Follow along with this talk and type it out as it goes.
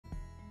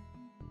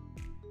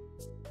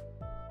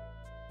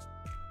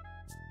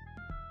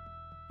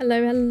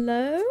Hello,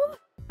 hello.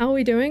 How are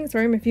we doing?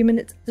 Sorry, I'm a few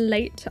minutes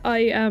late.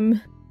 I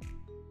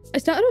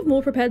started off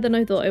more prepared than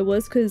I thought I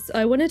was because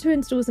I wanted to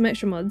install some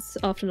extra mods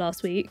after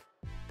last week.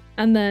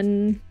 And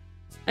then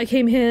I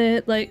came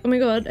here like, oh my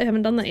god, I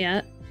haven't done that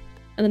yet.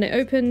 And then I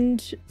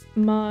opened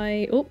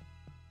my... Oh,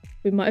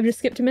 we might have just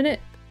skipped a minute.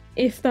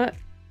 If that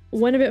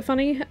went a bit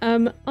funny.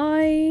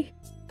 I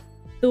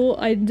thought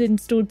I'd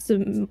installed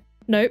some...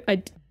 Nope,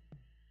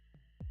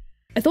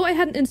 I thought I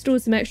hadn't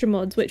installed some extra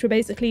mods, which were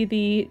basically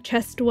the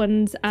chest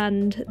ones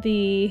and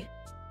the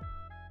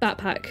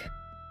backpack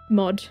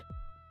mod.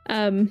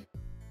 Turns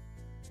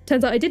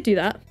out I did do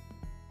that.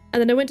 And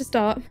then I went to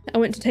start. I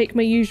went to take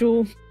my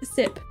usual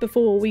sip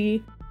before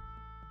we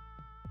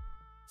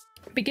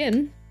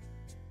begin.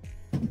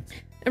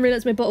 And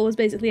realised my bottle was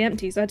basically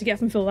empty, so I had to get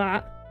up and fill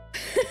that.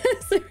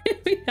 So here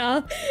we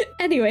are.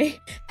 Anyway,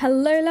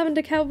 hello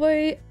Lavender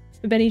Cowboy,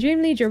 Benny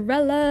Dreamly,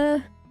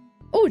 Jarella.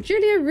 Oh,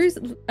 Julia Ruse...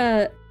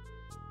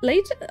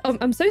 Later,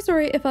 I'm so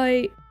sorry if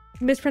I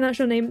mispronounced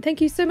your name.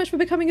 Thank you so much for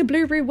becoming a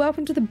blueberry.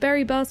 Welcome to the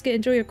berry basket.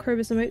 Enjoy your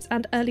Krobus emotes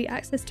and early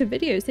access to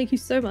videos. Thank you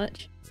so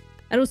much.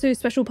 And also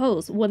special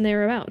polls when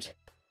they're out.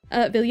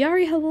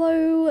 Vilyari,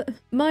 hello.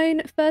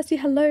 Mine, Thirsty,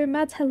 hello.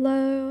 Mads,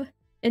 hello.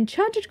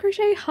 Enchanted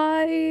Crochet,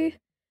 hi.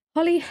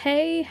 Holly,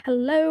 hey,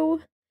 hello.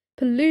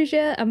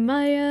 Pelusia,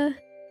 Amaya.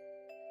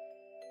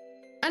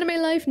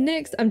 Anime Life,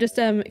 Nix. I'm just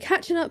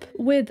catching up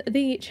with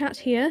the chat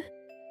here.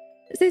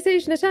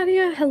 Sage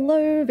Natania,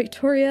 hello,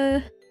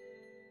 Victoria,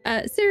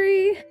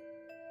 Siri,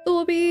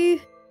 Thorby,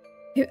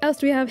 who else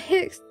do we have?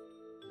 Hicks,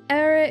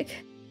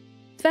 Eric,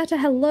 Sveta,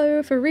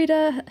 hello,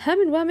 Farida,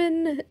 Herman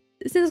Woman,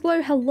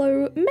 Sinsglow,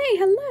 hello, May,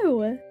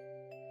 hello.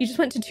 You just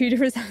went to 2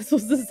 different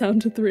sources of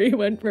sound to 3, it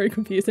went very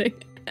confusing.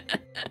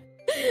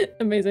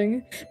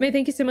 Amazing. May,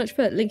 thank you so much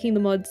for linking the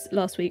mods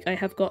last week. I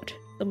have got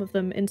some of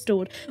them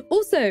installed.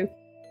 Also,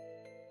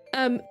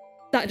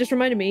 that just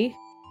reminded me,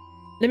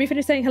 let me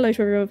finish saying hello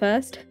to everyone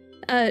first.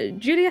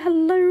 Julia,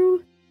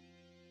 hello.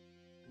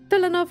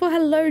 Villanova,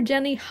 hello.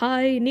 Jenny,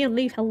 hi. Neon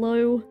Leaf,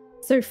 hello.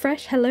 So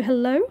Fresh, hello,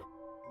 hello.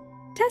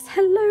 Tess,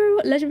 hello.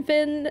 Legend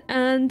Finn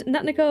and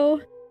Nat Nicole.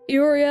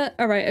 Euria.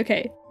 Alright,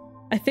 okay.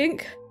 I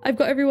think I've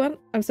got everyone.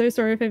 I'm so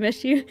sorry if I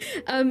missed you.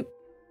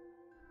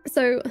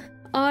 So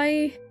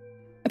I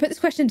put this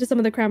question to some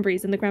of the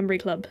cranberries in the Cranberry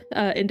Club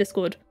in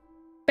Discord.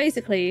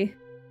 Basically,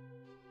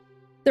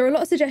 there are a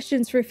lot of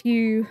suggestions for a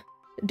few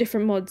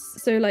different mods.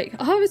 So like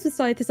a Harvest with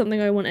Scythe is something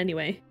I want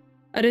anyway.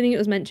 I don't think it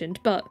was mentioned,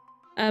 but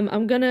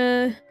I've got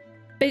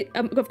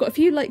a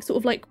few like sort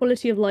of like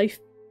quality of life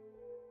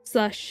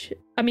slash,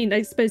 I mean,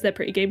 I suppose they're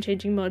pretty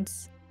game-changing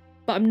mods,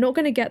 but I'm not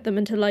going to get them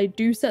until I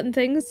do certain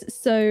things.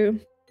 So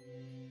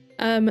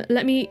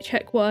let me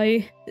check what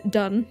I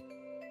done.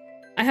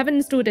 I haven't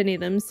installed any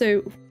of them.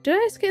 So did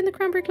I ask it in the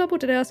Cranberry Club or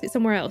did I ask it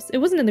somewhere else? It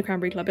wasn't in the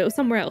Cranberry Club. It was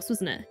somewhere else,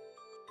 wasn't it?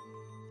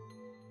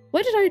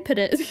 Where did I put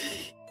it?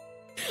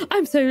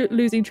 I'm so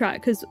losing track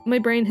because my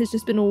brain has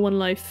just been all one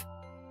life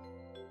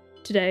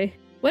today.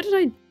 What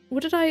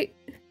did I...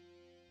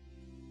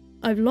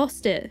 I've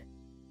lost it.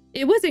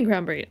 It was in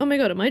Cranberry. Oh my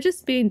god, am I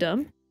just being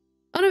dumb?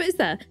 Oh no, it's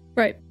there.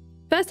 Right.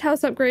 First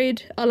house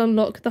upgrade, I'll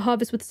unlock the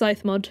Harvest with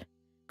Scythe mod.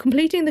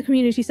 Completing the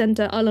community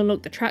centre, I'll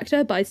unlock the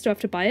tractor, but I still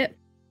have to buy it.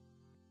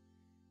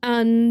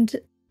 And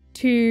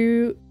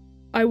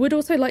I would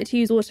also like to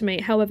use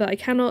Automate, however, I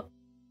cannot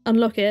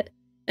unlock it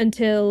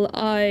until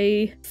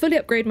I fully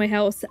upgrade my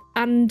house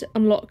and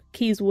unlock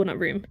Key's Walnut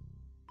Room.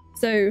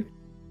 So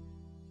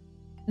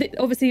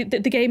obviously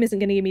the game isn't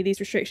going to give me these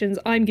restrictions,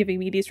 I'm giving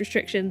me these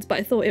restrictions, but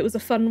I thought it was a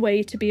fun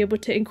way to be able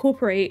to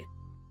incorporate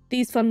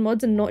these fun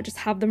mods and not just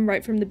have them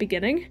right from the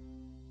beginning.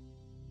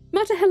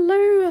 Marta,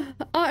 hello.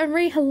 Art and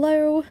Ray,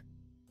 hello.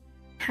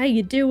 How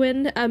you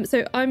doing?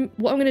 So what I'm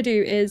going to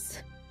do is,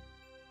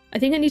 I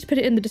think I need to put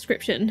it in the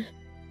description.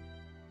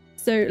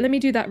 So let me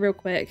do that real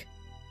quick.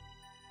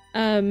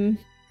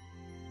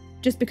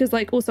 Just because,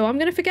 like, also I'm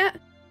gonna forget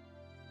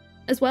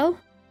as well.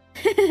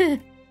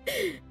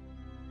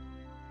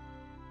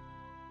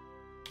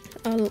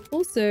 I'll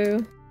also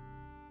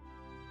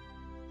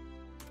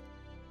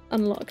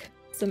unlock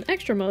some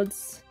extra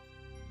mods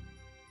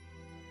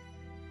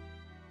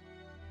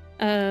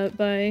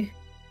by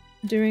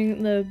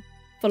doing the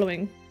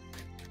following.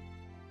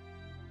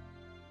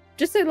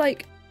 Just so,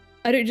 like,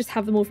 I don't just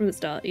have them all from the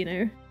start, you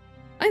know?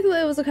 I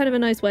thought it was a kind of a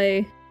nice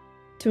way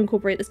to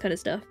incorporate this kind of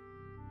stuff.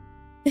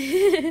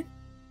 Meh,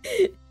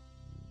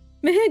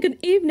 good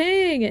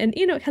evening! And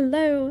Enoch,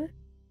 hello!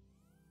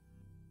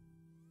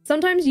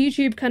 Sometimes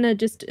YouTube kind of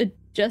just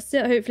adjusts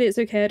it. Hopefully it's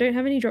okay. I don't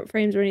have any drop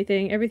frames or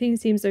anything. Everything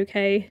seems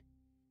okay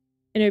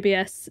in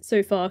OBS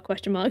so far,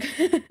 question mark.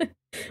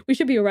 We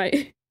should be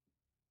alright.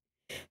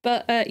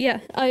 But yeah,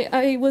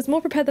 I was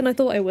more prepared than I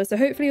thought I was, so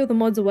hopefully all the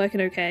mods are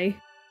working okay.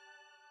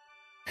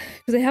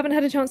 Because I haven't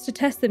had a chance to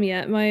test them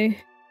yet.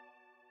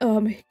 Oh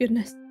my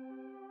goodness.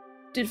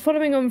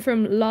 Following on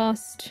from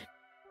last,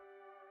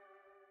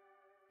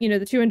 you know,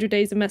 the 200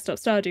 days of messed up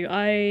Stardew,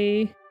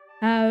 I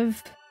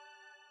have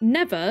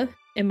never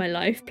in my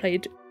life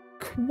played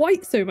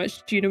quite so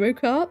much Junimo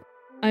Kart.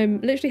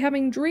 I'm literally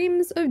having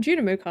dreams of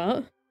Junimo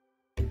Kart.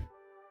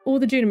 All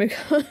the Junimo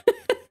cards.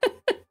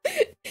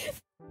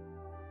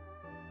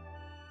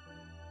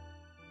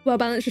 Well,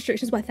 balance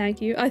restrictions, why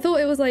thank you. I thought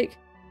it was like...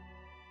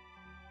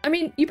 I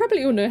mean, you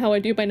probably all know how I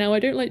do by now. I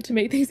don't like to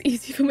make things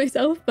easy for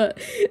myself,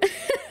 but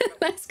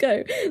let's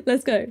go.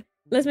 Let's go.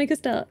 Let's make a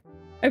start.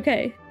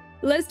 Okay,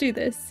 let's do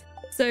this.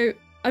 So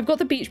I've got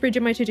the beach bridge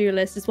in my to-do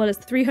list as well as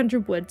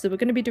 300 wood, so we're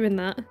going to be doing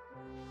that.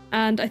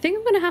 And I think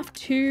I'm going to have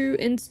to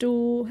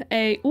install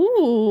a...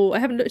 Ooh, I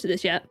haven't looked at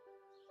this yet.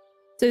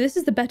 So this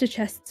is the Better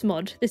Chests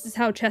mod. This is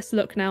how chests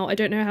look now. I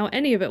don't know how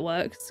any of it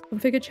works.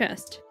 Configure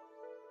chest.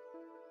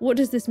 What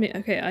does this mean?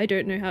 Okay, I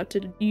don't know how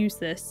to use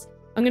this.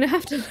 I'm going to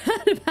have to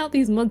learn about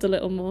these mods a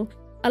little more.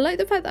 I like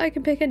the fact that I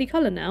can pick any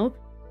colour now.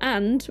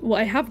 And what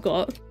I have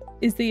got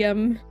is the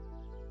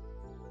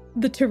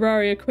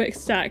Terraria quick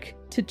stack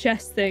to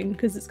chest thing,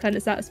 because it's kind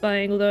of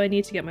satisfying, although I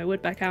need to get my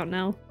wood back out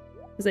now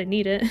because I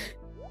need it.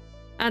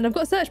 And I've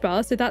got a search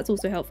bar, so that's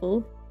also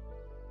helpful.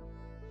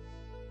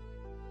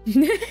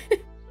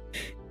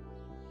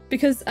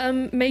 Because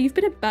May, you've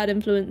been a bad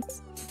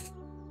influence.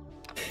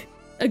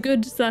 A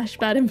good /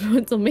 bad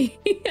influence on me.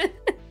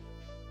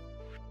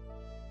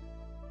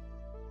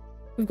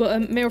 We've got a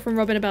mail from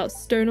Robin about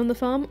stone on the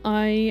farm.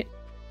 I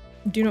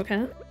do not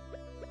care.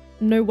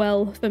 No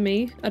well for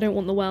me. I don't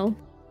want the well.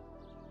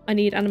 I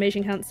need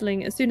animation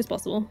cancelling as soon as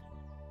possible.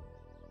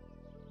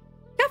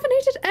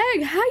 Caffeinated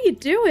egg, how you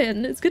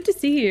doing? It's good to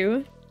see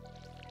you.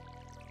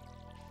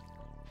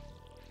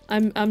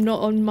 I'm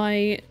not on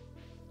my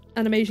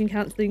animation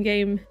cancelling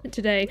game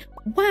today.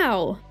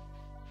 Wow.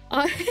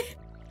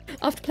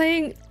 After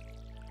playing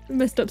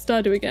messed up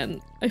Stardew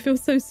again, I feel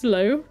so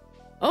slow.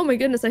 Oh my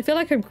goodness, I feel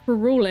like I'm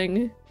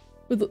crawling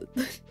with...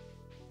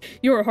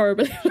 You're a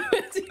horrible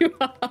influence, you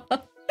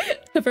are.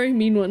 A very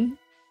mean one.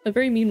 A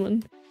very mean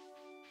one.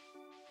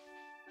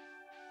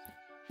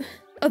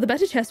 Oh, the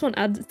Better Chest one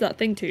adds that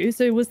thing too.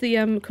 So was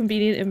the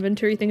convenient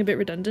inventory thing a bit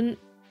redundant?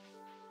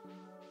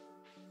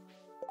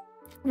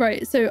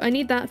 Right, so I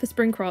need that for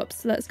spring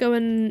crops. Let's go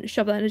and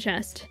shove that in a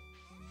chest.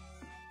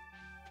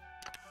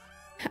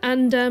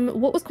 And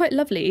what was quite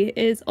lovely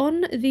is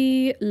on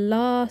the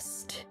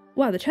last...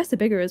 Wow, the chests are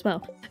bigger as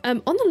well.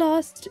 On the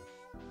last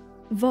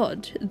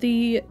VOD,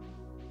 the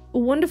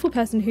wonderful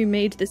person who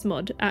made this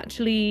mod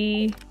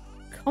actually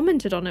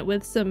commented on it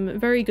with some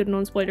very good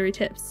non-spoilery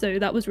tips, so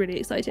that was really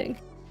exciting.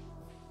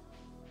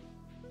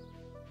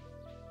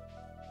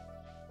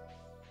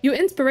 You're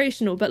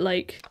inspirational, but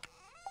like...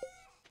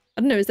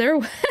 I don't know, is there a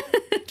word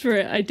for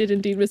it? I did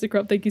indeed miss a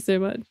crop, thank you so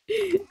much.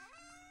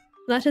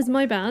 That is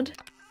my bad.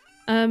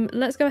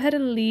 Let's go ahead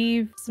and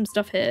leave some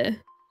stuff here,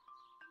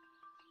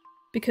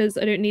 because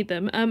I don't need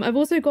them. I've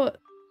got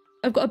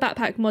a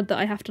backpack mod that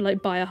I have to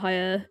like buy a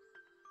higher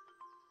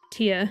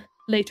tier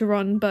later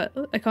on, but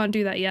I can't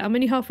do that yet. I'm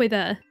only halfway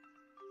there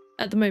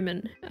at the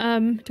moment.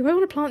 Do I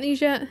want to plant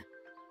these yet?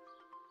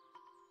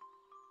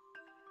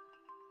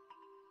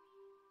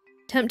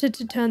 Tempted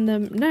to turn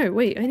them... No,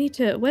 wait, I need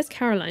to... Where's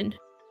Caroline?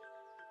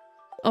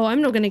 Oh,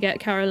 I'm not going to get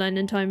Caroline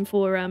in time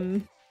for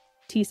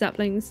tea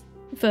saplings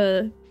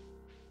for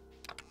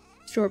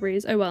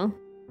strawberries. Oh well.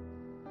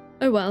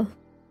 Oh well.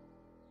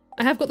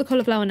 I have got the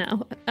cauliflower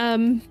now.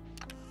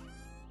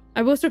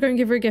 I will still go and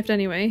give her a gift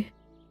anyway.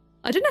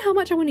 I don't know how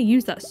much I want to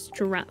use that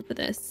strap for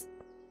this,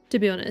 to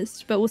be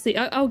honest, but we'll see.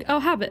 I'll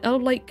have it. I'll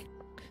like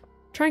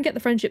try and get the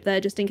friendship there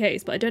just in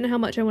case, but I don't know how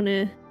much I want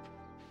to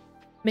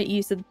make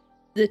use of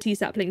the tea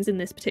saplings in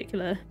this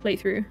particular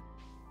playthrough.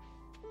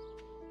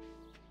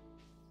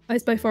 I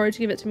spy forward to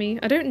give it to me.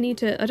 I don't need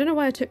to. I don't know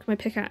why I took my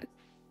pickaxe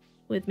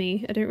with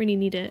me. I don't really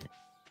need it.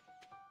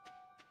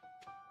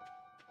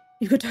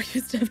 You've got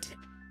document stuff too.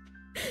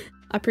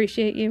 I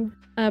appreciate you.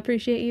 I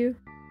appreciate you.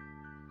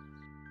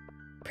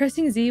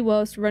 Pressing Z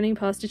whilst running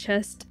past a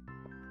chest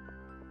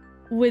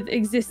with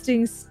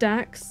existing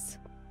stacks.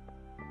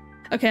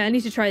 Okay, I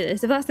need to try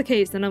this. If that's the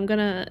case, then I'm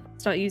gonna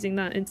start using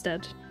that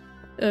instead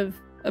of...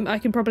 I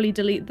can probably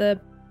delete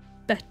the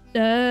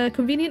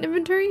convenient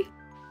inventory.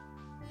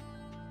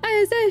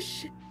 Hi,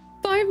 Azish!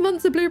 5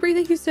 months of Blueberry.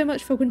 Thank you so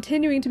much for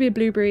continuing to be a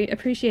Blueberry.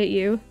 Appreciate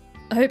you.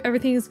 I hope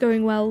everything is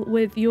going well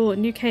with your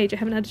new cage. I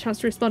haven't had a chance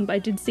to respond, but I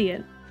did see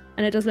it.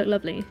 And it does look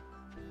lovely.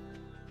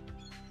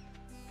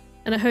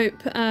 And I hope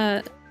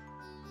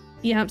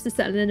your hamster's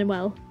settling in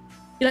well.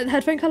 You like the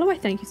headphone colour? Why,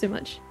 thank you so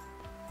much.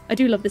 I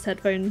do love this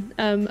headphone.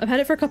 I've had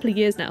it for a couple of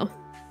years now.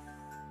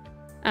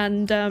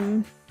 And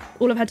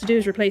all I've had to do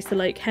is replace the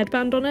like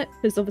headband on it,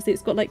 because obviously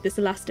it's got like this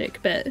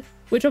elastic bit,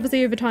 which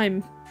obviously over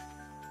time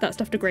that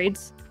stuff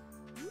degrades.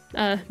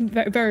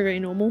 Very, very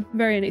normal.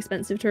 Very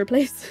inexpensive to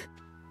replace.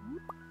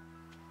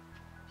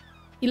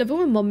 You love it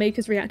when mod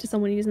makers react to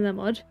someone using their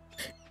mod?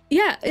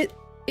 Yeah,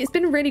 it's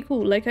been really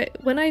cool. Like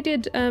when I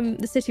did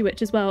the City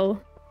Witch as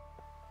well,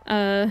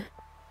 the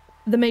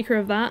maker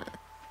of that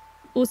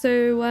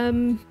also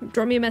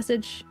dropped me a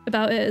message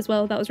about it as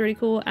well. That was really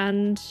cool.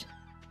 And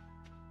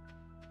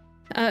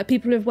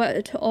people who've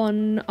worked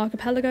on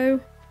Archipelago,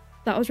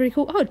 that was really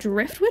cool. Oh,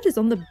 Driftwood is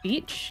on the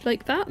beach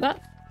like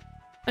that.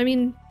 I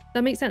mean,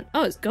 that makes sense.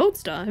 Oh, it's Gold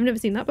Star. I've never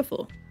seen that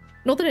before.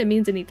 Not that it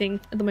means anything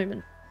at the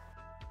moment.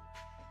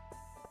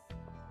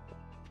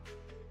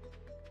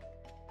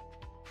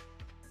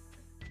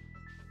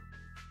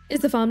 Is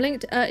the farm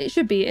linked? It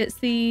should be. It's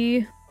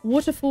the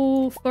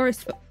waterfall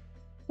forest.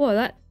 Whoa,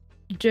 that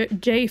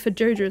J for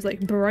Jojo is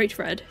like bright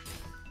red.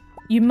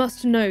 You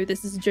must know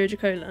this is a Jojo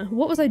Cola.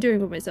 What was I doing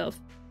with myself?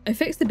 I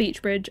fixed the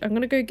beach bridge. I'm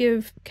gonna go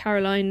give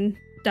Caroline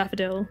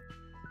Daffodil.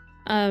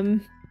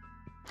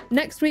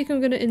 Next week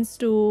I'm gonna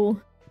install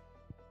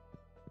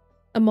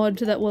a mod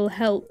that will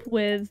help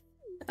with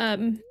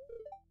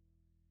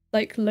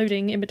like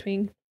loading in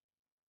between.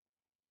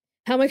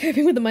 How am I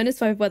coping with the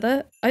 -5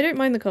 weather? I don't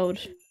mind the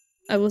cold.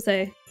 I will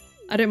say,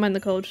 I don't mind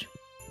the cold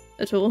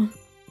at all.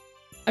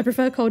 I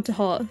prefer cold to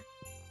hot.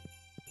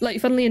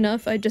 Like, funnily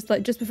enough, I just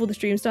before the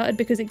stream started,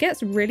 because it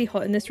gets really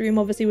hot in this room,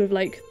 obviously with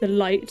like the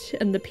light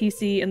and the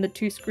PC and the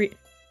two screen,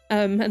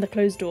 and the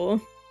closed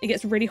door. It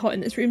gets really hot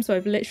in this room, so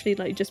I've literally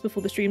like just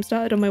before the stream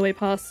started, on my way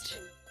past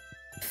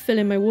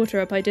filling my water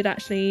up, I did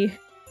actually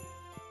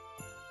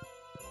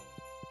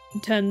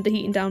turn the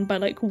heating down by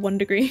like 1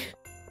 degree.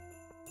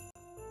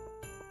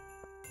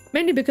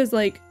 Mainly because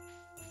like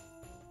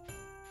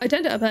I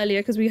turned it up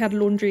earlier because we had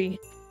laundry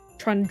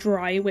trying to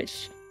dry,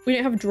 which we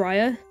don't have a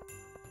dryer.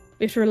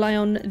 We have to rely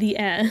on the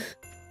air.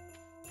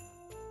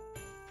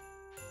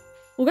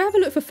 We'll go have a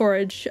look for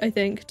forage, I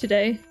think,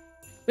 today.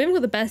 We haven't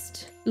got the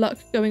best luck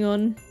going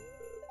on.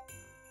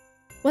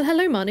 Well,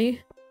 hello,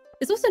 Marnie.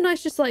 It's also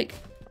nice just like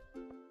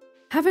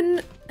having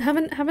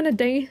a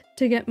day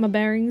to get my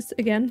bearings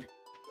again.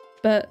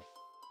 But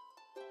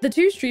the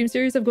 2 stream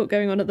series I've got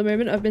going on at the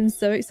moment, I've been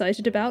so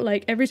excited about.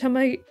 Like every time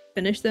I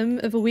finish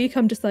them of a week,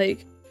 I'm just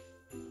like,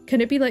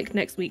 can it be like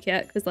next week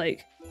yet? Because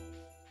like,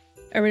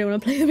 I really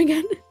want to play them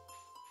again.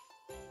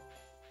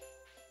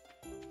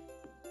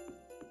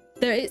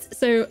 There is,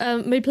 so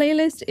my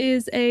playlist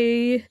is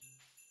a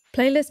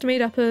playlist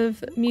made up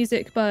of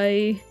music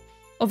by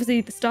obviously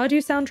the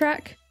Stardew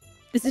soundtrack.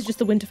 This is just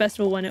the Winter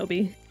Festival one, it'll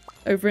be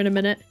over in a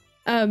minute.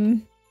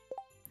 Oh,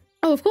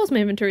 of course my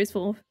inventory is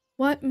full.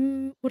 What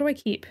do I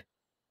keep?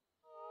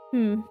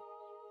 There's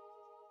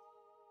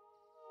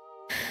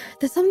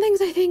some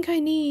things I think I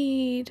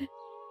need.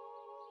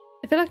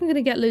 I feel like I'm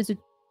gonna get loads of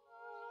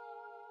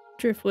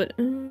driftwood.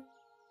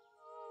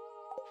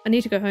 I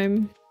need to go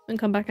home and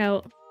come back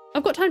out.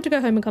 I've got time to go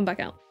home and come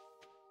back out.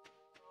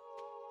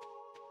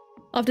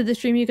 After the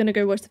stream, you're gonna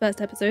go watch the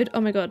first episode.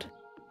 Oh my god.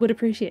 Would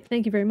appreciate it.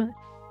 Thank you very much.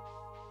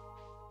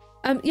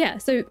 Yeah,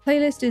 so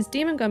playlist is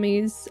Demon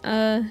Gummies,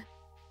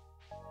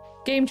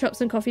 Game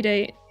Chops and Coffee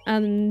Date,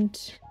 and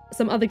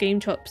some other Game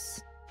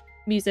Chops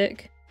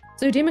music.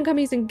 So Demon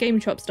Gummies and Game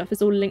Chop stuff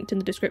is all linked in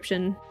the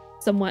description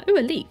somewhere. Ooh,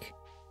 a leek.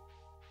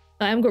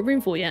 I haven't got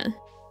room for yet.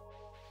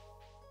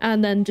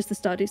 And then just the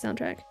Stardew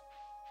soundtrack.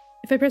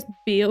 If I press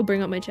B, it'll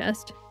bring up my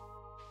chest.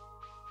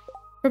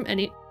 From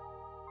any...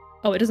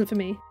 Oh, it doesn't for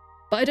me.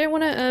 But I don't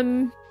want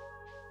to,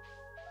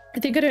 I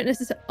think I don't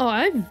necessarily... Oh,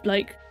 I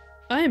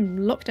am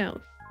locked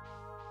out.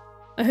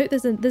 I hope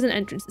there's an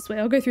entrance this way.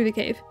 I'll go through the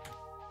cave.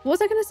 What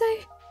was I gonna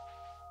say?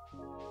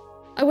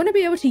 I want to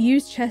be able to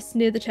use chests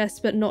near the chests,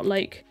 but not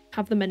like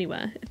have them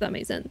anywhere, if that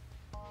makes sense.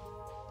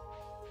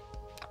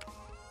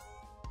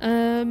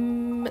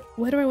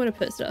 Where do I want to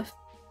put stuff?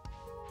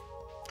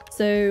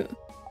 So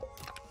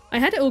I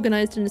had it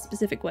organized in a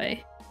specific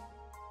way.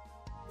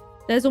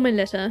 There's all my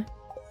litter.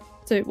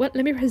 So what?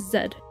 Let me press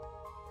Z.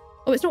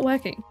 Oh, it's not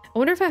working. I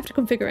wonder if I have to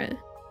configure it.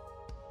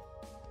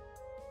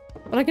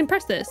 Well, I can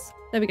press this.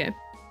 There we go.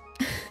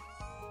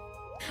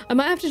 I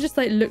might have to just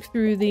like look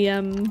through the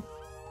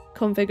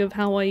config of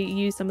how I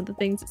use some of the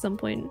things at some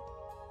point.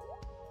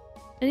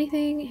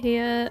 Anything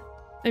here?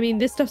 I mean,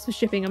 this stuff's for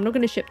shipping. I'm not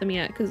going to ship them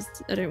yet because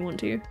I don't want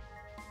to.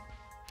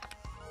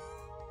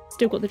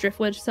 Still got the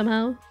driftwood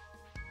somehow.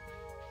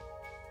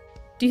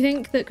 Do you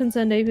think that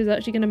Concerned Ape is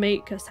actually going to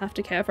make us have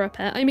to care for our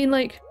pet? I mean,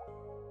 like,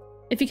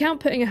 if you count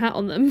putting a hat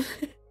on them.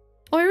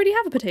 Oh, I already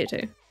have a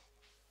potato.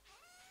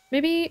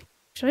 Maybe,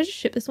 should I just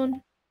ship this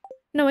one?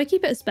 No, I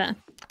keep it as spare.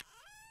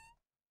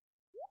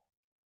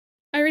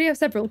 I already have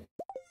several.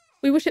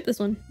 We will ship this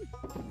one.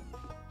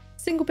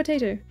 Single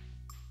potato.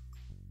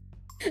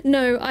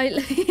 No, I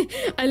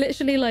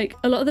literally, like,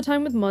 a lot of the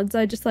time with mods,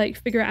 I just, like,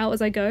 figure it out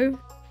as I go.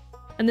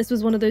 And this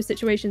was one of those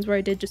situations where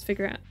I did just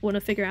want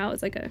to figure out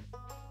as I go.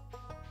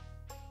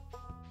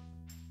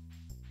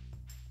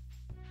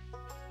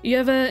 You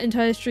have an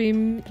entire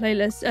stream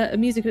playlist,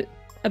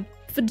 a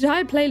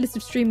entire playlist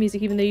of stream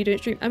music even though you don't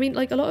stream. I mean,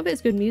 like, a lot of it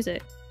is good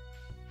music.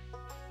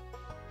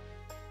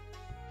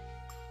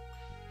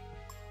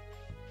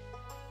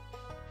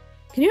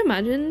 Can you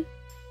imagine,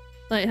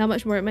 like, how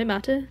much more it might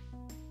matter?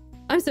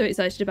 I'm so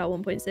excited about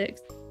 1.6.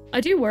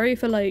 I do worry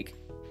for, like...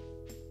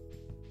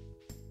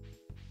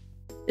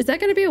 Is that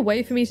going to be a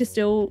way for me to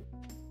still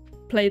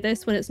play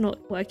this when it's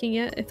not working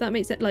yet? If that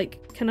makes it,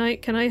 like, can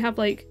I have,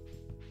 like,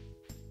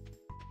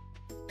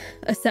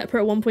 a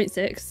separate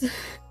 1.6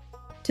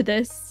 to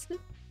this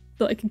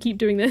so I can keep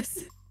doing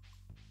this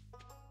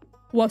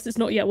whilst it's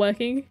not yet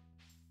working?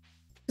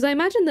 Because I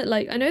imagine that,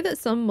 like, I know that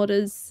some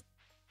modders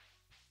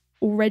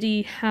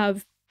already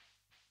have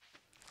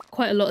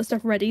quite a lot of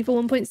stuff ready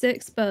for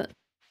 1.6, but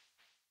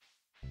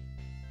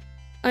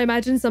I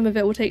imagine some of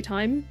it will take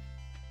time.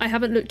 I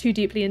haven't looked too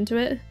deeply into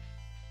it,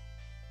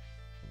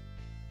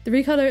 The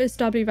recolor is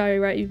Stardew Valley,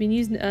 right? You've been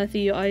using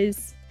earthy, your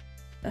eyes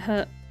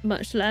hurt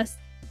much less.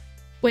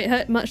 Wait,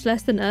 hurt much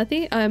less than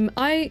earthy?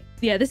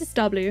 Yeah, this is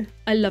Stardew.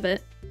 I love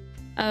it.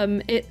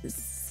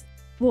 It's...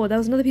 Whoa, there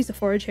was another piece of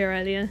forage here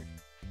earlier.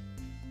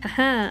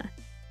 Haha.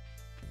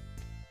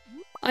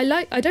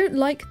 I don't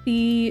like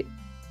the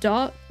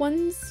dark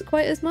ones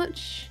quite as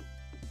much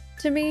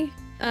to me.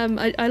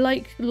 I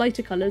like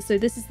lighter colors, so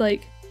this is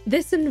like...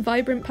 This and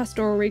Vibrant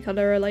Pastoral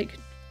Recolor are like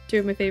two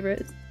of my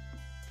favorites.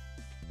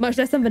 Much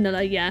less than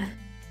vanilla, yeah.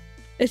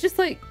 It's just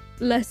like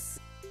less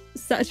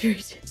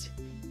saturated.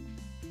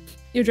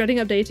 You're dreading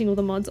updating all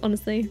the mods,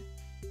 honestly.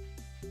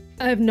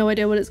 I have no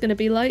idea what it's going to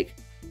be like.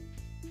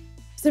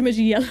 So much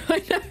yellow,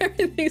 I know,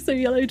 everything's so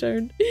yellow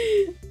toned.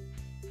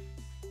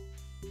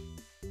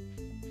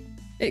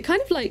 It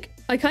kind of like,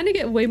 I kind of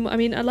get way more, I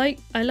mean, I like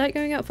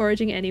going out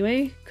foraging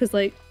anyway, because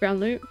like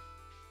ground loot.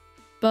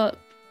 But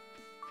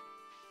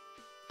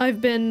I've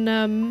been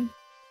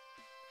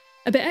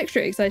a bit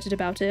extra excited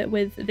about it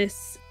with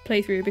this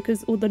playthrough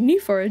because all the new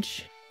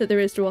forage that there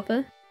is to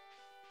offer.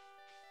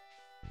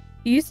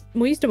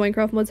 More used to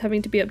Minecraft mods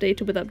having to be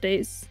updated with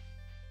updates,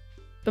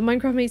 but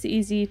Minecraft makes it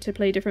easy to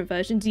play different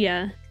versions.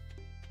 Yeah,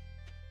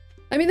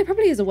 I mean there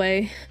probably is a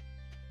way.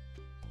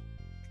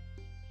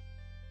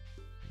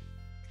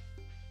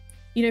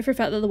 You know for a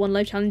fact that the one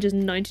life challenge is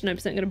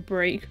 99% going to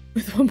break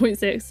with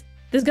 1.6.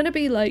 There's going to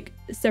be like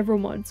several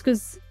mods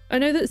because I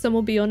know that some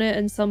will be on it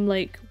and some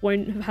like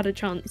won't have had a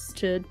chance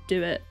to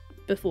do it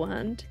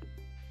beforehand.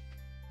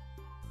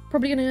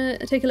 Probably gonna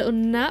take a little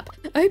nap.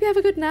 I hope you have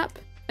a good nap.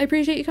 I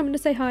appreciate you coming to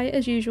say hi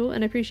as usual,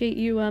 and I appreciate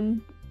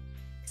you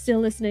still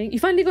listening. You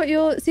finally got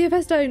your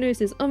CFS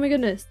diagnosis. Oh my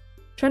goodness.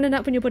 Trying to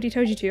nap when your body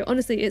tells you to.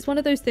 Honestly, it's one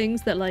of those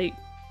things that like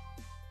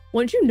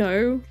once you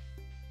know,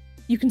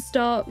 you can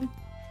start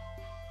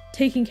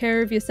taking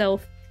care of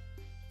yourself.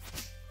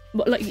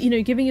 Like, you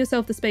know, giving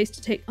yourself the space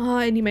to take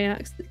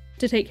Animaniacs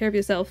to take care of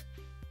yourself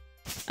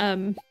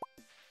the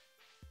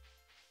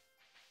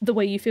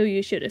way you feel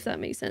you should, if that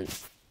makes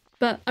sense.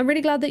 But I'm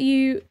really glad that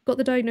you got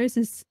the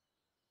diagnosis.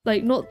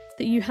 Like, not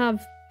that you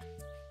have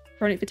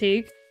chronic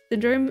fatigue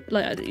syndrome,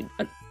 like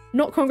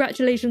not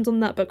congratulations on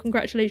that, but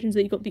congratulations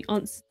that you got the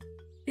answer.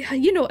 Yeah,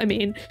 you know what I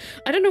mean.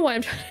 I don't know why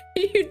I'm trying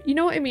you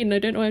know what I mean. I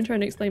don't know why I'm trying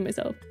to explain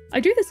myself.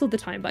 I do this all the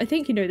time, but I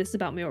think you know this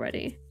about me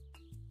already.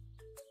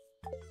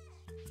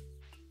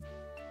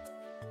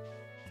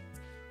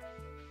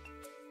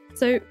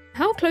 So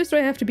how close do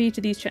I have to be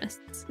to these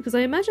chests? Because I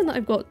imagine that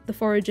I've got the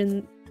forage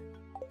in...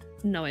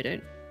 No, I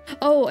don't.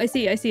 Oh, I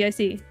see.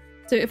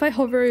 So if I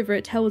hover over,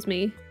 it tells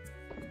me...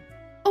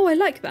 Oh, I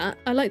like that.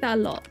 I like that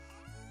a lot.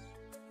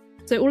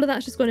 So all of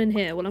that's just gone in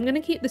here. Well, I'm going to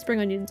keep the spring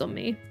onions on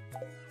me.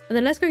 And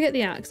then let's go get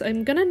the axe.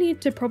 I'm going to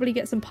need to probably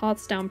get some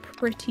paths down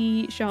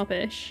pretty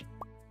sharpish.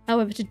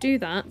 However, to do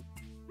that,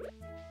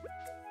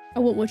 I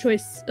want more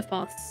choice of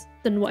paths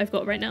than what I've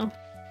got right now.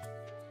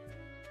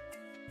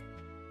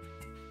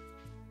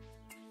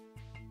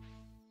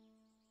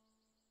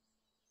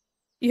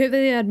 You hope that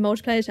they add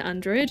multiplayer to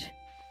Android?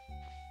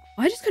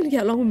 I just couldn't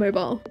get along with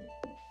mobile.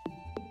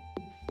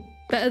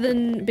 Better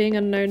than being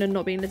unknown and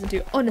not being listened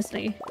to,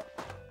 honestly.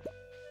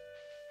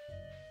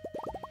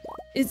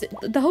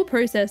 The whole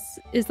process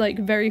is like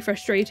very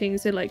frustrating,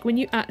 so like when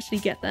you actually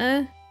get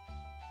there,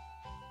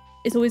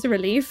 it's always a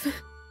relief.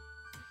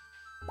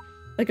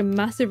 Like a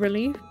massive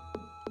relief.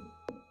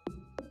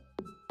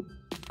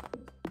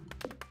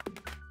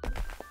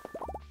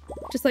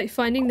 Just like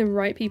finding the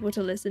right people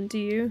to listen to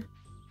you.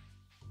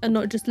 And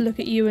not just look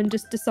at you and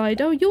just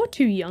decide, oh, you're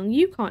too young,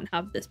 you can't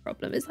have this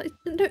problem. It's like,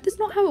 no, that's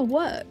not how it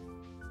works.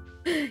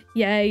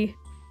 Yay.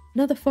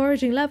 Another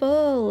foraging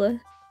level.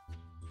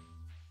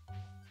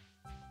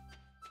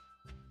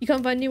 You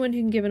can't find anyone who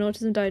can give an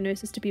autism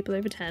diagnosis to people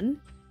over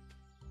 10.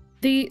 How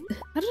did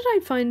I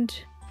find...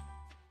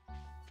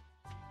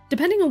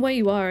 Depending on where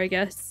you are, I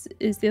guess,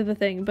 is the other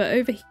thing. But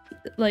over,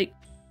 like,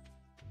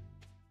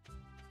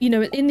 you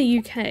know, in the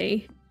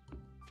UK...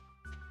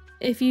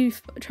 If you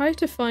try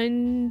to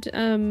find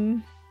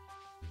an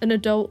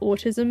adult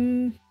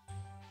autism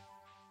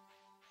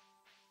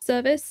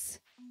service,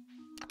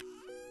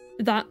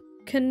 that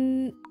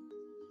can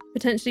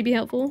potentially be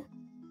helpful.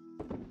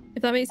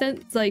 If that makes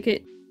sense, like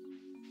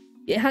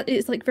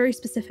it's like very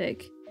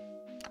specific.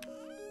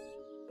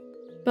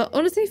 But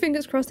honestly,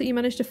 fingers crossed that you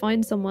managed to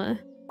find somewhere.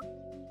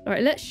 All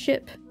right, let's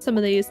ship some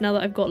of these now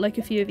that I've got like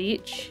a few of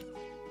each,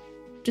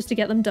 just to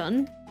get them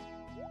done.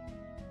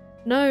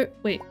 No,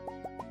 wait.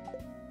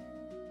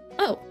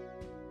 Oh.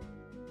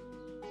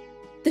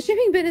 The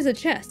shipping bin is a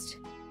chest,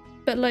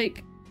 but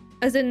like,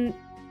 as in,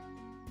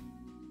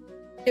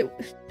 it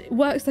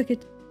works like a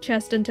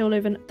chest until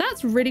over...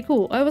 That's really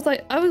cool. I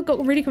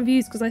got really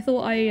confused because I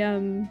thought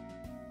I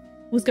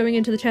was going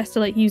into the chest to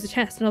like use a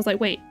chest, and I was like,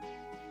 wait.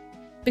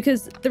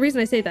 Because the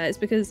reason I say that is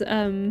because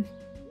in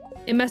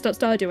Messed Up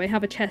Stardew I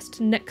have a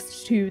chest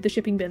next to the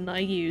shipping bin that I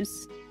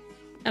use,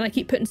 and I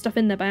keep putting stuff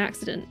in there by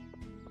accident.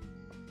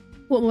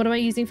 What am I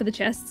using for the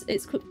chests?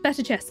 It's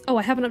better chests. Oh,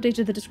 I haven't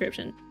updated the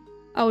description.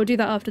 I will do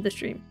that after the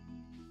stream.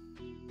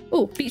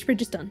 Oh, beach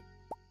bridge is done.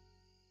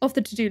 off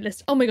the to-do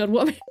list. Oh my god,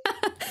 what am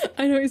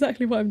I know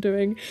exactly what I'm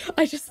doing.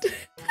 I just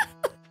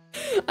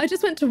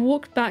went to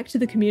walk back to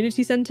the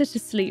community center to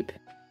sleep.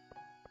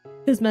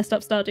 This messed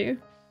up Stardew.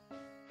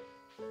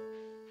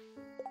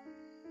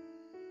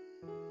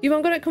 You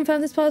got it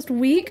confirmed this past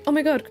week? Oh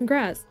my god,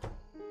 congrats.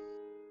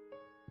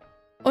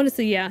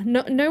 Honestly, yeah,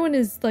 no one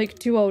is like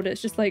too old.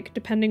 It's just like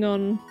depending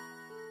on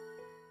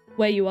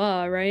where you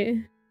are, right?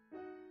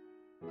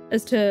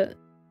 As to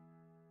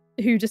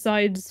who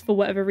decides for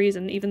whatever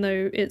reason, even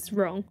though it's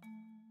wrong.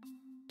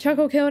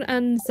 Charcoal kiln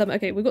and summer.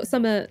 Okay, we've got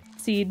summer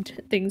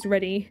seed things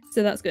ready,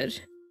 so that's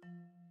good.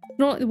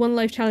 Not like the one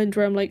life challenge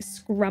where I'm like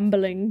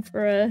scrambling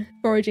for a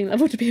foraging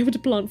level to be able to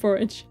plant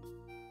forage.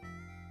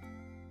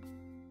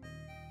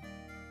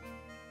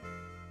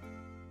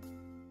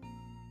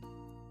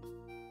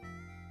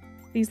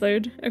 Please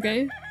load.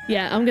 Okay.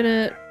 Yeah, I'm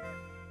gonna...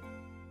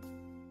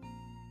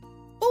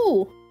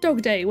 Oh!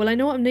 Dog day. Well, I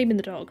know what I'm naming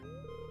the dog.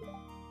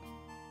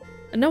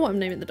 I know what I'm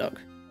naming the dog.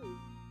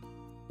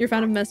 You're a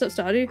fan of messed up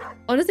Stardew?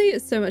 Honestly,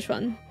 it's so much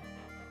fun.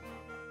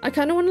 I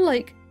kind of want to,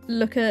 like,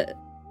 look at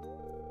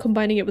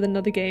combining it with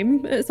another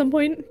game at some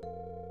point.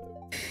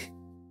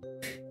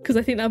 Because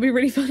I think that'll be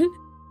really fun.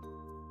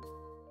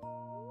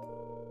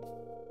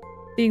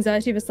 The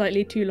anxiety of a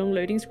slightly too long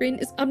loading screen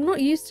is I'm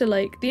not used to,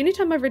 like, the only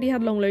time I've really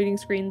had long loading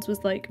screens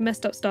was like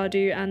messed up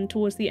Stardew and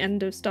towards the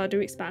end of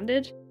Stardew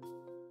Expanded.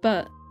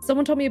 But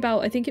someone told me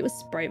about, I think it was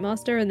Sprite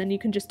Master, and then you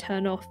can just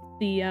turn off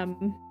the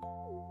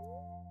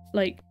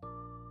like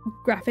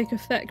graphic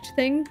effect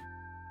thing,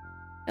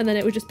 and then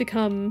it would just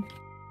become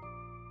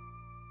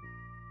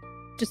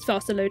just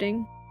faster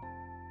loading.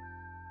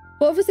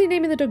 Well, obviously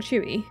naming the dog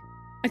Chewy.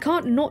 I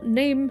can't not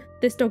name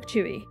this dog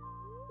Chewy.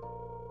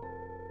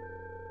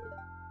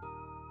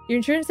 Your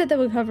insurance said they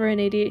will cover an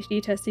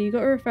ADHD test, so you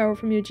got a referral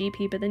from your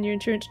GP, but then your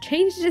insurance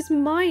changed its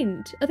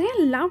mind. Are they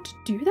allowed to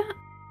do that?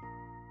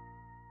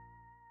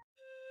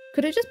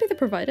 Could it just be the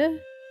provider?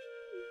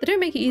 They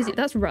don't make it easy.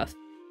 That's rough.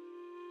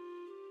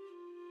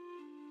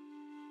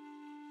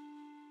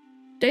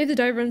 Dave the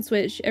Diver on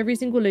Switch. Every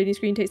single loading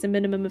screen takes a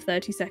minimum of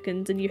 30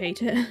 seconds and you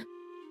hate it.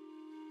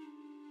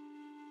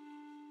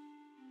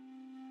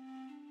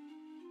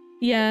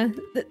 Yeah,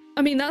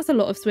 I mean, that's a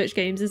lot of Switch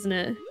games, isn't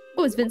it?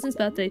 Oh, it's Vincent's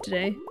birthday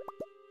today.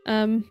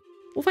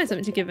 We'll find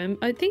something to give him.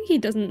 I think he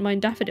doesn't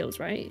mind daffodils,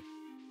 right?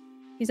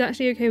 He's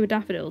actually okay with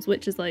daffodils,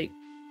 which is like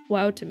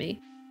wild to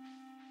me.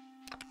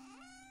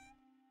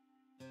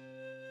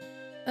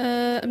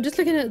 I'm just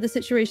looking at the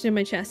situation in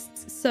my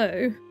chests.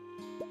 So,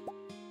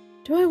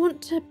 do I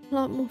want to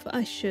plant more?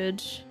 I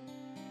should.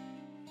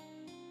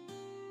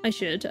 I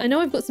know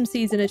I've got some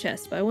seeds in a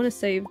chest, but I want to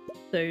save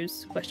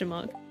those, question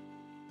mark.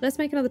 Let's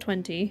make another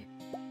 20.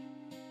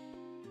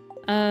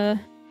 I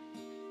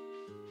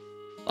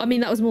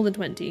mean, that was more than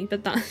 20,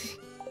 but that...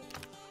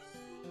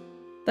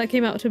 that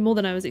came out to more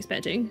than I was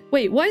expecting.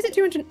 Wait, why is it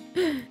 200?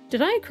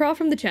 Did I craft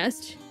from the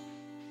chest?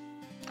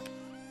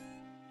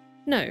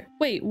 No.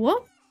 Wait,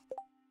 what?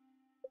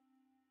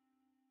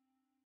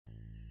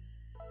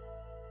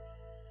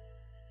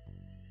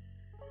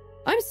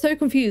 I'm so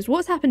confused.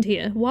 What's happened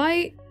here?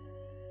 Why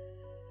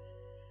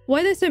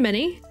are there so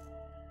many?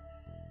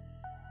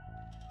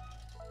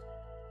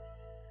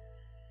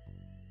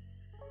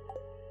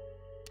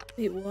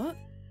 Wait, what?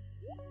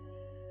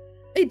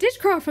 I did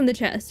craft from the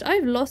chest.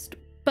 I've lost,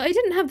 but I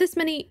didn't have this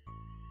many.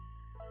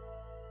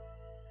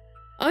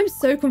 I'm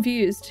so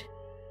confused.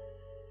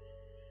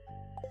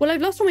 Well,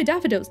 I've lost all my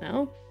daffodils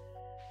now.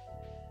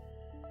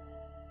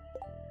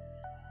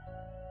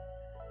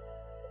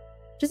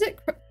 Does it?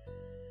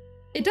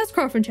 It does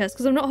craft from chest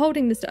because I'm not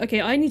holding this.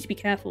 Okay, I need to be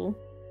careful.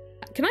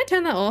 Can I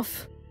turn that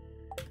off?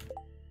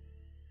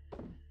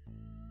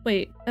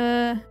 Wait,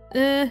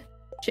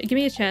 give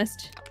me a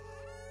chest.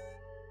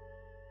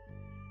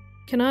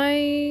 Can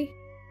I?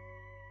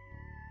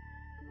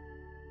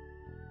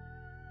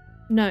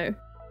 No.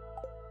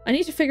 I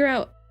need to figure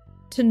out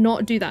to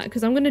not do that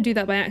because I'm going to do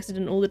that by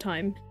accident all the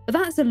time. But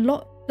that's a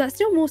lot. That's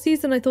still more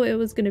seeds than I thought it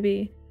was going to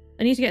be.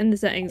 I need to get in the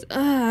settings.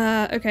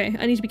 Okay.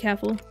 I need to be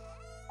careful.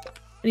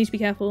 I need to be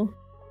careful.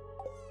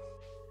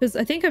 Because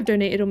I think I've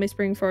donated all my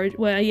spring forage.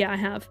 Well, yeah, I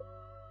have.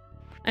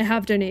 I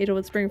have donated all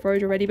the spring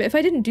forage already. But if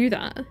I didn't do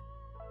that,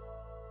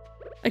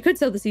 I could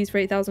sell the seeds for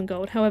 8,000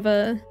 gold.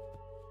 However,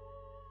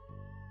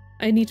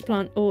 I need to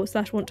plant or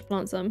 / want to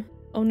plant some.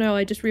 Oh no,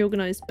 I just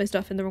reorganized my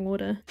stuff in the wrong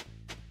order.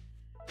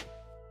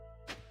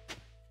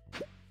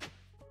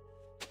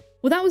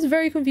 Well, that was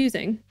very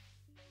confusing.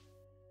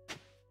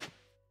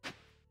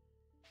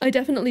 I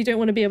definitely don't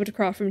want to be able to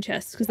craft from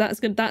chests because that's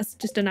good. That's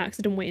just an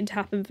accident waiting to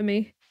happen for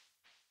me.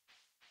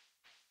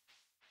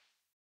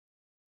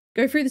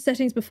 Go through the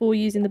settings before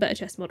using the better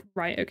chest mod.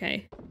 Right,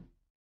 okay.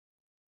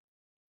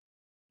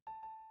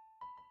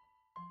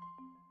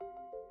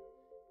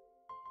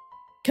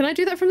 Can I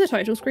do that from the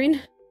title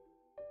screen?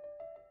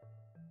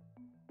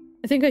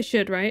 I think I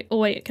should, right? Oh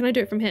wait, can I do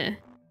it from here?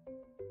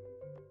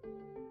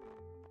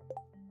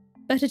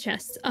 Better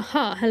chests.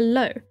 Aha,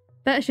 hello.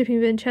 Better shipping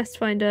bin, chest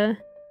finder.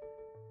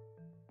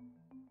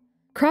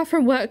 Craft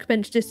from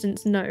workbench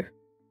distance, no.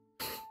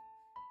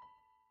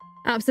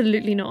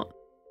 Absolutely not.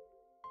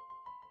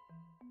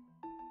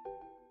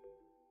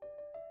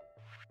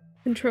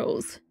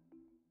 Controls.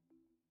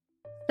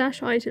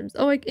 Stash items.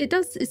 Oh, it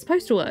does. It's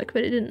supposed to work,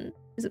 but it didn't.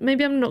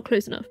 Maybe I'm not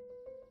close enough.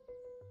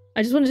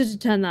 I just wanted to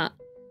turn that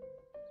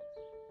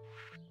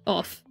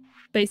off,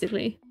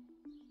 basically.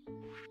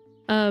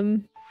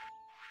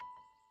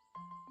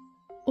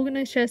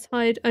 Organized chest,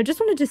 hide. I just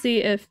wanted to see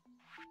if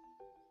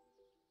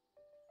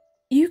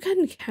you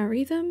can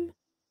carry them.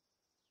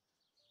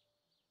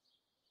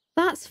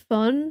 That's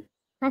fun.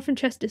 Craft and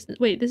chest distance.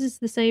 Wait, this is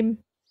the same.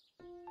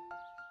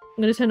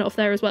 I'm gonna turn it off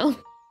there as well.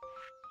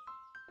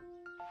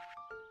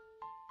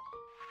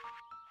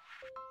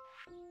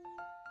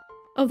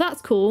 Oh,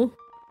 that's cool.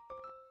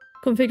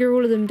 Configure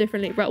all of them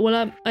differently. Right,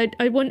 well,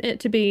 I want it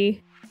to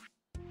be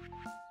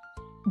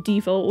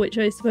default, which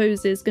I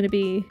suppose is going to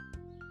be...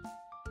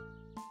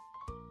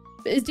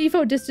 Is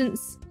default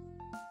distance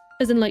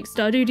as in like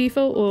Stardew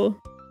default, or...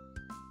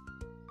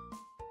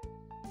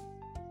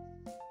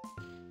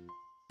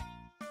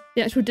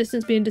 The actual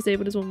distance being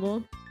disabled is one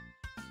more.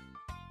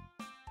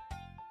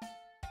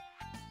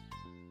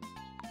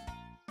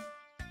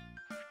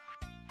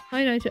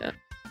 I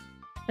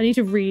need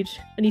to read.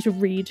 I need to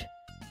read.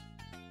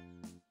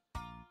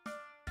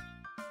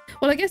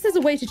 Well, I guess there's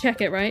a way to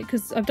check it, right?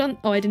 Because I've done...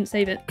 Oh, I didn't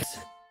save it.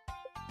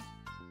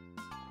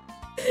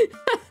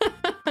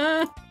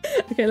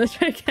 Okay, let's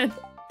try again.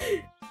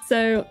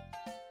 So...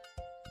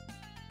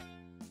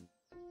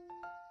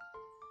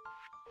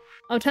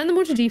 I'll turn them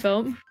all to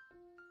default.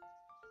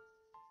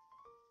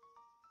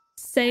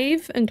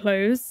 Save and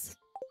close.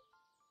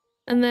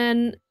 And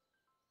then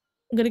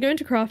I'm going to go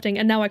into crafting,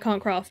 and now I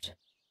can't craft.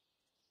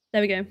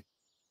 There we go.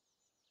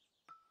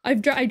 I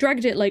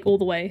dragged it like all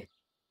the way.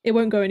 It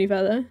won't go any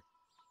further.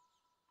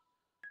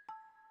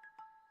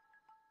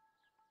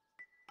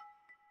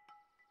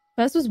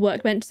 First was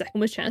workbench,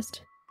 second was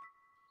chest.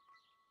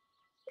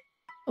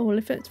 Oh, well,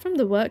 if it's from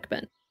the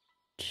workbench...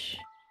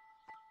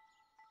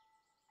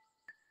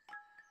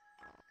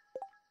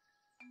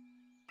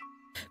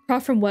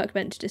 Craft from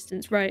workbench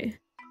distance, right.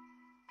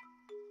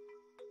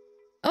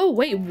 Oh,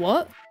 wait,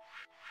 what?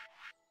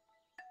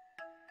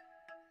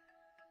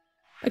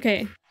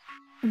 Okay.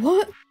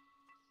 What?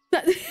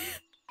 That's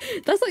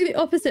like the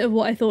opposite of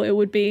what I thought it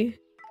would be.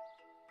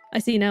 I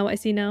see now, I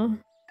see now.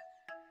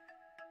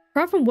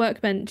 Craft from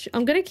workbench.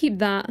 I'm gonna keep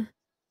that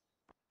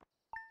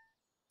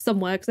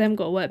somewhere because I haven't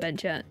got a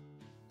workbench yet.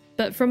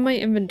 But from my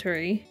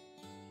inventory.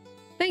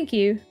 Thank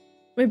you.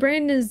 My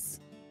brain is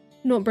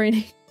not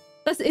braining.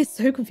 It's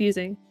so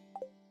confusing.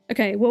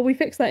 Okay, well, we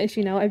fixed that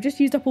issue now. I've just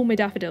used up all my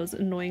daffodils,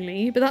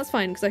 annoyingly, but that's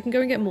fine because I can go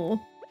and get more.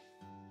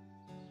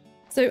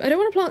 So I don't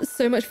want to plant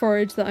so much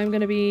forage that I'm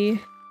going to be,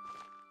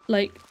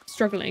 like,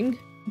 struggling.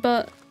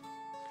 But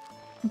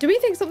do we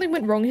think something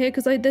went wrong here?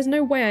 Because there's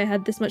no way I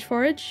had this much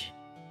forage.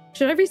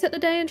 Should I reset the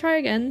day and try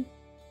again?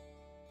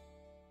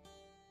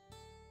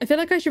 I feel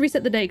like I should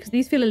reset the day because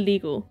these feel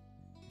illegal.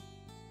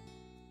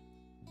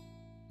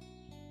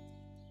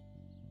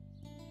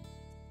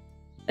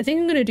 I think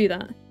I'm going to do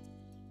that.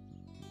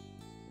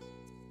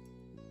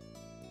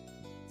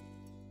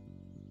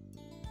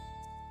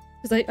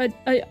 Because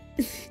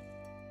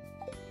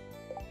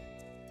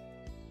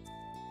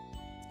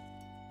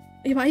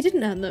Yeah, but I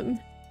didn't earn them.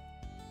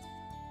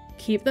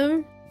 Keep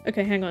them?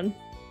 Okay, hang on.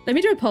 Let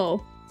me do a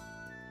poll.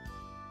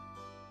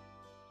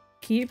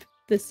 Keep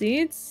the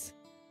seeds?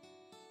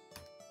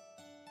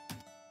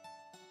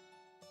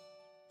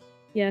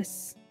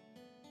 Yes.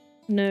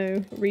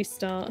 No.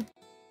 Restart.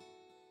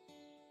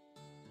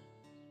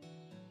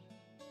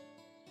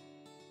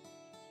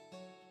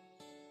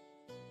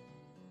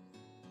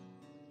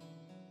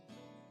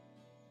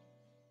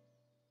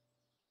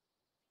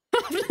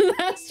 After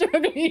that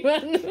struggle you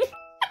earned them.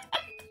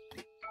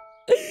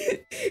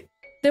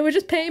 They were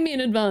just paying me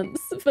in advance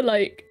for,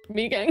 like,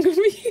 me getting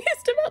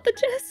confused about the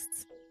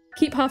chests.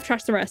 Keep half,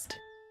 trash the rest.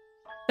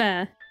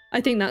 Fair. I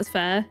think that's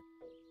fair.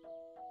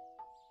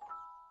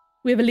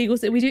 We have a legal...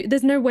 We do...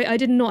 There's no way... I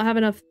did not have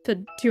enough for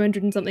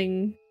 200 and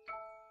something.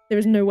 There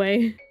is no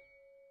way.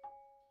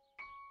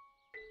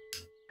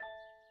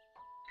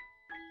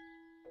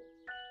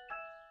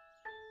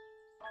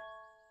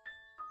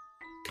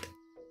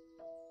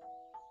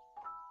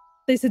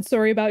 They said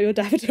sorry about your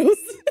daffodils.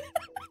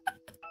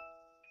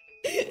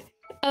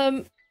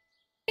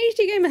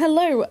 HD Gamer,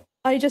 hello!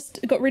 I just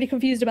got really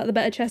confused about the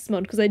better chest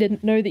mod because I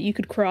didn't know that you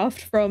could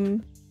craft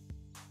from...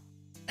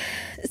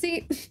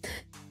 See,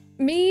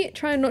 me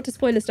trying not to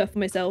spoiler stuff for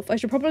myself, I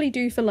should probably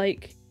do for,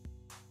 like,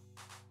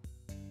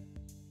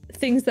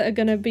 things that are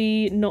gonna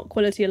be not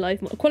quality of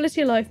life mods.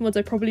 Quality of life mods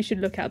I probably should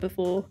look at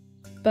before,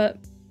 but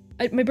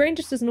my brain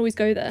just doesn't always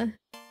go there,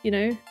 you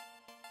know?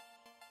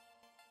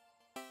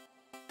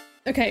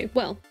 Okay,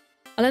 well,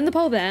 I'll end the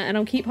poll there and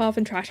I'll keep half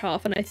and trash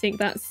half, and I think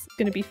that's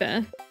gonna be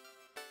fair.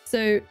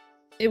 So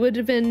it would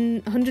have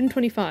been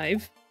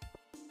 125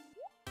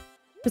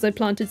 because I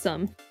planted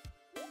some.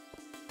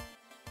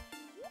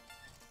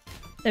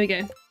 There we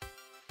go.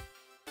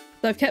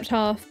 So I've kept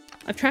half,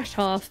 I've trashed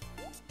half,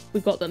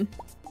 we've got them.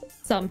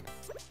 Some.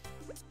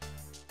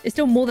 It's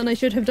still more than I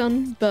should have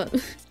done, but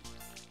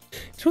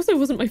it also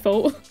wasn't my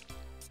fault.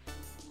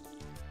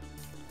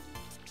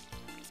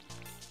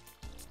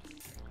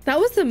 That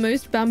was the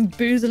most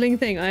bamboozling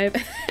thing I've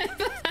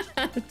ever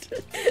had.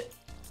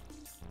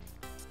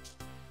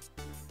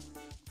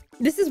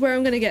 This is where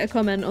I'm going to get a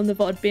comment on the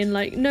VOD being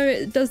like, no,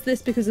 it does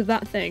this because of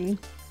that thing.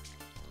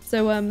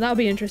 So that'll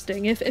be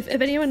interesting. If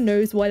anyone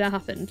knows why that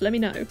happened, let me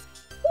know.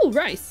 Oh,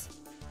 rice.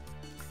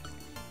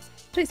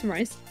 Take some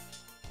rice.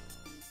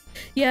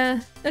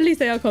 Yeah, at least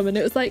they are common.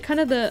 It was like kind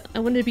of the I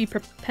wanted to be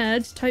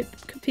prepared type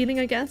feeling,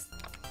 I guess.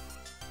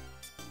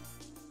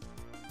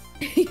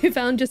 You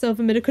found yourself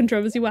amid a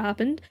controversy. What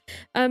happened?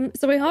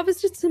 So I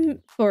harvested some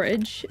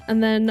forage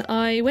and then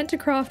I went to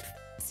craft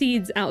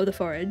seeds out of the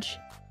forage.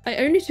 I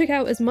only took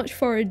out as much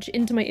forage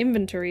into my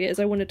inventory as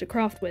I wanted to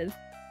craft with,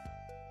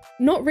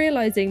 not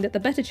realizing that the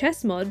Better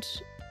Chest mod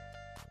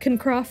can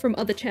craft from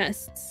other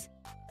chests.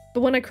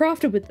 But when I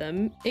crafted with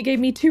them, it gave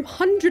me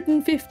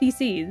 250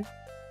 seeds.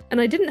 And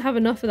I didn't have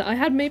enough for that. I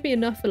had maybe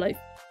enough for like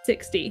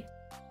 60.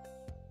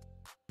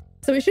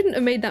 So it shouldn't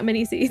have made that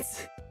many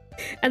seeds.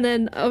 And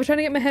then I was trying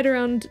to get my head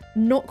around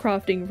not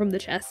crafting from the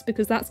chest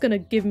because that's going to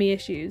give me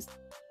issues.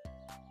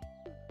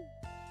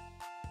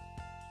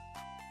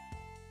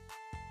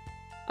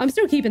 I'm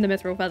still keeping the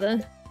mithril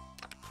feather.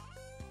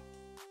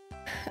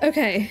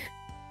 Okay.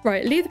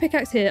 Right, leave the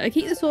pickaxe here. I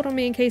keep the sword on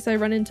me in case I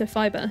run into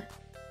fiber.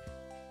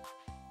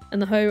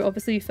 And the hoe,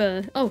 obviously,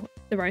 for... Oh,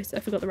 the rice. I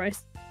forgot the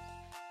rice.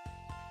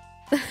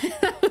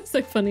 That was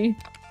so funny.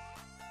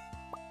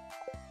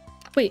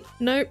 Wait,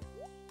 no.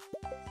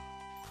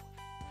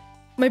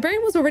 My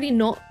brain was already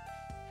not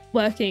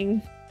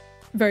working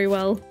very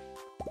well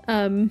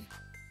at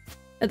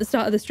the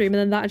start of the stream, and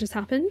then that just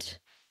happened.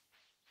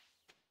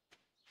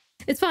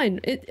 It's fine.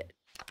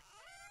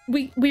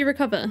 We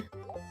recover.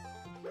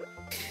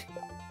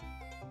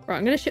 Right,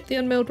 I'm gonna ship the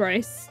unmilled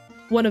rice.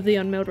 One of the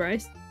unmilled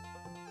rice.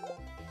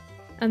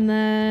 And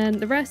then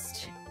the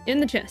rest in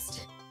the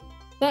chest.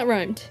 That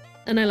rhymed,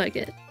 and I like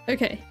it.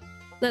 Okay,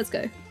 let's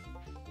go.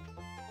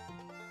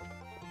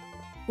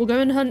 We'll go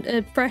and hunt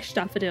a fresh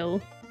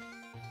daffodil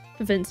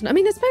for Vincent. I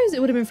mean, I suppose it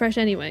would have been fresh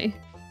anyway.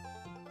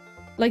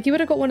 Like, you would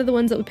have got one of the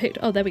ones that were picked.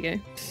 Oh, there we go.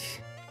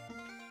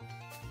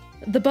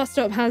 The bus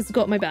stop has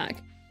got my back.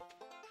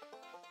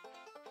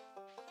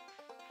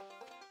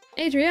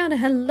 Adriana,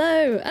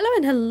 hello! Hello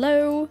and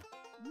hello!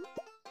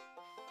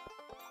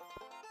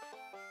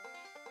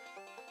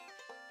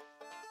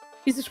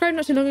 You subscribed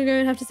not too long ago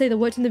and have to say that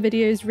watching the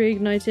videos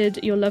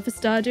reignited your love for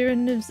Stardew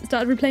and have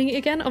started replaying it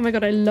again. Oh my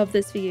god, I love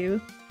this for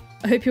you.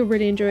 I hope you're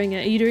really enjoying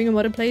it. Are you doing a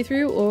modded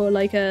playthrough or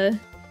like a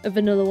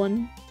vanilla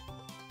one?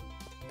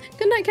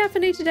 Good night,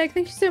 Caffeinated Egg.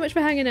 Thank you so much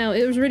for hanging out.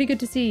 It was really good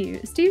to see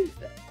you. Steve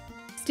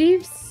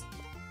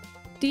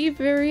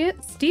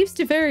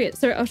Stiveriot.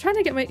 Sorry, I was trying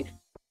to get my...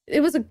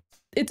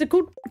 It's a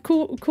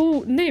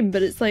cool name,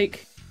 but it's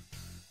like...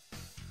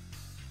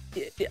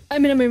 I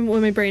mean,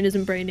 when my brain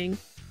isn't braining.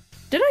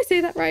 Did I say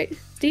that right?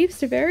 Steve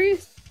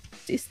Stiverius?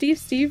 Steve...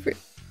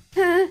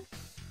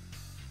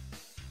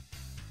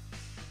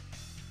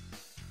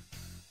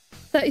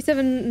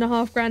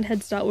 37.5 grand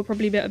head start will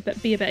probably be a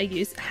better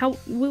use.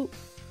 However,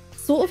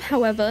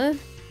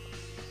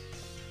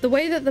 the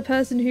way that the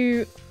person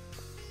who...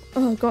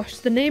 Oh gosh,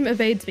 the name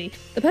evades me.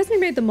 The person who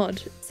made the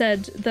mod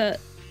said that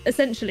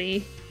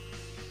essentially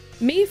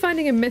me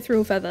finding a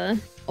mithril feather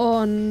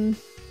on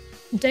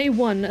day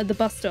 1 at the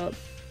bus stop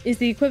is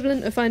the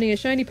equivalent of finding a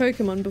shiny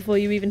Pokemon before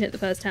you even hit the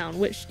first town,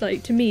 which,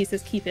 like, to me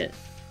says keep it.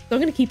 So I'm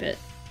gonna keep it.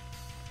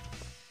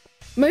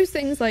 Most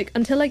things, like,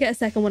 until I get a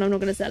second one, I'm not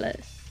gonna sell it.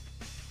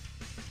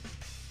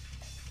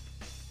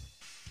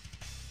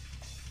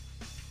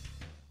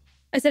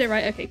 I said it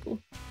right? Okay, cool.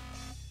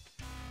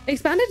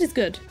 Expanded is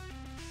good.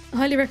 I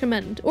highly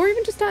recommend. Or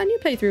even just start a new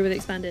playthrough with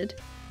Expanded.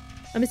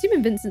 I'm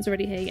assuming Vincent's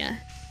already here, yeah.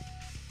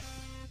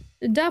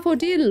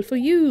 Daffodil for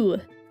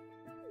you!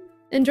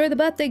 Enjoy the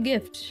birthday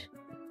gift.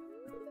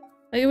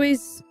 I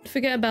always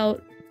forget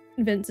about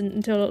Vincent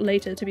until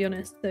later, to be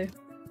honest, though.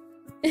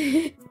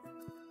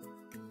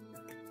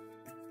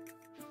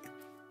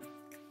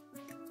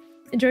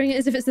 Enjoying it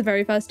as if it's the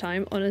very first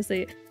time,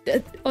 honestly.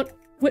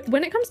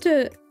 When it comes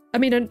to... I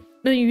mean, I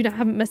know you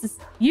haven't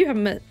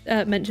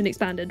mentioned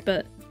Expanded,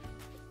 but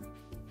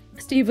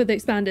Steve with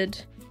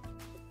Expanded,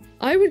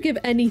 I would give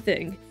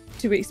anything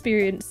to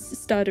experience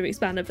Stardew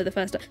Expanded for the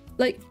first time.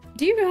 Like,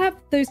 do you have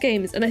those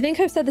games? And I think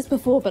I've said this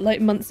before, but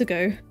like months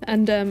ago,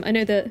 and I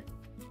know that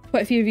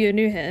quite a few of you are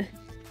new here.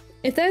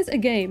 If there's a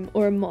game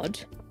or a mod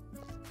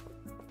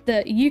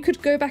that you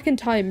could go back in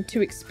time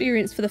to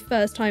experience for the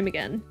first time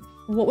again,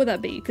 what would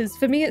that be? Because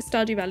for me, it's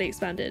Stardew Valley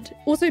Expanded.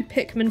 Also,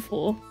 Pikmin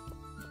 4.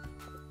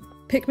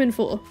 Pikmin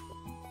 4.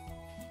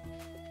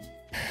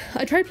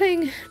 I tried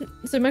playing...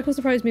 So Michael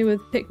surprised me with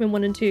Pikmin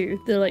 1 and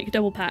 2, the like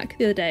double pack,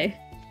 the other day.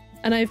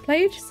 And I've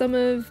played some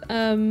of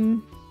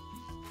Pikmin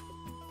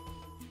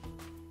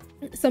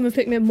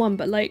 1,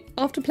 but like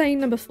after playing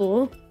number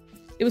 4,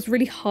 it was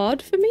really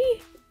hard for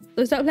me.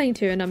 So I started playing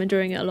 2 and I'm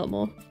enjoying it a lot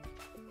more.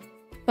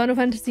 Final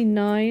Fantasy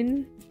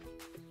 9.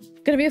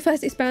 Gonna be a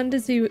first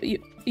expanded, so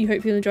you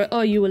hope you'll enjoy.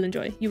 Oh, you will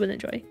enjoy. You will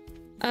enjoy.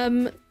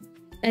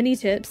 Any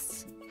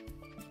tips?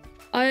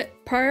 I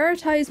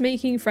prioritize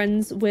making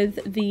friends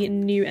with the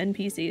new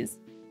NPCs,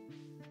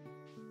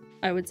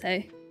 I would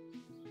say.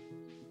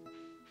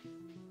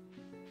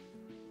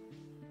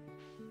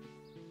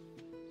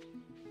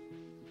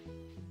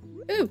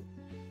 Ooh,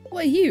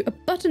 what are you? A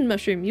button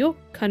mushroom. You're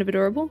kind of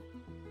adorable.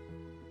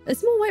 A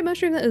small white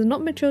mushroom that is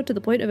not matured to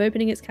the point of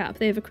opening its cap.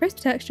 They have a crisp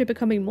texture,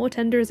 becoming more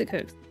tender as it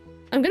cooks.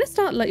 I'm gonna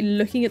start like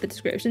looking at the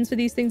descriptions for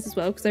these things as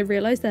well, because I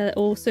realize they're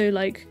also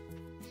like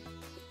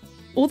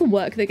all the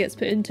work that gets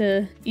put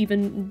into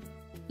even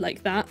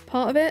like that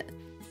part of it.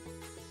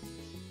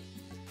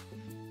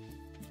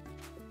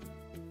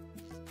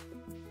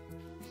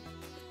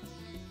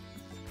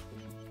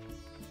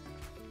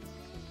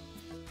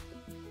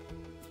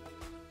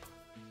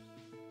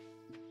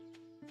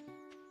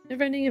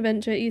 Never-ending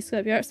adventure,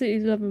 Eastclub, you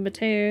absolutely love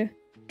Mateo.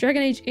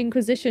 Dragon Age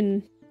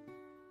Inquisition,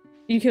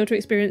 you kill to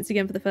experience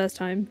again for the first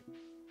time.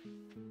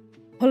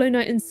 Hollow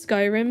Knight in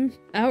Skyrim,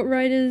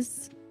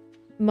 Outriders,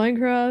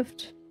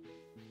 Minecraft.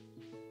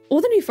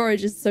 All the new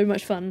forage is so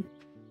much fun.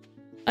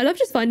 I love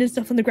just finding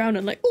stuff on the ground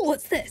and like, oh,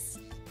 what's this?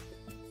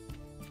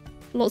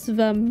 Lots of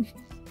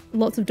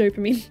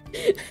dopamine.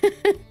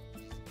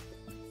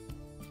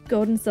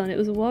 Golden Sun. It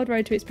was a wild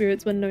ride to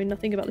experience when knowing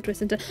nothing about the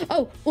twist and turn.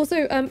 Oh,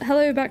 also,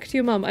 hello back to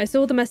your mum. I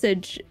saw the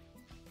message,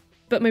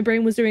 but my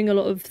brain was doing a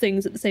lot of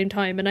things at the same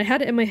time, and I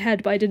had it in my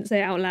head, but I didn't say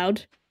it out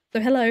loud.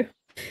 So hello,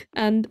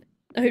 and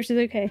I hope she's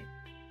okay.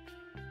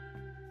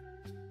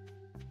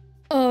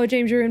 Oh,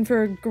 James, you're in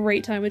for a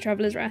great time with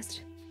Traveler's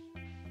Rest.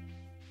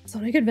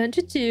 Sonic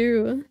Adventure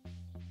 2.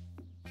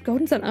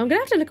 Golden Sun. I'm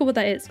gonna have to look at what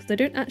that is, because I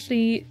don't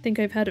actually think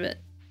I've heard of it.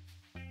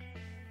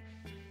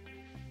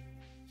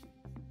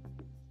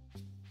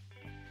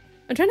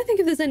 I'm trying to think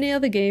if there's any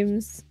other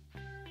games.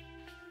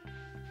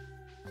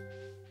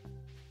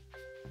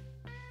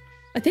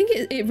 I think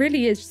it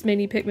really is just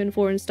mainly Pikmin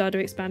 4 and Stardew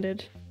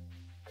Expanded.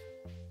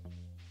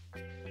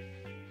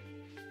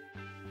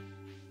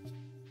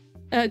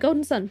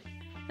 Golden Sun.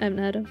 I haven't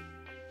heard of.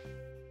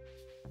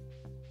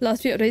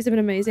 Last few updates have been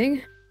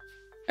amazing.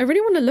 I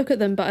really want to look at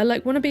them, but I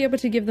like want to be able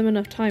to give them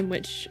enough time,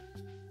 which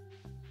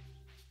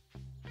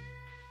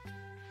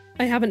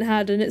I haven't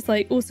had, and it's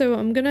like also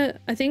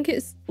I think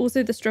it's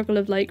also the struggle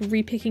of like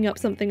re-picking up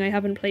something I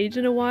haven't played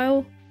in a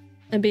while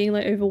and being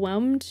like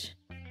overwhelmed.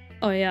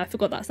 Oh yeah, I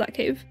forgot that's that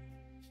cave.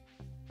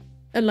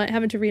 And like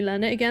having to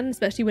relearn it again,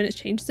 especially when it's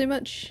changed so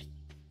much.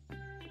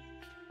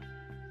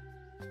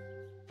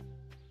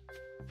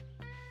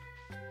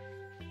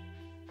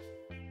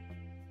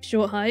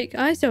 Short hike.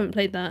 I still haven't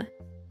played that.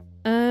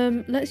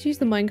 Let's use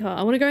the minecart.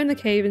 I want to go in the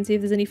cave and see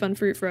if there's any fun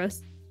fruit for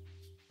us.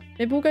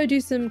 Maybe we'll go do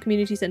some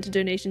community center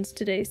donations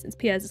today since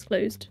Pierre's is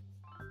closed.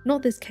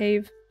 Not this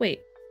cave.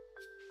 Wait.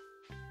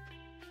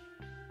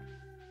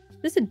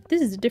 This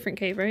is a different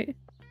cave, right?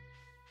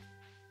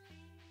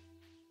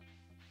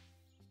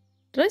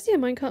 Did I see a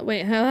minecart?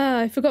 Wait,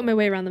 I forgot my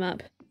way around the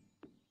map.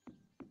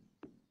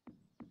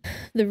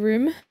 The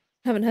room.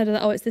 Haven't heard of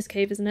that. Oh, it's this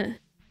cave, isn't it?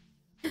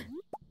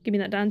 Give me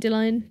that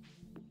dandelion.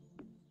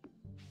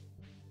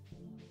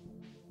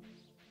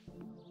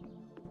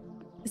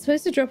 It's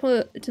supposed to drop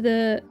to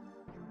the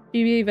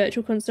GBA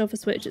Virtual Console for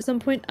Switch at some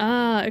point.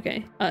 Ah,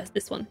 okay. Ah, it's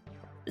this one.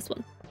 This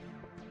one.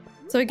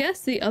 So I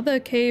guess the other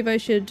cave I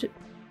should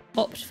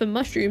opt for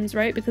mushrooms,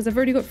 right? Because I've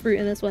already got fruit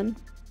in this one.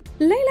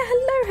 Layla,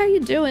 hello! How you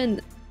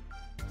doing?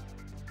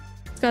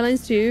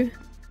 Skylines 2.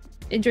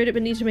 Enjoyed it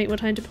but need to make more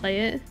time to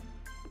play it.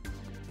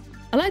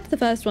 I liked the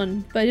first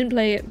one, but I didn't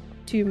play it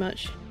too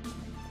much.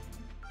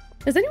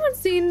 Has anyone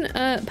seen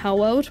Power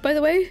World, by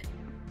the way?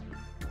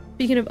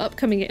 Speaking of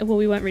upcoming, well,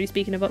 we weren't really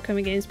speaking of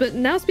upcoming games, but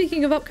now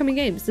speaking of upcoming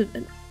games, has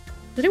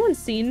anyone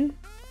seen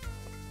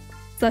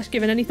 /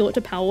 given any thought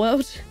to Power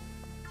World?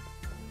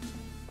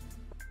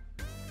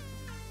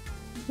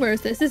 Where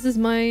is this? This is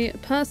my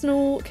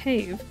personal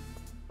cave.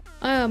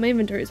 Ah, my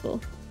inventory is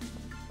full.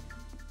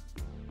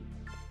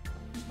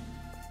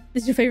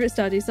 This is your favorite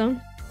Stardew song?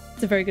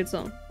 It's a very good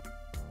song.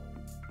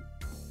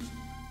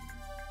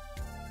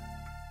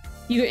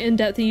 You got in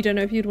depth and you don't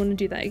know if you'd want to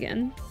do that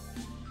again.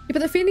 Yeah,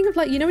 but the feeling of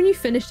like, you know when you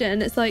finished it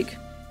and it's like,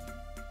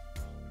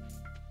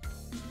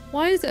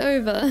 why is it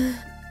over?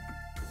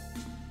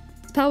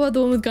 It's Power World,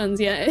 the one with guns,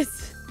 yeah,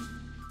 it's...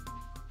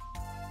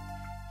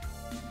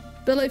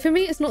 But like for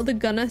me, it's not the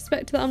gun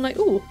aspect that I'm like,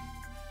 ooh,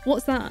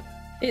 what's that?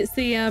 It's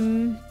the,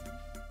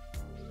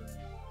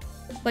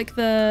 like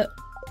the,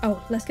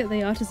 oh, let's get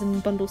the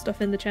artisan bundle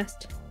stuff in the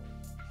chest.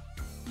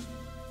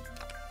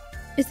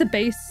 It's the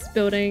base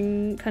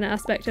building kind of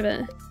aspect of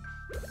it.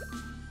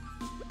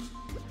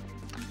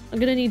 I'm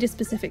gonna need a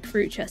specific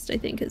fruit chest, I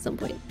think, at some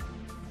point.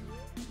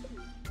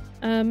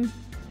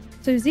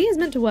 So Z is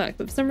meant to work,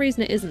 but for some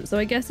reason it isn't, so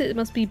I guess it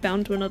must be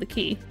bound to another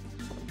key.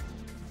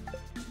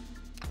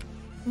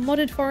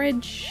 Modded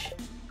forage.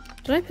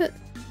 Did I put...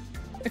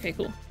 Okay,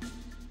 cool.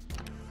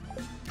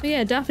 Oh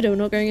yeah, daffodil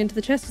not going into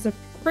the chest because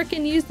I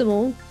frickin' used them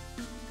all.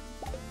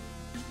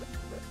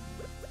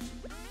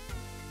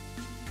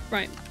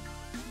 Right.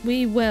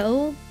 We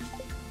will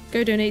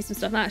go donate some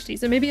stuff actually.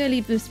 So maybe I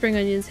leave the spring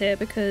onions here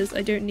because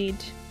I don't need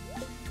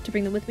to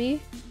bring them with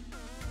me.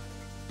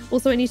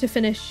 Also, I need to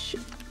finish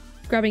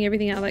grabbing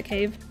everything out of that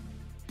cave.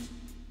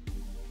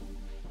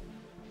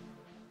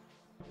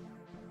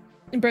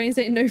 And Brian's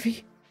saying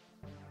Novi.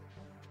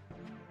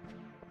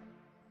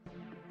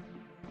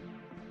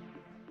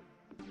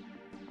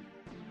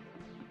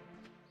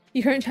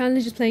 Your current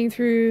challenge is playing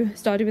through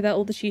Stardew without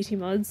all the cheaty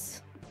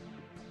mods.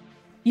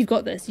 You've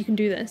got this. You can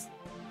do this.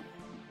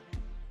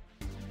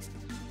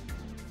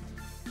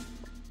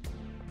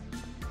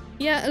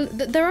 Yeah,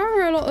 there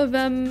are a lot of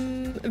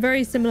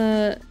very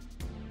similar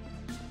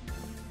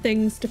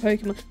things to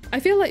Pokemon. I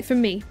feel like for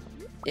me,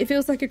 it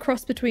feels like a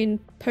cross between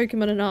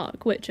Pokemon and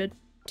Ark, which are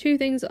two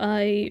things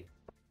I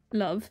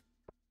love.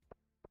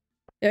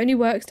 It only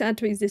works to add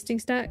to existing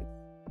stacks.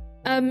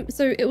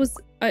 So it was,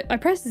 I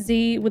pressed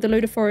Z with a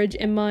load of forage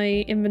in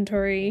my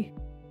inventory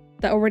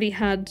that already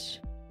had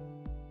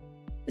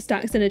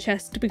stacks in a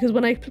chest, because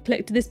when I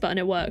clicked this button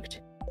it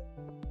worked.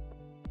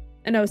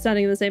 And I was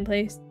standing in the same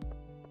place.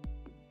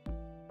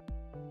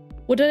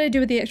 What did I do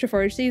with the extra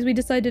forage seeds? We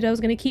decided I was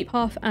going to keep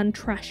half and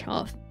trash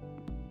half.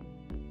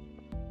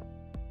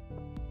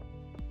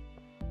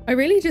 I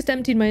really just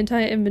emptied my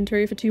entire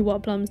inventory for 2 water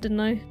plums, didn't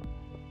I?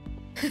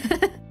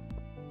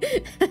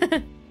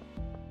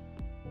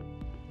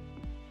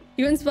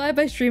 You're inspired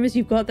by streamers,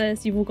 you've got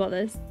this, you've all got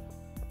this.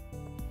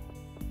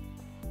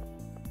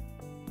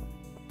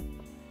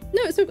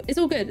 No, it's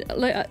all good.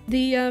 Like,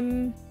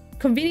 the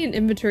convenient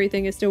inventory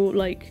thing is still,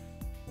 like,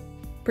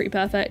 pretty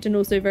perfect and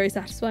also very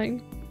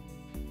satisfying.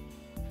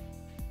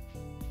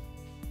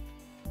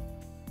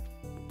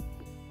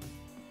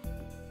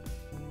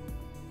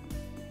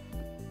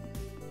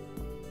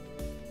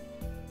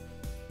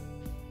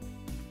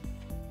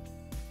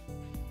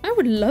 I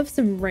would love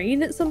some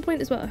rain at some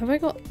point as well. Have I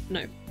got...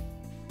 No.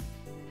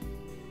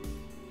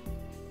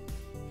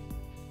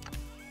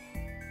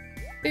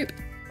 Oop.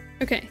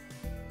 Okay.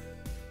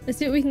 Let's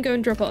see what we can go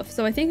and drop off.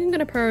 So I think I'm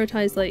going to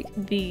prioritize, like,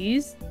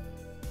 these.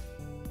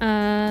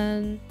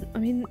 And... I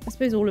mean, I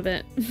suppose all of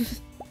it.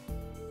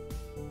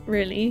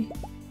 Really.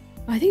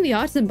 I think the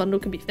Artisan Bundle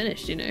can be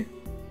finished, you know.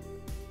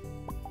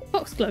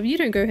 Foxglove, you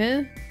don't go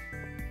here.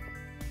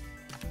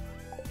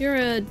 You're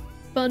a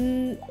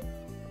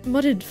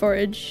modded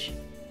forage.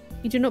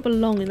 You do not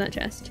belong in that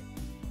chest.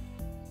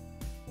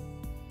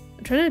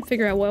 I'm trying to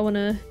figure out what I want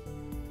to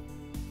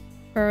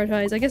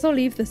prioritize. I guess I'll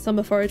leave the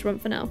summer forage one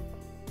for now.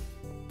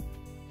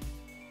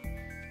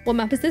 What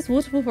map is this?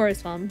 Waterfall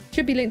Forest Farm.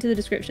 Should be linked to the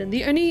description.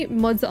 The only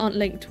mods that aren't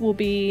linked will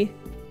be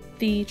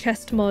the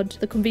chest mod,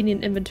 the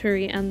convenient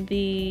inventory, and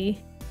the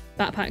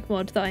backpack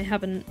mod that I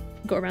haven't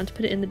got around to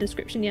put it in the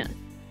description yet.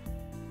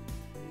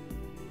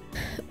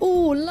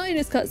 Oh,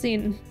 Linus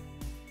cutscene.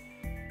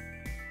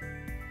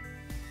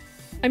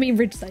 I mean,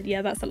 Ridgeside,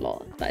 yeah, that's a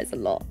lot. That is a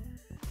lot.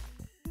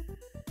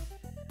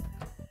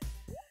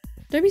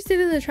 Don't be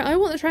stealing the trash. I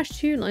want the trash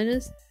too,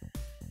 Linus.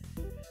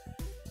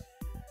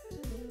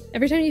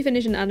 Every time you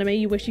finish an anime,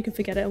 you wish you could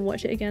forget it and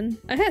watch it again.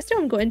 I still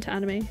haven't got into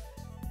anime.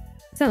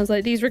 Sounds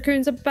like these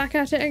raccoons are back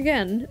at it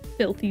again.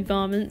 Filthy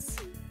varmints.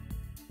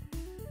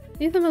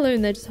 Leave them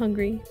alone, they're just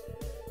hungry.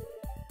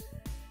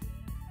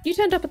 You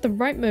turned up at the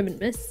right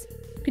moment, miss.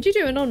 Could you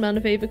do an old man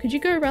a favour? Could you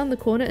go around the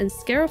corner and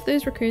scare off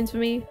those raccoons for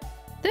me?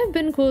 They've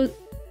been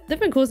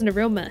causing a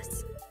real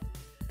mess.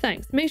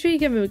 Thanks. Make sure you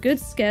give them a good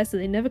scare so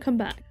they never come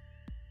back.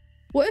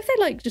 What if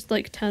they just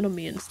turn on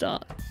me and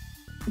start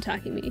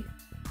attacking me?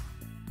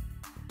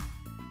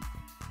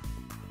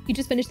 You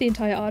just finished the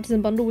entire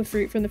Artisan Bundle with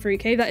fruit from the fruit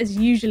cave. That is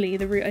usually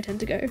the route I tend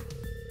to go.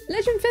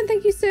 Legend Fen,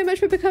 thank you so much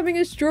for becoming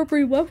a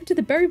strawberry. Welcome to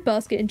the berry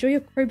basket. Enjoy your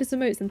Krobus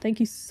emotes and thank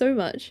you so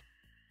much.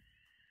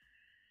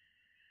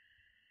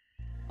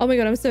 Oh my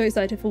god, I'm so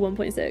excited for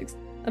 1.6.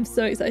 I'm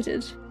so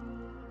excited.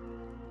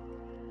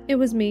 It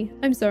was me.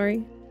 I'm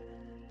sorry.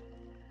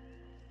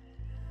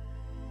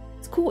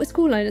 It's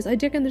cool, Linus. I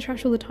dig in the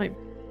trash all the time.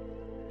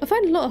 I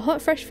find a lot of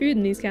hot, fresh food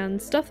in these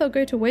cans. Stuff that'll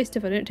go to waste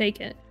if I don't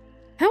take it.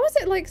 How is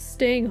it,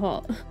 staying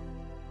hot?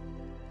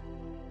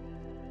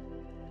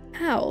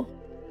 How?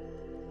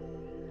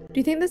 Do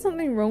you think there's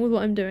something wrong with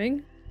what I'm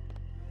doing?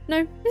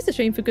 No, it's a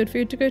shame for good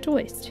food to go to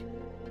waste.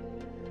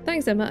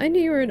 Thanks, Emma. I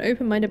knew you were an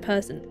open-minded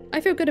person.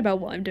 I feel good about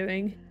what I'm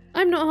doing.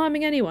 I'm not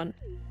harming anyone.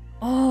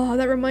 Oh,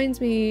 that reminds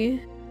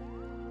me.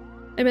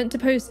 I meant to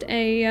post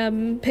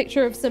a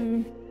picture of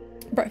some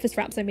breakfast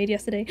wraps I made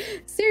yesterday.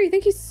 Siri,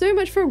 thank you so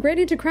much for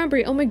upgrading to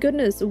Cranberry. Oh my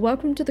goodness,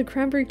 welcome to the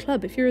Cranberry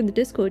Club. If you're in the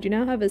Discord, you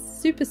now have a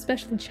super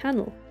special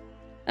channel.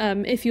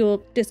 If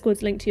your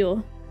Discord's linked to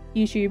your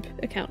YouTube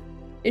account.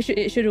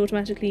 It should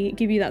automatically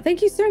give you that.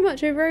 Thank you so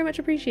much, I very much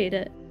appreciate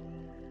it.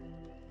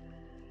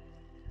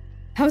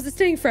 How is it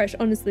staying fresh,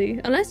 honestly?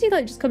 Unless he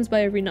just comes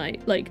by every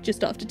night,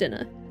 just after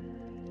dinner.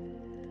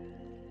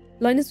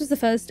 Linus was the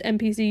first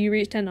NPC you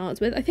reached 10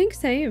 hearts with. I think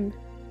same.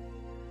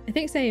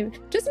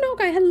 Just an old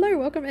guy, hello,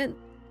 welcome in.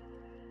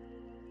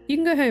 You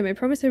can go home. I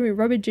promise I won't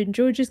rummage in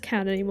George's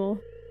can anymore.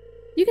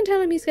 You can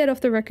tell him he scared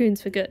off the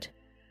raccoons for good.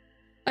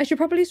 I should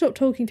probably stop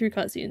talking through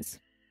cutscenes.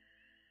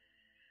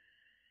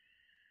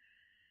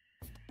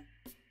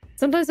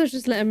 Sometimes I was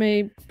just letting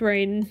my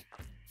brain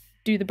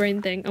do the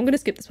brain thing. I'm gonna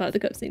skip this part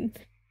of the cutscene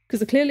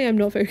because clearly I'm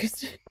not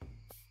focused.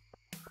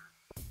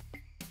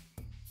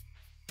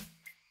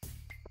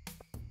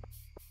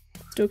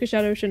 Stalker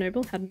Shadow of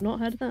Chernobyl, had not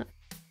heard of that.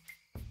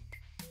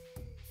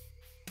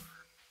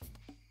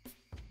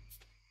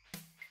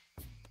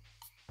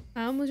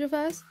 Pam was your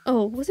first?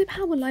 Oh, was it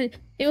Pam or Linus?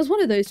 It was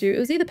one of those two. It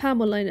was either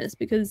Pam or Linus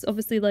because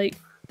obviously like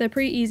they're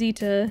pretty easy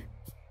to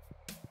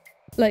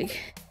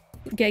like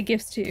get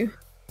gifts to.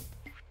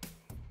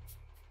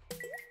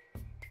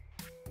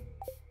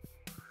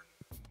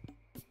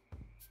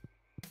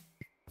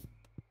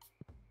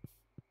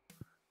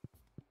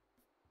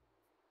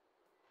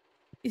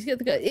 He's got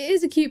the. It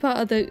is a cute part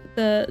of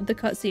the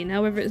cutscene.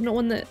 However, it's not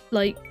one that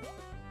like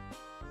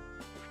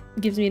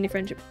gives me any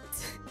friendship.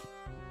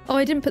 Oh,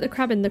 I didn't put the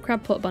crab in the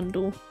crab pot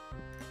bundle.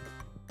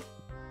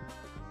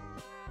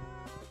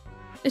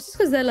 It's just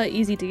because they're like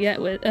easy to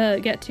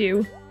get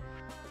to.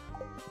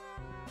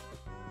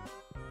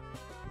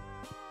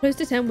 Close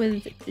to 10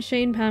 with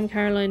Shane, Pam,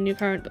 Caroline, New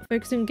Current, but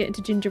focusing on getting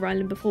to Ginger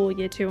Island before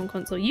year 2 on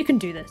console. You can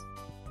do this.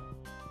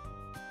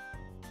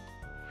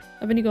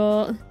 I've only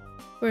got,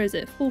 where is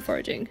it? Full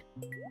foraging.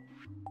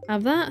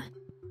 Have that.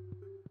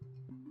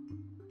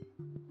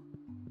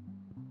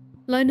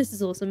 Linus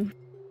is awesome.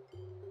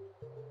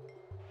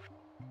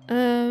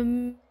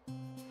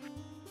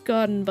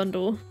 Garden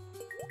bundle.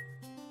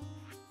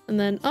 And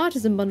then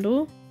artisan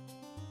bundle.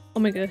 Oh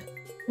my god.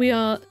 We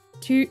are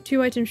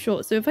two items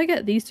short. So if I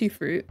get these 2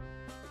 fruit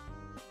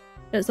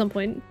at some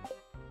point,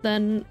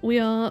 then we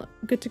are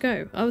good to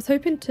go. I was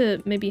hoping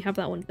to maybe have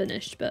that one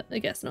finished, but I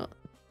guess not.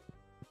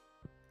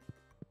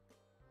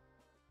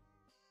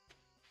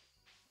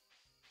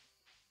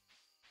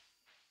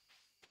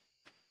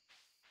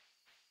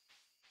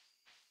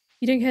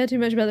 You don't care too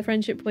much about the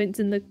friendship points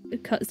in the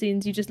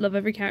cutscenes, you just love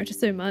every character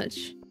so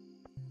much.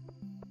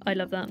 I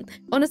love that.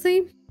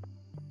 Honestly,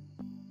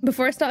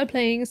 before I started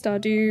playing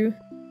Stardew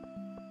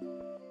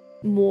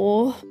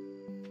more,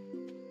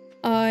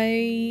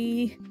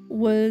 I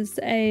was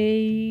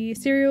a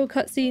serial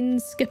cutscene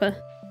skipper.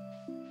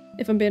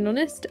 If I'm being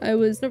honest, I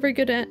was not very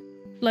good at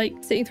like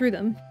sitting through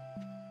them.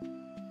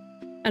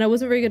 And I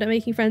wasn't very good at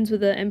making friends with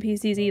the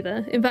NPCs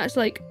either. In fact,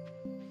 like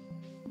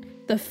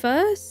the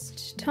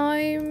first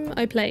time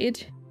I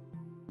played,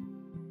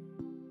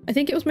 I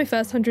think it was my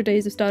first 100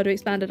 days of Stardew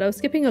Expanded, I was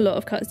skipping a lot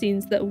of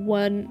cutscenes that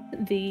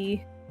weren't the...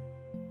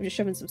 I'm just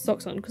shoving some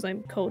socks on because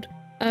I'm cold.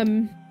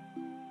 I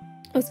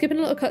was skipping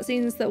a lot of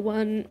cutscenes that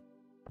weren't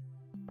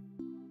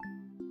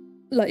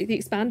like the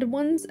expanded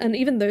ones, and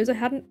even those I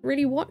hadn't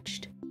really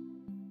watched.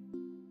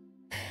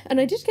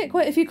 And I did get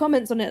quite a few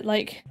comments on it,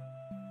 like,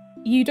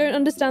 you don't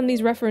understand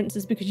these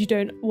references because you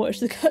don't watch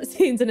the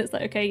cutscenes, and it's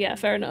like, okay, yeah,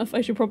 fair enough,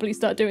 I should probably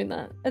start doing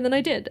that. And then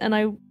I did, and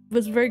I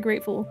was very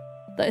grateful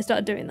that I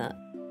started doing that.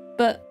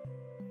 But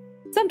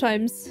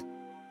sometimes,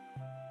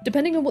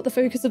 depending on what the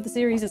focus of the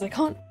series is, I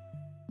can't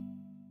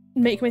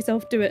make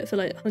myself do it for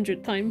like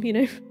 100th time, you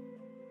know?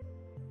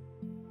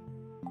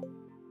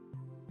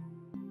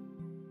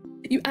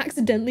 You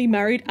accidentally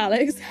married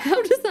Alex?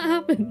 How does that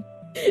happen?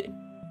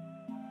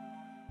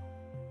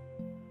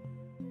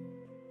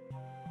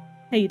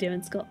 How you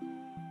doing, Scott?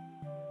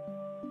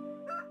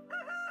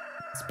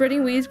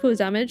 Spreading weeds cause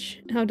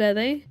damage. How dare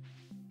they?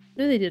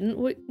 No, they didn't.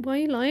 Why are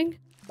you lying?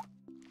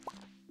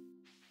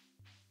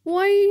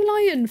 Why are you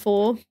lying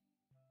for?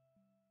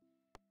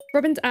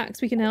 Robin's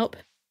axe, we can help.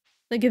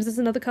 That gives us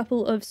another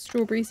couple of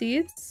strawberry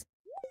seeds.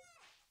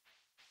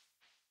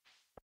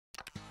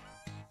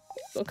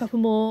 Got a couple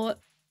more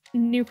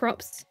new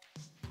crops.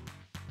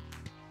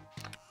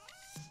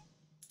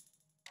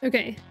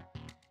 Okay.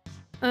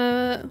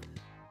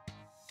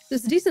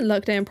 It's a decent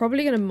luck day. I'm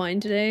probably going to mine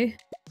today.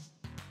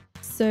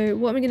 So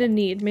what am I going to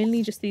need?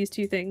 Mainly just these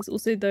 2 things.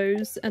 Also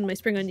those and my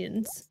spring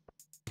onions.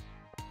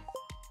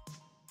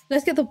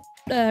 Let's get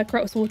the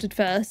crops watered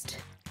first.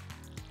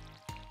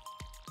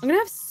 I'm going to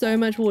have so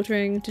much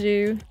watering to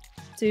do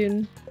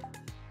soon.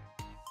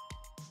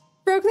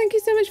 Frog, thank you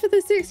so much for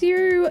the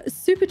 €6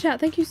 super chat.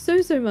 Thank you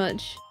so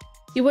much.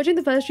 You're watching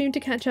the first stream to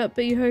catch up,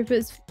 but you hope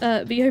it's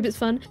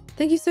fun.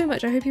 Thank you so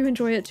much. I hope you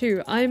enjoy it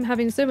too. I'm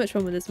having so much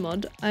fun with this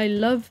mod. I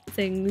love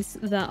things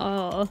that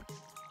are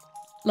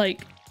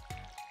like,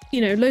 you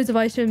know, loads of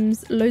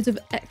items, loads of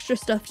extra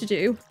stuff to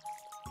do.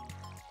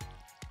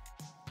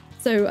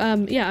 So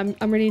yeah,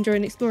 I'm really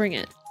enjoying exploring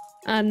it.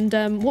 And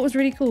what was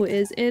really cool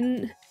is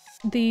in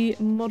the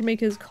mod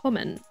maker's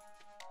comment,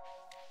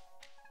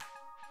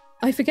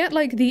 I forget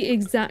like the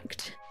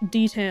exact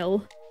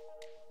detail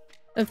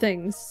of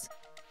things,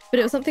 but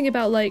it was something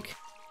about like,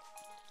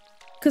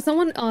 because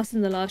someone asked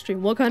in the last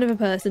stream what kind of a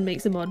person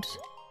makes a mod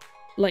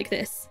like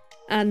this,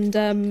 and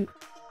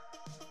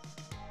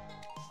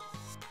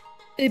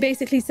they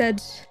basically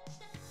said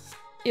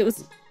it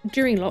was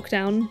during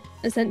lockdown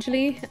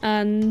essentially,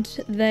 and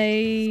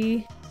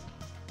they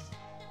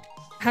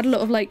had a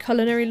lot of like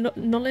culinary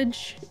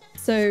knowledge,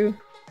 so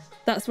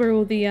that's where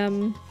all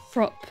the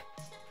prop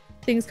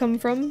things come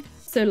from.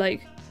 So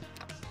like,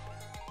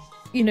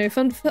 you know,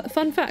 fun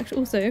fact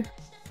also,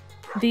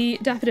 the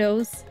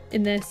daffodils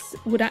in this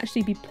would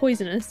actually be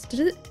poisonous. Does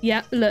it?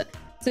 Yeah, look.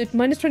 So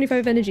minus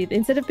 25 energy.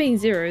 Instead of being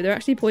 0, they're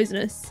actually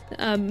poisonous.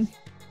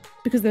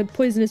 Because they're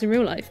poisonous in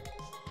real life.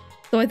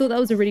 So I thought that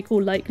was a really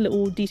cool, like,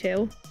 little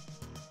detail.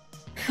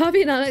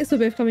 Harvey and Alex were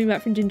both coming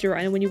back from Ginger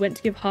Island when you went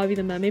to give Harvey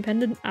the mermaid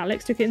pendant.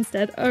 Alex took it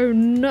instead. Oh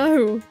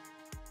no!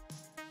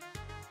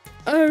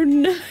 Oh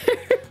no!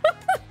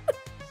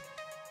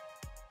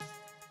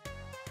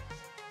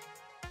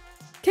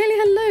 Kaylee,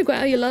 hello!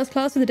 Got out your last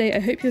class of the day. I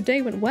hope your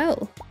day went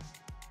well.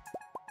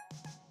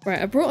 Right,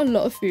 I brought a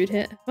lot of food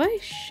here. Have I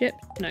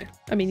shipped? No.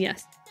 I mean,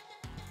 yes.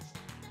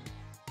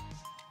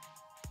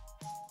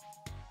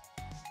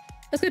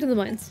 Let's go to the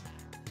mines.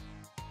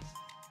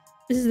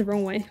 This is the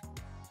wrong way.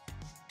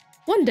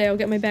 One day I'll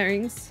get my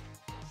bearings.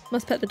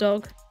 Must pet the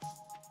dog.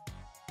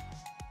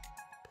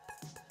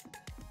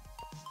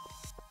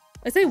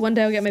 I say one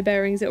day I'll get my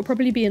bearings. It'll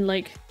probably be in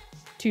like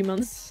 2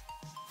 months.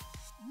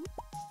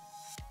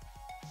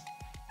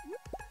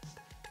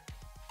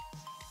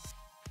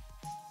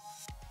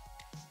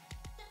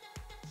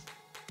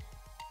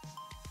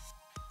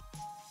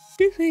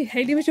 Excuse me,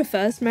 Haley was your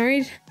first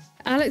married.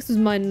 Alex was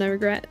mine and I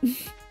regret.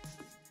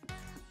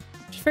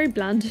 Just very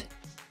bland.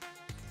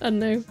 I don't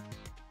know.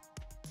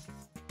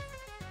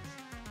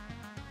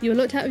 You were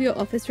locked out of your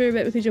office for a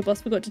bit because your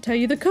boss forgot to tell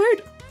you the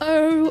code.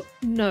 Oh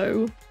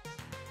no.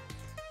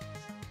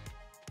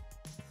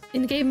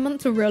 In-game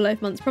months or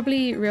real-life months?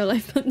 Probably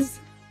real-life months.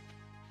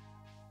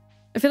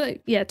 I feel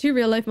like, yeah, 2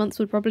 real-life months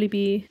would probably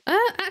be...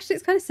 actually,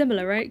 it's kind of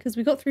similar, right? Because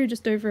we got through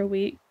just over a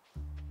week.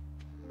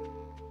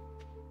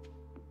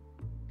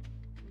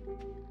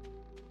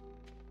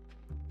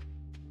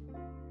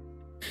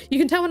 You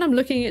can tell when I'm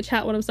looking at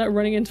chat when I'm starting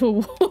running into a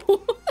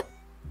wall.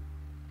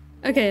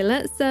 Okay,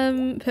 let's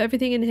put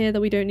everything in here that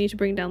we don't need to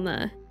bring down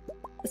there.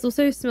 Let's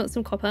also smelt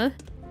some copper.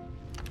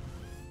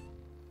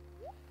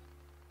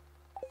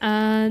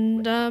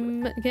 And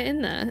get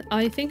in there.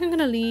 I think I'm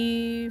gonna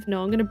leave...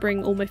 No, I'm gonna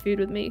bring all my food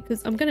with me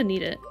because I'm gonna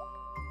need it.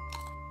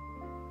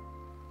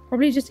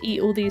 Probably just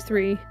eat all these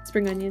 3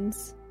 spring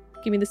onions.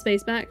 Give me the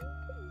space back.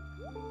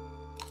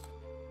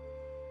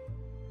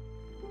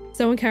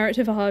 Someone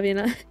character for Harvey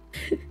and I.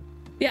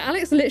 Yeah,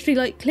 Alex literally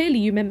like, clearly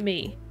you meant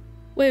me.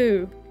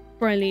 Whoa,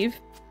 before I leave.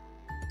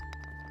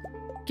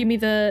 Give me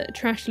the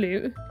trash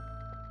loot.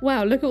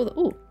 Wow, look at all the...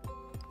 Oh,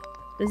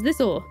 there's this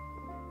ore.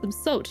 Some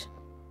salt.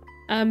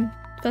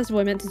 First of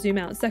all, I meant to zoom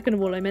out. Second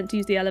of all, I meant to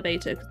use the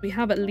elevator because we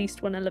have at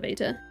least 1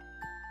 elevator.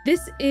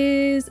 This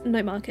is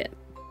Night Market.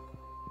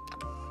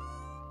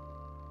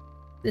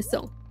 This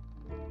song.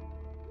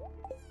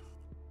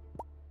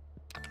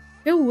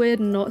 I feel weird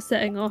not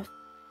setting off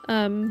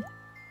a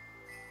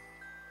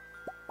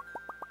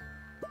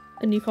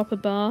new copper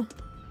bar.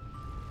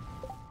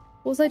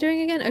 What was I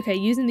doing again? Okay,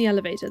 using the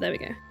elevator. There we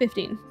go.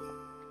 15.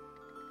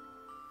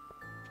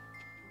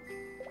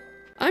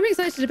 I'm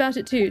excited about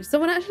it too.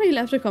 Someone actually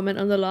left a comment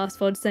on the last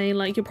VOD saying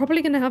like, you're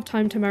probably going to have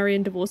time to marry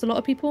and divorce a lot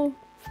of people.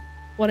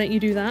 Why don't you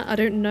do that? I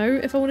don't know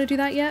if I want to do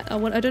that yet. I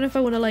don't know if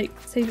I want to like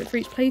save it for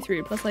each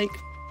playthrough. Plus like,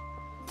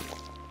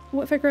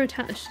 what if I grow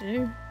attached,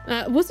 you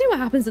know? We'll see what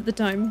happens at the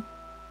time.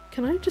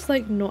 Can I just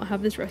like not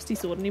have this rusty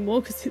sword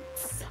anymore? Because it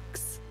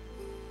sucks.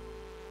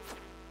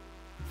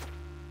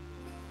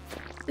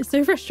 It's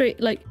so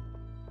frustrating. Like,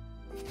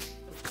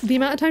 the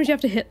amount of times you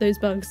have to hit those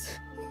bugs.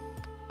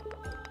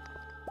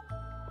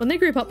 When they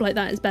group up like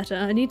that, it's better.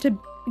 I need to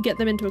get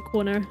them into a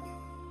corner.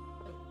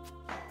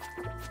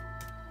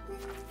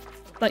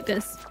 Like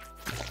this.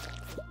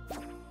 I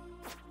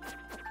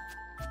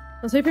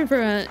was hoping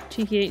for a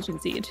cheeky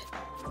ancient seed.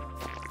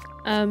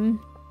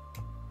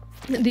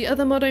 The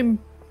other mod I'm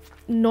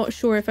not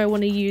sure if I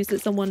want to use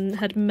that someone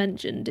had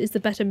mentioned is the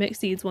better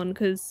mixed seeds one,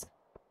 because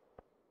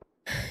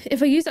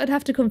if I use it, I'd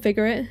have to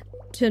configure it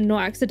to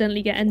not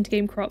accidentally get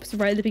endgame crops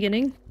right at the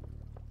beginning,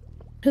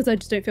 because I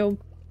just don't feel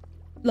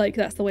like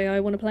that's the way I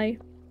want to play.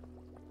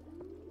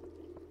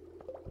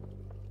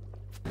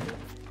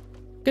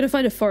 Gonna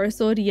find a forest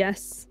sword,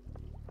 yes.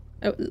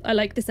 Oh, I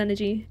like this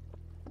energy.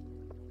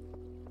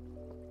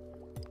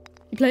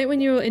 You play it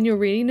when you're in your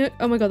reading nook.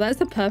 Oh my god, that's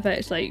the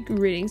perfect like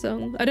reading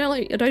song. I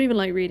don't even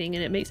like reading,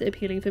 and it makes it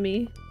appealing for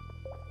me.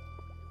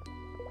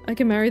 I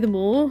can marry them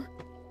all.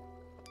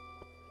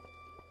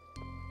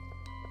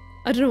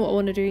 I don't know what I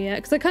want to do yet,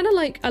 because I kind of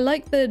like, I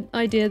like the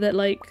idea that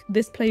like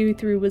this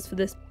playthrough was for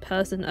this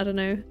person. I don't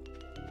know.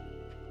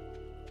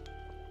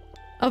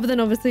 Other than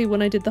obviously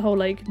when I did the whole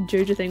like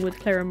Joja thing with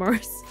Claire and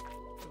Morris.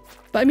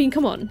 But I mean,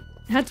 come on.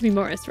 It had to be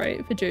Morris,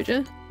 right? For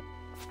Joja.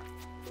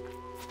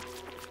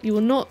 You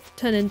will not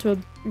turn into a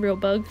real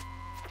bug.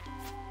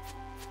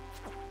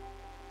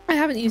 I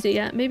haven't used it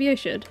yet. Maybe I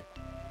should.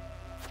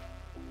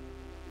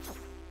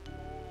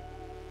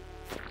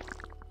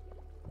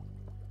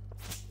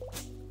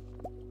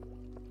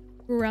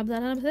 Grab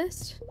that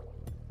amethyst.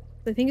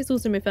 I think it's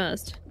also my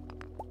first.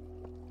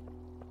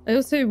 I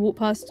also walked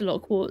past a lot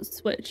of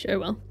quartz, which, oh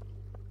well.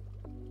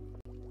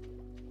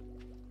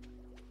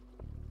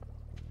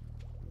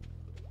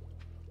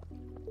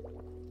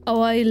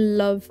 Oh, I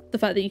love the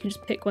fact that you can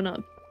just pick one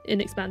up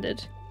in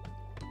Expanded.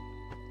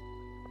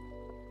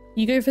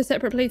 You go for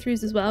separate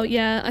playthroughs as well?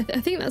 Yeah,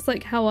 I think that's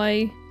like how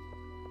I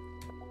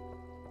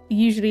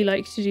usually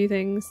like to do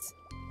things.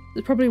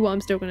 It's probably what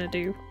I'm still gonna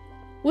do.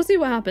 We'll see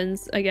what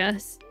happens, I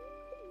guess,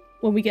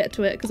 when we get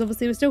to it, because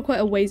obviously we're still quite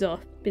a ways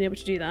off being able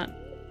to do that.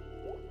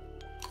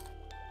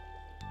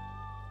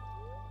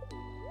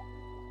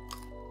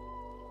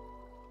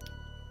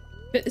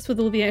 Fit this with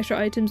all the extra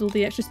items, all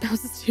the extra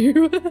spouses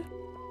too.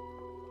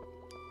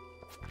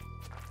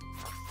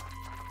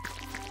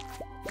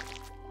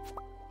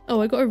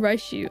 Oh, I got a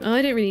rice shoe. Oh,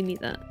 I didn't really need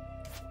that.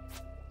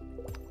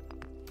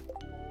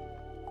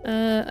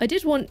 I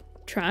did want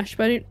trash,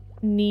 but I don't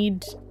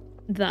need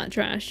that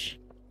trash.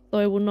 So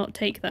I will not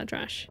take that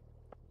trash.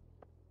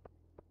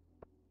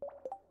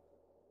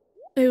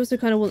 I also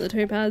kind of want the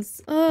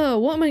topaz. Oh,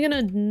 what am I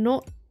gonna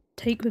not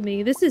take with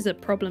me? This is a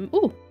problem.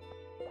 Oh,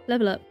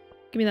 level up.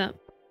 Give me that.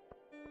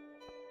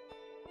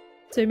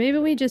 So maybe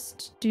we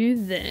just do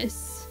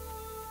this.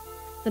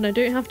 Then I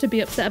don't have to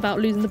be upset about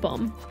losing the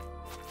bomb.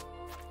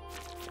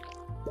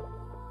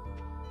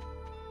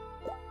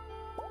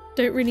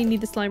 Don't really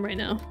need the slime right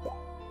now.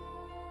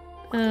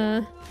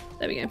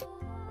 There we go.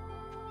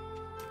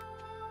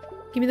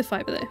 Give me the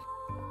fiber though.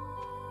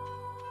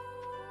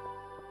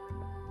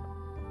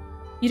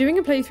 You're doing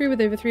a playthrough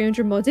with over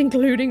 300 mods,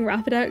 including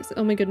Raffadax?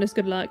 Oh my goodness,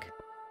 good luck.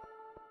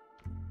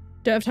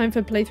 Don't have time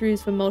for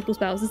playthroughs for multiple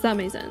spouses. That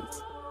makes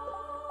sense.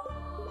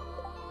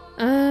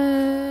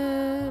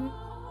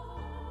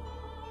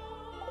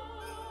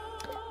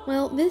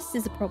 Well, this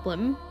is a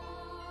problem.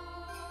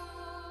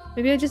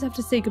 Maybe I just have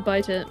to say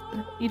goodbye to...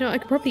 You know, I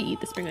could probably eat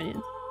the spring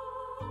onions.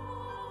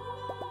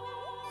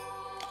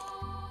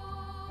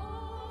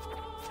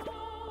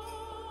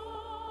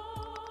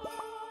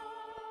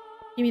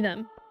 Give me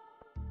them.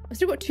 I've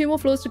still got 2 more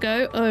floors to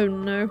go. Oh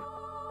no.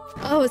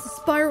 Oh, it's a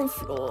spiral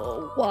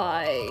floor.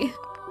 Why?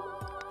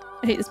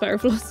 I hate the spiral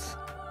floors.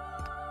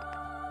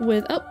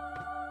 With... Oh.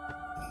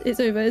 It's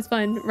over. It's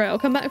fine. Right, I'll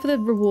come back for the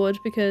reward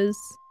because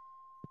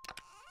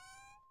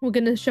we're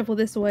gonna shovel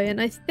this away. And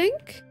I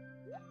think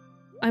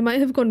I might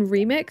have gone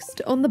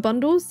remixed on the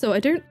bundles, so I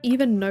don't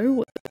even know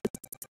what...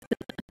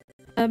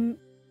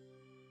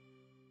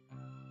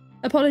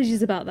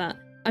 Apologies about that.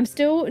 I'm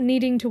still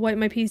needing to wipe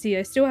my PC.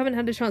 I still haven't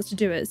had a chance to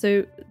do it,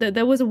 so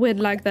there was a weird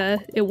lag there.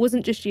 It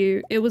wasn't just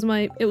you. It was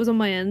on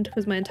my end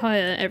because my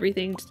entire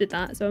everything just did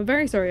that. So I'm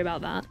very sorry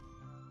about that.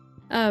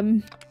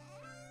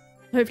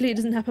 Hopefully it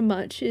doesn't happen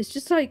much. It's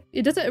just like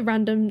it does it at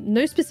random,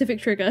 no specific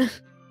trigger.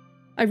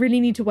 I really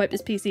need to wipe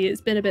this PC.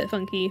 It's been a bit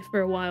funky for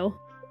a while.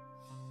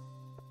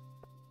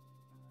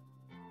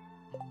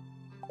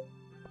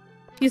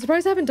 You're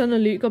surprised I haven't done a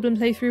loot goblin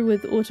playthrough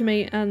with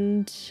automate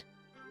and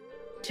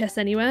chess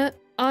anywhere?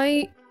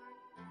 I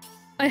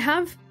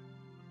have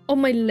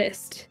on my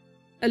list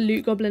a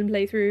loot goblin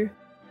playthrough.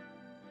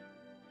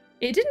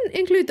 It didn't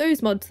include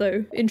those mods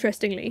though,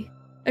 interestingly.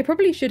 I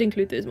probably should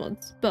include those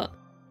mods, but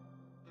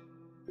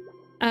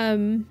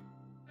I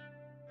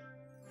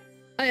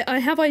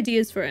have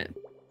ideas for it,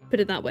 put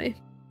it that way.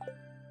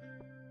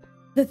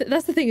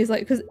 That's the thing, is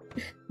like, because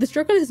the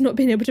struggle is not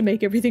being able to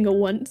make everything at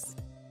once.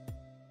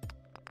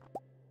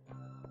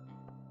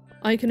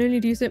 I can only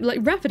do something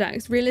like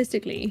Raffadax,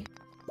 realistically.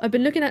 I've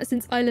been looking at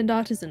since Island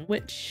Artisan,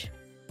 which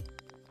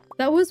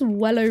that was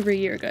well over a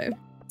year ago.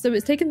 So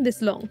it's taken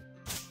this long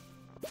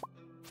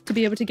to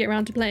be able to get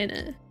around to playing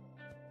it.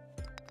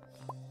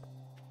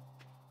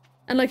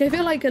 And like, I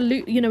feel like a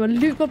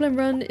loot goblin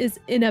run is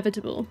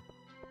inevitable.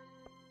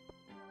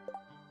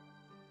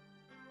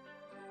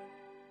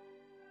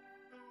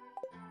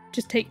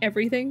 Just take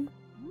everything.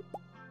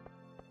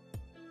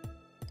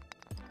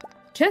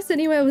 Chest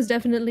Anywhere was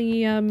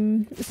definitely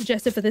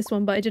suggested for this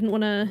one, but I didn't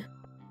want to...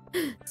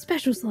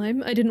 Special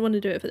slime. I didn't want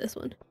to do it for this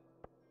one.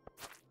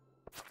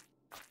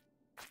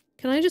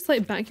 Can I just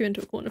like back you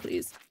into a corner,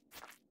 please?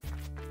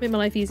 Make my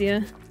life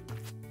easier.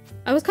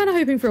 I was kind of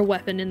hoping for a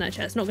weapon in that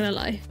chest, not gonna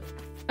lie.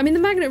 I mean, the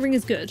magnet ring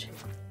is good.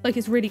 Like,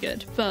 it's really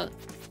good, but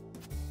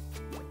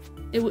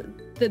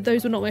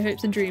those were not my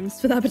hopes and dreams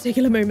for that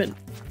particular moment.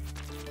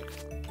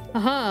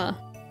 Haha.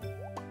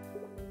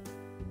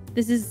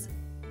 This is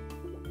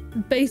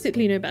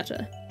basically no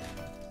better.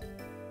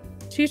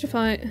 2 to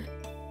 5.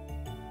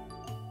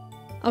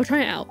 I'll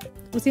try it out.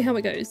 We'll see how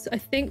it goes. I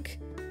think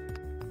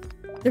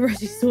the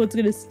rusty sword's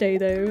gonna stay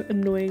though,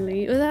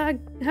 annoyingly. Well, I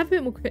have a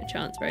bit more crit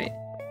chance, right?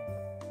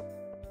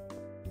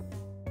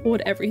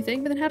 Hoard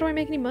everything, but then how do I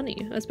make any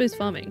money? I suppose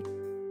farming.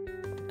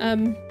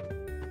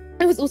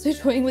 I was also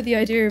toying with the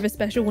idea of a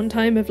special one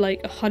time of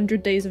like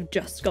 100 days of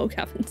just skull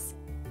caverns.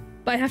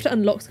 But I have to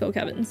unlock skull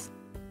caverns.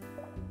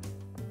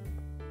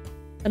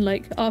 And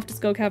like after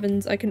skull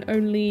caverns, I can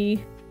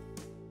only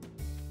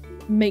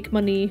make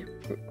money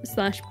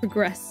 /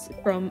 progress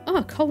from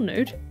coal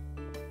node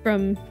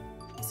from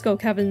skull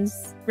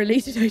caverns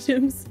related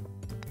items.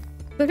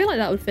 So I feel like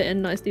that would fit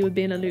in nicely with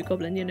being a loot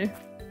goblin, you know.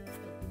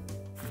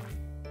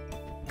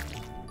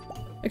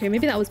 Okay,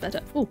 maybe that was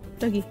better. Oh,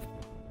 doggy.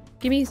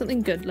 Give me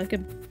something good, like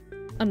a...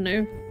 I don't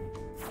know.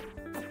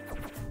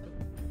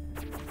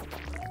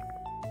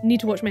 Need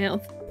to watch my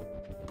health.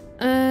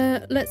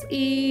 Let's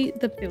eat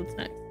the field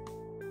snack.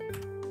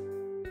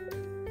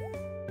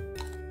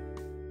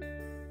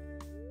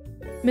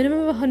 Minimum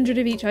of 100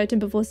 of each item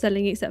before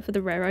selling except for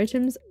the rare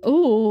items.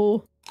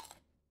 Oh.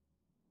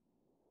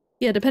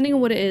 Yeah, depending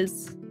on what it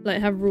is.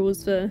 Like, have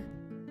rules for...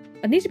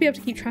 I need to be able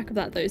to keep track of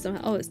that though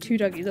somehow. Oh, it's 2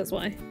 doggies, that's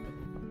why.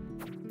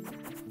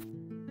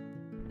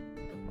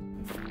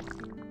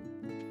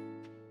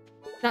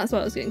 That's why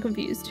I was getting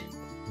confused.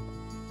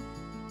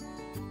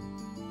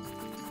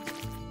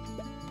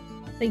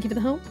 Thank you for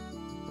the help.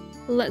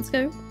 Let's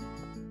go.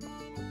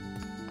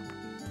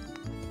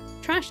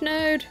 Trash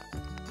node!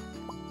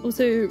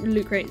 Also,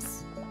 loot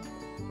crates.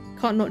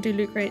 Can't not do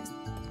loot crates.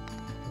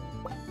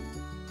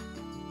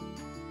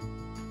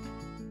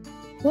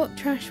 What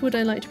trash would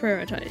I like to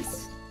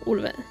prioritize? All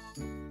of it,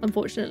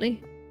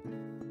 unfortunately.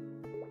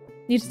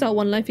 Need to start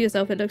one life for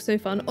yourself, it looks so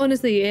fun.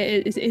 Honestly,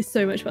 it is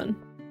so much fun.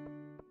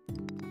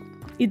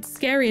 It's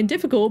scary and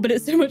difficult, but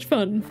it's so much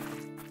fun.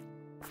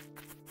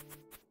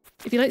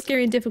 If you like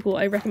scary and difficult,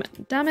 I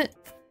recommend. Damn it.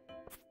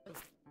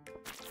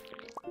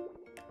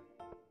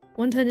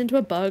 One turned into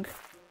a bug.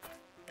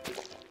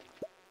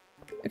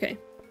 Okay,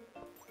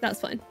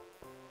 that's fine.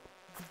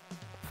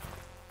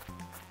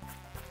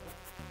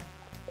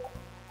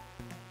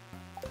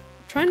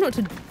 Trying not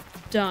to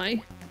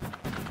die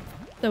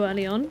so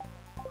early on.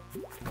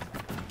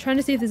 Trying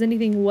to see if there's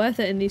anything worth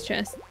it in these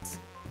chests.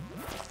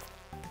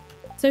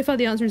 So far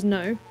the answer is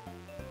no.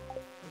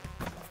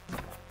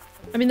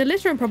 I mean, the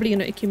litter I'm probably going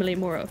to accumulate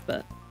more of,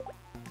 but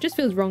it just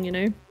feels wrong, you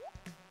know?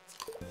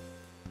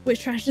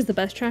 Which trash is the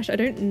best trash? I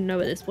don't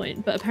know at this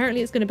point, but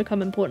apparently it's going to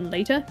become important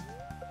later.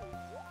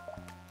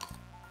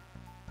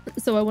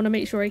 So I want to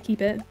make sure I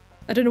keep it.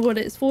 I don't know what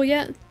it's for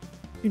yet.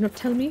 Do not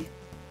tell me.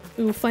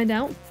 We will find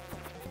out.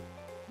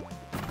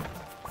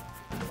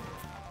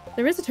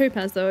 There is a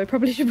topaz though. I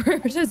probably should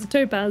prioritize a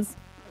topaz.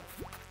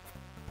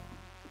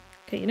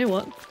 Okay, you know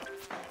what?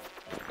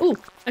 Oh,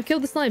 I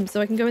killed the slime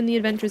so I can go in the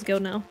Adventurers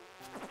Guild now.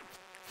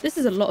 This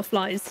is a lot of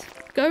flies.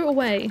 Go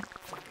away.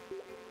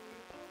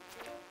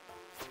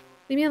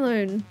 Leave me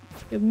alone.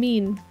 You're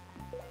mean.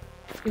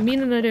 You're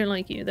mean and I don't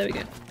like you. There we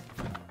go.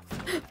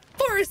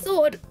 Forest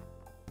sword!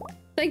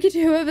 Thank you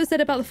to whoever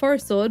said about the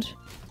forest sword.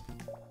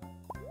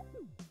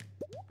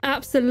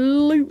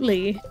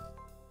 Absolutely.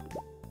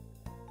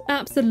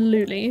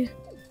 Absolutely.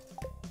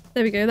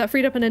 There we go. That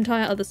freed up an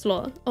entire other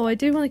slot. Oh, I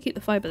do want to keep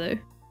the fiber though.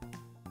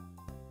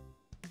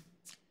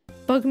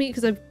 Bug meat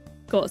because I've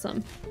got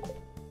some.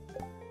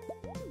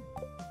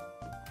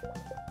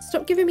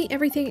 Stop giving me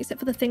everything except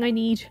for the thing I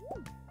need.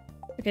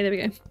 Okay, there we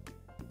go.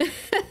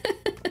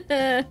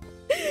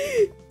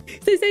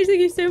 So Sage, thank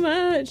you so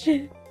much.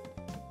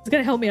 It's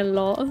gonna help me a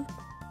lot.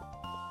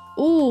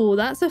 Oh,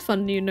 that's a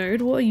fun new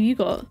node. What have you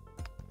got?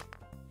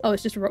 Oh,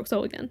 it's just a rock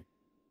salt again.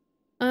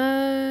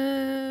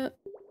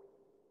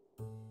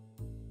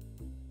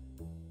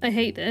 I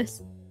hate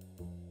this.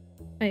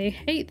 I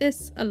hate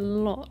this a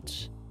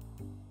lot.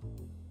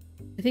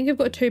 I think I've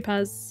got a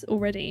topaz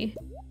already.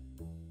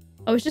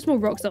 Oh, it's just more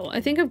rock salt.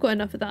 I think I've got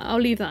enough of that. I'll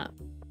leave that.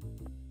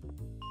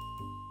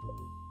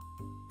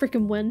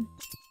 Frickin' win.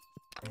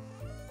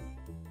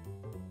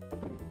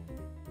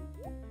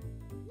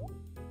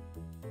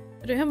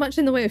 I don't have much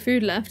in the way of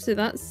food left, so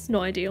that's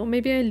not ideal.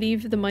 Maybe I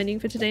leave the mining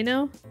for today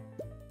now.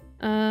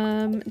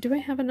 Do I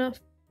have enough?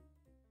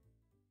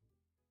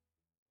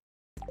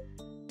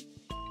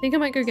 I think I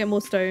might go get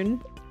more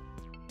stone.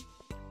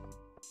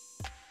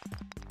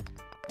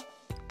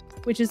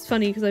 Which is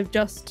funny because I've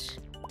just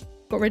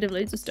got rid of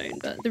loads of stone,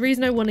 but the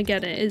reason I want to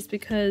get it is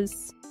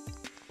because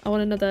I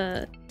want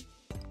another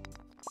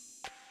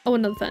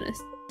furnace.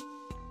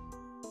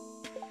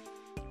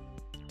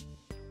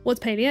 What's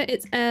Palia?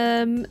 It's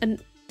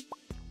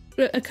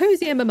a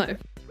cozy MMO.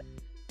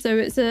 So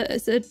it's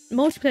a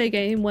multiplayer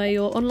game where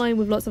you're online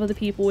with lots of other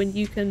people and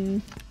you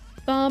can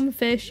farm,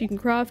 fish, you can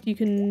craft, you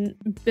can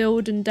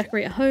build and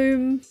decorate a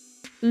home.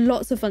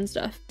 Lots of fun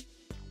stuff.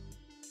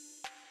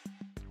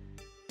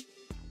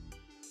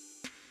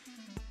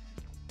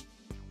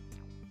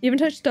 You haven't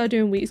touched Stardew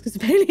in weeks because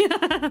of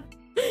Palia.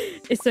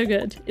 It's so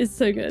good. It's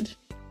so good.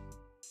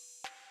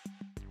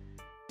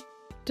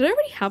 Did I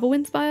already have a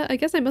Windspire? I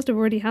guess I must have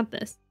already had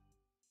this.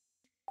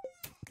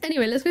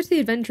 Anyway, let's go to the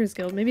Adventurers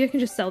Guild. Maybe I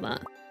can just sell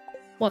that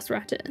whilst we're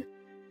at it.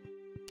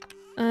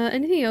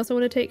 Anything else I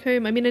want to take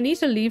home? I mean, I need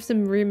to leave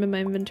some room in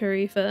my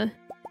inventory for...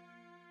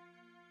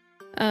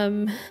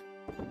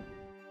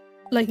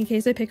 like in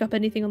case I pick up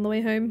anything on the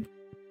way home.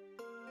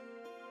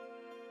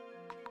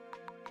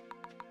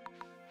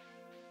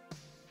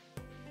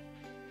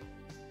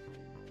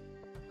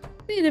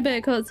 See you in a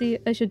bit, can't see.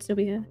 I should still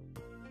be here.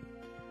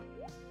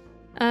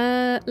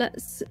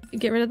 Let's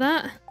get rid of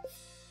that.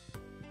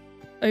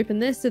 Open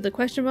this so the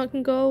question mark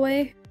can go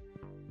away.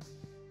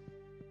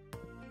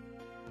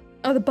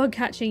 Oh, the bug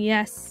catching,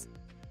 yes.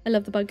 I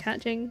love the bug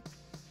catching.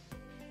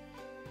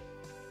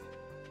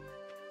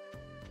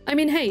 I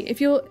mean, hey, if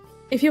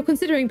you're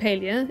considering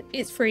Palia,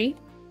 it's free.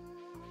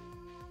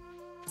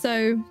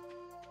 So,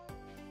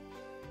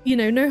 you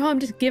know, no harm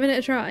just giving it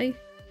a try.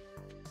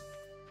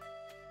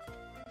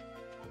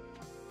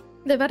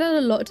 They've added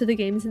a lot to the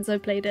game since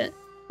I've played it.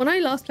 When I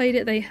last played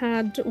it, they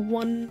had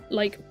one,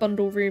 like,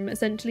 bundle room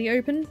essentially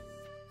open.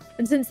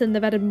 And since then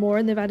they've added more,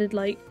 and they've added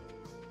like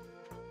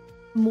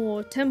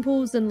more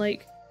temples and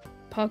like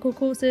parkour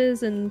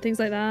courses and things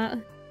like that.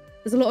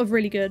 There's a lot of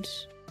really good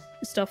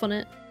stuff on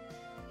it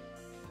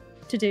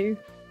to do.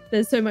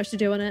 There's so much to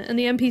do on it. And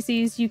the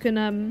NPCs, you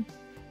can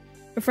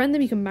befriend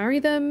them, you can marry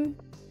them,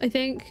 I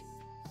think.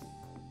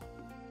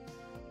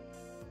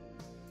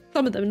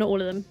 Some of them, not all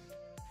of them.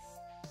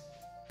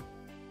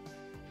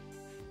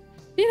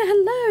 Yeah,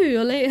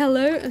 hello!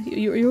 Hello!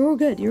 You're all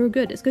good, you're all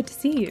good. It's good to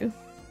see you.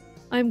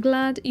 I'm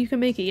glad you can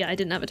make it. Yeah, I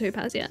didn't have a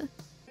topaz yet.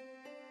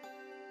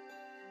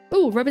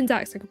 Oh, Robin's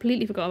axe. I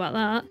completely forgot about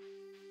that.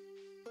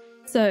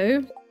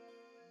 So,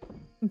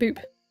 boop.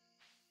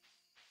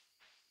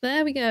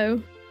 There we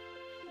go.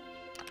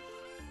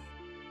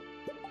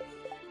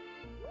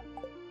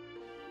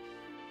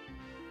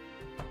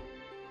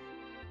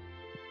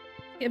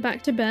 Get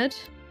back to bed.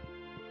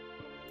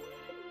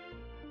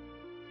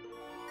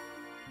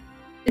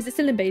 Is it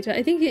still in beta?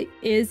 I think it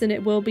is, and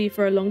it will be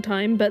for a long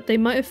time, but they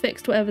might have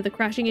fixed whatever the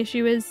crashing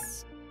issue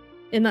is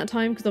in that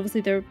time, because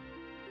obviously they're...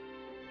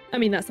 I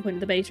mean, that's the point of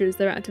the beta, is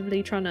they're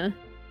actively trying to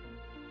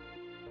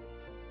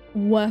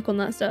work on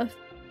that stuff.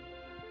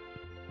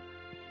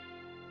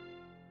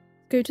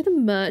 Go to the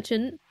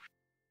merchant.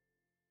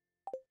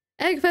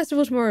 Egg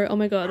festival tomorrow. Oh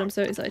my god, I'm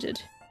so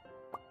excited.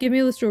 Give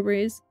me all the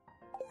strawberries.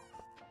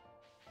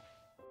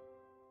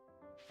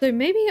 So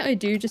maybe I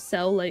do just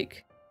sell,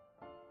 like,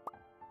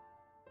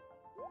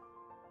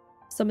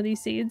 some of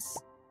these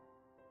seeds.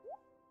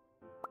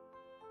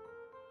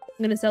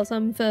 I'm gonna sell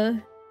some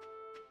for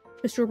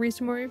strawberries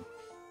tomorrow.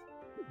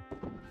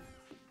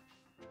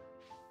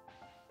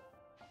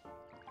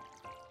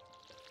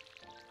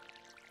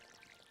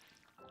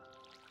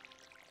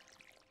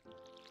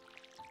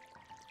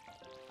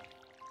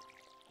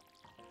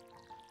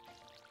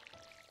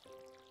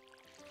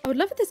 I would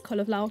love if this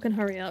cauliflower can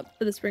hurry up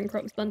for the spring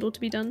crops bundle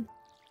to be done.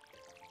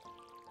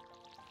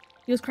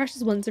 Yours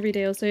crashes once every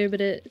day or so,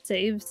 but it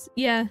saves.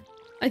 Yeah,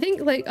 I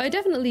think, like, I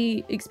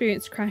definitely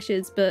experienced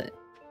crashes, but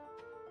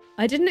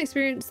I didn't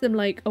experience them,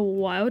 like, a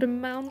wild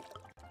amount.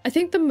 I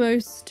think the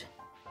most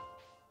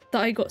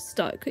that I got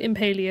stuck in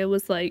Palia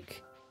was,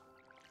 like,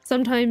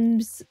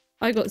 sometimes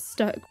I got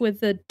stuck with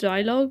the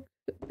dialogue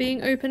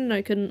being open and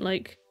I couldn't,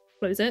 like,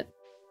 close it.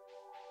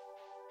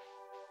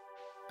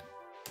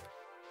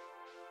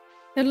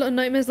 Had a lot of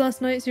nightmares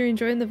last night, so you're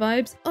enjoying the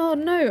vibes? Oh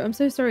no, I'm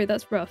so sorry,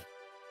 that's rough.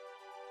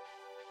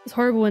 It's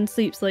horrible when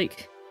sleep's,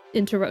 like,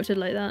 interrupted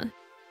like that.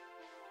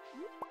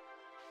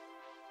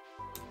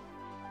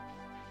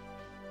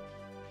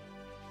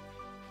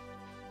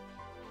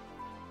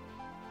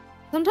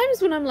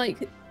 Sometimes when I'm,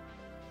 like,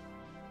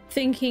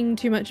 thinking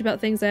too much about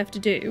things I have to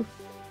do,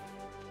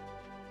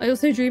 I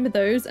also dream of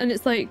those, and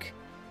it's like...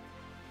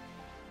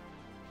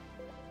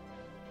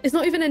 It's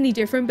not even any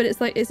different, but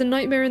it's like, it's a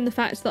nightmare in the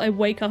fact that I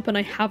wake up and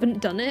I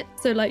haven't done it.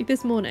 So, like,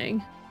 this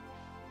morning,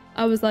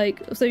 I was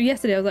like... So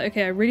yesterday I was like,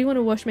 okay, I really want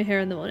to wash my hair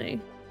in the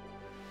morning.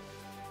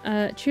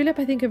 Tulip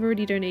I think I've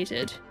already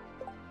donated.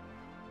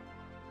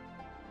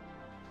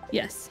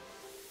 Yes.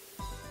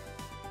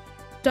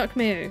 Duck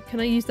mayo. Can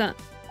I use that?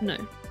 No.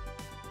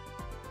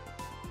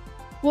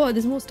 Whoa,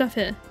 there's more stuff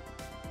here.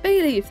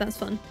 Bay leaf, that's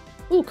fun.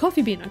 Oh,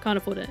 coffee bean, I can't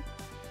afford it.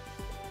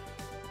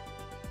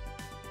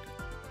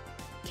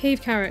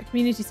 Cave carrot,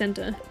 community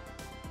center.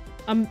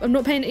 I'm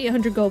not paying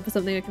 800 gold for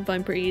something I can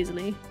find pretty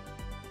easily.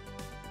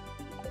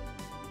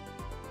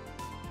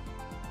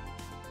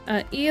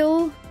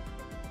 Eel.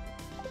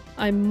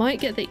 I might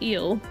get the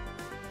eel,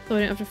 so I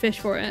don't have to fish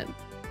for it.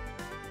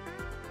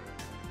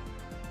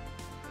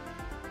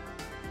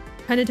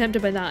 Kind of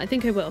tempted by that. I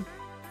think I will.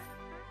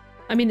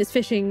 I mean, it's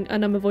fishing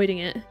and I'm avoiding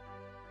it.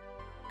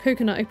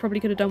 Coconut I probably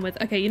could have done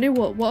with. Okay, you know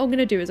what? What I'm going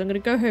to do is I'm going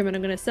to go home and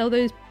I'm going to sell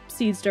those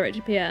seeds direct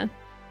to Pierre.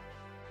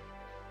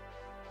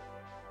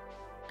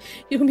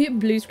 Your computer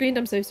blue screened?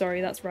 I'm so sorry.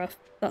 That's rough.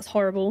 That's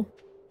horrible.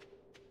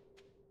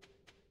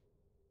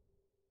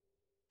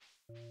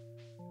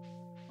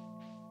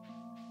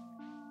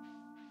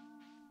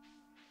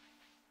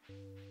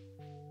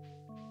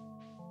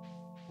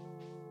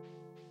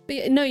 But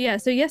yeah, no, yeah.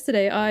 So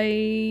yesterday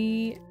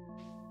I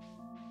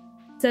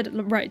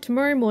said, right,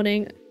 tomorrow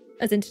morning,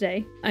 as in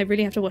today, I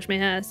really have to wash my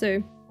hair.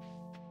 So,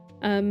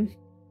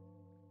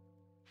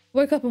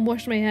 woke up and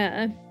washed my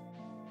hair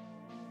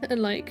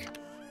and, like,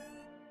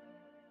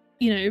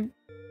 you know,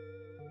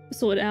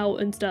 sort it out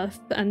and stuff.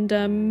 And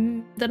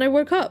then I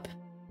woke up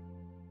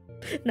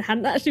and I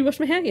hadn't actually washed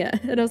my hair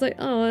yet. And I was like,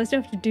 oh, I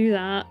still have to do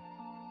that.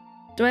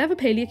 Do I have a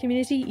Paleo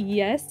community?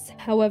 Yes.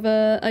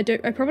 However, I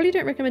probably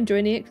don't recommend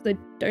joining it because I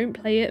don't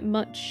play it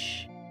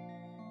much.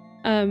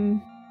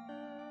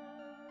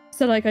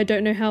 So, like, I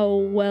don't know how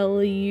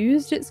well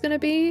used it's gonna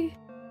be.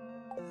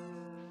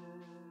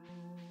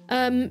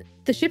 The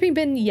shipping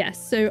bin,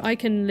 yes. So I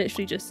can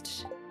literally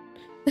just...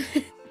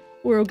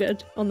 We're all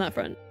good on that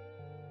front.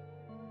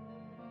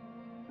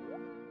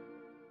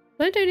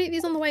 Can I donate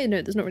these on the way?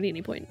 No, there's not really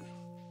any point.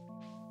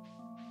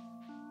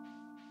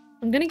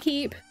 I'm gonna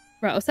keep...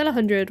 Right, I'll sell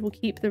 100. We'll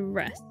keep the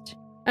rest.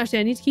 Actually,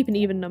 I need to keep an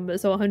even number,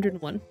 so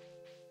 101.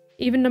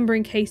 Even number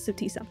in case of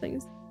tea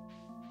saplings.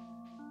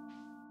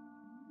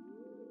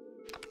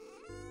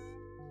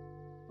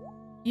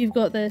 You've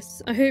got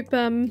this. I hope,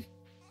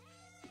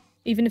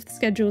 even if the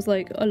schedule's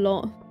like a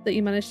lot, that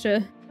you manage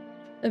to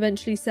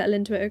eventually settle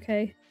into it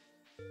okay.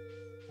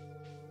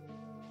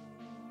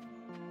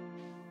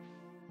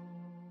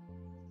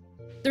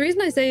 The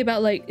reason I say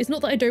about like, it's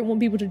not that I don't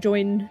want people to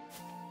join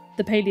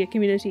the Paleo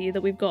community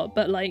that we've got,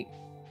 but like,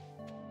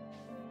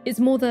 it's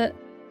more that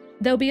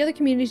there'll be other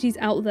communities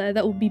out there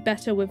that will be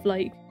better with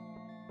like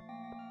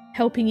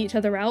helping each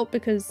other out,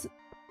 because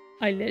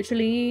I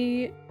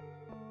literally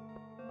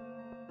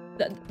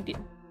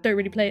don't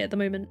really play it at the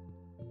moment.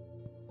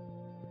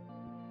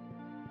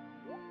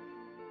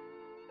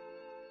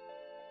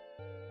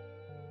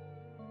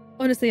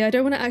 Honestly, I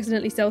don't want to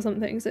accidentally sell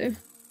something, so...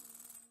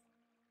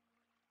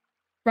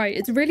 Right,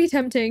 it's really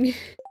tempting.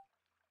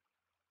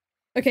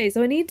 Okay,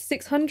 so I need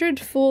 600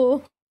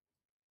 for...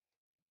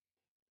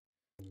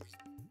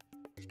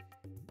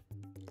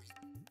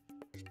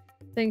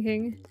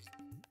 Thinking.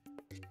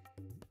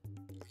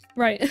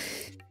 Right,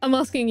 I'm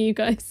asking you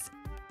guys.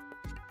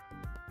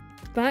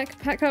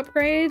 Backpack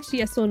upgrade,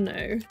 yes or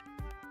no?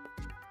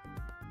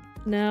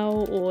 Now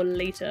or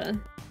later?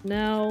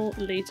 Now,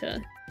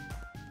 later.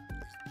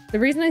 The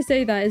reason I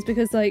say that is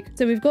because like,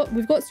 so we've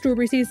got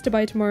strawberry seeds to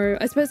buy tomorrow.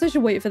 I suppose I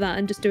should wait for that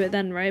and just do it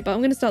then, right? But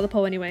I'm gonna start the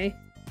poll anyway.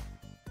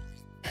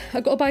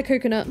 I've got to buy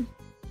coconut.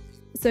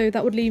 So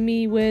that would leave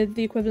me with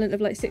the equivalent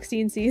of like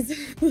 16 seeds.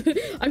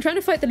 I'm trying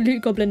to fight the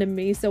loot goblin in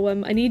me, so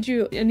I need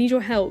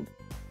your help.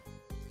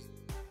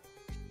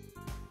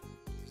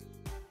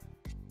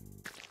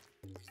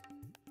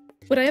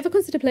 Would I ever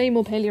consider playing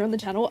more Paleo on the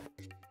channel?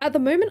 At the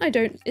moment I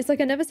don't. It's like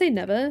I never say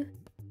never.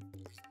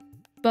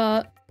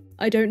 But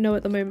I don't know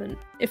at the moment,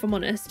 if I'm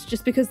honest.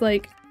 Just because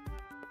like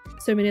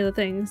so many other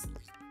things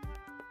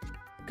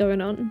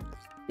going on,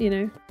 you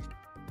know.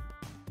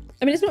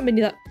 I mean, it's not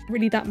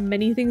really that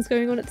many things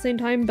going on at the same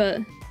time,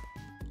 but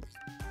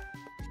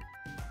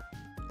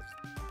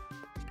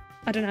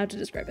I don't know how to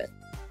describe it.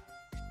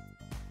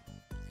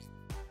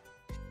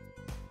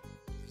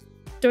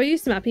 Do I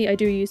use Smappy? I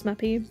do use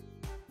Smappy.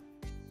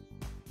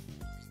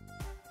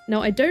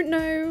 No, I don't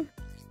know.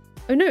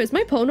 Oh no, is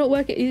my poll not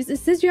working? It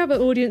says you have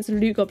an audience of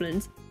loot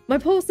goblins. My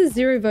poll says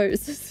 0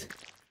 votes.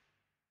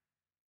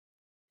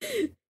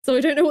 So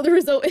I don't know what the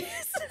result is.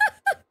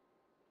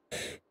 I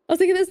was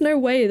thinking there's no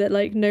way that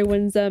like no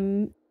one's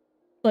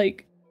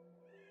like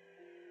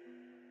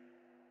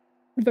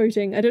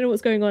voting. I don't know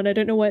what's going on. I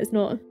don't know why it's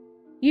not.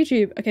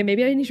 YouTube. Okay,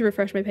 maybe I need to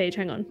refresh my page.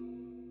 Hang on.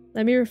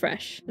 Let me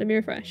refresh. Let me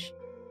refresh.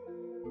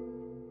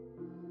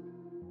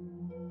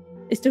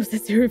 It still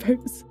says 0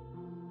 votes.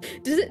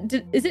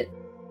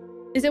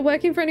 Is it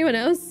working for anyone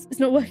else? It's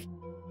not working.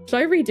 Should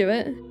I redo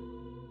it?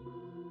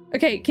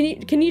 Okay,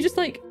 can you just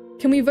like,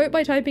 can we vote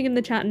by typing in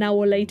the chat now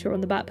or later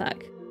on the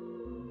backpack?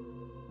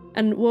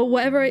 And well,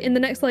 whatever in the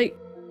next like,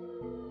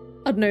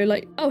 I don't know,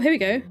 like, oh, here we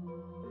go.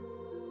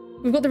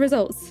 We've got the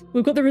results.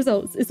 We've got the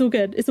results. It's all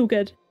good. It's all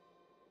good.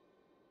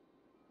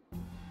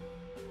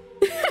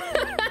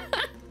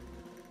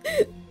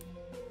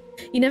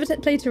 You never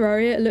play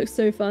Terraria. It looks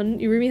so fun.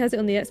 Yurumi has it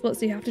on the Xbox,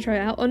 so you have to try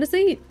it out.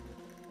 Honestly,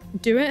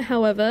 do it.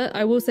 However,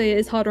 I will say it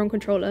is harder on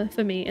controller,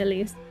 for me at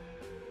least.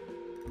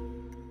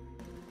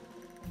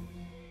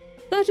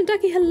 Sergeant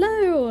Ducky,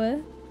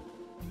 hello!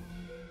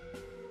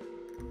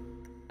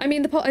 I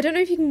mean, the poll, I don't know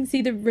if you can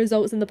see the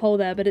results in the poll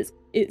there, but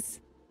it's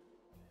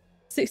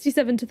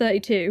 67 to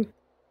 32.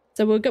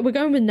 So we're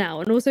going with now,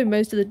 and also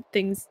most of the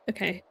things,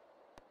 okay.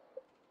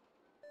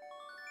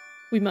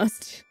 We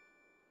must.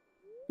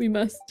 We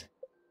must.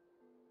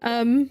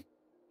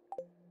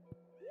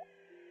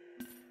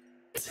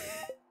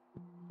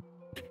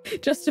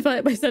 Justify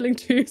it by selling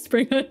 2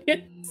 spring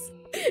onions.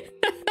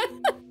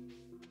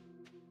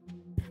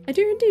 I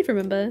do indeed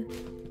remember.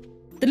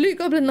 The loot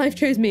goblin life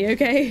chose me,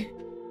 okay?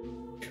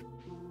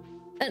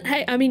 And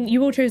hey, I mean,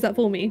 you all chose that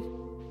for me.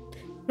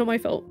 Not my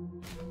fault.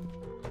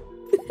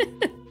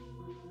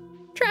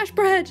 Trash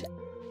bread!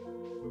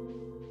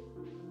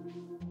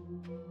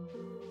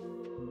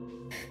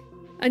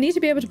 I need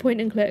to be able to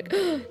point and click.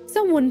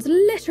 Someone's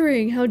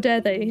littering! How dare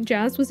they?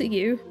 Jazz, was it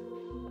you?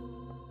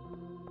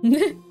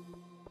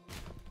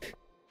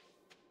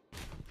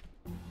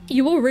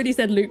 You already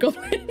said loot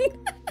goblin.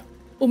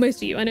 Or most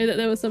of you. I know that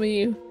there were some of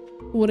you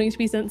wanting to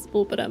be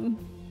sensible, but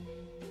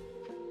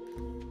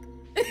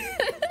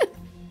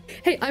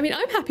hey, I mean,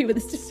 I'm happy with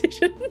this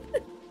decision.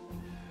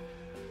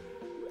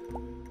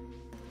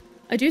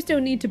 I do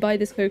still need to buy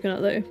this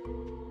coconut though.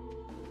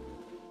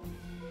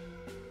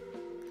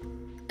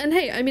 And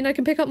hey, I mean, I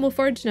can pick up more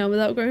forage now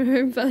without going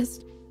home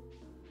first.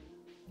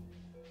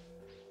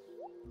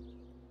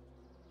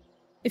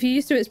 If you're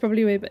used to it, it's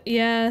probably way, but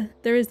yeah,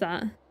 there is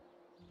that.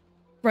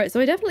 Right, so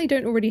I definitely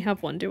don't already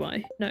have one, do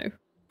I? No.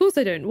 Of course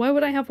I don't. Why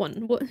would I have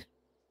one? What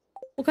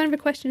kind of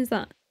a question is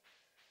that?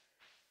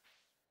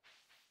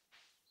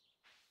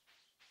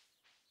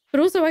 But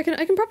also I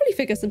can probably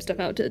figure some stuff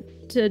out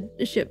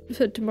to ship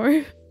for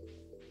tomorrow.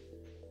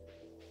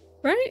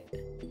 Right?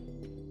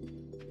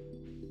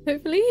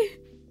 Hopefully.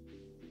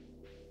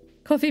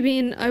 Coffee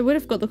bean. I would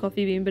have got the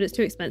coffee bean, but it's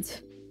too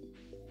expensive.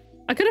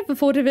 I could have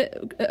afforded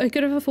it. I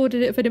could have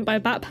afforded it if I didn't buy a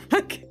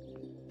backpack.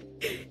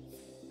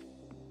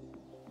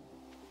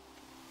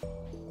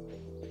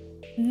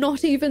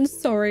 Not even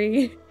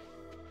sorry.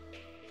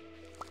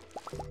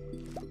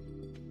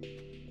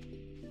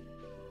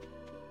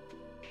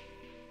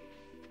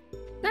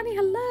 Danny,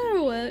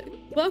 hello!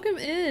 Welcome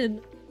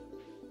in.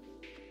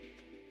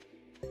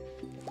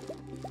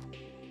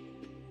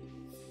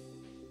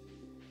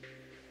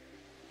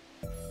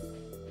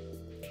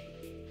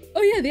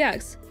 Oh yeah, the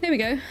axe. Here we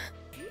go.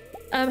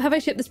 Have I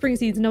shipped the spring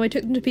seeds? No, I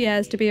took them to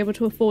Pierre's to be able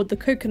to afford the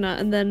coconut,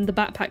 and then the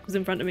backpack was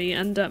in front of me,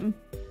 and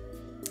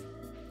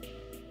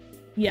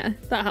yeah,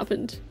 that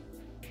happened.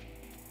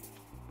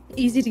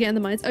 Easy to get in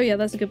the mines. Oh yeah,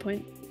 that's a good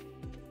point.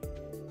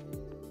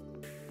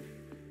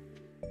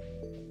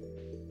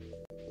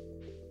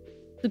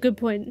 It's a good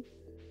point.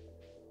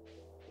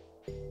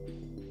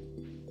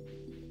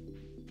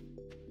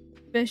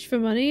 Fish for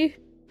money?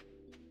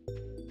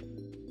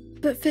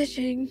 But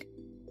fishing.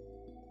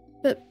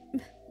 But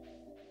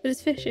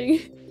it's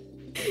fishing.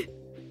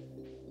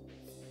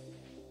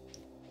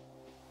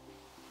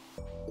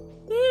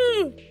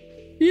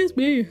 Yes,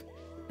 me.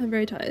 I'm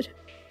very tired.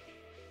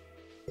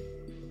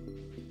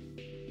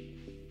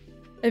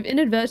 I've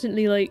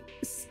inadvertently like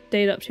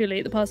stayed up too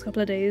late the past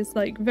couple of days,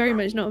 like very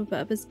much not on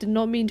purpose, did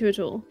not mean to at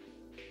all.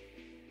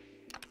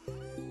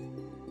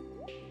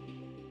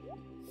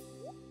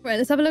 Right,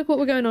 let's have a look what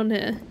we're going on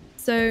here.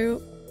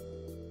 So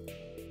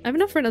I have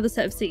enough for another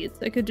set of seeds.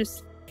 I could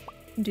just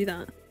do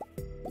that.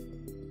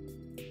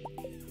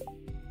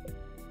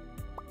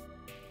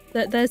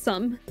 There's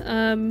some.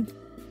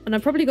 And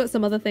I've probably got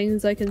some other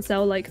things I can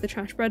sell, like the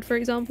trash bread, for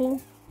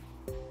example.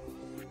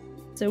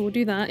 So we'll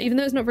do that, even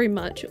though it's not very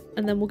much.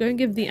 And then we'll go and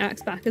give the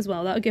axe back as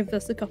well. That'll give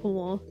us a couple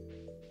more.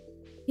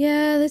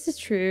 Yeah, this is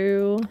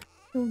true.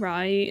 You're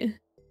right.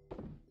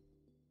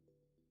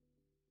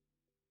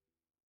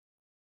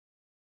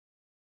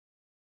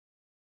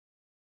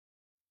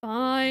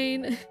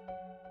 Fine.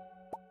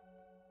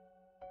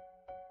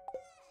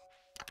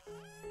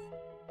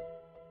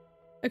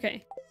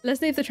 Okay,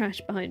 let's leave the trash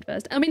behind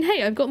first. I mean,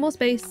 hey, I've got more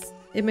space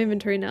in my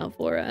inventory now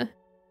for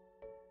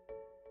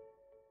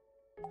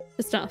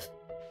stuff.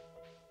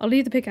 I'll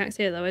leave the pickaxe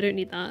here though, I don't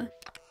need that.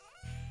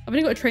 I've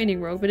only got a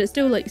training rod, but it's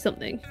still like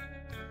something.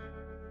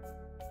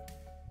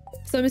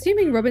 So I'm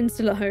assuming Robin's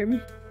still at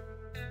home.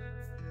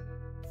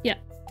 Yeah.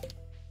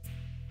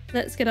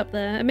 Let's get up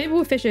there, and maybe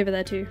we'll fish over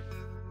there too.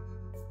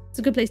 It's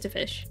a good place to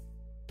fish.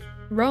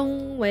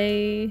 Wrong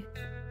way.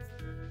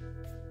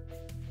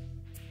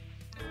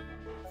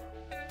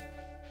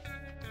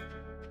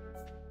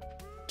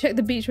 Check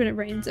the beach when it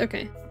rains.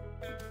 Okay.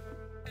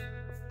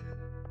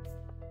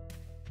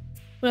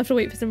 We'll have to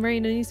wait for some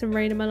rain. I need some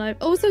rain in my life.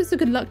 Also, it's a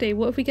good luck day.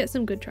 What if we get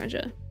some good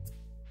treasure?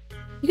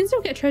 You can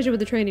still get treasure with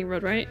the training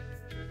rod, right?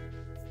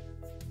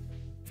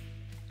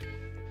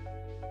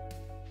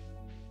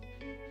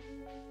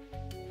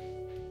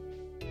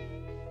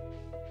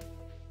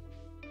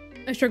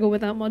 I struggle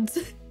without mods.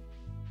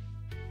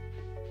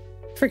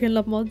 Freaking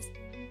love mods.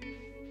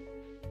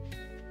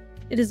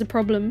 It is a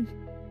problem.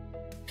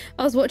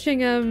 I was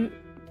watching,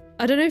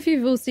 I don't know if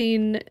you've all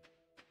seen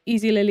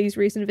Easy Lily's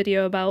recent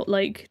video about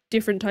like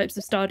different types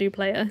of Stardew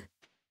player.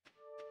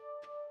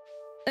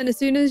 And as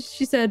soon as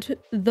she said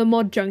the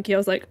mod junkie, I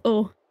was like,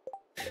 oh.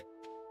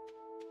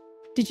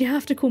 Did you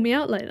have to call me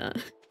out like that?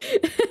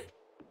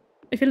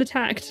 I feel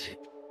attacked.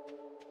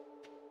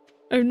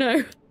 Oh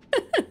no.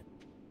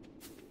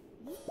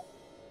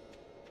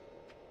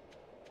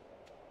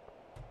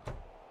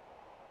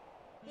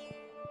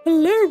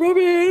 Hello,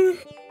 Robin!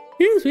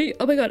 Here's me.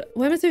 Oh my god,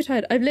 why am I so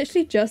tired? I've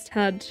literally just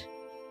had,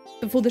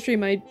 before the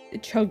stream, I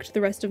chugged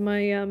the rest of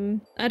my, I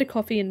had a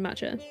coffee and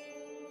matcha.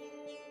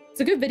 It's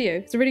a good video.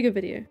 It's a really good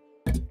video.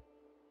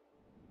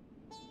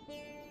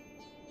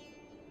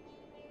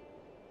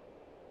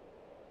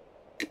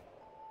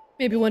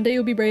 Maybe one day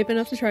you'll be brave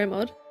enough to try a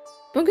mod.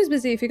 Bunker's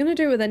busy. If you're gonna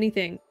do it with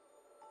anything,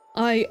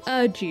 I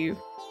urge you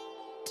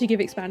to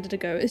give Expanded a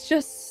go. It's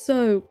just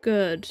so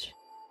good.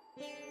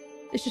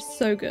 It's just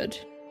so good.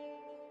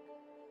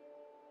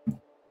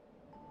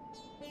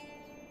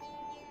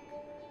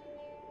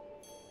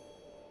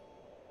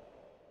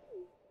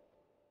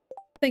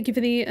 Thank you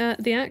for the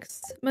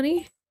axe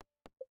money.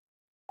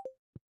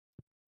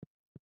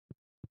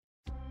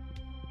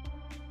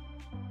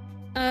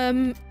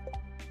 Hang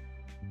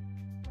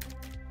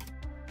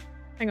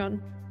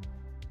on.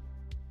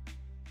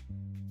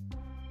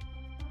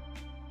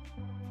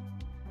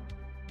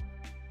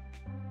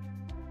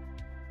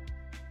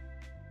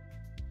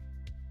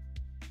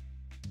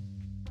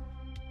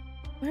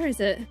 Where is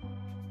it?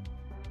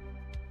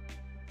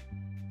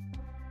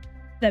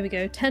 There we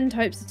go. 10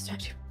 types of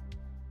statue.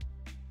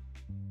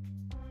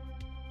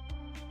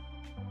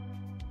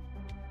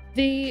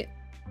 I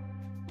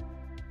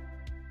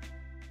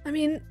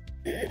mean,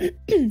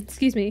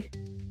 excuse me.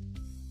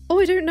 Oh,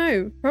 I don't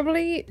know.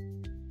 Probably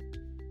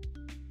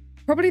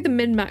the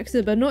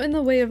min-maxer, but not in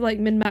the way of like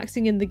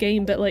min-maxing in the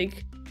game, but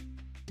like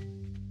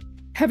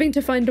having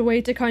to find a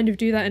way to kind of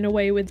do that in a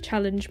way with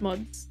challenge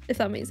mods, if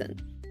that makes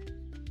sense.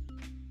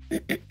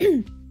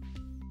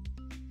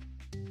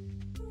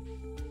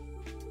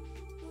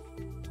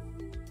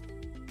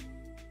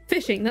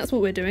 Fishing, that's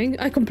what we're doing.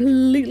 I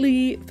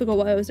completely forgot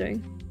what I was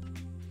doing.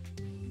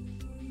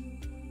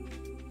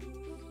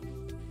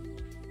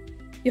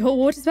 Your hot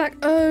water's back.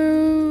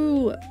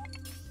 Oh,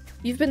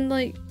 you've been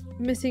like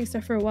missing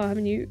stuff for a while,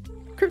 haven't you?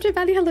 Crypto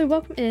Valley, hello,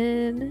 welcome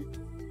in.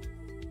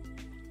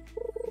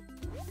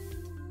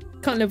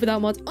 Can't live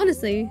without mods,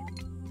 honestly.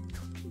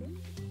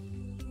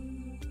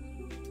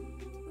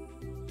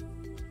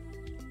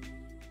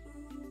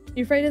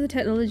 You're afraid of the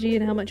technology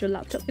and how much your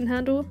laptop can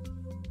handle?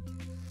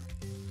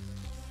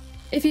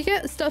 If you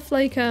get stuff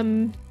like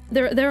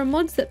there are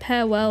mods that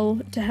pair well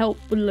to help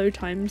with load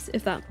times,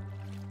 if that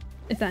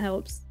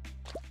helps.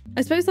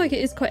 I suppose like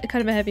it is quite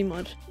kind of a heavy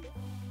mod.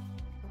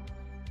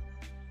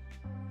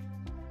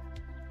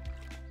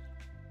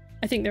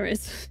 I think there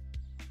is.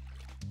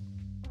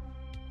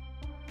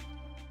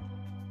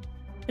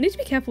 I need to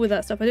be careful with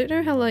that stuff. I don't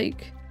know how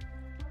like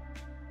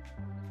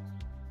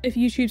if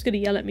YouTube's gonna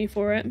yell at me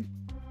for it.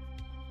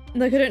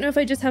 Like I don't know if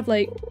I just have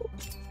like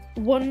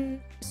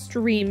one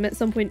stream at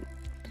some point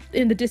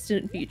in the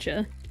distant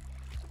future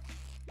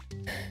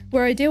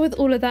where I deal with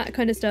all of that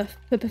kind of stuff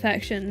for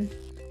perfection,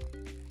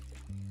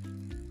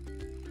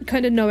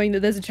 kind of knowing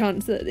that there's a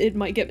chance that it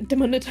might get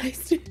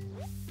demonetized.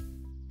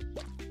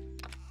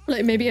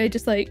 Like maybe I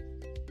just like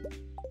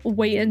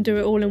wait and do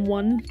it all in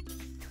one,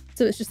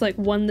 so it's just like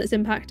one that's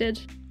impacted.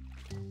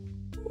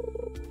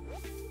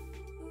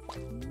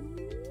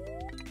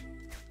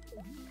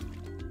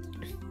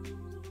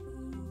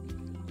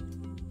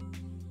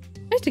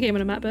 I used to game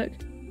on a MacBook.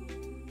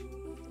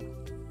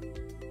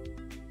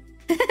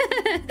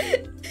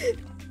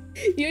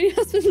 You and your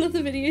husband love the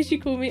videos. You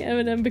call me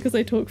Eminem because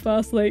I talk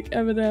fast like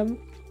Eminem.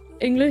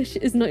 English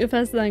is not your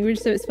first language,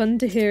 so it's fun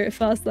to hear it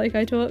fast like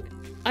I talk.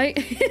 I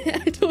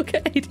talk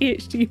at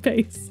ADHD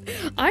pace.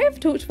 I have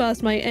talked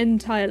fast my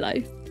entire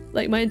life.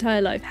 Like my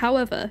entire life.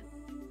 However,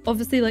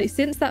 obviously like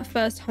since that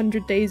first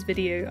 100 days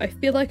video, I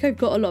feel like I've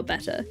got a lot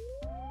better.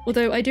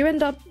 Although I do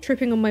end up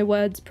tripping on my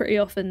words pretty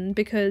often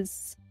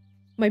because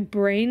my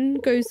brain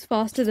goes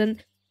faster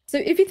than... So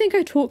if you think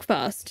I talk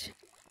fast,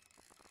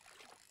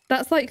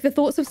 that's like the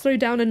thoughts have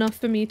slowed down enough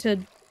for me to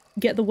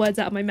get the words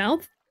out of my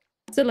mouth.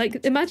 So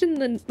like imagine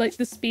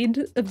the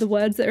speed of the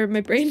words that are in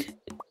my brain.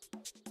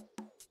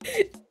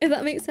 If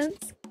that makes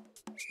sense.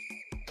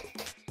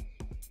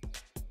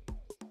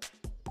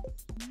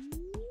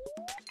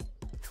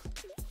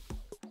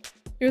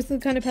 You're also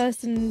the kind of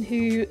person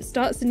who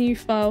starts a new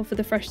file for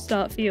the fresh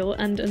start feel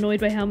and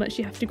annoyed by how much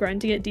you have to grind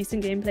to get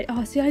decent gameplay.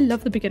 Oh, see, I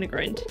love the beginner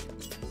grind.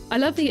 I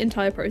love the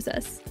entire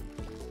process.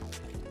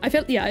 I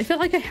feel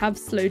like I have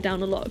slowed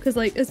down a lot because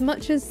like as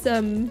much as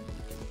on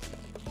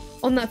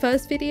that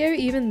first video,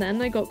 even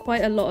then I got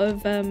quite a lot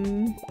of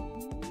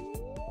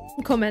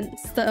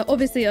comments that are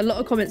obviously a lot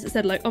of comments that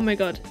said like, oh my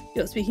god,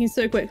 you're speaking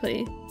so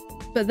quickly.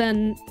 But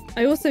then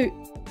I also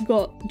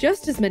got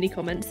just as many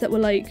comments that were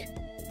like,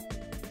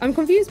 I'm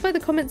confused by the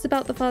comments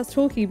about the fast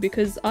talking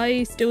because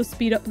I still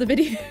speed up the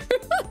video.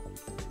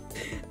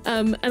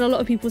 And a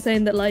lot of people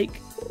saying that like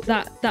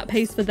that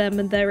pace for them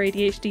and their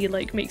ADHD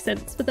like makes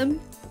sense for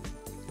them.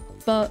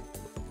 But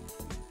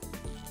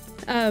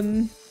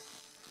I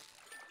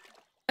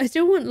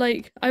still want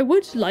like, I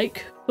would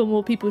like for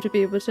more people to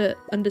be able to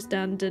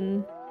understand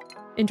and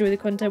enjoy the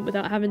content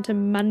without having to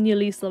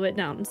manually slow it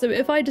down. So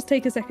if I just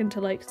take a second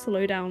to like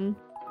slow down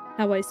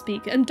how I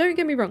speak, and don't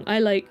get me wrong,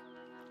 I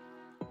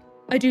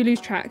do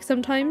lose track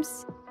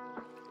sometimes.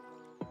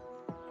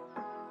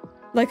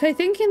 Like I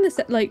think in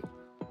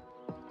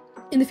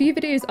the few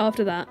videos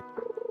after that,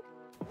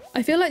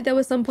 I feel like there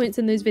were some points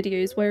in those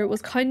videos where it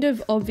was kind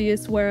of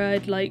obvious where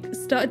I'd like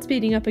started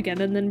speeding up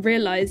again and then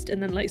realized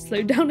and then like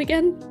slowed down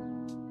again.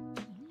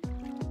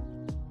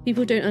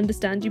 People don't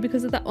understand you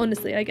because of that.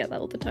 Honestly, I get that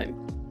all the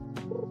time.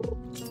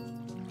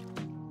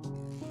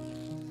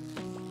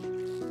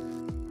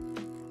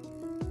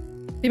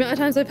 The amount of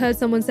times I've heard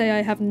someone say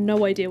I have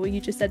no idea what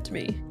you just said to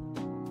me.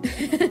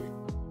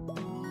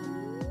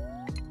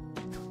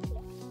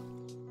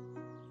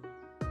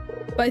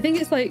 But I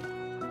think it's like,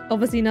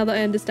 obviously now that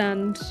I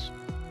understand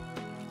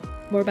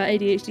more about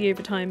ADHD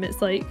over time,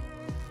 it's like,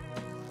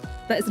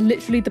 that's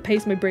literally the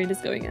pace my brain is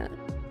going at.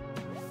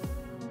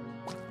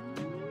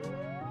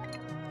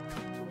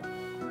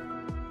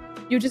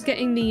 You're just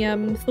getting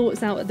the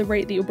thoughts out at the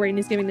rate that your brain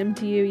is giving them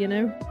to you, you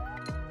know?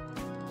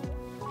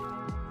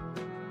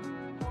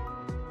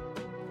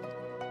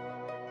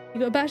 You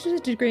got a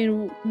bachelor's degree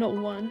in not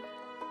one,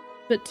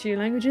 but 2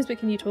 languages, but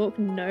can you talk?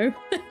 No.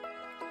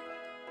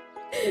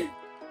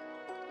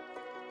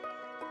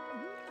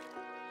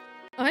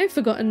 I've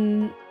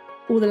forgotten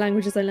all the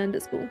languages I learned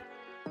at school.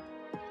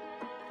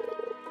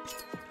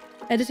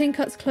 Editing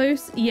cuts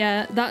close?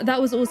 Yeah,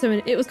 that was also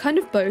it was kind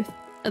of both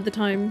at the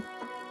time,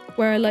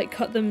 where I like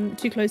cut them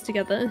too close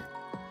together.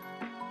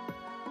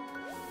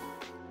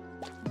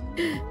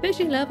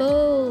 Fishing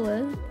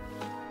level!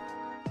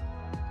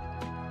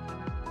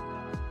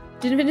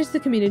 Didn't finish the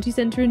community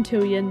center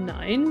until year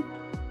 9.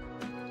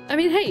 I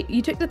mean, hey,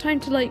 you took the time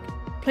to like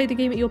play the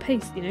game at your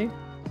pace, you know?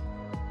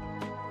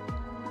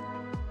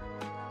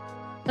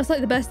 That's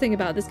like the best thing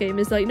about this game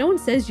is like no one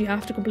says you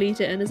have to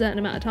complete it in a certain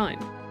amount of time.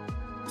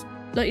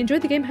 Like enjoy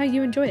the game how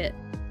you enjoy it.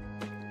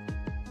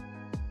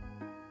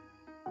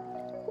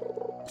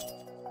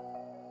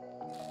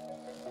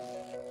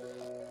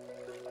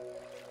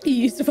 You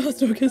used to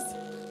fast walkers.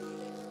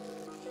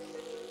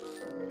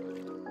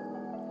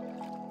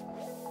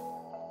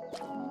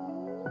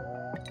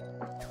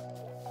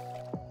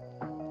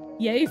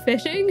 Yay,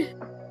 fishing?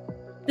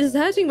 This is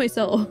hurting my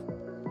soul.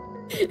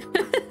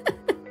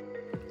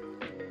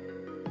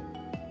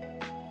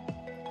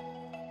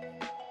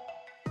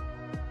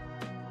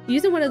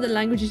 Using one of the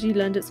languages you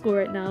learned at school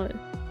right now,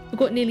 I've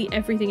got nearly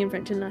everything in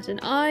French and Latin.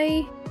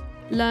 I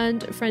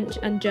learned French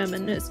and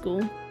German at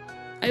school.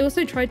 I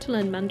also tried to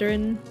learn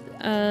Mandarin,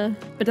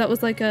 but that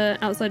was like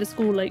outside of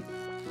school, like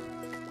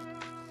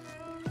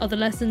other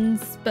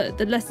lessons, but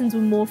the lessons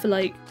were more for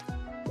like,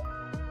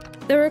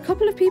 there were a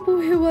couple of people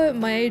who were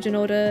my age and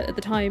older at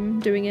the time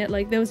doing it,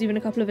 like there was even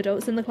a couple of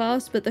adults in the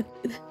class, but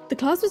the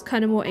class was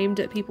kind of more aimed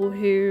at people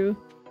who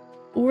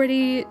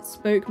already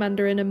spoke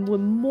Mandarin and were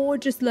more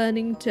just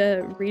learning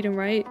to read and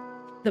write,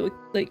 that were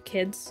like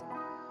kids.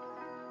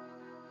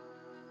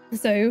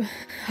 So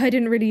I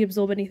didn't really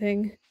absorb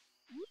anything.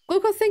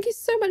 Golgoth, thank you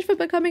so much for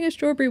becoming a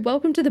strawberry.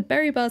 Welcome to the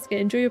berry basket.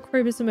 Enjoy your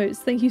Krobus emotes.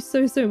 Thank you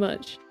so, so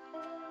much.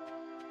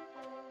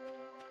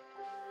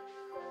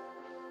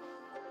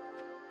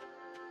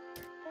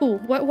 Oh,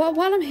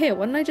 while I'm here,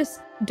 why don't I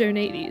just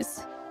donate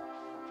these?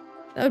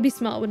 That would be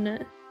smart, wouldn't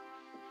it?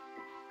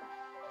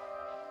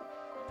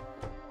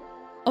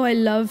 Oh, I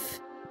love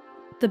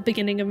the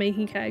beginning of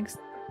making kegs.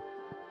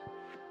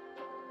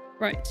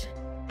 Right.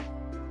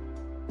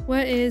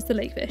 Where is the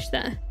lake fish?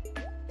 There.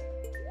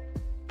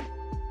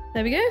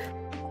 There we go.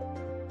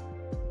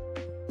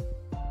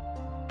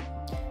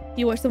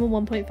 You watch them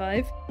on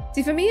 1.5.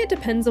 See, for me, it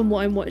depends on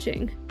what I'm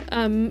watching.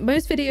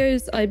 Most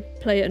videos I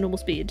play at normal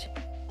speed.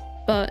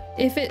 But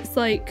if it's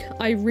like,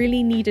 I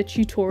really need a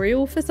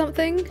tutorial for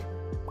something.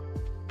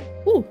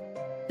 Ooh,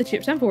 the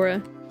chip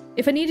tempura.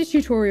 If I need a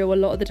tutorial, a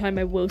lot of the time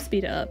I will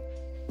speed it up.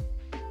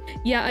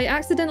 Yeah, I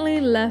accidentally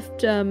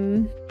left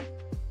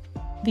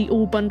the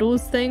all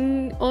bundles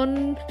thing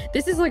on.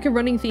 This is like a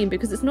running theme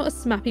because it's not a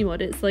smappy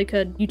mod, it's like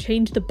you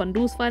change the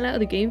bundles file out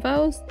of the game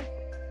files.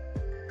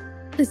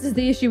 This is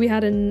the issue we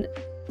had in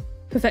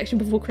Perfection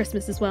Before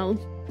Christmas as well.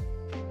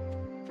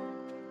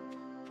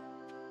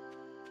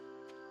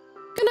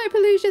 Good night,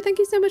 Pelusia. Thank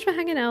you so much for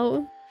hanging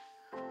out.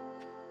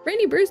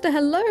 Rainy Brewster,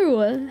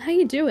 hello. How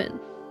you doing?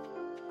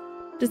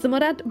 Does the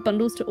mod add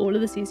bundles to all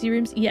of the CC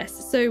rooms?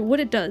 Yes. So what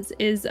it does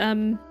is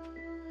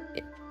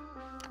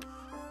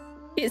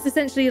it's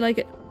essentially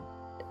like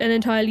an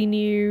entirely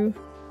new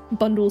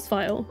bundles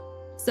file.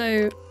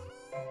 So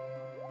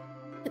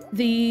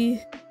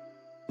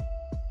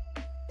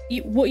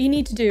what you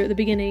need to do at the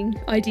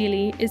beginning,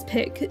 ideally, is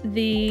pick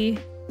the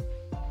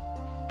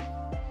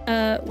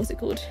what's it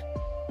called?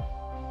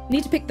 You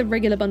need to pick the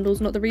regular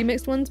bundles, not the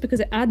remixed ones, because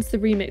it adds the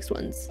remixed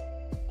ones.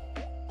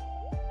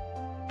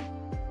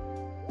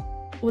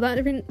 Well, that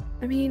even,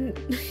 I mean,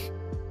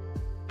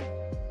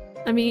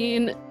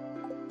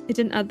 it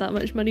didn't add that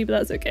much money, but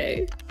that's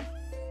okay.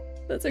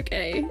 That's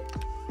okay.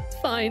 It's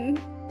fine.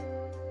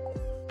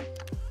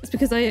 It's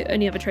because I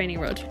only have a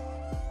training rod,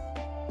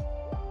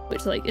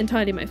 which is like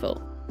entirely my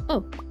fault.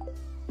 Oh,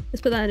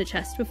 let's put that in a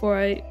chest before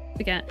I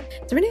forget.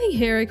 Is there anything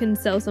here I can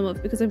sell some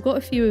of? Because I've got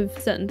a few of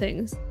certain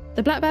things.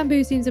 The black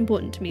bamboo seems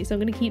important to me, so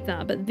I'm going to keep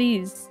that. But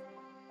these,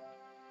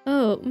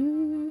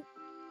 oh,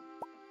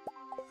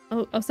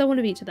 I'll sell one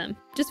of each of them,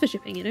 just for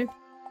shipping, you know?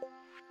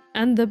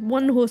 And the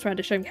one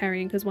horseradish I'm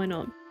carrying, because why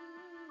not?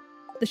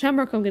 The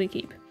shamrock I'm going to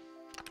keep.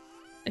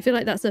 I feel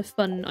like that's a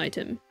fun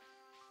item.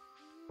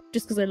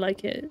 Just because I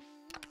like it.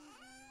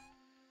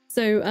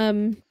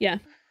 So, yeah.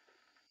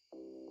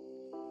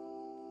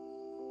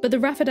 But the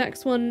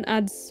Raffadax one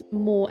adds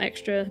more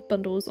extra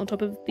bundles on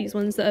top of these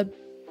ones that are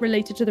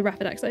related to the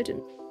Raffadax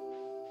items.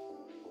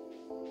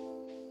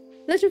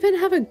 Legend Finn,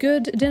 have a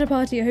good dinner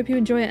party. I hope you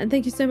enjoy it. And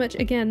thank you so much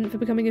again for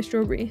becoming a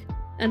strawberry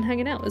and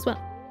hanging out as well.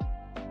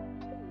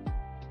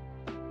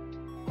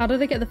 How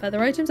did I get the feather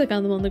items? I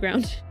found them on the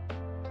ground.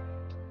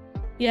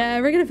 Yeah,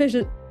 regular fish.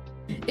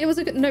 It was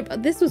a good... No,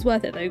 but this was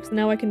worth it though, because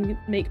now I can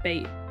make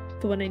bait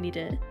for when I need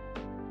it.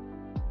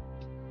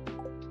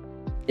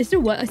 It's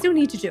still worth... I still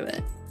need to do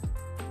it.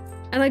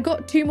 And I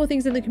got 2 more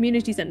things in the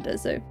community center,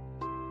 so...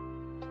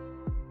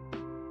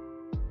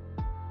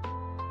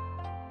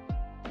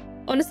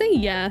 Honestly,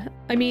 yeah.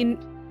 I mean,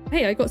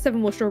 hey, I got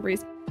 7 more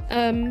strawberries.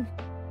 I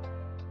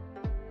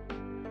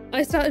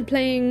started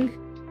playing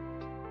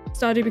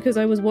Stardew because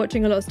I was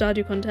watching a lot of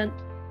Stardew content.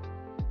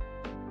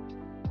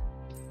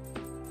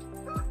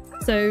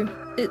 So,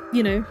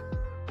 you know,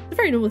 it's a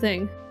very normal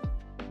thing.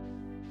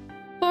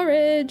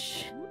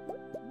 Forage!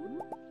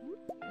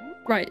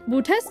 Right,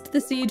 we'll test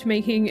the seed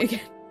making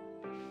again.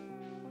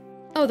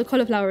 Oh, the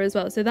cauliflower as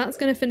well. So that's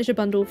going to finish a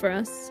bundle for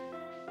us.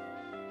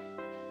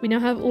 We now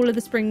have all of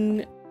the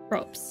spring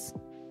crops.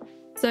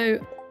 So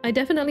I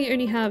definitely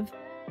only have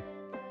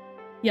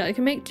Yeah, I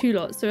can make 2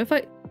 lots. So if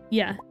I...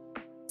 Yeah.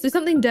 So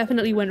something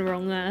definitely went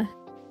wrong there.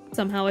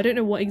 Somehow. I don't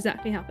know what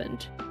exactly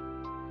happened.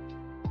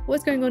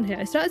 What's going on here?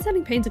 I started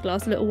selling painted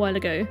glass a little while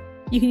ago.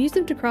 You can use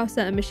them to craft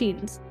certain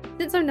machines.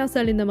 Since I'm now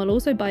selling them, I'll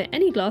also buy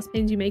any glass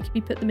panes you make if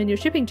you put them in your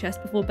shipping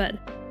chest before bed.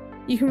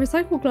 You can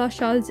recycle glass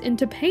shards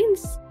into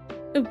panes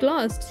of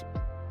glass.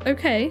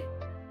 Okay.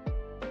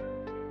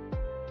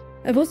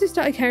 I've also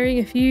started carrying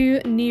a few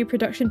new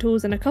production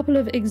tools and a couple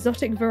of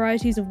exotic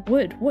varieties of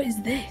wood. What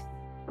is this?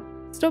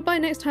 Stop by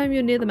next time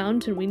you're near the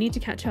mountain. We need to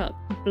catch up.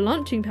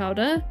 Blanching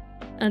powder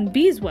and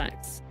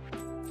beeswax.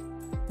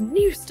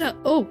 New stuff.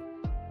 Oh,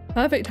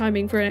 perfect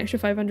timing for an extra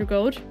 500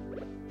 gold.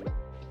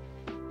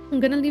 I'm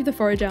gonna leave the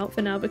forage out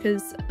for now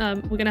because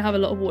we're gonna have a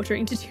lot of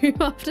watering to do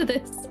after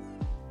this.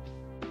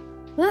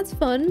 Well, that's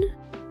fun.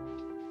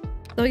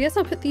 So I guess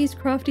I'll put these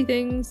crafty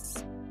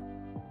things.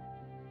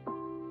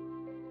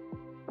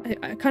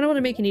 I kind of want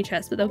to make a new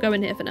chest, but they'll go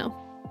in here for now.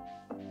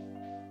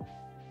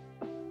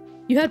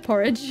 You had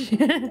porridge?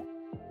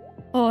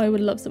 Oh, I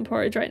would love some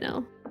porridge right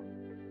now.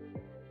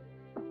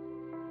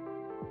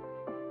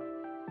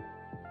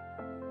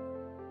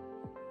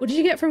 What did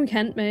you get from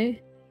Kent,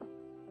 May?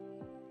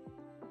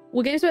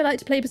 What games do I like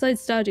to play besides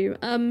Stardew?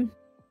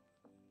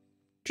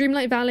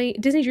 Dreamlight Valley,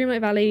 Disney Dreamlight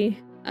Valley,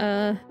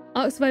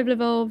 Ark Survival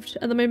Evolved.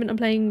 At the moment I'm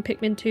playing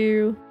Pikmin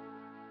 2.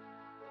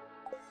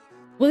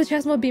 Will the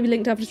chest mod be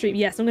linked after stream?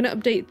 Yes, I'm going to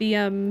update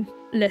the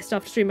list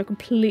after stream. I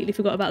completely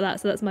forgot about that,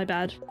 so that's my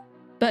bad.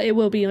 But it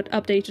will be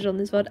updated on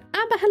this VOD.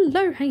 Amber,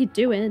 hello, how you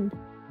doing?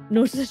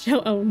 Not to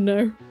shout, oh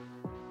no.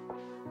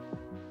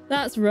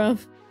 That's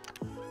rough.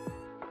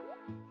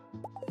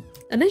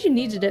 Unless you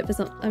needed it for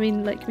some, I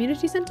mean, like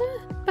community center,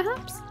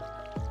 perhaps?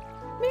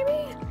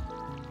 Maybe?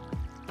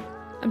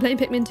 I'm playing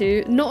Pikmin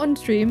 2, not on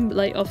stream,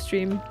 like off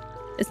stream.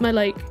 It's my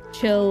like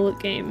chill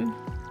game.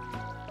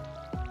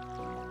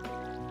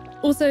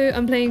 Also,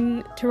 I'm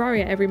playing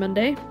Terraria every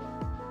Monday.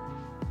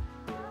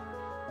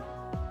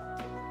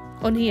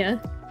 On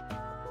here.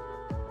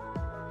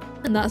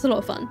 And that's a lot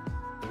of fun.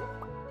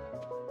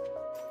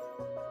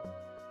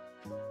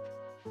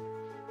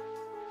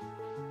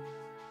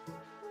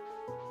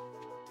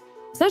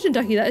 Sergeant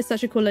Ducky, that is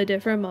such a cool idea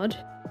for a mod.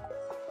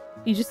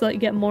 You just like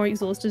get more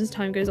exhausted as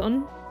time goes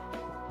on.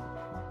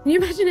 Can you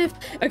imagine if...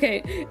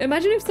 Okay,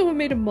 imagine if someone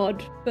made a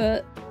mod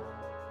for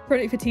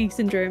chronic fatigue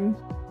syndrome.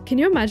 Can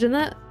you imagine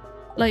that?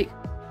 Like,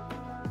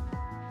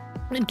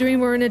 doing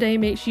more in a day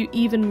makes you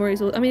even more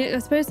exhausted. I mean, I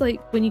suppose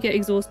like when you get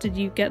exhausted,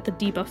 you get the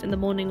debuff in the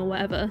morning or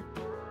whatever.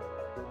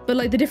 But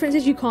like the difference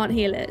is you can't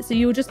heal it, so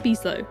you'll just be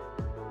slow.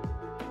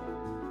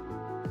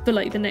 For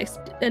like the next...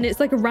 And it's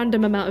like a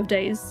random amount of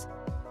days.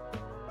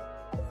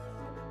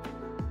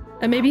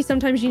 And maybe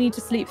sometimes you need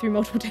to sleep through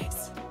multiple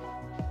days.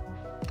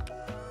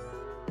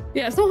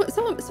 Yeah,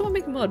 someone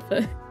make a mod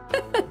for...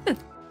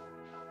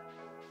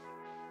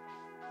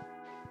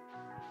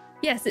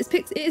 Yes, it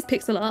is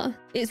pixel art.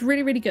 It's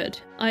really, really good.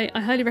 I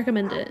highly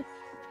recommend it.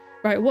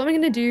 Right, what am I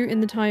going to do in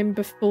the time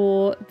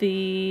before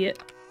the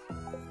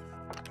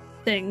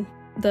thing?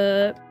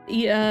 The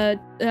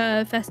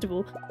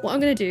festival. What I'm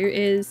going to do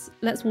is,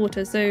 let's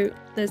water. So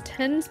there's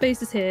 10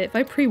 spaces here. If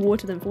I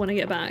pre-water them for when I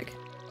get back.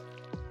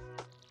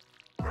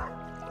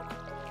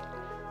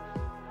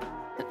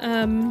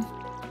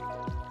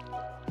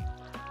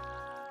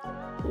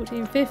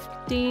 14,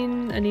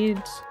 15, I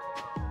need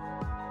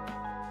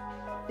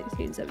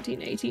 16,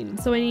 17, 18.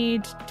 So I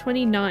need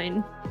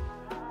 29.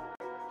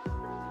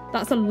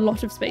 That's a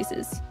lot of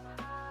spaces.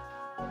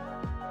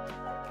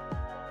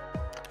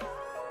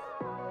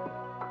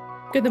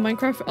 Good, the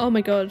Minecraft, oh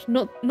my god,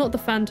 not the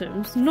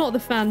phantoms, not the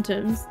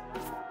phantoms.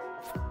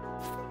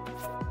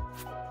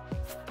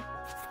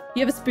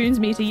 You have a spoons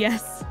meter,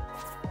 yes.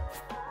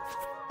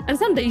 And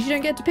some days you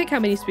don't get to pick how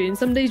many spoons.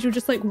 Some days you'll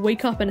just like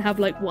wake up and have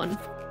like one.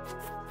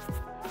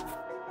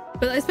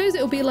 But I suppose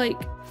it'll be like,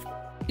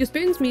 your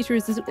spoons meter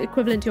is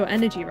equivalent to your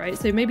energy, right?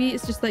 So maybe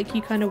it's just like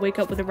you kind of wake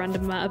up with a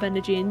random amount of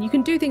energy and you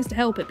can do things to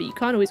help it, but you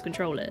can't always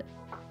control it.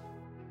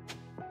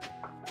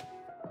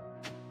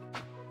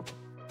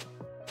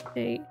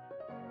 8,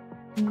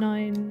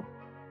 9,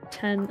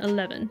 10,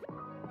 11.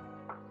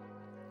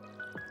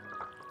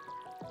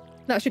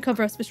 That should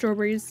cover us for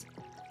strawberries.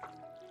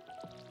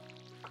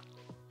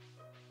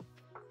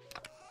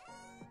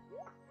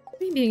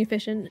 Me being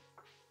efficient.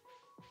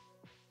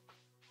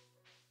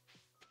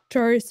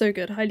 Terraria is so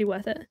good, highly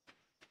worth it.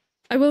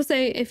 I will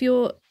say if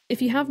you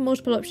have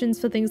multiple options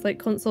for things like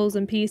consoles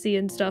and PC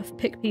and stuff,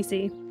 pick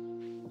PC.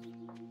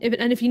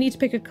 If you need to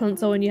pick a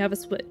console and you have a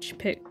Switch,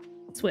 pick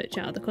Switch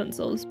out of the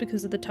consoles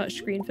because of the touch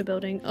screen for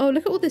building. Oh,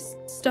 look at all this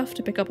stuff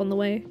to pick up on the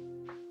way.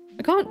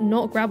 I can't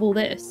not grab all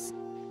this.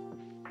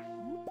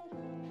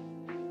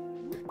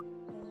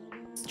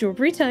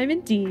 Strawberry time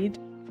indeed.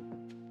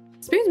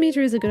 Spoons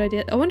meter is a good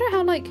idea. I wonder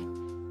how like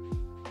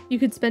you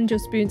could spend your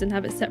spoons and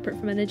have it separate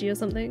from energy or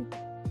something.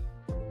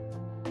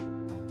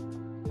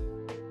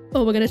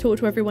 Oh, we're going to talk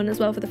to everyone as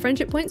well for the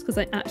friendship points because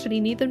I actually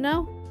need them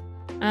now.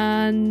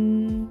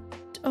 And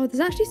oh, there's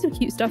actually some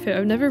cute stuff here.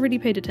 I've never really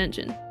paid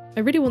attention. I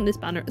really want this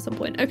banner at some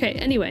point. Okay,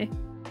 anyway,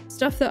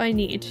 stuff that I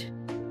need.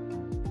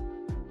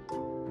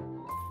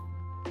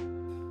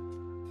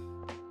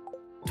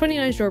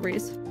 29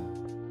 strawberries.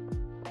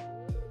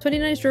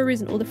 29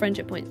 strawberries and all the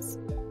friendship points.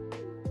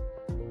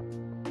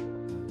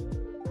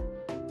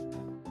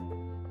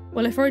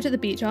 Well, I forage at the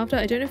beach after.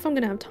 I don't know if I'm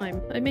going to have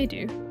time. I may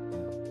do.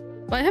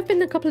 But I have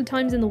been a couple of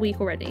times in the week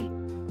already.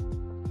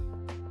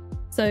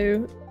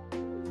 So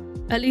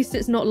at least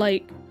it's not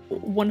like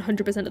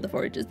 100% of the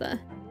forage is there.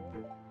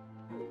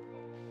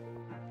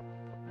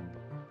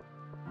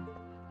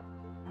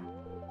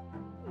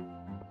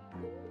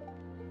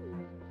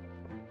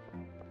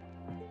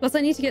 Plus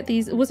I need to get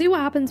these. We'll see what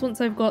happens once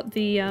I've got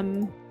the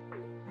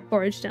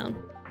forage down.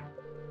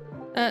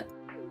 The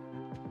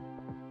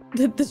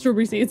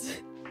strawberry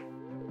seeds.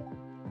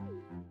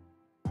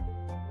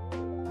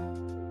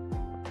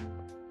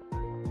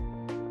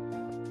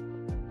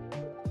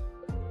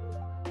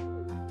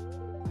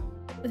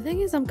 The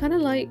thing is, I'm kind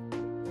of like,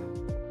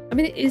 I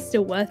mean, it is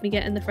still worth me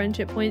getting the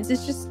friendship points.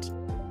 It's just,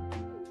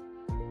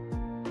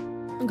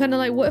 I'm kind of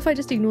like, what if I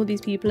just ignore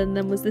these people and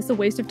then was this a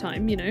waste of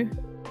time, you know?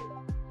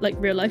 Like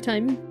real life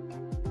time?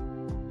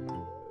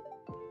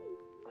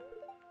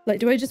 Like,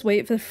 do I just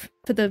wait for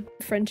the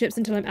friendships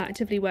until I'm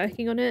actively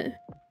working on it?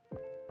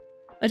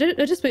 I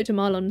just spoke to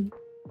Marlon.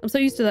 I'm so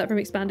used to that from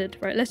Expanded.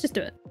 Right, let's just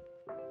do it.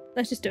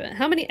 Let's just do it.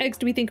 How many eggs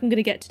do we think I'm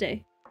gonna get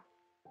today?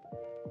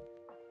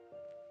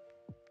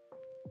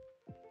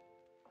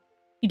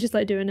 You just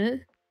like doing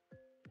it?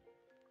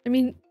 I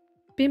mean,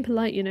 being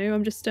polite, you know,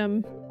 I'm just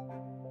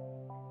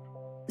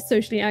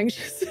socially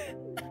anxious.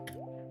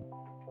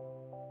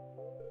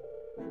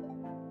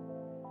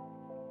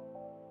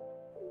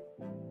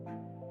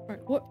 Right,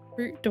 what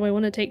route do I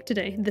want to take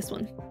today? This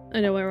one.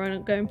 I know where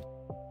I'm going.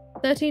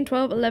 13,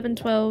 12, 11,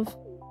 12.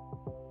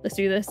 Let's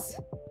do this.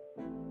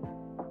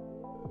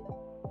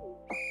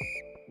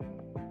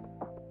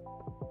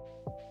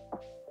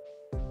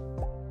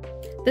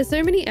 There's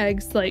so many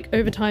eggs, like,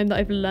 over time that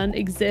I've learned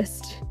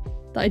exist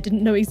that I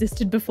didn't know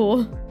existed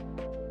before.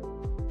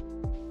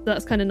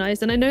 That's kind of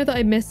nice. And I know that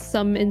I missed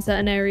some in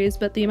certain areas,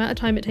 but the amount of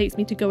time it takes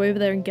me to go over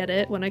there and get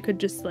it when I could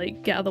just,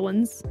 like, get other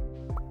ones,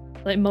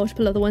 like,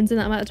 multiple other ones in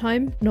that amount of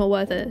time, not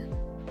worth it.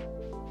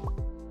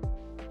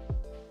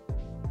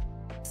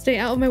 Stay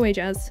out of my way,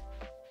 Jazz.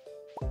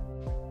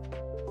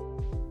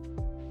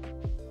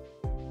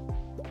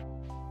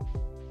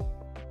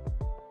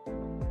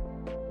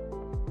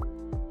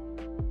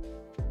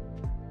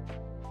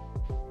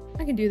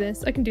 I can do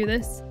this. I can do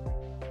this.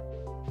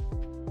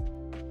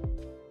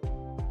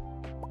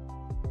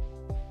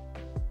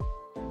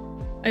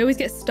 I always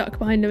get stuck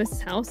behind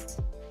Lewis's house.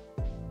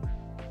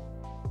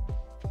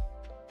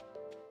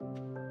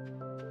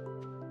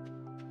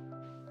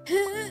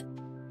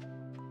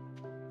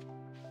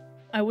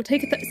 I will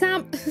take it.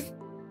 Sam!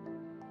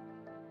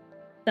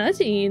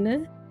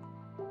 13.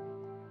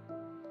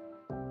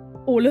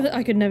 All of it?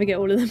 I could never get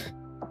all of them.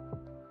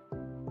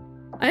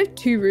 I have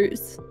 2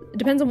 routes. It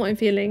depends on what I'm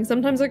feeling.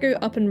 Sometimes I go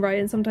up and right,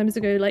 and sometimes I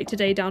go like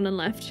today down and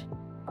left.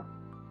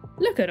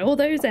 Look at all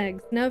those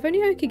eggs. Now, if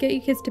only I could get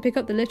you kids to pick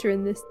up litter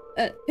this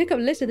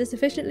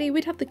efficiently,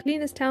 we'd have the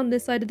cleanest town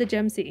this side of the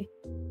Gem Sea.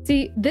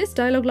 See, this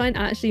dialogue line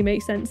actually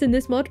makes sense in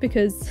this mod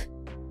because,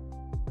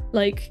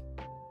 like,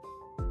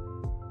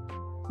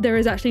 there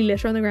is actually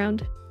litter on the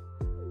ground.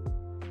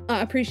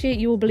 I appreciate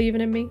you all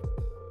believing in me.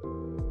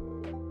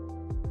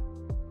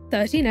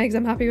 13 eggs,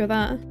 I'm happy with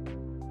that.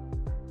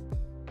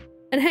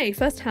 And hey,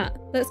 first hat.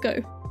 Let's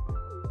go.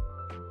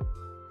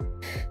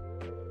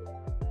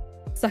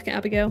 Suck it,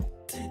 Abigail.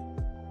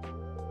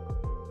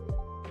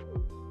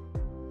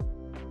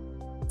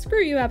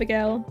 Screw you,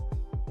 Abigail.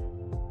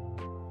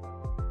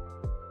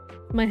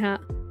 My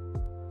hat.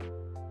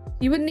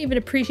 You wouldn't even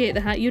appreciate the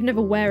hat. You'd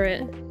never wear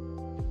it.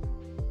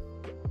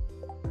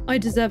 I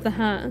deserve the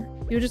hat.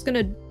 You're just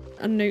gonna,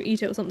 I don't know,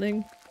 eat it or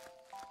something.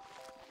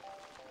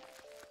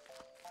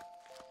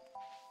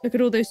 Look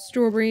at all those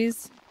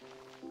strawberries.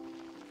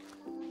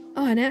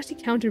 Oh, and I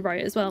actually counted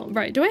right as well.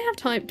 Right, do I have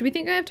time? Do we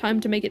think I have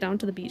time to make it down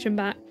to the beach and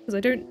back? Because I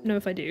don't know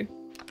if I do.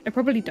 I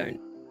probably don't,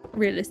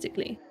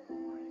 realistically.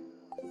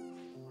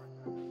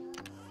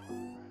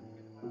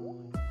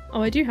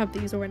 Oh, I do have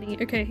these already.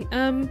 Okay,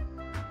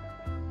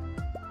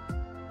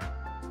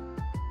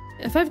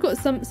 if I've got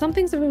some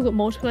things, if I've got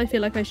multiple, I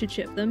feel like I should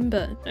ship them,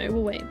 but no,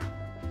 we'll wait.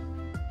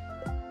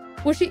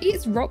 Well, she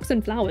eats rocks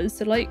and flowers,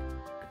 so like,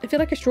 I feel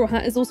like a straw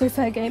hat is also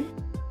fair game.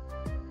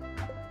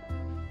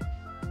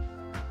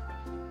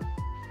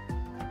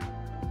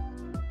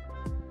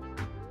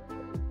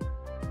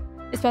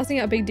 It's passing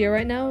out a big deal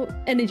right now.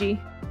 Energy.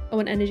 I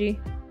want energy.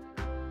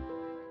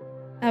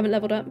 I haven't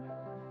leveled up.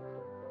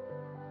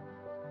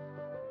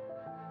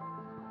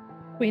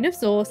 Queen of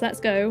Sauce, let's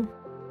go.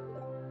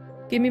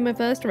 Give me my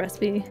first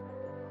recipe.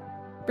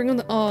 Bring on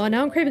the— oh,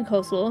 now I'm craving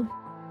coleslaw.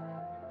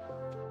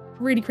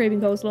 Really craving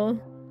coleslaw.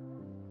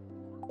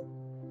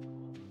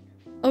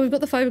 Oh, we've got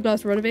the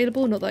fiberglass rod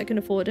available, not that I can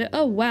afford it.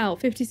 Oh wow,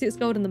 56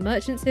 gold and the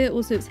merchant's here.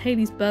 Also, it's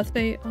Haley's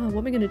birthday. Oh, what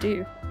am I gonna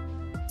do?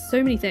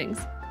 So many things.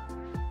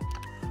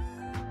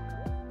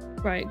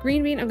 Right,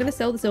 green bean. I'm gonna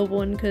sell the silver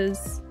one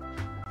because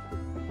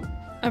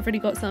I've already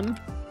got some.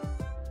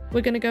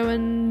 we're gonna go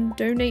and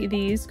donate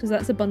these because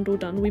that's a bundle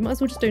done. We might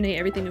as well just donate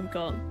everything we've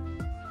got.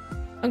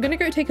 I'm gonna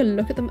go take a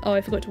look at them. Oh,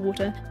 I forgot to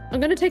water.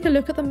 I'm gonna take a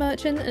look at the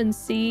merchant and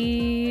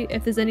see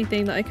if there's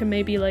anything that I can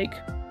maybe like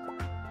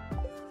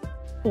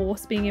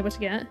force being able to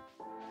get.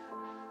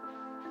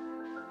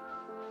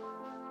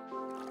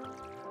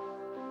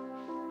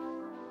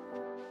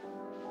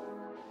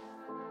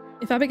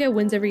 If Abigail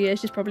wins every year,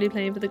 she's probably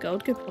playing for the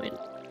gold. Good point.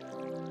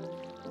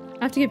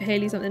 I have to give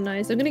Haley something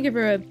nice. I'm gonna give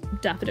her a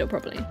daffodil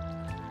probably.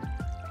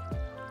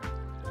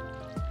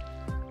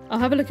 I'll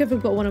have a look if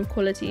we've got one of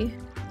quality.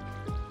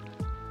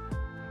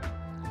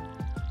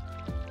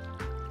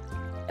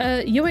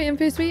 UA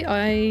Info Suite,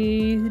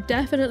 I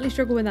definitely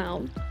struggle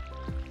without.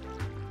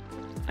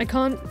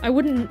 I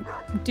wouldn't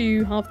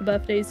do half the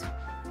birthdays.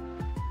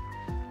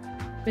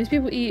 Most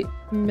people eat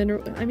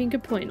mineral, I mean,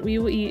 good point. We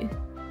all eat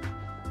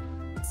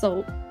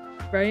salt,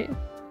 right?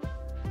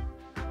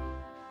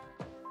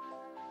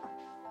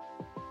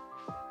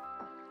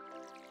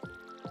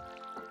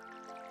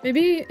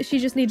 Maybe she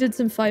just needed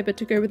some fiber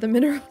to go with the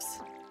minerals.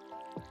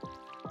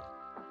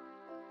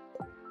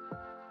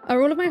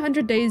 Are all of my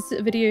 100 days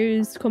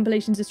videos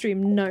compilations a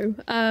stream? No.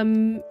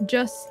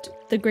 Just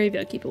the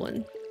Graveyard Keeper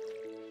one.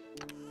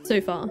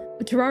 So far.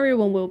 The Terraria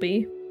one will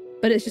be,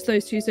 but it's just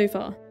those two so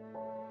far.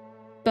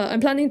 But I'm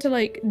planning to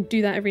like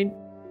do that every,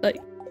 like,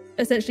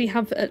 essentially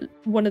have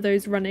one of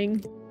those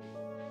running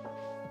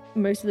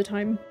most of the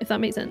time, if that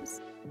makes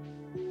sense.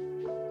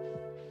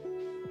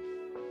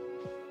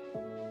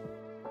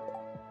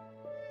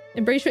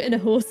 Embrace your inner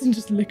horse and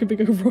just lick a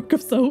big rock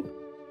of salt.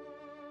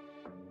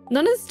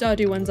 None of the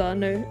Stardew ones are,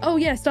 no. Oh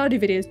yeah,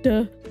 Stardew videos,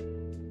 duh.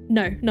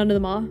 No, none of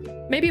them are.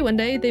 Maybe one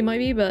day they might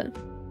be, but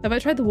have I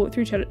tried the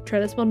walkthrough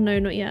trailer mod? No,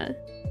 not yet.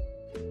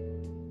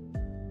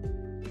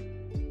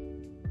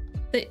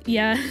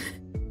 Yeah.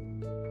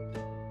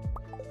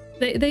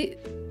 They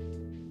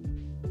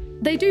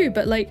do,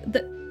 but like,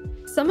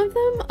 some of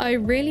them I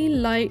really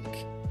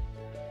like.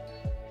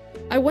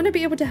 I want to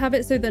be able to have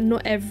it so that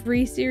not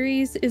every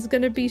series is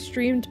going to be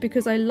streamed,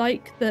 because I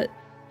like that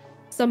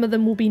some of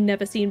them will be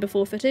never seen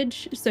before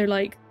footage. So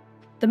like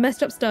the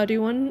messed up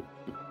Stardew one,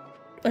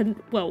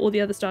 and well, all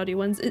the other Stardew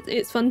ones,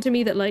 it's fun to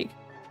me that like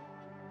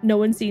no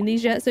one's seen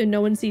these yet, so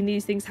no one's seen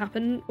these things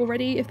happen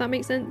already, if that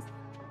makes sense.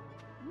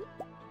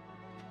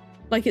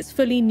 Like it's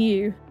fully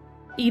new,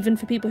 even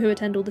for people who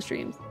attend all the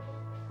streams.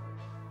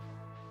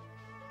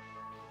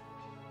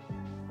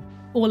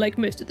 Or like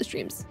most of the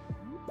streams.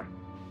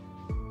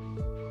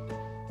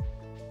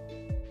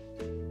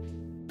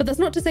 But that's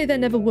not to say there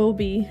never will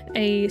be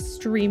a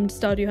streamed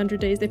Stardew 100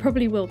 Days. They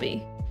probably will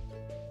be.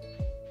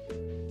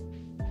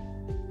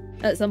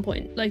 At some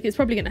point. Like, it's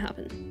probably going to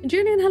happen.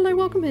 Julian, hello,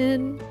 welcome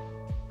in.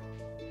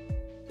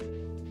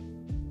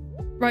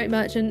 Right,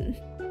 merchant.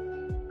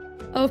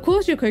 Oh, of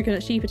course your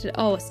coconut sheep are today.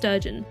 Oh, a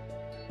sturgeon.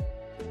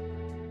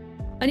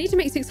 I need to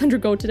make 600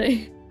 gold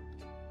today.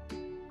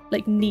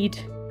 Like, need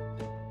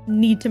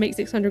to make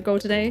 600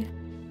 gold today.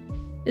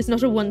 It's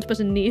not a want,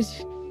 but a need.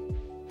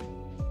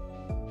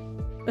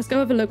 Let's go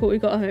have a look what we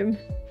got at home.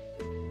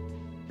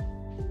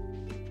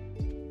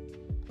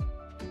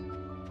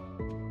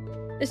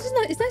 It's just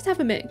it's nice to have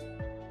a mix.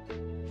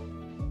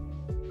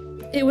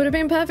 It would have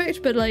been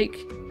perfect, but like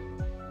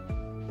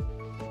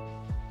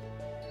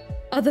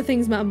other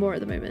things matter more at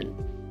the moment.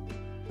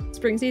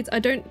 Spring seeds, I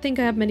don't think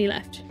I have many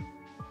left.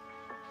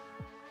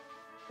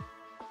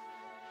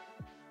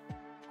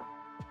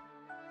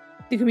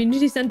 The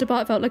community center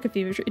part felt like a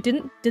fever dream. It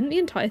didn't the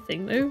entire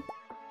thing though?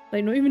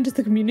 Like not even just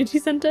the community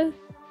center?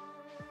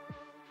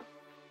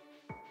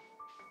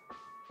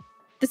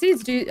 The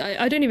seeds do,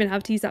 I don't even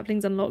have tea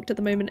saplings unlocked at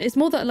the moment. It's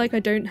more that like I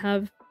don't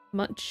have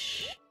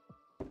much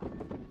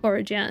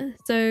forage yet.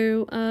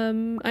 So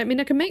I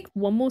mean I can make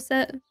one more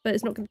set, but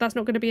that's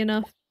not going to be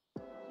enough.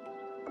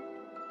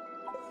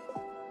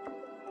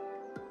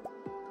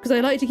 Because I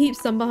like to keep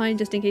some behind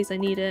just in case I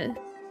need it.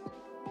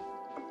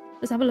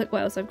 Let's have a look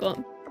what else I've got.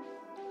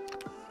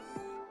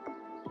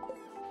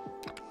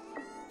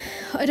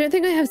 I don't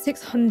think I have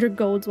 600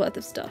 gold's worth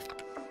of stuff.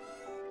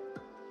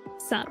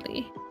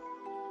 Sadly.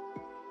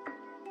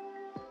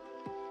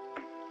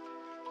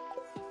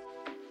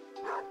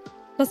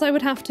 Plus I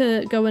would have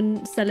to go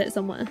and sell it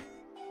somewhere.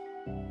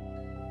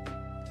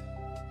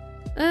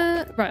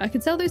 Right, I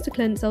could sell those to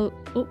Clint, sell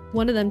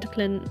one of them to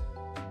Clint.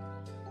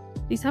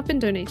 These have been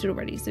donated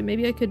already, so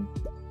maybe I could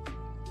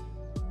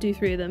do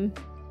 3 of them.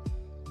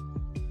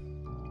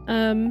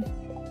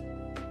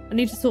 I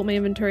need to sort my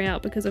inventory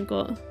out because I've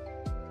got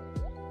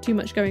too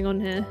much going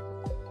on here.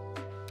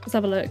 Let's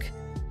have a look.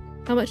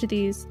 How much are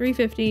these?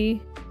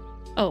 350.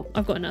 Oh,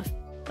 I've got enough.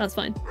 That's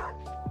fine.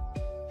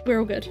 We're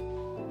all good.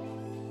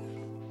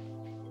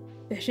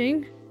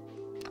 Fishing.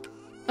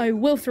 I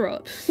will throw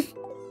up.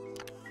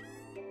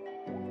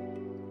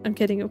 I'm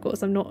kidding, of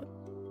course, I'm not.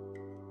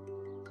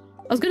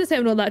 I was gonna say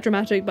I'm not that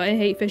dramatic, but I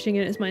hate fishing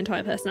and it's my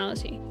entire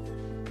personality.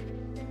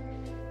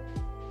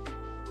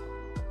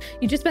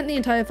 You just spent the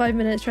entire 5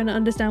 minutes trying to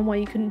understand why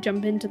you couldn't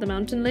jump into the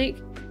mountain lake.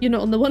 You're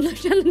not on the one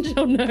life challenge,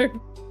 oh no.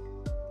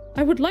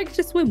 I would like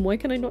to swim, why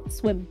can I not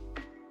swim?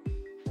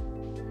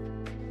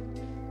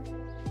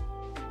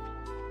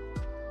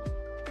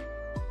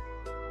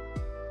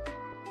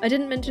 I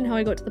didn't mention how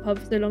I got to the pub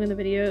for so long in the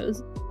video. It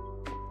was...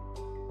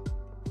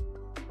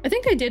 I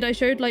think I did. I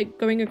showed like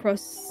going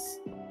across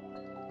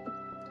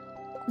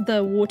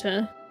the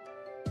water.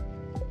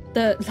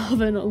 The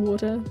lava, not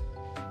water.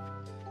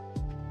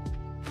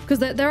 Because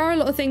there are a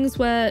lot of things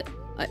where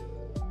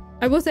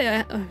I will say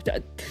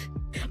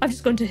I've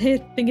just gone to here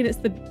thinking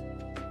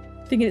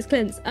it's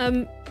Clint's.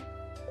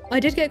 I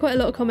did get quite a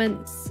lot of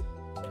comments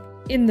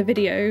in the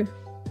video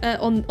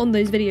on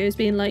those videos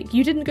being like,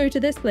 you didn't go to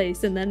this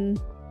place, and then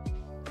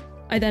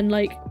I then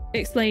like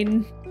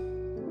explain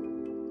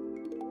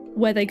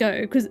where they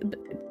go, because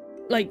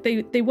like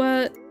they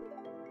were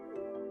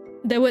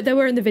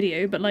in the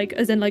video, but like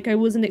as in like I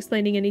wasn't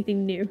explaining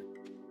anything new.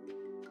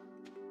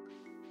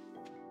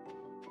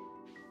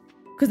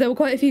 Because there were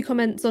quite a few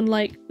comments on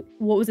like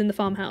what was in the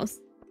farmhouse,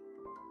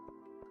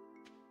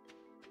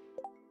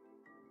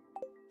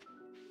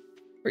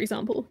 for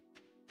example.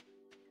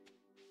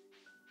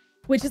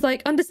 Which is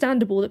like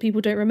understandable that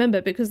people don't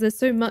remember because there's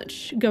so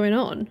much going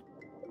on.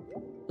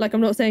 Like, I'm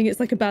not saying it's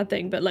like a bad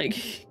thing, but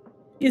like,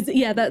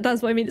 yeah,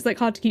 that's what I mean. It's like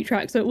hard to keep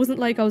track. So it wasn't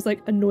like I was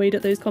like annoyed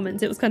at those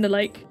comments. It was kind of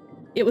like,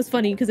 it was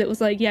funny because it was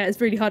like, yeah, it's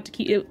really hard to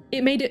keep it.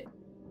 It made it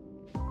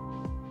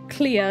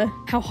clear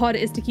how hard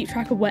it is to keep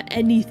track of where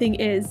anything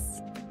is.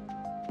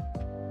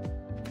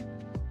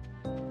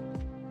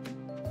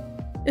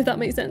 If that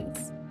makes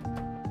sense.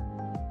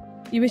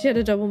 You wish you had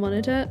a double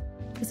monitor?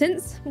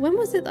 Since when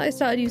was it that I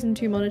started using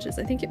 2 monitors?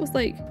 I think it was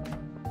like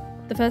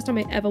the first time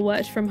I ever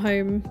worked from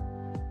home,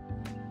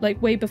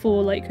 like way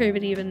before like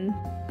COVID even,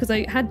 because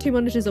I had 2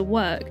 monitors at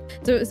work.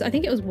 So it was, I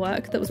think it was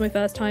work that was my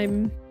first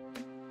time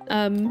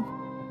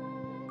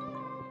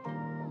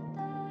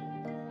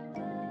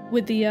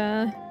with the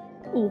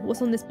oh,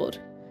 what's on this board?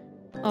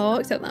 Oh, I'll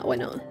accept that, why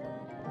not?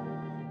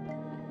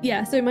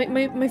 Yeah, so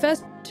my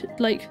first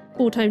like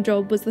full-time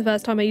job was the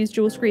first time I used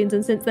dual screens,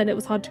 and since then it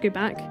was hard to go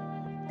back.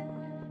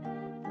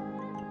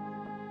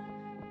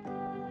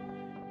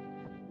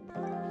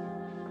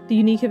 The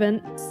unique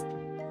events.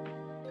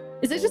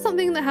 Is it just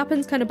something that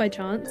happens kind of by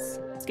chance?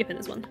 Skipping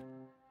this one.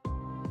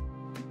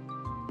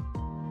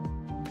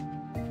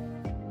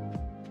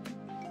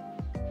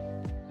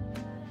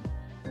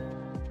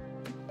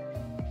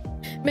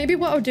 Maybe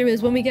what I'll do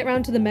is when we get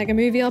around to the mega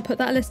movie, I'll put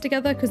that list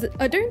together, because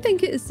I don't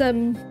think it's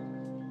that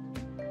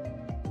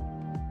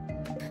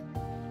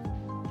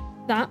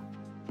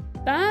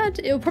bad.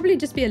 It'll probably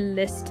just be a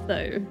list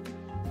though.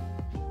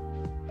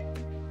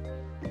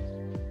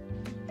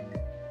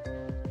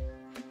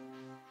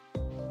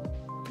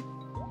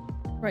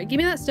 Right, give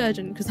me that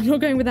sturgeon, because I'm not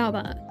going without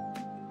that.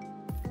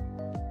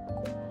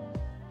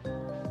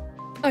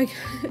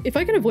 If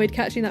I can avoid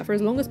catching that for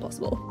as long as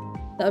possible,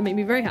 that would make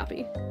me very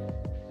happy.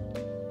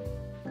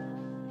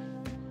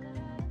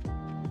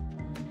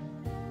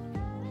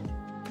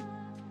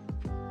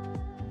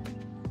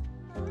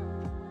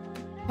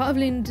 Part of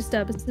lean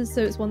disturbances,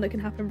 so it's one that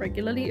can happen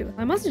regularly.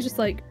 I must have just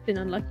like been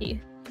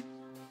unlucky.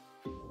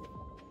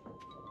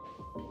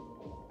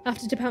 I have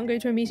to dip out and go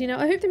to a meeting now.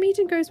 I hope the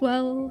meeting goes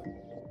well.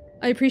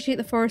 I appreciate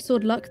the forest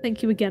sword luck.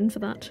 Thank you again for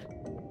that.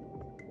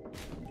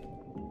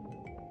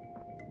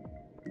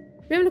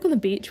 We have a look on the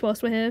beach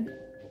whilst we're here.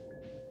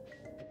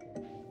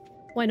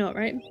 Why not,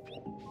 right?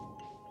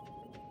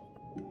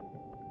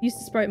 Use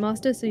the Sprite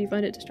Master so you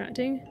find it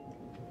distracting.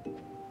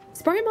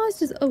 Sprite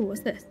Master's... Oh,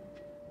 what's this?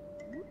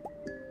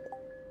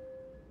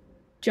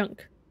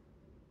 Junk.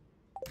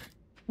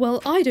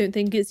 Well, I don't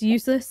think it's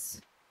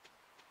useless.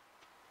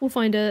 We'll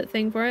find a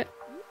thing for it.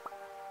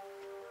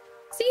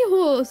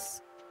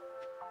 Seahorse!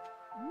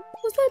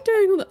 What's that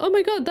doing on the... Oh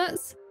my god,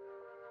 that's...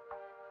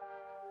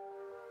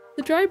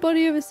 the dry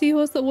body of a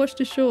seahorse that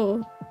washed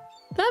ashore.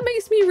 That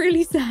makes me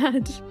really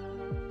sad.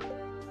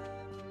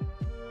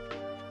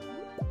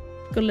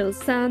 Got a little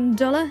sand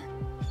dollar.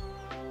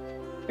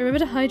 Remember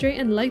to hydrate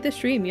and like the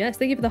stream. Yes,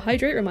 thank you for the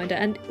hydrate reminder.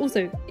 And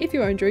also, if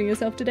you are enjoying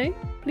yourself today,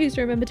 please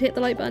do remember to hit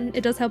the like button. It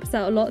does help us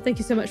out a lot. Thank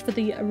you so much for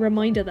the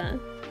reminder there.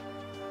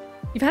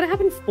 You've had it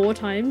happen 4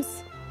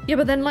 times. Yeah,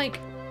 but then like...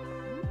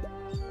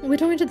 we're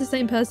talking to the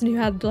same person who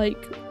had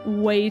like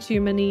way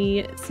too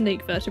many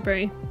snake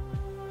vertebrae,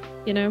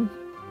 you know?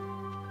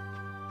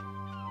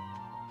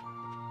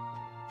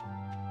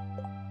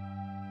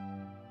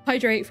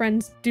 Hydrate,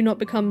 friends. Do not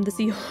become the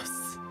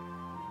seahorse.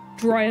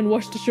 Dry and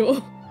washed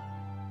ashore.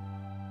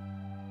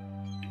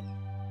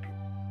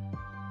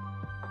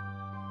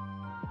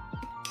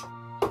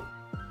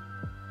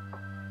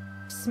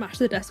 Smash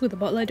the desk with a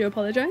bottle. I do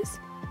apologize.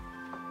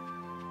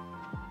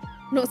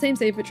 Not same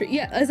save for tree.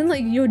 Yeah, as in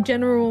like your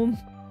general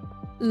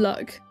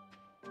luck.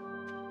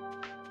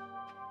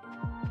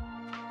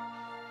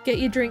 Get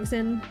your drinks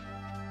in.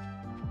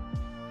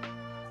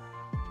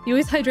 You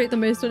always hydrate the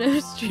most on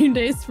our stream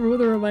days for all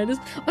the reminders.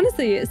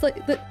 Honestly, it's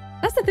like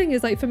that's the thing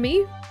is like for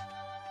me,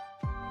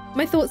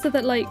 my thoughts are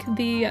that like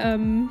the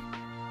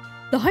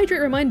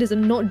hydrate reminders are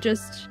not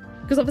just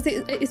because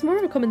obviously it's more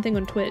of a common thing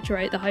on Twitch,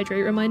 right? The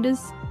hydrate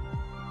reminders.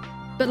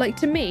 But like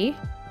to me,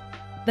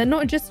 they're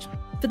not just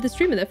for the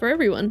streamer, they're for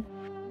everyone.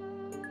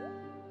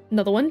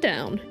 Another one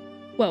down.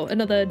 well,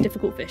 another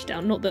difficult fish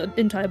down, not the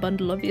entire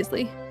bundle,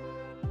 obviously.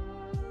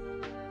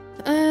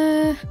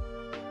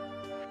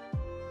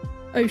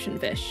 Ocean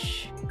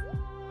fish.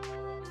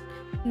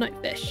 Night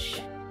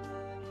fish.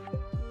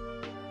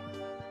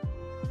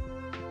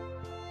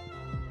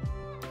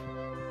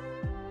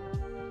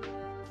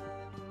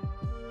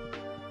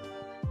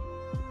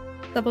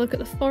 Let's have a look at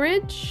the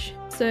forage.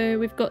 So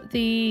we've got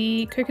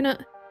the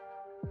coconut.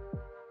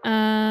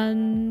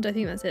 And I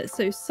think that's it.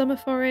 So summer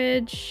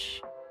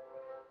forage.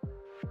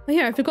 Oh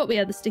yeah, I forgot we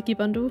had the sticky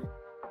bundle.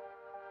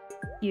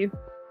 You.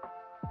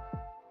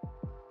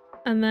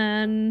 And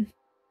then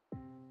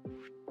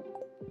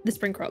the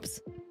spring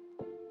crops.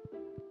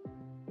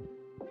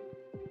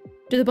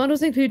 Do the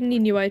bundles include any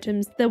new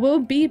items? There will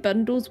be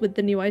bundles with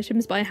the new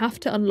items, but I have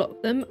to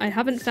unlock them. I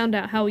haven't found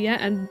out how yet,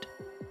 and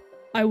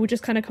I will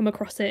just kind of come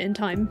across it in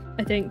time,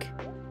 I think.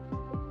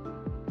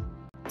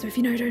 So if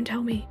you know, don't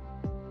tell me.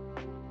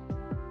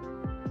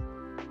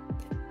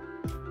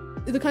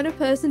 The kind of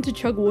person to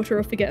chug water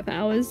or forget for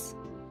hours,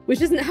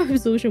 which isn't how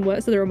absorption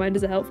works, so the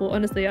reminders are helpful.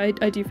 Honestly, I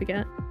do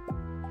forget.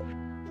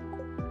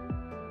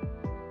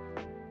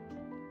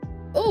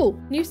 Oh,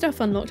 new stuff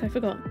unlocked, I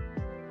forgot.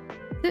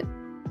 Is it?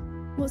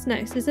 What's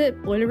next? Is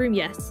it boiler room?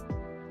 Yes.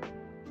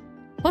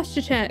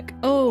 Posture check.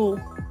 Oh,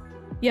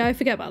 yeah, I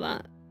forget about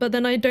that. But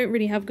then I don't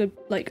really have good,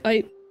 like,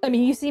 I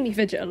mean, you see me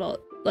fidget a lot.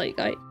 Like,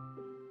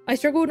 I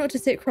struggle not to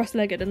sit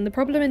cross-legged, and the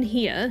problem in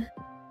here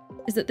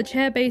is that the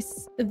chair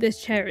base of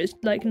this chair is,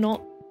 like,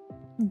 not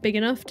big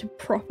enough to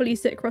properly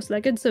sit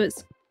cross-legged, so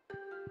it's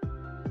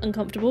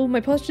uncomfortable.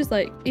 My posture's,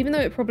 like, even though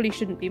it probably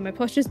shouldn't be, my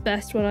posture's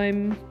best when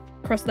I'm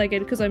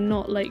cross-legged because I'm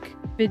not, like,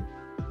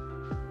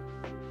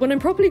 when I'm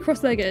properly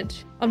cross-legged,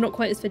 I'm not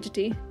quite as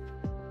fidgety.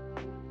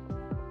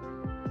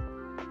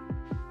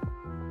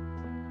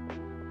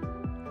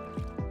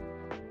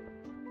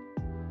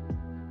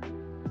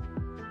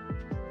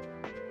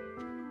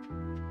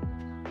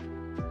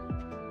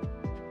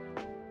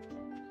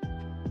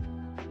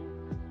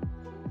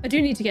 I do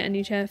need to get a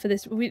new chair for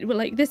this.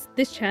 Like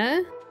this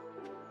chair,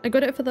 I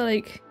got it for the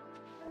like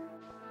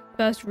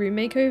first room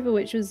makeover,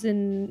 which was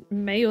in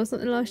May or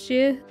something last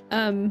year.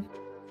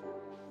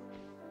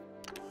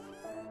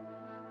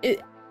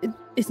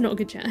 It's not a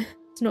good chair.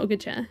 It's not a good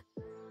chair.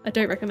 I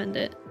don't recommend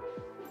it.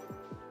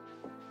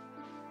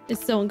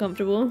 It's so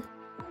uncomfortable.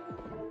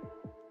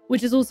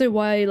 Which is also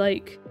why,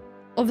 like,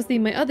 obviously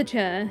my other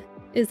chair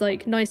is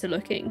like nicer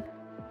looking,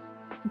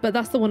 but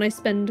that's the one I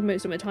spend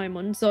most of my time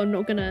on, so I'm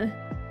not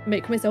gonna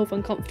make myself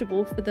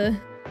uncomfortable for the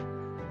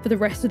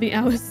rest of the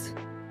hours.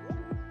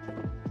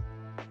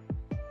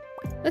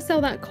 Let's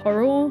sell that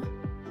coral.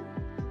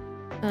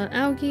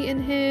 Algae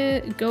in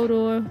here, gold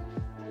ore.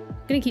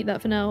 Gonna keep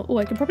that for now. Oh,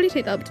 I can probably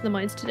take that up to the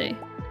mines today,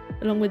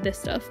 along with this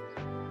stuff.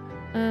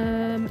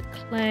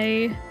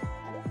 Clay.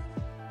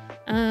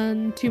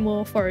 And 2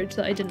 more forage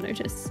that I didn't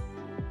notice.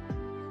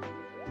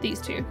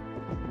 These 2.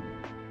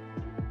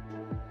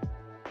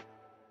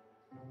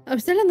 I'm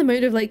still in the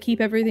mode of like keep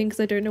everything because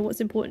I don't know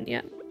what's important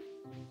yet.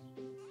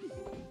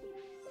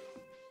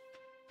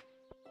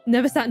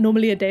 Never sat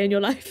normally a day in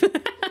your life.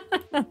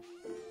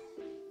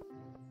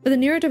 For the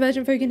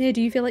neurodivergent folk in here,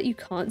 do you feel like you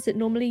can't sit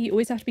normally? You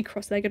always have to be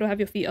cross-legged or have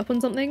your feet up on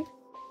something?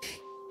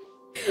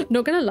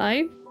 Not gonna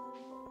lie,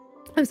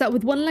 I'm sat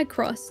with one leg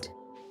crossed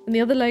and the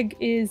other leg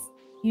is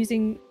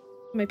using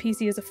my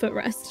PC as a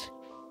footrest.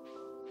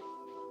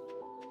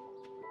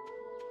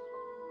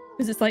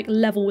 Because it's like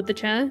level with the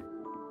chair.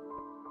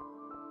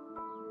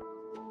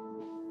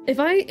 If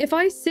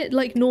I sit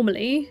like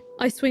normally,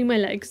 I swing my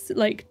legs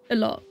like a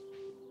lot.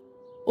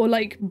 Or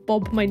like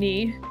bob my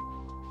knee,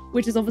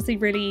 which is obviously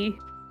really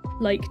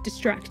like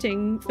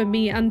distracting for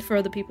me and for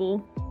other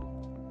people.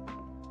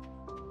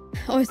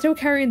 Oh, I'm still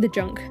carrying the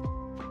junk.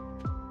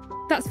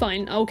 That's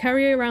fine. I'll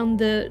carry around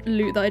the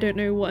loot that I don't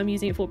know what I'm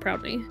using it for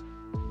proudly.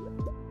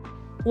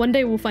 One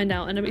day we'll find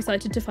out, and I'm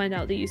excited to find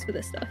out the use for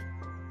this stuff.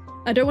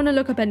 I don't want to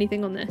look up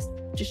anything on this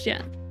just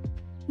yet.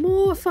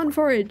 More fun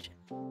forage.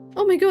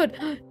 Oh my god,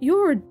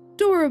 you're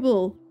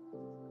adorable.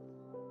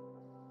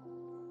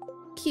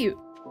 Cute.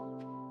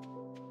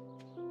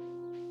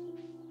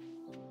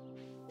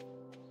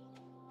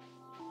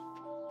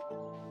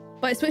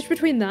 But I switch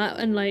between that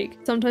and like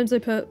sometimes I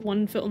put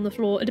one foot on the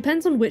floor. It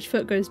depends on which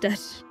foot goes dead.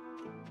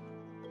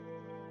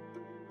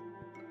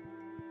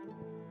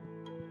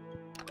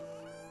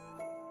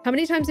 How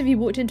many times have you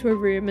walked into a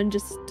room and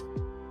just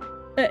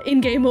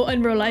in game or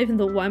in real life and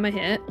thought, why am I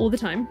here? All the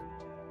time.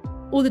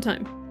 All the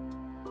time.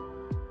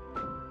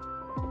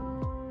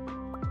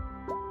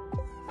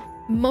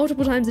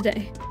 Multiple times a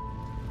day.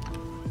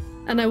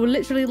 And I will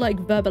literally like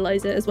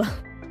verbalize it as well.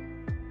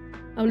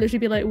 I will literally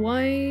be like,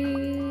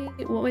 why?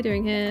 What am I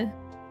doing here?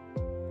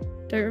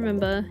 Don't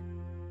remember.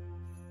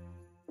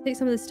 Take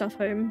some of this stuff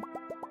home.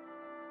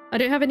 I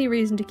don't have any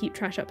reason to keep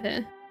trash up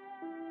here.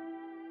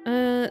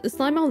 The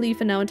slime I'll leave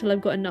for now until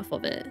I've got enough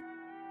of it,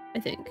 I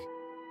think.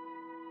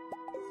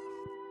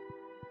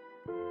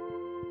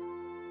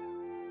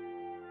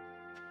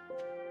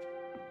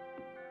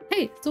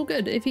 Hey, it's all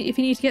good. If you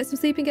need to get some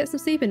sleep in, get some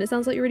sleep in. It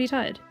sounds like you're really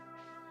tired.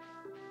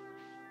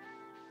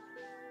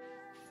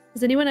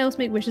 Does anyone else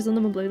make wishes on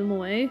them and blow them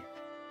away?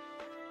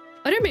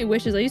 I don't make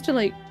wishes. I used to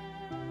like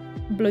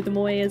blow them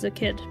away as a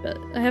kid, but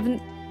I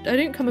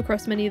don't come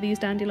across many of these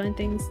dandelion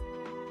things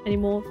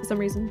anymore for some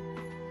reason.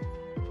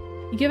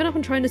 You given up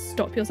on trying to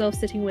stop yourself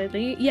sitting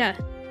weirdly? Yeah.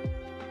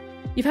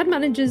 You've had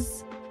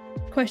managers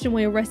question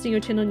why you're resting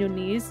your chin on your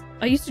knees.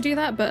 I used to do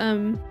that, but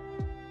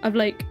I've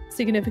like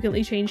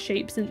significantly changed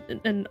shapes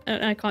and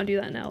I can't do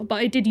that now. But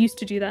I did used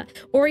to do that.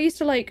 Or I used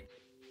to like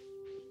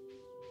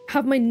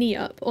have my knee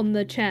up on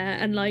the chair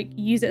and like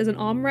use it as an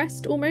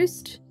armrest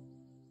almost.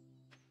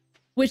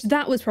 Which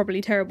that was probably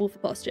terrible for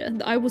posture.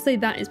 I will say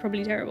that is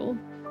probably terrible.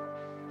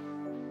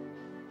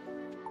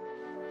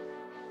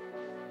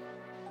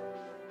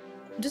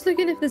 I'm just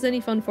looking if there's any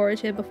fun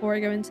forage here before I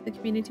go into the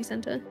community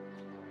centre.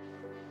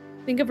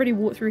 I think I've already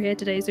walked through here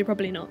today, so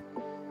probably not.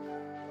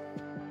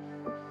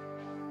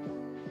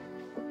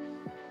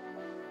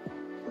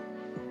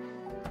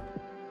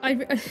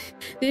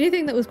 The only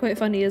thing that was quite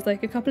funny is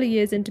like a couple of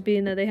years into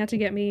being there, they had to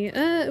get me,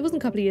 it wasn't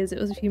a couple of years, it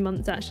was a few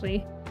months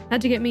actually. Had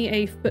to get me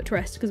a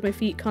footrest because my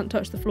feet can't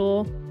touch the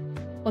floor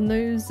on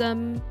those,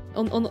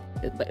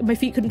 my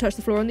feet couldn't touch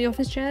the floor on the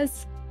office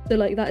chairs. So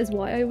like that is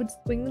why I would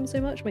swing them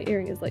so much. My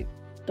earring is like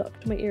stuck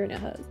to my ear and it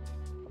hurts.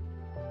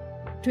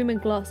 Between my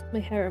glass, my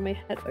hair and my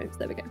headphones,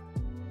 there we go.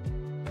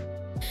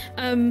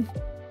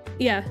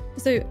 Yeah,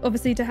 so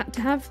obviously to have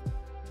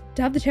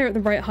the chair at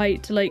the right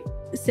height to like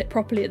sit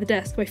properly at the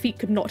desk, my feet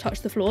could not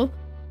touch the floor.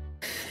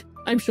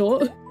 I'm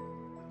short.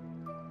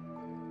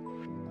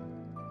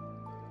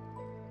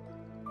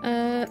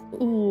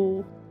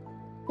 Ooh.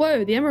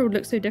 Whoa, the emerald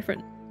looks so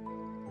different.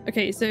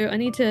 Okay, so I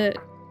need to,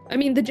 I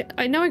mean,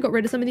 I know I got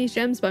rid of some of these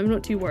gems, but I'm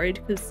not too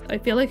worried because I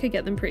feel like I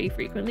get them pretty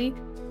frequently.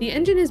 The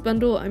engineer's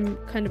bundle, I'm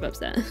kind of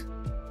upset.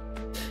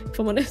 If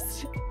I'm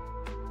honest.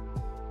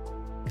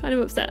 Kind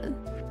of upset.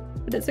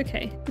 But it's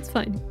okay, it's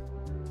fine.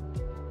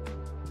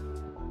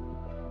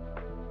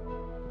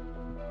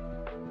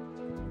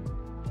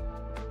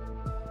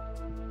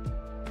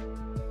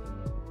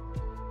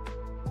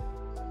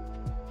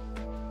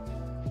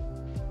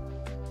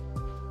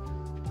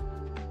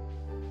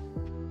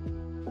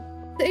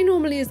 It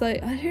normally is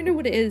like, I don't know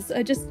what it is.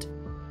 I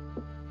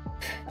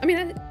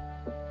mean,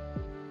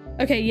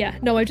 okay, yeah,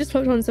 no, I just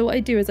put on. So what I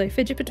do is I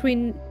fidget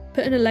between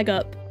putting a leg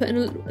up,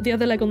 putting the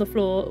other leg on the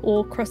floor,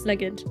 or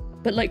cross-legged,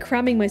 but like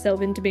cramming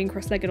myself into being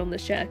cross-legged on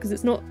this chair because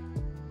it's not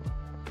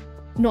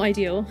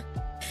ideal.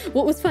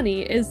 What was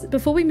funny is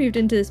before we moved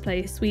into this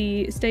place,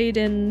 we stayed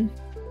in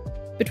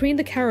between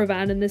the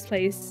caravan and this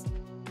place.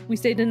 We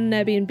stayed in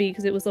an Airbnb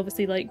because it was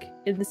obviously like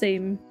in the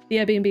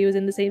Airbnb was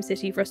in the same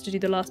city for us to do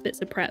the last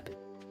bits of prep.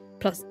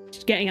 Plus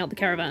getting out the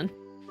caravan.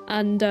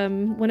 And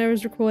when I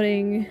was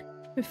recording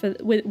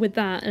with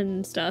that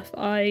and stuff,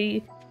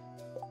 I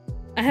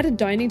had a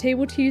dining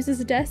table to use as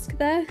a desk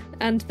there,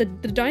 and the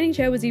dining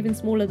chair was even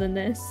smaller than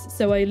this,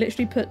 so I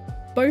literally put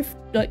both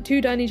like two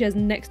dining chairs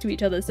next to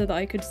each other so that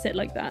I could sit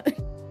like that.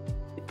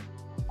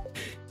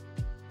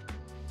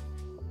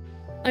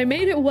 I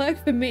made it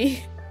work for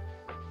me.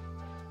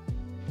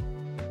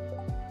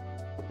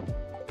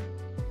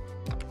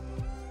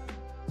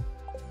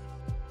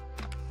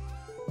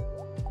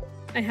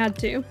 I had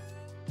to.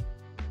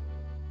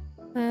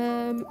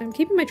 I'm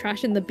keeping my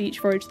trash in the beach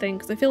forage thing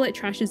because I feel like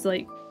trash is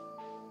like,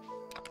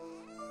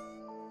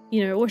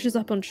 you know, it washes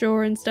up on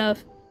shore and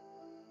stuff.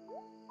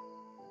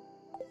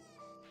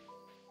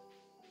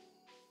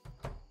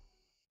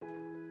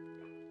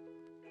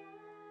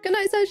 Good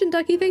night, Sergeant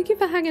Ducky. Thank you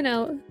for hanging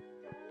out.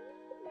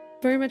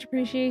 Very much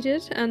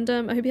appreciated, and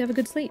I hope you have a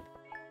good sleep.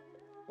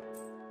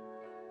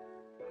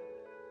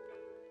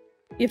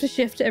 You have to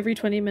shift every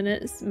 20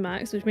 minutes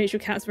max, which makes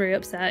your cats very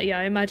upset. Yeah,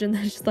 I imagine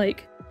they're just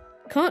like,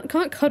 can't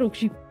cuddle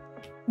because you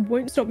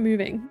won't stop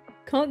moving.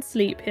 Can't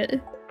sleep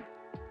here.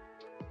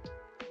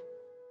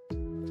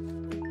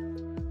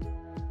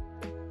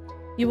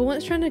 You were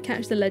once trying to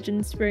catch the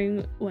Legend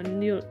Spring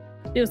one.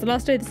 It was the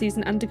last day of the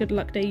season and a good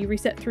luck day. You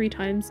reset 3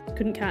 times,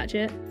 couldn't catch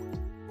it.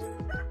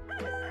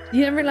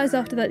 You didn't realise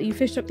after that you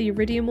fished up the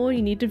iridium ore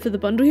you needed for the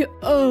bundle.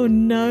 Oh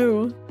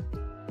no.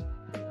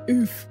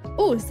 Oof.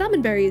 Oh,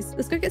 salmon berries.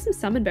 Let's go get some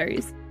salmon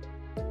berries.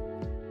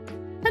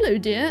 Hello,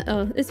 dear.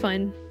 Oh, it's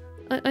fine.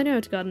 I know how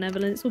to garden,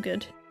 Evelyn. It's all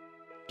good.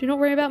 Do not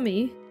worry about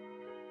me.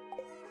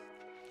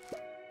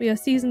 We are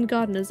seasoned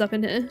gardeners up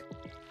in here.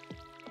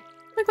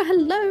 Oh, well,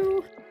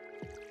 hello.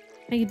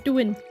 How you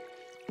doing?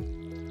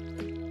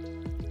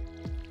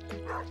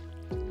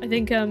 I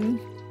think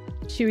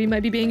Chewy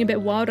might be being a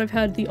bit wild. I've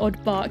heard the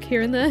odd bark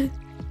here and there.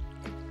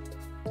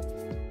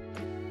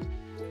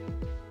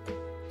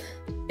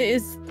 It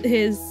is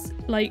his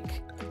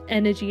like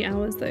energy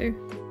hours though.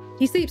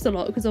 He sleeps a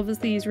lot because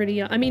obviously he's really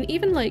young. I mean,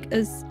 even like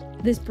as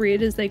this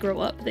breed, as they grow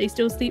up, they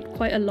still sleep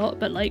quite a lot,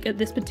 but like at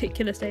this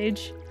particular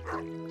stage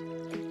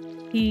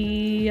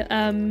he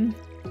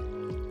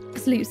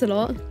sleeps a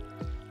lot,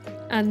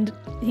 and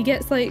he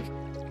gets like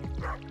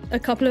a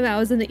couple of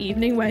hours in the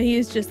evening where he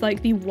is just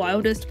like the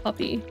wildest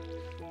puppy.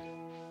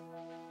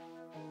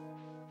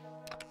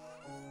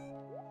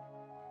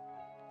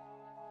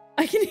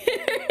 I can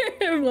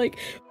hear him like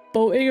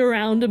bolting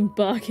around and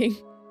barking.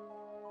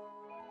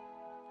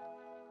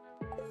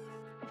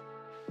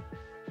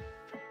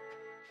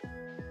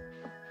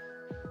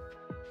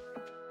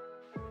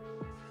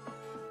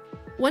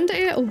 One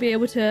day I'll be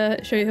able to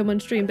show him on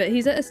stream, but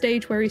he's at a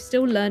stage where he's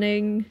still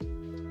learning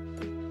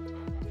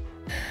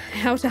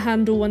how to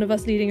handle one of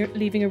us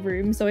leaving a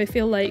room. So I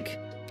feel like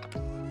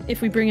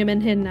if we bring him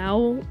in here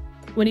now,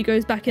 when he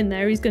goes back in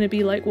there, he's going to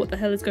be like, what the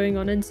hell is going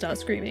on, and start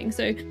screaming.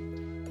 So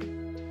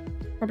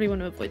probably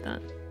want to avoid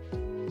that.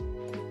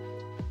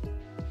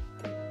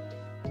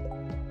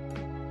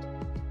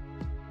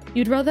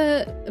 You'd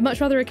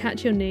much rather a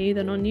catch your knee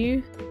than on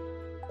you.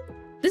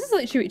 This is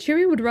like Chewy.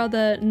 Chewy would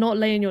rather not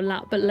lay in your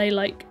lap, but lay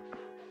like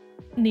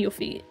near your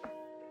feet.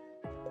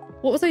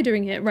 What was I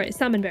doing here? Right,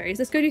 salmon berries.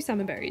 Let's go do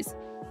salmon berries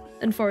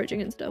and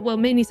foraging and stuff. Well,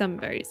 mainly salmon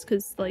berries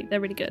because like they're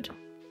really good.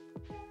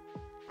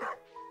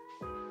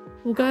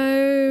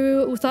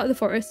 We'll start at the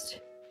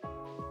forest.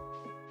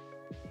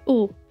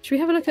 Oh, should we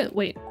have a look at,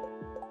 wait.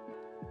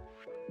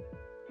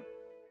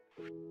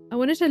 I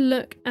wanted to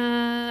look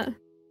at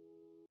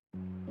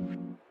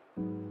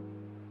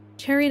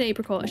cherry and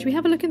apricot. Should we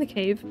have a look in the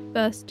cave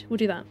first? We'll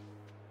do that.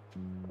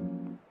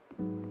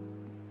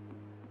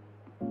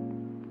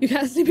 You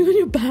can't sleeping on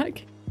your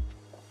back.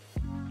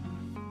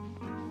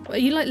 What,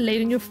 are you like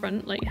laid on your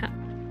front? Like,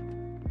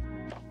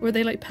 or are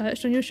they like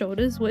perched on your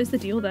shoulders? What is the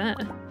deal there?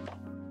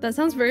 That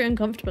sounds very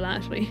uncomfortable,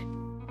 actually.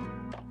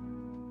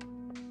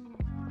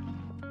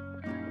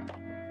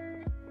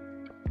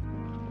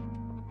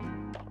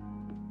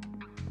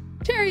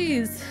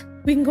 Cherries!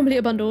 We can complete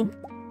a bundle.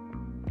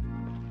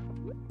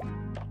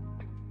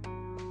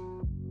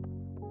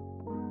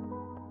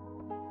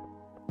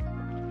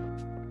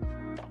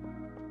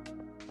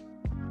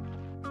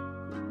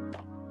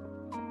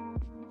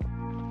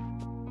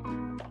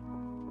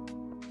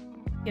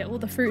 Get all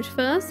the fruit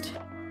first,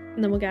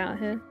 and then we'll get out of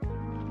here.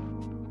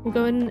 We'll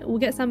go and we'll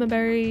get salmon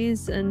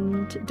berries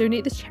and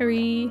donate this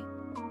cherry.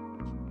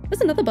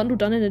 That's another bundle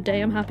done in a day.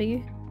 I'm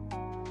happy.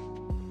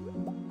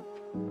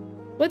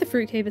 Why the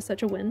fruit cave is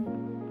such a win.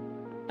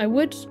 I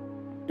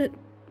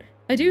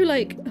do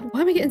like, why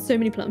am I getting so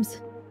many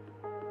plums?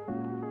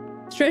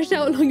 Stretched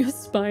out along your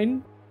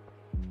spine.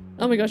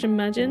 Oh my gosh,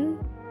 imagine.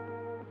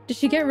 Does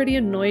she get really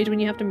annoyed when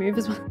you have to move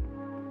as well?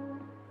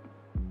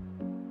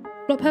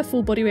 Flop her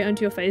full body weight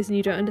onto your face and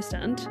you don't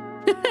understand.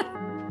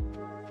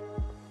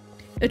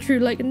 A true,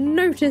 like,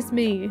 notice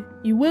me.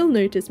 You will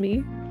notice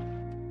me.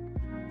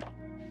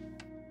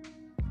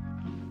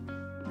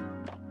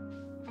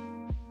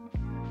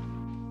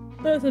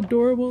 That's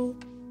adorable.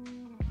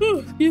 Oh,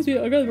 excuse me,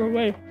 I got the wrong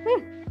way.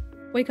 Oh.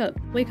 Wake up,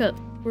 wake up.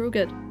 We're all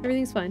good.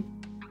 Everything's fine.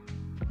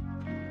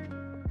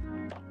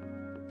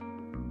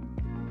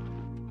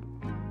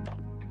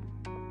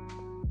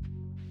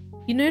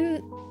 You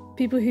know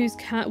people whose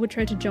cat would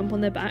try to jump on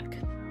their back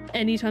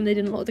anytime they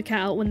didn't lock the cat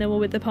out when they were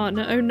with their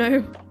partner? Oh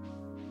no.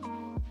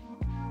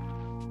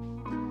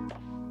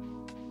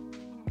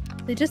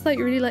 They just like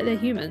really like their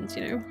humans,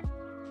 you know?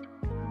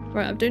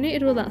 Right, I've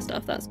donated all that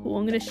stuff. That's cool.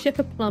 I'm gonna ship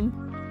a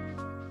plum.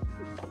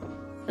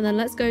 And then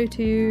let's go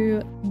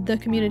to the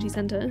community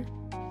center.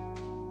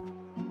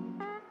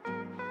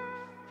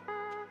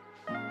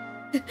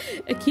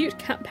 Acute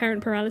cat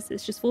parent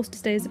paralysis. Just forced to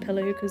stay as a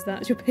pillow because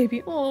that's your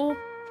baby. Oh.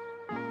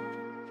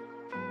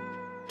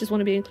 Just want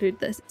to be included.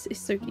 This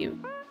it's so cute.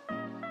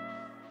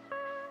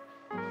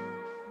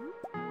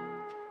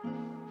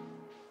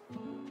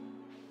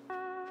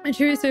 And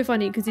Cherry's so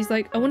funny because he's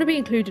like, I want to be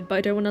included, but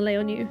I don't want to lay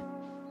on you.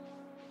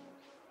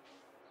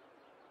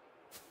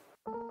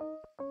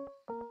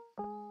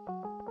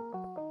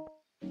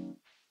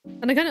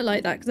 And I kind of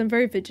like that because I'm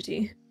very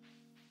fidgety.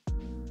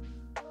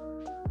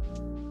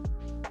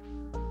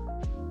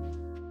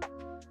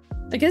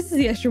 I guess it's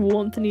the extra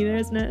warmth in there,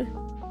 isn't it?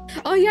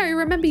 Oh yeah, I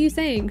remember you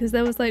saying, because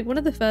there was like one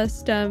of the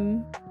first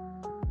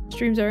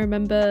streams I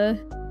remember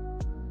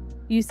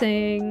you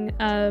saying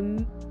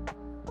that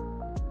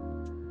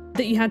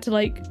you had to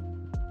like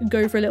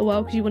go for a little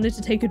while because you wanted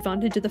to take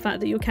advantage of the fact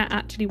that your cat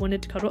actually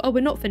wanted to cuddle. Oh,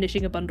 we're not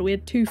finishing a bundle. We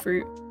had 2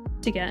 fruit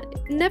to get.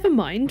 Never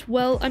mind.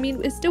 Well, I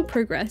mean, it's still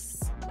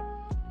progress.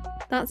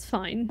 That's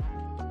fine.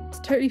 It's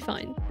totally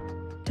fine.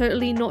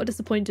 Totally not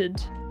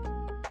disappointed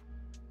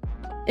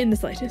in the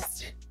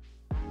slightest.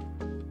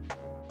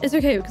 It's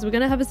okay because we're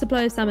gonna have a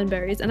supply of salmon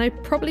berries, and I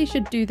probably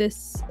should do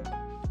this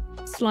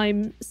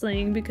slime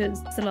slaying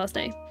because it's the last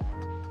day.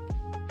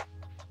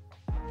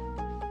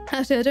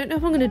 Actually, I don't know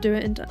if I'm gonna do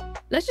it in time.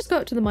 Let's just go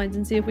up to the mines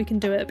and see if we can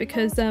do it,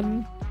 because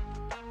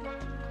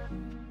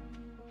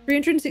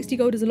 360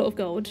 gold is a lot of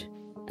gold,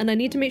 and I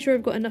need to make sure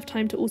I've got enough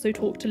time to also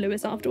talk to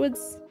Lewis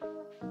afterwards.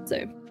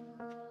 So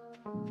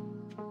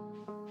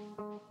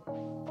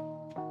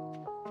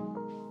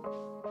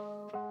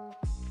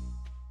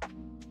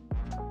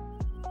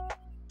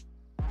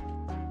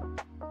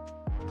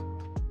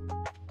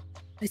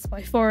I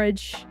spy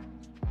forage.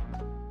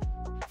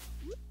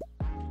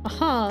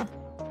 Aha!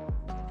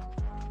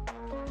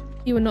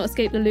 You will not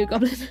escape the loot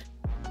goblin.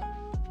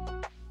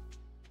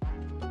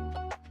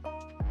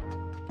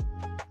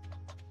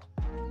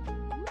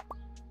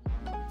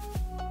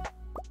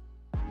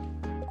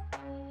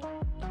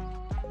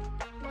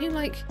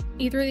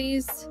 either of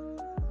these.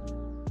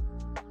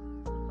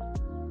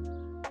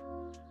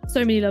 So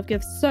many love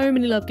gifts. So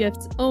many love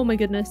gifts. Oh my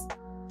goodness.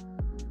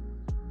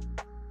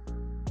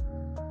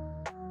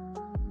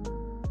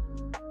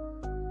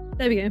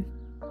 There we go.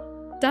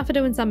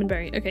 Daffodil and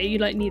salmonberry. Okay, you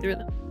like neither of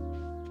them.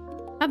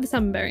 Have the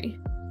salmonberry.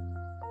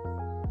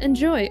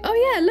 Enjoy.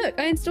 Oh yeah, look,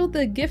 I installed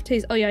the gift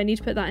taste. Oh yeah, I need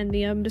to put that in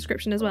the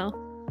description as well.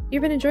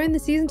 You've been enjoying the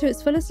season to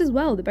its fullest as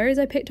well. The berries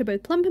I picked are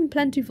both plump and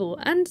plentiful,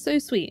 and so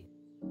sweet.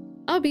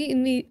 I'll be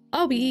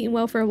eating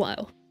well for a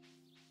while.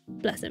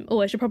 Bless him.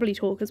 Oh, I should probably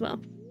talk as well.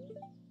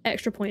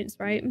 Extra points,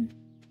 right?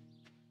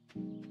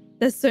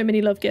 There's so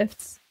many love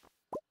gifts.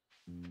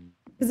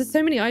 Because there's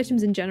so many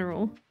items in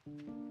general.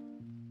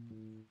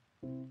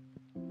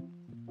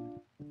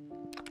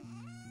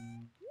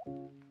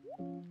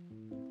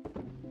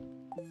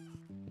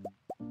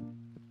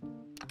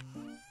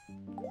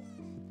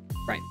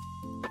 Right.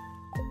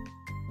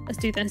 Let's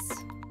do this.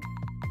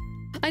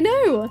 I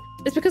know!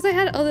 It's because I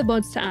had other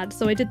mods to add,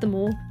 so I did them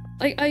all.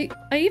 I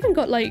even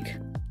got, like,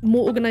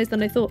 more organized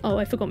than I thought. Oh,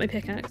 I forgot my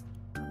pickaxe.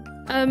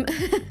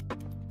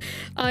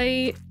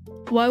 I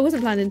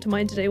wasn't planning to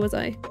mine today, was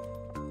I?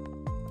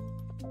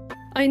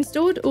 I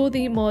installed all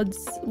the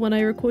mods when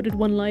I recorded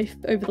One Life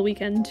over the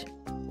weekend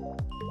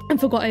and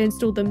forgot I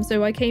installed them,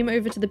 so I came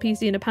over to the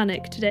PC in a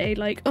panic today,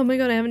 like, oh my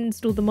god, I haven't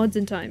installed the mods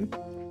in time.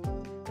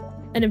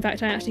 And in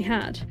fact, I actually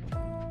had.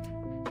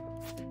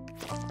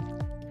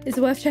 Is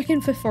it worth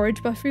checking for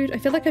forage buff food? I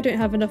feel like I don't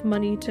have enough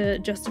money to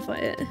justify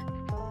it.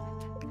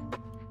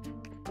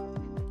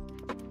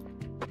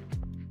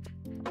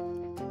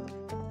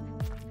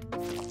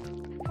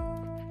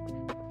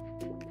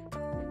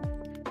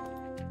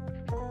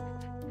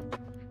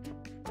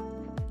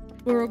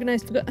 We're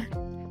organized for...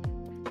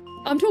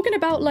 I'm talking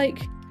about like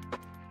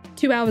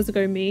 2 hours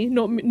ago me,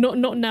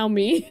 not now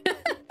me.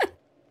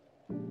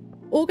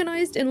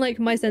 Organized in like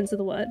my sense of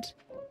the word.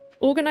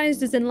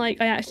 Organized as in like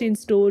I actually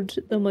installed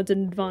the mods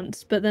in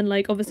advance, but then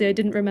like obviously I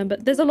didn't remember.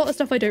 There's a lot of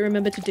stuff I don't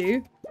remember to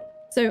do.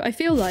 So I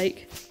feel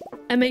like,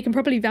 and May can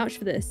probably vouch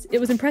for this, it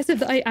was impressive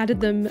that I added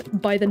them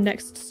by the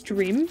next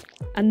stream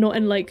and not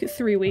in like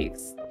 3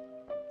 weeks.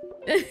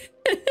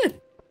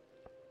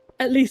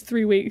 At least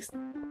 3 weeks.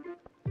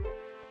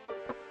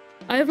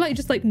 I have like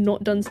just like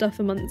not done stuff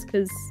for months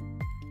because,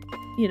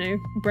 you know,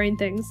 brain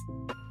things.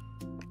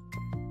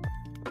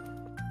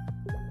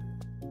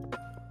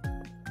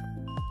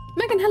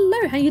 Megan,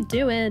 hello, how you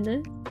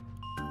doing?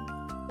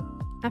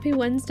 Happy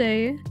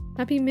Wednesday.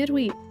 Happy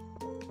midweek.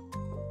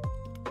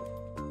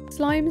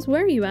 Slimes,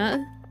 where are you at?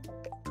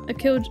 I've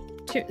killed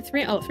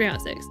 3 out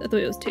of 6. I thought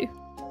it was 2.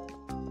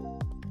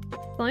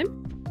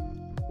 Slime?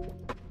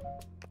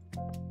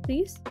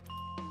 Please?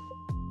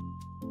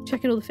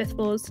 Checking all the 5th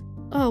floors.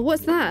 Oh,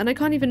 what's that? And I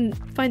can't even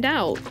find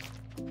out.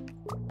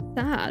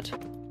 Sad.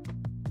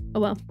 Oh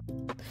well.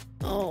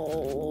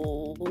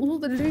 Oh,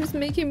 the loot's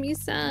making me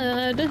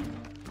sad.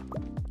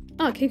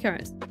 Oh, K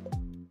carrots.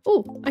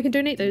 Oh, I can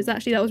donate those.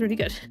 Actually, that was really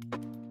good.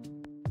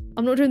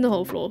 I'm not doing the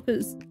whole floor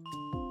because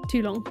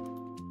too long.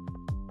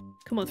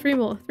 Come on, 3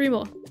 more. 3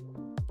 more.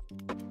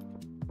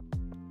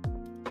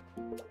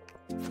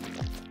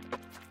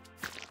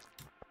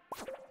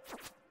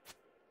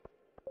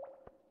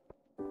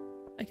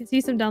 I can see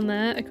some down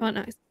there. I can't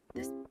access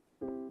this.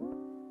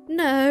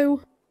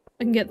 No.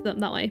 I can get them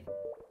that way.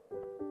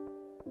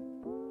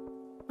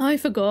 I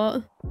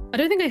forgot. I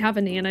don't think I have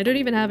any, and I don't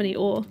even have any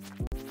ore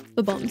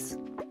for bombs.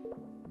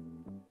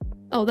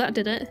 Oh, that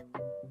did it.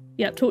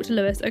 Yep, talk to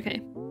Lewis.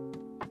 Okay.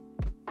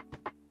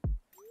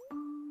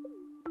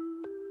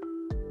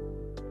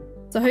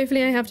 So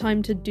hopefully I have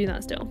time to do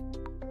that still.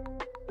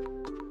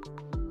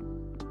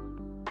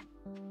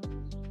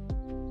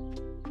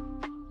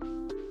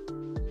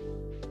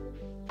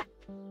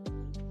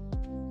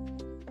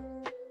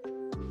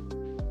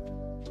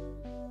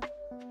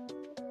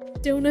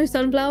 Still no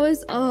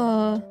sunflowers?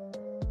 Ah.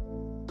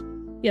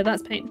 Yeah,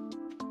 that's pain.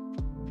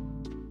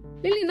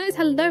 Really nice.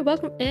 Hello,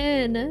 welcome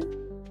in.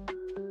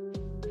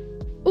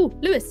 Oh,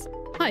 Lewis.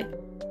 Hi.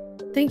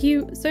 Thank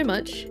you so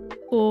much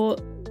for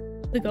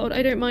the gold.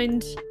 I don't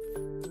mind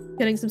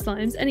getting some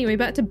slimes. Anyway,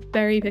 back to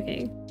berry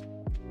picking.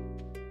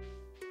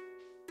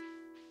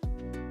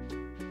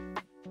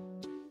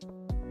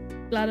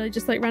 Glad I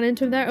just like ran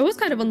into him there. I was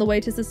kind of on the way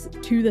to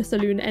the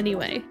saloon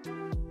anyway.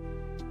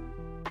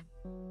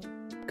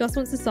 Gus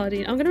wants a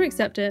sardine. I'm going to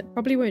accept it.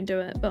 Probably won't do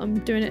it, but I'm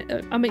doing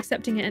it. I'm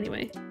accepting it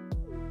anyway.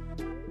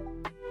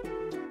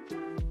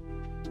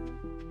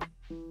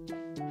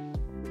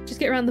 Just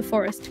get around the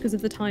forest because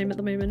of the time at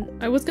the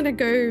moment. I was going to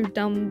go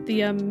down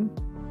the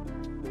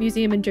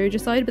museum and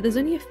Joja side, but there's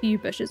only a few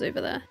bushes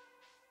over there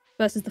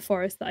versus the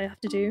forest that I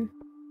have to do.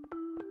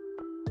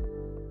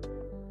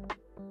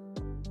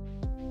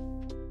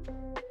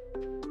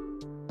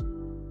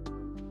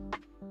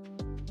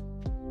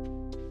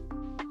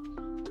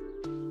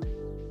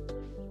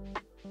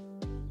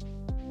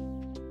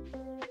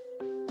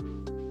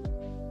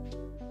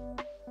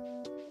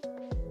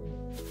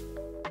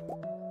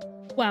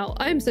 Wow,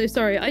 I'm so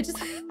sorry. I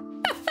just...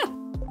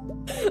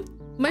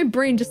 My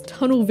brain just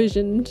tunnel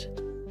visioned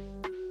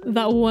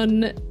that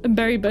one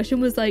berry bush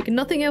and was like,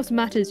 nothing else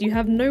matters. You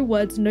have no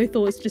words, no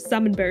thoughts, just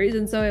salmon berries.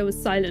 And so I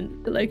was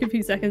silent for like a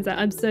few seconds.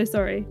 I'm so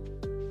sorry.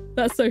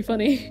 That's so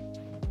funny.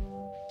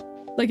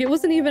 Like, it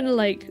wasn't even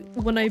like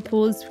when I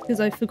paused because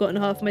I've forgotten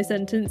half my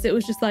sentence. It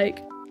was just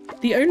like,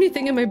 the only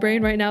thing in my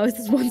brain right now is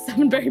this one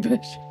salmon berry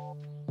bush.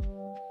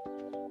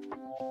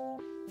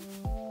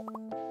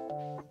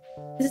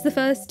 This is the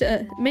first,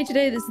 Major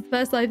Day, this is the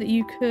first live that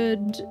you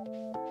could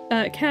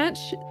catch.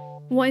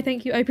 Why,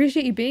 thank you. I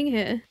appreciate you being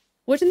here.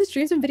 Watching the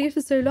streams and videos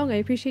for so long, I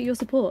appreciate your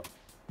support.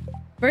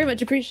 Very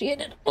much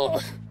appreciated.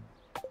 Oh.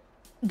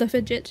 The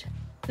fidget.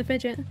 The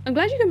fidget. I'm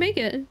glad you can make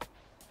it.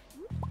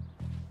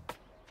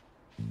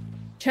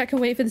 Chat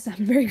can wait for the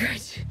salmon berry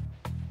grudge.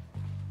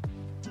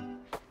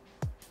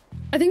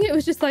 I think it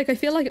was just like, I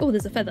feel like, oh,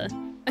 there's a feather.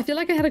 I feel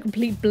like I had a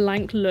complete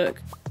blank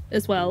look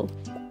as well.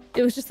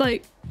 It was just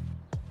like,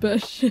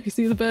 bush. I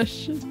see the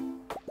bush.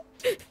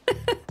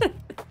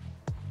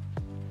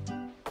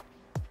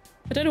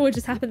 I don't know what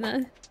just happened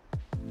there.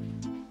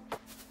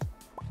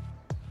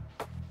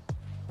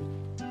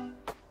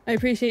 I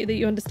appreciate that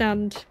you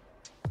understand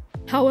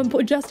how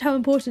just how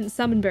important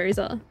salmon berries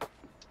are.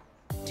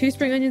 2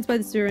 spring onions by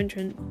the sewer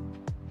entrance.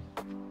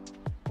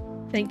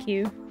 Thank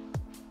you.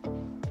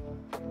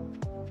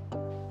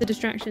 The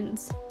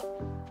distractions.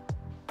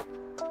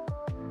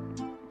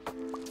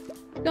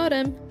 Got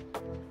him.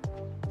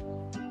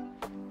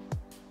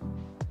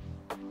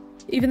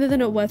 Even though they're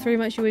not worth very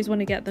much, you always want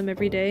to get them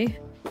every day.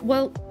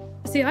 Well,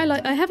 see,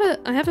 I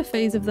have a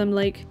phase of them,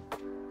 like,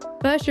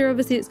 first year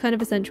obviously it's kind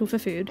of essential for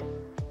food.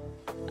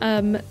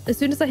 As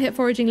soon as I hit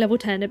foraging level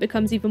 10, it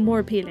becomes even more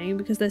appealing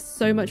because they're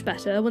so much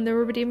better when they're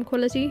already in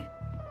quality.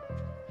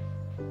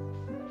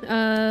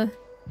 And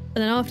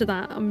then after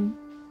that,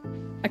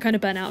 I kind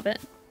of burn out a bit.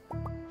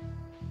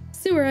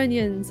 Sewer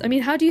onions. I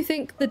mean, how do you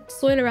think the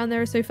soil around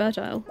there is so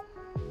fertile?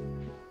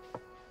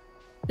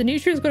 The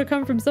nutrients got to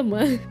come from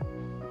somewhere.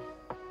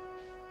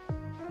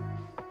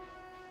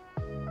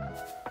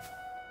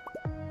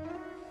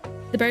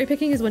 The berry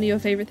picking is one of your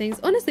favorite things.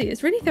 Honestly,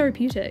 it's really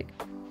therapeutic.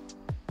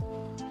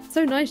 It's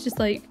so nice, just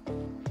like,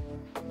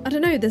 I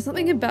don't know, there's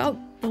something about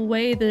the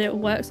way that it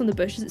works on the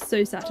bushes. It's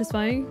so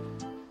satisfying.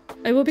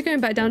 I will be going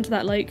back down to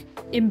that like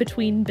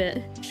in-between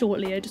bit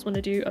shortly. I just want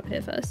to do up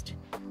here first.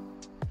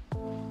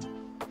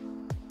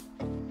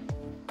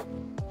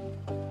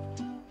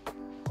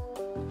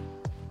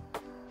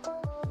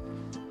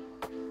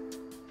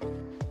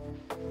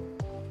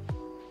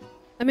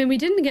 I mean, we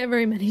didn't get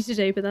very many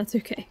today, but that's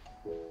okay.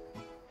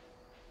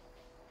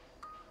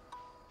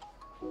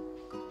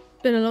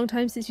 Been a long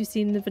time since you've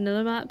seen the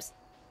vanilla maps.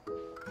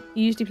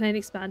 You usually play an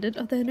expanded.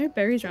 Oh, there are no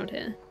berries around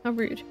here. How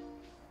rude.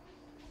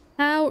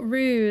 How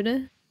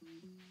rude.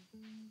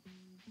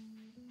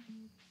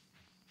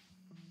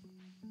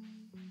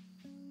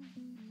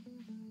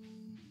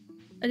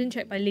 I didn't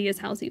check by Leah's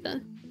house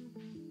either.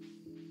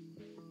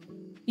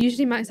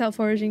 Usually max out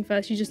foraging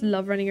first. You just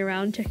love running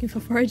around checking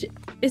for forage.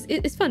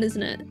 It's fun,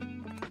 isn't it?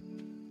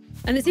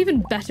 And it's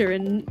even better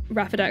in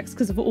Raffadax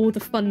because of all the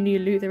fun new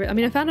loot there is. I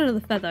mean, I found another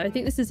feather. I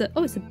think this is a...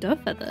 Oh, it's a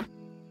dove feather.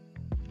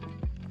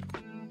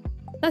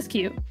 That's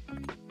cute.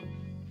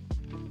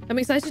 I'm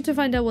excited to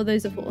find out what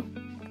those are for.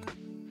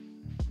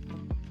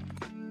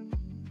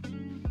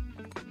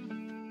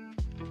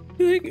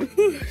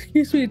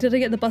 Excuse me, did I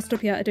get the bus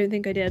stop yet? I don't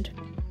think I did.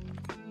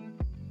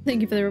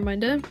 Thank you for the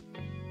reminder.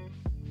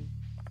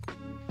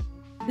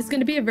 It's going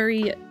to be a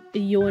very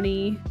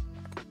yawny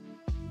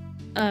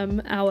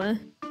hour.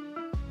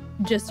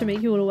 Just to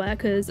make you all aware,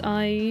 because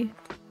I'm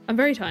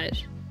very tired.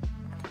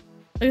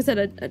 Like I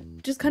said, I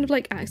just kind of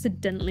like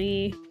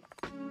accidentally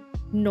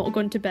not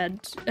gone to bed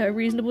at a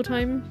reasonable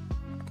time,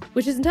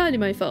 which is entirely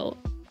my fault.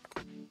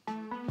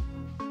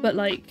 But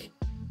like,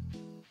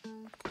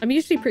 I'm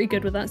usually pretty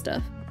good with that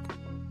stuff.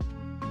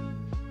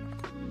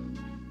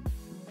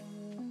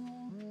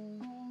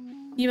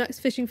 You max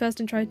fishing first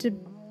and try to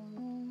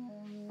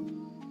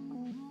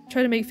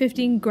make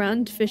 15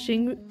 grand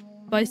fishing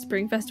by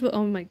Spring Festival.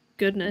 Oh my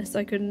goodness,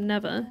 I could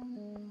never.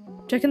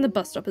 Checking the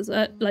bus stop is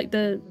like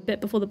the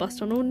bit before the bus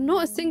tunnel.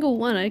 Not a single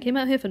one. I came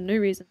out here for no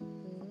reason.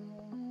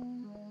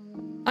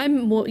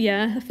 I'm more,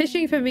 yeah,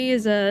 fishing for me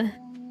is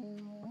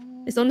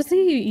it's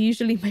honestly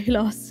usually my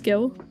last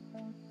skill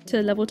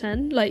to level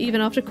 10, like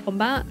even after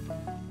combat.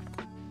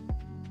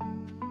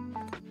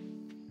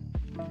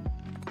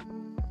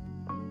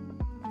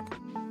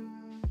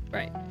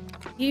 Right,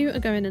 you are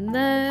going in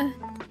there.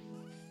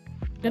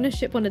 I'm gonna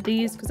ship one of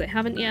these because I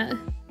haven't yet.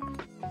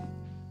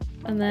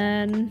 And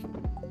then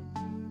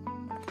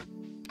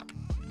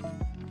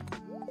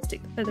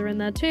stick the feather in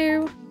there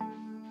too.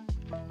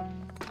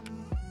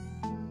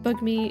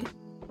 Bug meat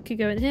could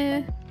go in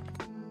here.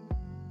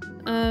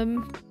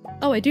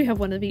 Oh, I do have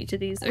one of each of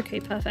these. Okay,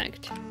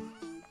 perfect.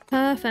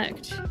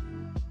 Perfect.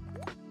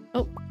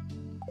 Oh,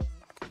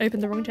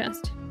 opened the wrong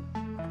chest.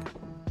 I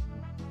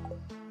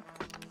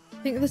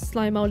think the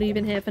slime I'll leave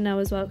in here for now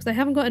as well, because I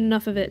haven't got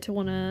enough of it to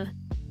want to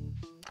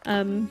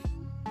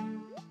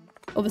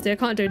obviously I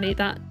can't donate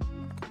that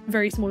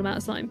very small amount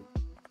of slime.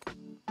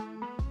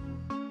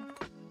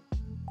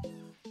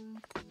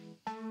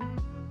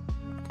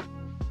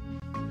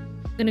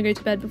 gonna go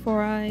to bed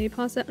before I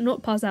pass out.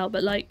 Not pass out,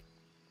 but like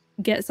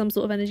get some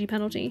sort of energy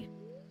penalty.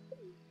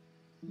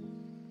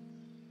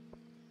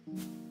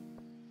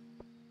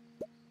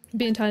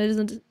 Being tired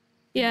isn't...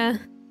 Yeah.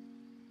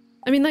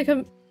 I mean, like,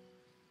 I'm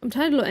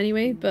tired a lot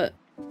anyway, but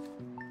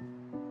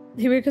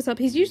he woke us up.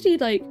 He's usually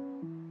like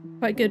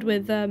quite good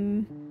with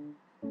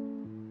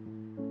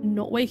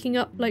not waking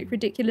up like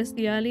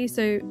ridiculously early.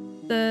 So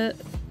the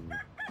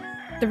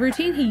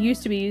routine he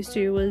used to be used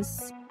to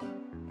was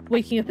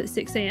waking up at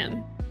 6 AM,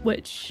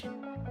 which,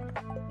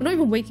 well, not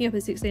even waking up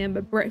at 6 AM,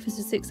 but breakfast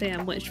at 6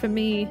 AM, which for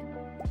me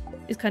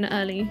is kind of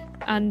early.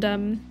 And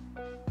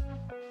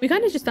we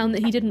kind of just found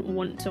that he didn't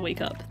want to wake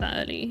up that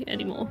early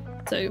anymore.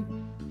 So,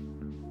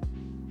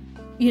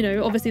 you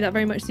know, obviously that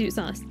very much suits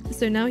us.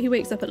 So now he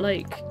wakes up at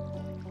like,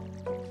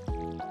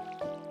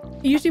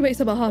 he usually wakes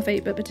up at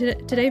 8:30, but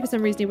today for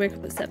some reason he woke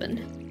up at 7.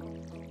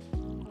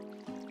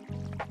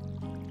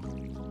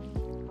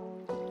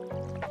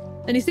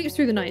 And he sleeps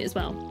through the night as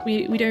well.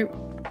 We don't,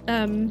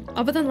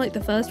 other than like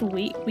the first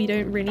week, we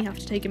don't really have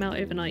to take him out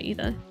overnight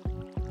either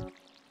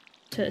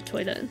to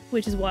toilet,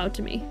 which is wild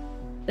to me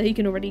that he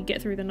can already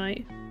get through the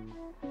night.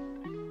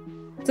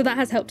 So that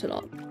has helped a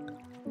lot.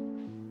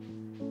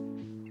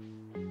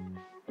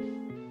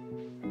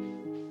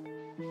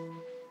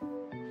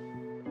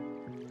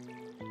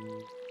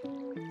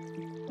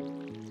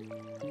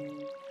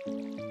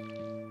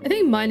 I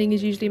think mining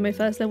is usually my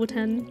first level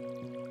 10.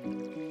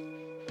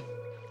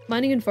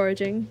 Mining and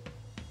foraging.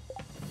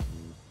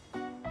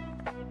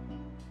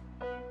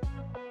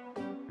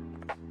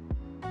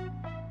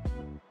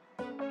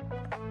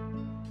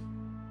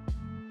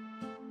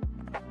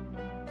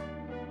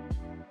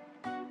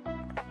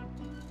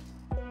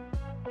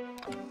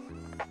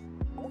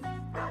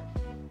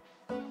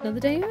 Another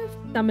day of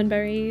salmon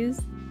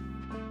berries.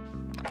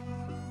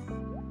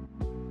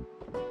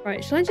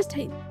 Right, shall I just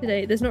take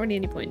today? There's not really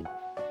any point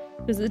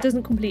because it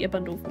doesn't complete a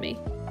bundle for me.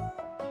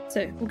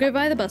 So we'll go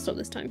via the bus stop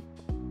this time.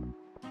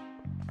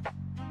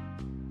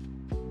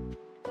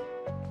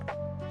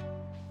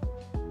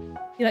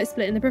 You like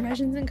splitting the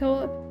professions in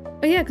co-op?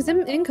 Oh yeah, because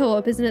in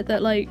co-op, isn't it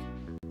that like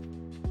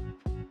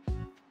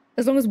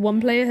as long as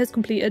one player has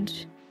completed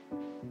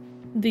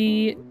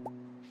the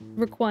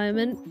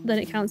requirement, then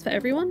it counts for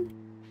everyone?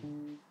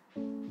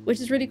 Which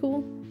is really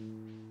cool.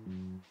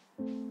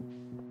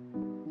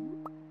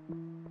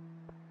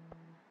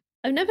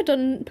 I've never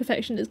done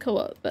perfection as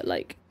co-op, but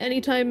like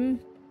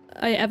anytime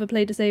I ever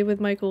played a save with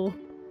Michael,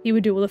 he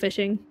would do all the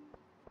fishing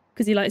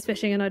because he likes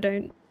fishing and I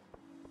don't.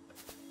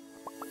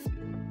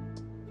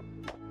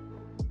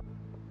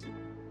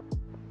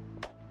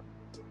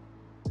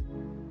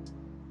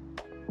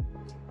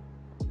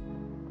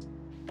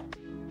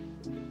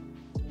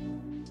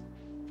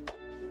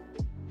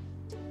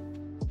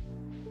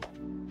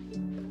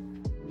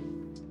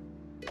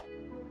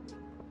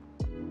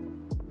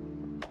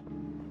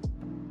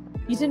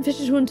 You didn't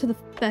fish at all into the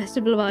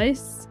Festival of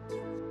Ice?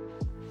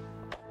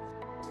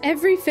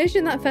 Every fish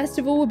in that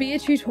festival will be a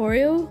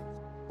tutorial?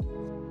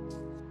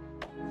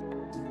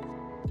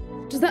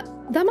 Does that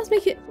must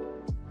make it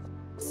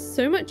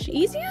so much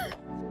easier?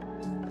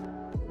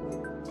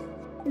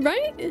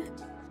 Right?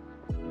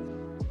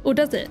 Or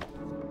does it?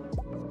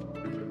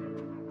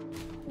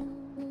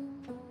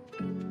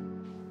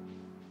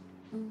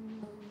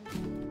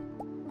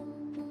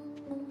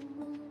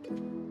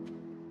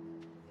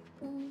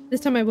 This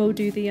time I will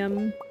do the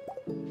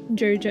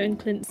Jojo and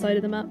Clint side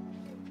of the map.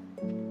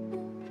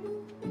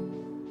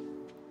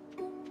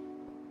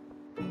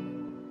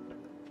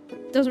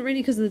 Doesn't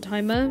really because of the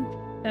timer.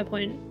 Fair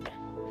point.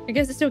 I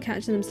guess it's still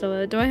catching them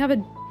slower. Do I have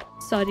a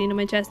sardine on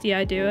my chest? Yeah,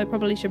 I do. I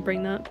probably should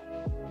bring that.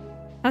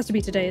 Has to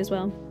be today as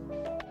well.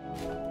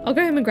 I'll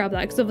go home and grab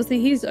that because obviously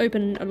he's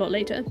open a lot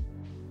later.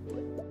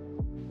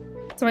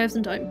 So I have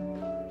some time.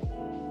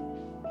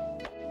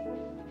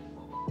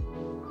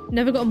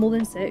 Never got more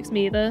than 6,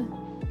 me either.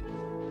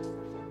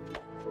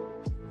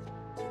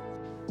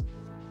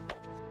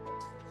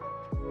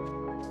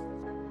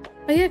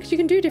 Oh yeah, because you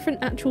can do different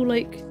actual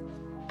like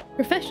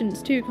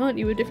professions too, can't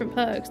you, with different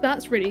perks?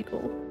 That's really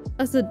cool.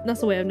 That's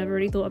a way I've never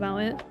really thought about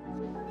it.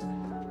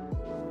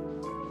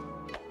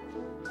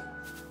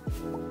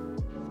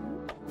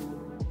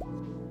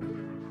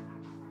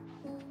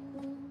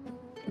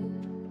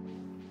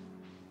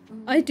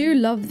 I do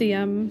love the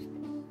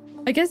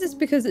I guess it's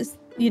because it's,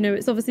 you know,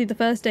 it's obviously the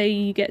first day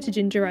you get to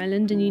Ginger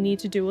Island and you need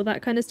to do all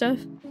that kind of stuff.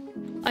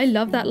 I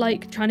love that,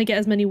 like, trying to get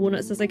as many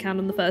walnuts as I can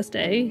on the first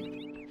day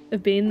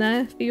of being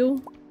there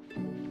feel.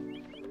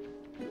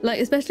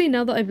 Like, especially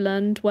now that I've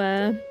learned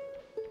where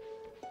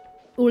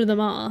all of them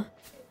are.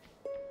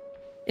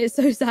 It's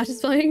so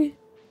satisfying.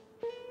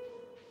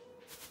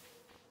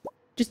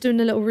 Just doing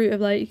a little route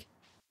of like,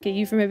 get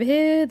you from over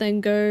here,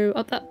 then go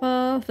up that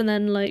path, and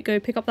then like go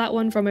pick up that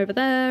one from over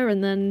there,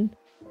 and then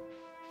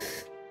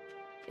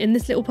in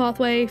this little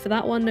pathway for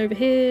that one over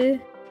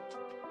here.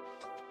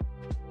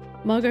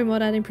 Margot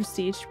mod adding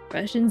prestige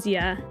professions,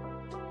 yeah.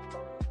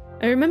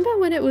 I remember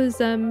when it was,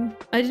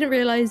 I didn't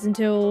realise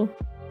until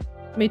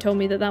May told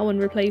me that that one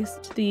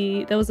replaced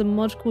the, there was a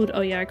mod called, oh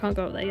yeah, I can't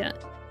go up there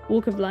yet.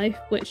 walk of life,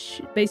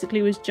 which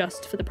basically was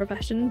just for the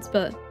professions,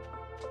 but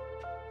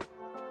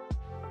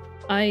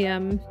I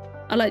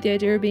like the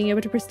idea of being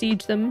able to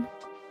prestige them.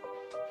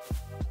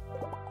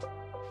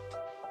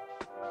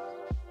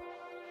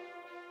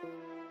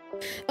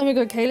 Oh my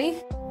god,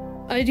 Kaylee,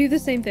 I do the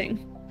same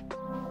thing.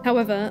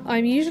 However,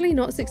 I'm usually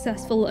not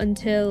successful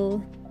until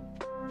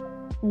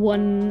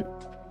one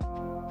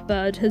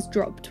bird has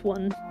dropped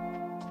one.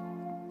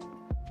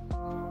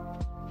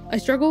 I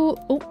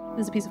struggle— oh,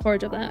 there's a piece of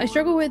forage up there. I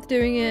struggle with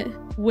doing it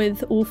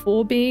with all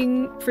 4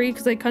 being free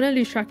because I kind of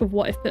lose track of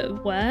what I've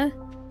put where.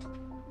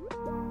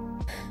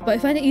 But I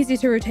find it easier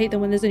to rotate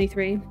them when there's only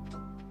 3.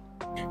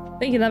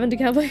 Thank you, Lavender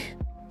Cowboy.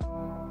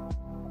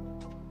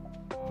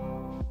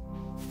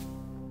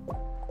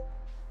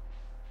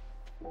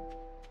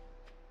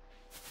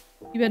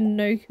 You had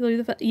no clue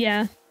the fact—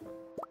 yeah.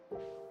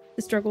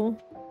 The struggle.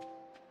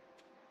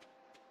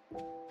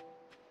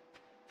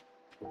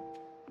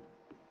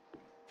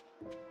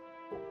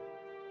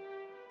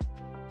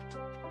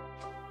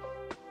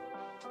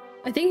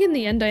 I think in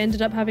the end I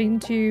ended up having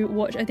to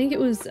watch— I think it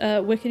was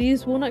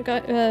Wickedy's Walnut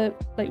guide,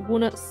 like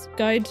Walnut's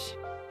guide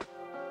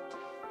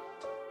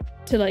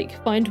to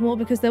like find more,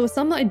 because there were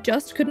some that I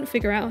just couldn't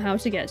figure out how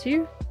to get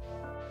to.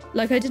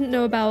 Like I didn't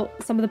know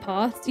about some of the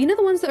paths. You know,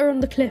 the ones that are on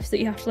the cliffs that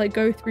you have to like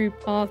go through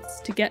paths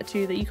to get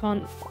to that you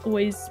can't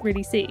always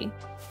really see.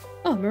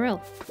 Oh,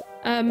 Morel.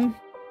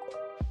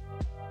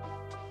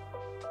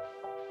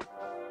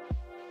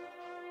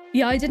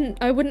 Yeah,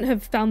 I wouldn't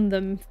have found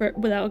them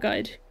without a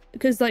guide.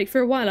 Because like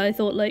for a while I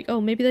thought like, oh,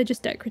 maybe they're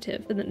just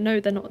decorative, and no,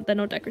 they're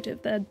not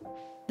decorative.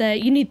 They're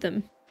you need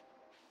them.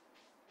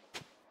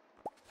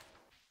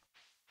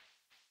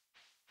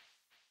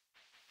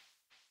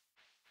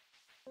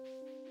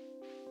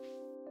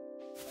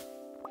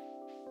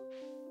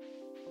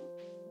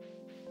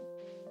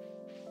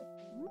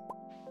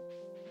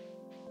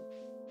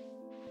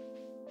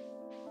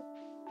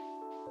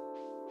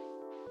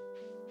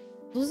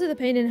 There's also the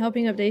pain in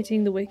helping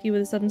updating the wiki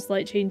with the sudden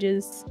slight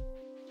changes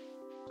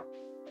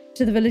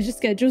to the villager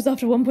schedules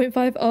after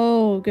 1.5.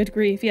 Oh, good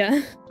grief,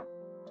 yeah.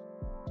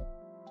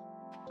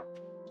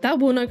 That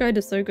walnut guide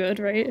is so good,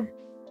 right?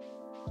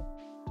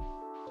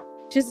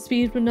 Just the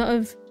speed but not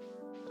of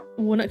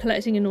walnut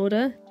collecting in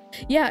order.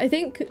 Yeah, I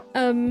think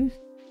was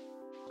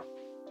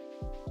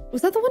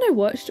that the one I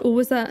watched, or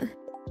was that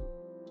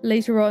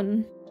later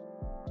on?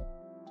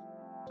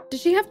 Did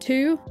she have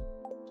 2?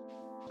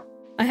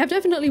 I have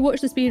definitely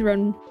watched the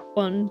speedrun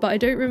one, but I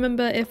don't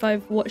remember if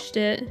I've watched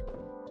it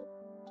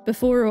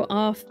before or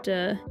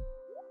after.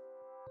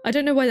 I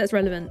don't know why that's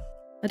relevant.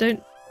 I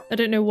don't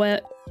know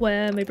where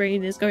my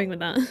brain is going with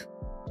that.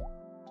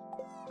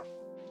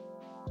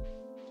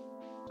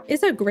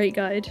 It's a great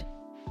guide.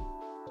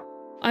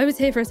 I was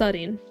here for a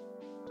sardine.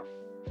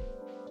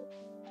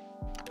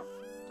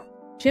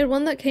 She had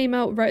one that came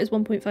out right as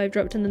 1.5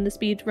 dropped, and then the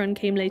speed run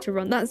came later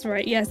on. That's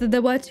right, yes,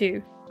 there were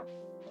 2.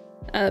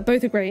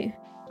 Both are great.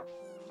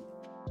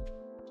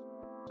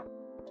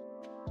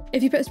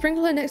 If you put a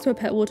sprinkler next to a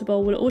pet water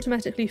bowl, will it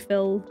automatically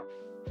fill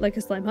like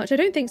a slime hutch? I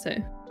don't think so.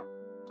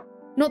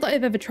 Not that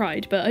I've ever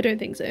tried, but I don't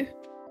think so.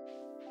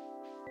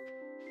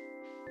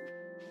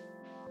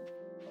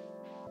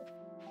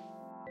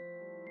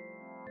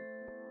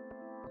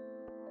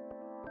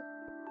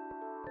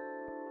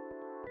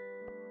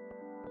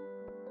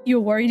 You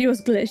were worried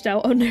yours glitched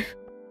out? Oh no.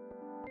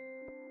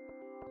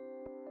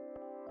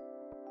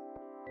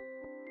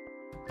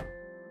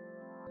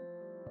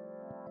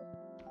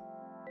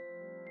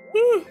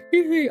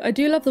 I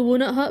do love the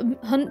walnut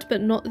hunt,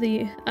 but not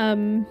the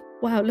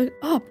wow, look—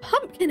 oh,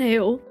 pumpkin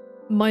ale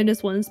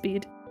 -1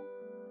 speed,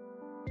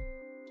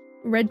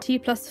 red tea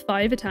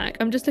 +5 attack.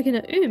 I'm just looking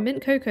at— ooh,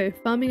 mint cocoa,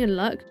 farming and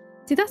luck.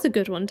 See, that's a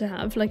good one to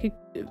have, like a,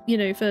 you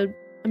know, for—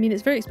 I mean,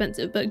 it's very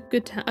expensive, but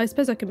good to— I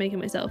suppose I could make it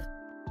myself,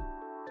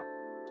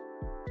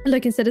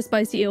 like instead of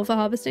spicy eel for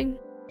harvesting.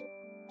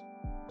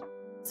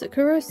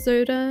 Sakura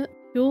soda,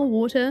 pure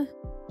water,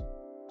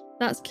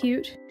 that's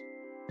cute.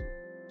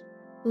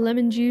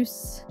 Lemon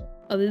juice.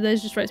 Oh,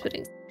 there's just rice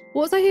puddings.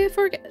 What was I here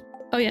for again?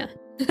 Oh yeah.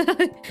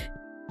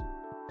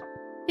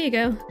 Here you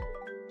go.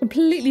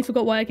 Completely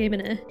forgot why I came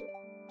in here.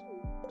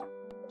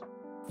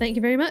 Thank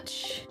you very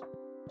much.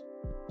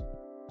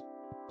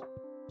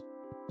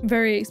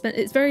 Very expensive.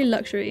 It's very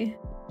luxury.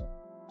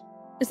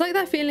 It's like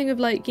that feeling of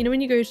like, you know,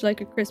 when you go to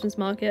like a Christmas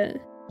market,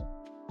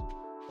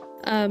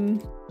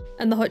 and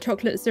the hot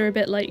chocolates are a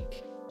bit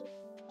like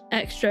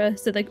extra,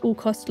 so they all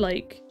cost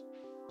like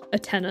a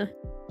tenner.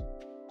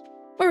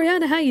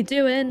 Oriana, how you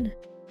doing?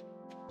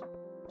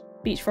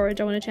 Beach forage,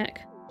 I want to check.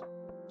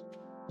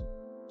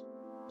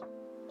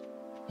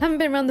 Haven't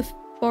been around the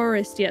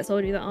forest yet, so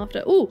I'll do that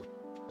after. Oh,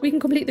 we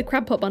can complete the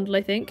crab pot bundle,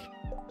 I think.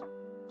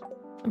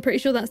 I'm pretty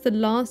sure that's the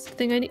last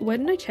thing I need. Why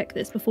didn't I check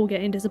this before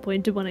getting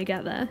disappointed when I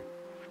get there?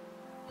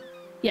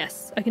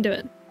 Yes, I can do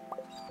it.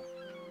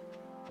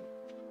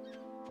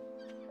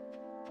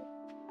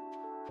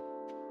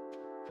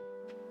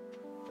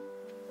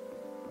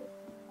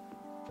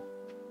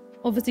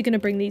 Obviously going to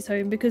bring these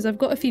home because I've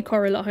got a few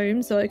coral at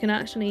home, so I can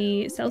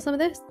actually sell some of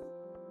this.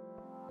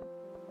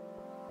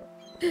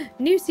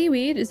 New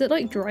seaweed. Is it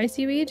like dry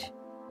seaweed?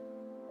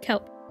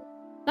 Kelp.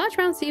 Large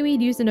round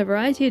seaweed used in a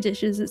variety of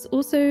dishes. It's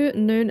also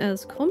known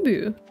as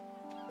kombu.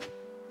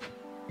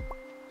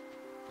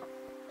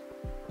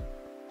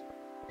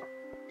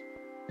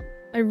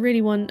 I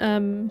really want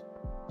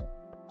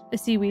a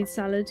seaweed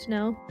salad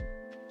now.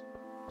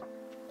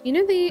 You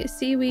know the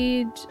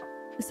seaweed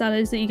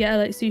salads that you get at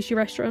like sushi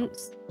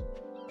restaurants?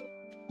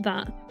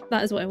 That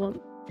is what I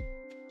want.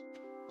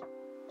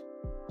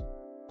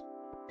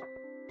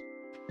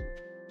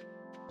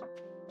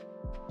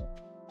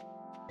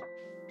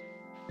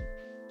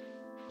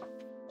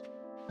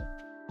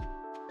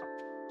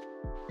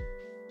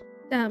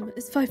 Damn,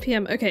 it's 5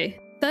 p.m. Okay.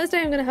 Thursday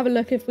I'm gonna have a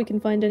look if we can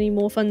find any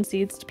more fun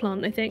seeds to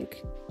plant, I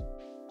think.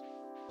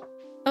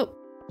 Oh,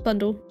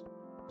 bundle.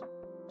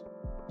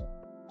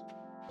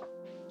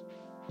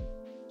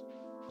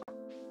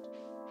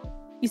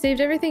 You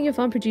saved everything your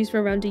farm produced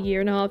for around a year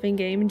and a half in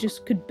game and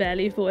just could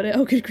barely afford it.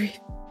 Oh, good grief.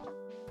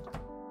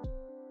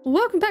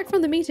 Welcome back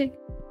from the meeting.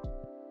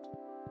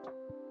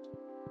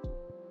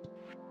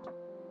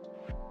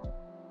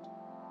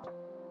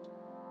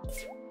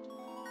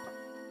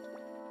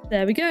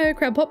 There we go,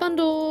 crab pot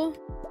bundle.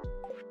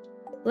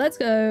 Let's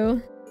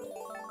go.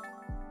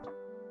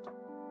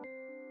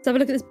 Let's have a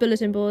look at this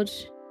bulletin board.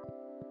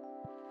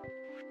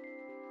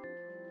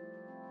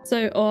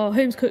 So our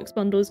Homes Cooks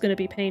bundle is going to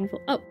be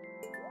painful. Oh.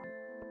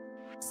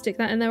 Stick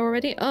that in there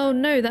already. Oh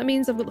no, that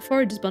means I've got the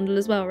Foragers bundle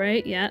as well,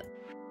 right? Yeah.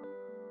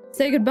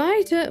 Say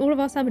goodbye to all of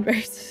our salmon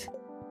races.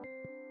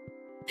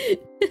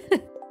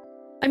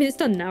 I mean, it's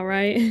done now,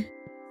 right?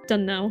 It's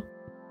done now.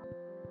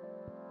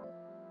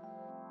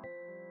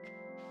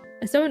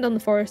 I still haven't done the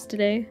forest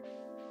today.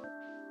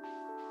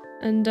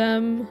 And I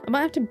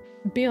might have to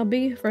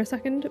BRB for a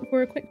second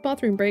for a quick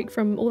bathroom break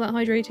from all that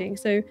hydrating.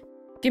 So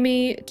give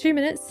me 2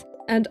 minutes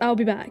and I'll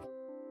be back.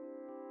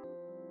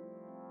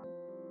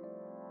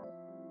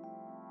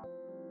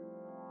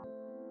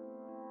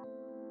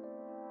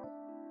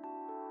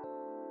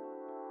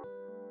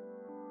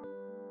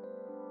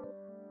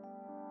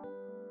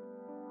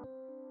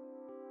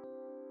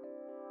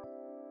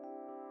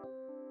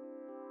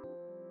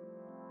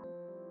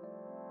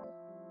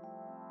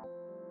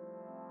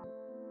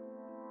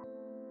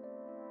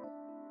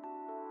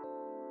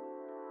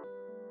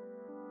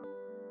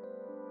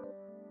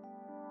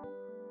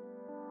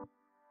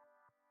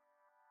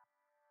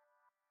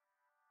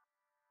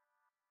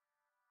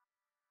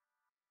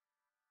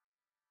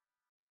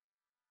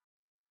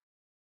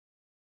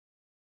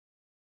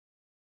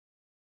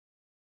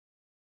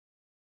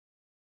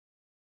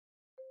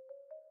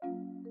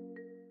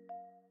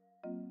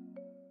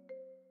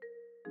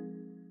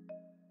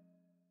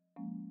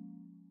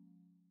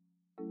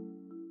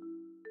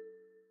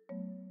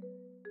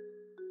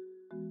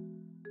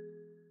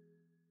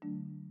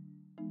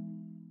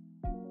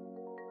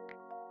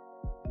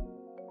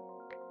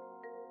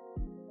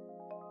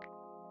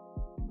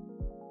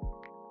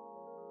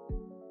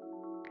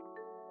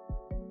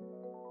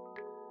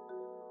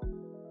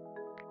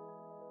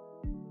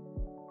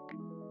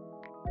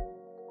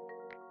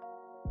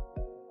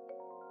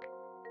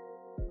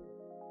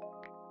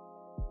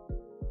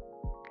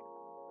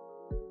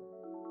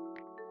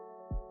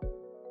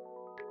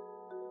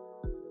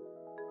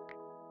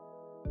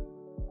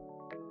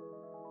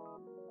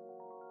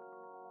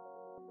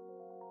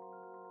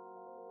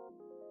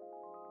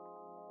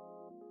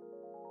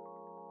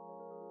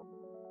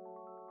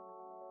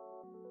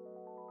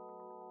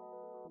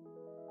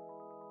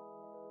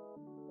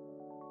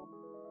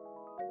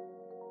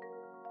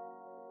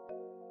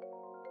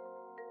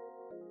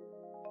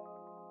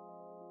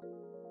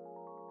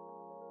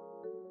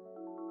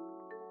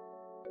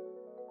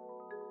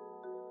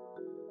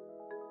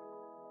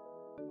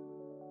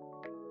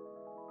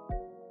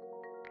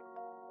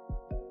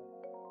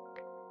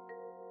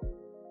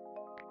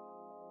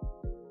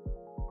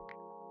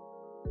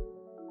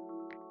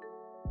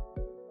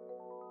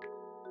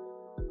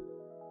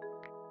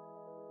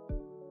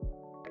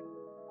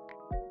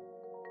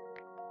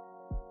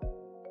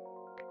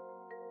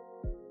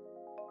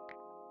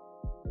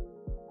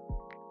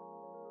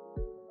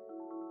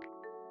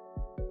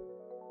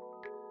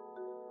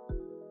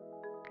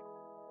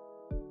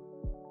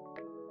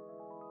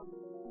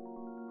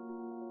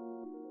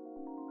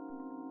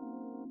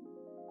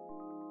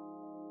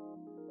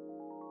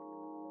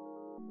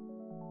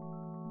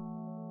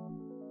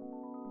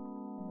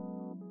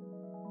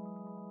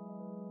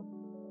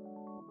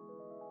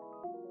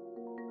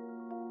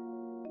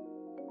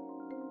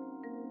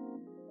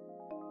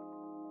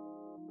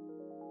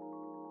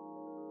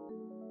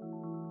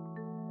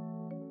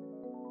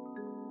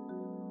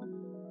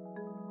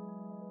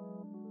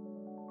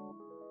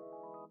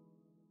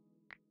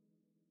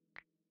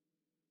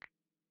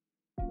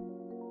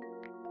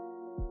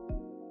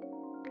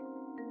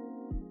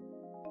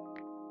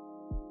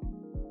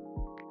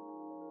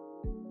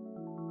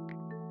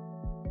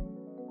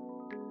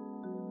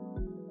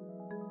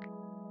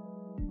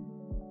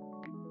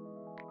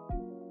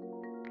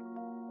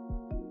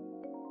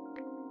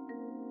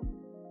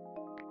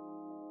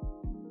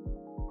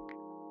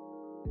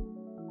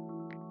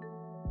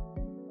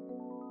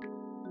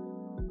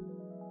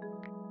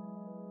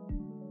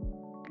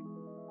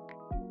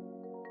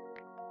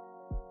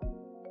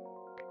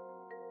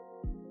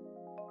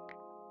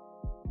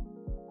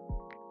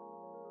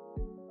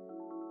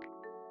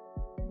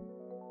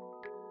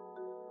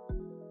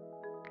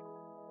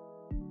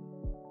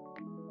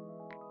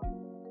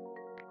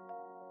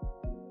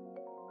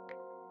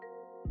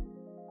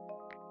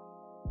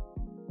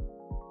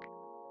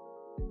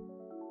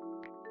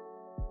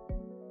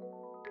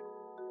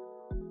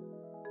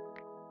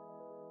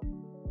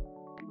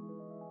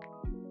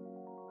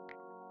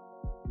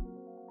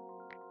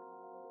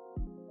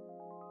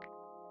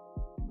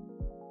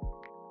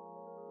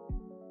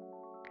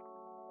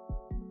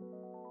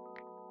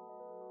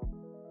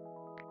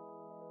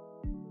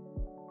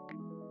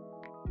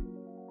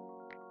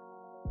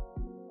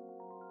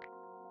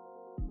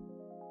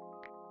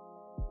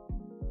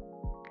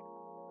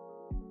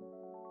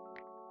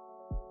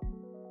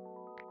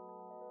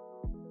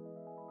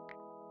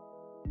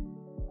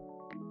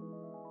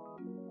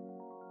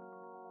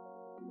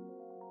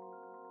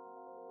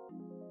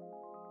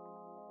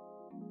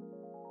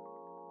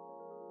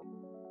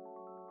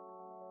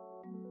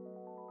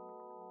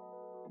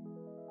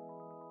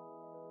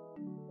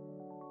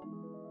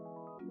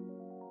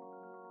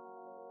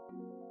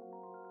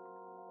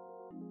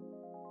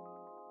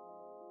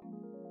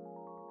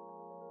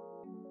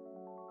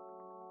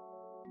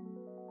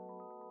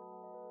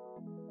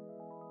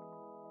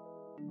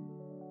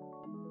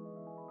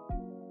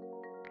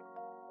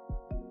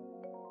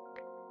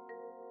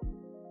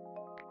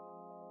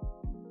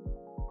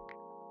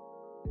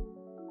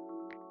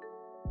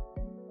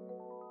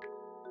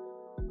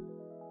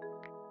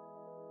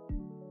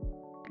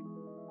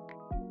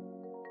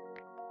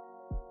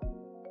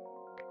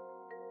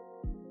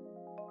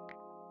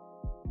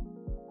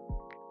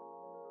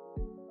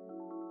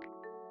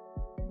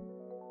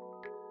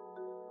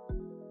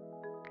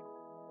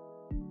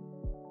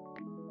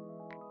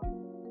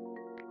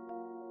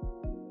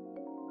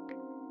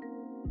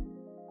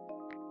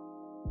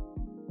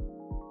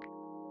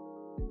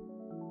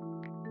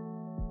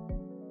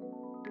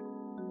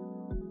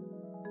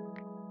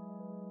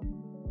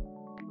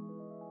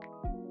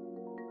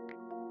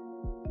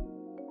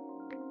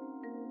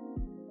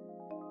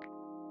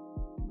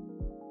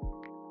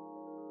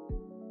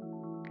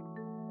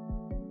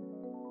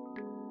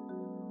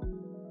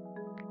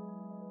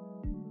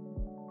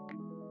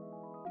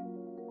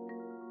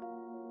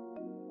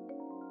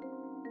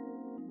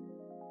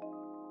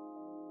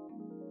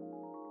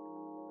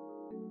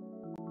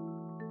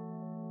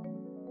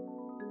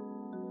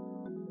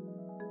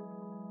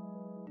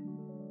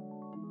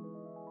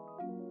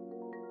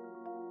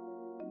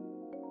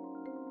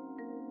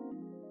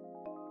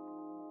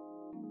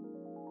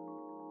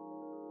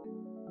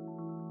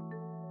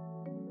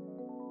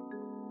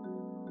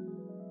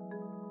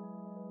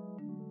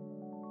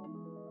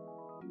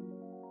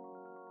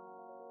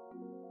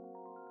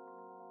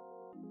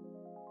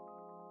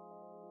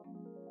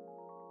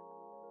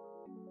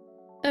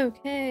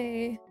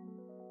 Okay.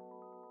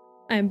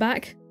 I am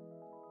back.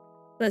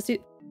 Let's do...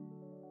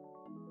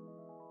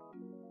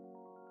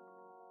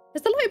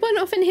 Has the light went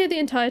off in here the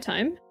entire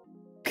time?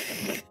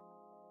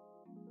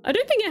 I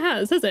don't think it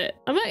has it?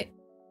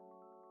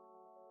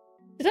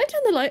 Did I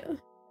turn the light?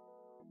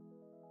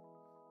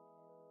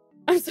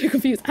 I'm so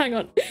confused. Hang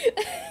on.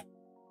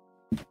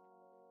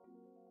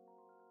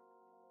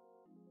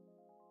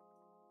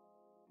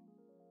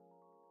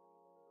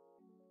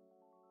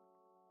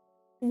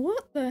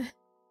 What the?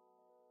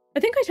 I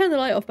think I turned the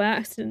light off by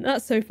accident.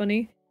 That's so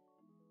funny.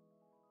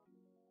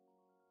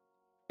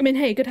 I mean,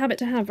 hey, good habit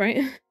to have,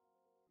 right?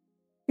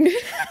 I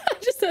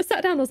just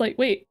sat down and was like,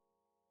 wait,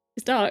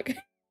 it's dark.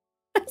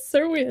 That's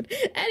so weird.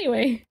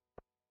 Anyway.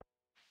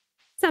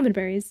 Salmon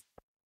berries.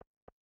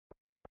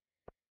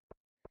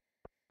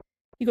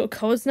 You got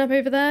cold snap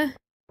over there?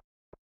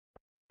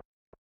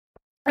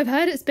 I've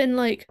heard it's been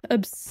like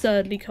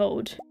absurdly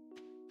cold.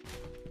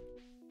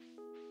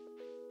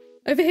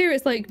 Over here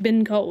it's like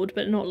been cold,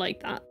 but not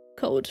like that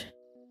cold.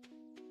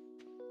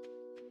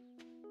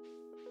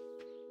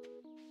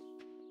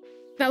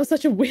 That was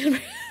such a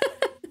weird...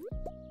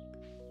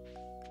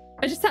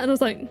 I just sat and I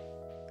was like,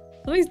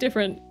 something's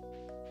different.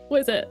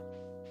 What is it?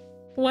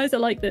 Why is it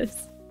like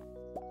this?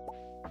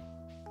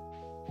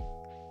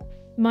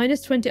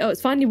 Minus 20. Oh,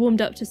 it's finally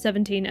warmed up to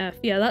 17F.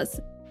 Yeah, that's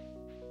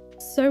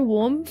so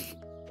warm.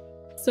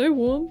 So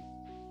warm.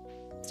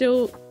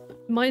 Still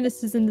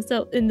minuses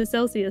in the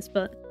Celsius,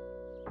 but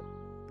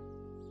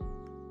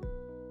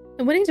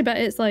I'm willing to bet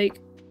it's like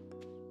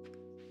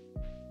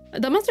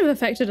that must have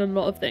affected a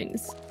lot of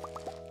things.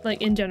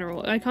 Like in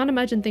general, I can't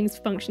imagine things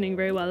functioning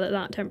very well at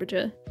that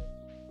temperature.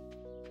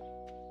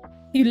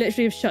 You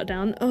literally have shut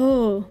down.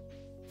 Oh,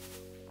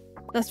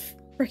 that's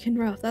freaking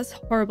rough. That's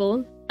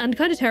horrible and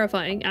kind of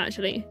terrifying,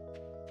 actually.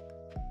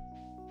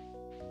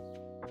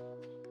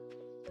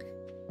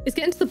 It's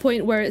getting to the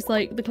point where it's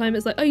like the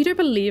climate's like, oh, you don't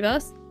believe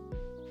us?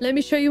 Let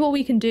me show you what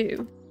we can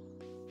do.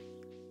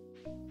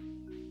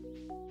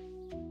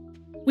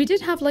 We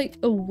did have like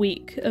a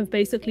week of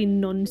basically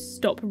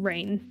non-stop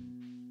rain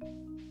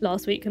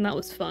last week, and that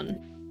was fun.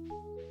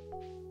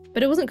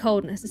 But it wasn't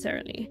cold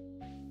necessarily.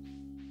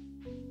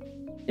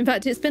 In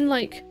fact, it's been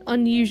like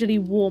unusually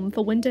warm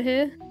for winter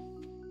here.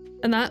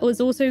 And that was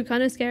also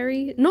kind of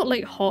scary. Not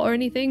like hot or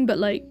anything, but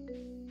like,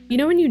 you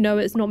know when you know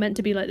it's not meant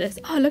to be like this?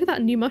 Oh, look at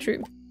that new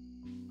mushroom.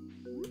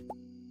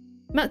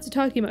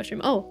 Matsutake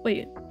mushroom. Oh,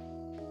 wait.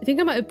 I think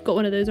I might have got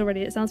one of those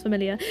already. It sounds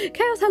familiar.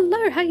 Chaos,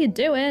 hello, how you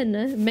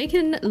doing?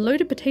 Making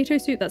loaded potato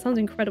soup. That sounds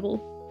incredible.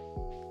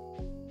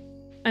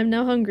 I'm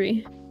now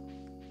hungry.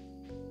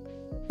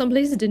 Some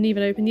places didn't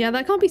even open. Yeah,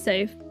 that can't be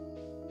safe.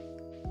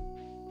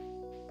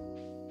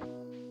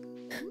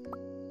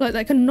 Like,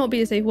 that cannot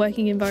be a safe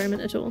working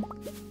environment at all.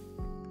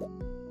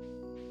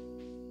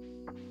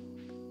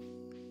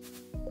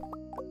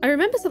 I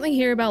remember something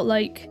here about,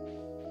 like,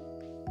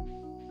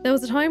 there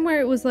was a time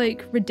where it was,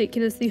 like,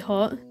 ridiculously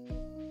hot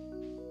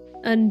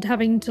and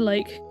having to,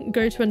 like,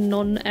 go to a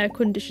non-air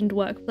conditioned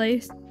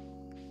workplace.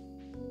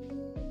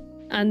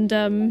 And,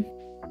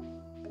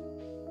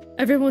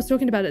 everyone was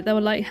talking about it. They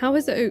were like, how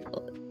is it,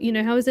 you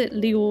know, how is it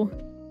legal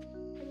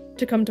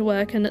to come to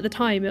work? And at the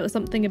time, it was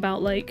something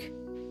about, like,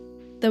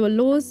 there were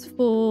laws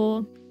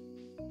for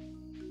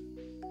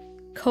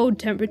cold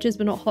temperatures,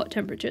 but not hot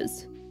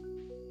temperatures.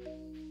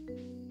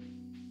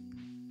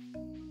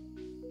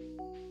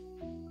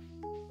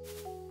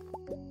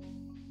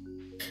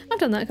 I've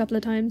done that a couple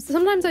of times.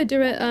 Sometimes I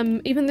do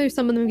it, even though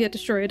some of them get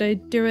destroyed, I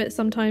do it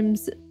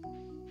sometimes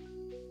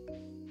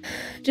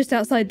just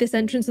outside this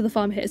entrance of the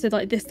farm here. So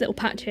like this little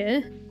patch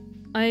here,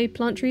 I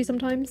plant trees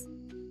sometimes.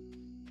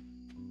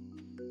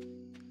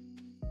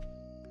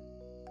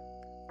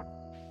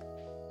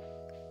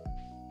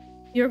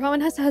 Your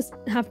apartment has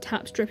to have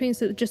taps dripping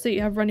so just so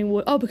you have running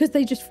water. Oh, because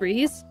they just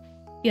freeze?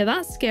 Yeah,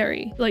 that's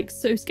scary. Like,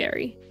 so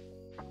scary.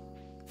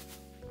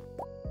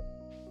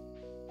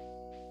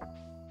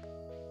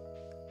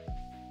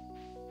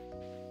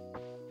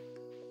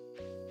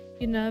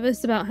 You're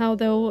nervous about how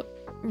they'll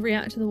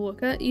react to the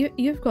walker?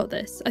 You've got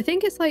this. I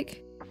think it's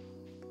like...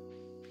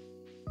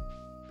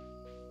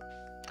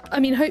 I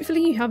mean,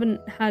 hopefully you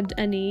haven't had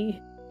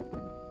any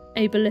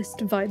ableist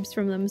vibes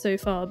from them so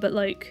far, but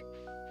like...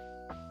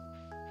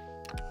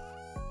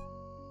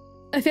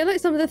 I feel like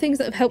some of the things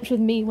that have helped with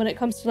me when it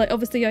comes to like,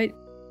 obviously I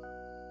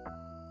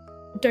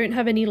don't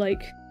have any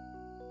like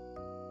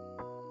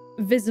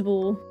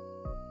visible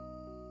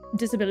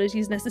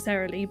disabilities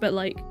necessarily, but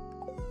like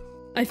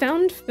I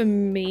found for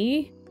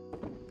me,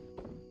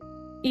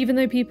 even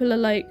though people are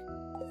like,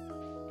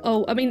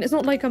 oh, I mean, it's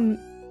not like I'm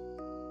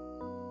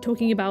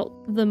talking about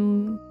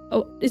them.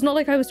 Oh, it's not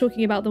like I was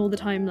talking about them all the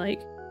time, like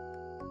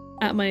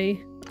at my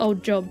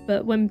old job,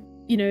 but when,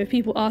 you know, if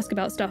people ask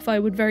about stuff, I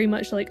would very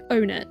much like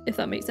own it, if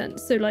that makes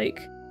sense. So like,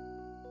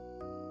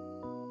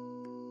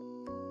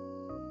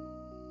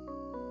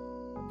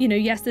 you know,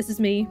 yes, this is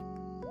me,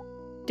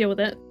 deal with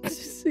it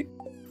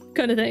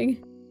kind of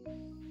thing.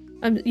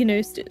 I'm, you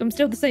know, I'm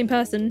still the same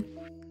person,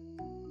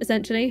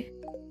 essentially,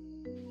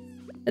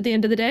 at the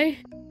end of the day.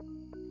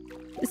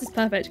 This is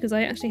perfect because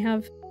I actually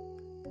have...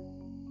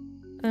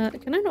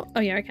 can I not? Oh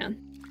yeah, I can.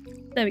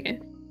 There we go.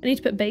 I need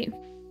to put bait.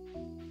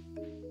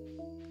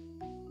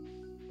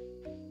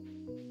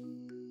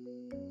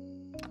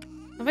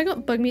 Have I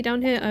got bug meat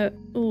down here?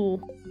 Oh,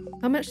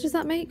 how much does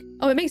that make?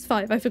 Oh, it makes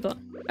 5. I forgot.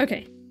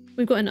 Okay,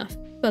 we've got enough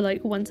for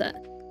like 1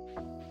 set.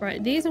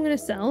 Right, these I'm gonna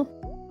sell.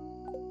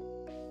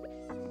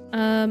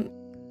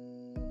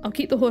 I'll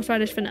keep the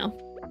horseradish for now.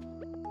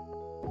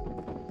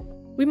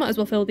 We might as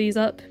well fill these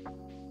up,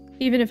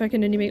 even if I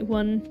can only make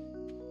 1.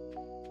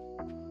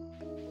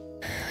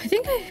 I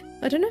think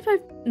I don't know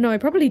if no, I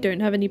probably don't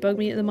have any bug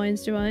meat at the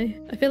mines, do I?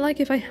 I feel like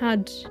if I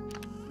had,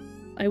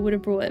 I would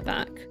have brought it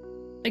back.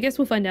 I guess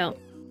we'll find out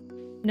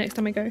next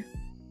time I go.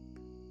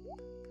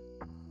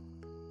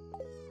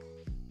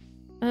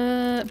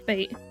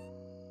 Bait.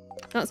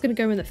 That's gonna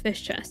go in the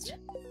fish chest.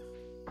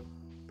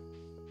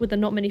 With the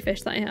not many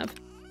fish that I have.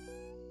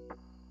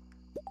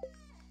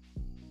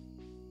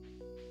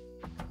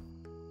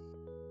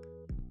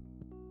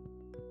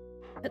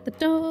 Pet the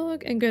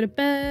dog and go to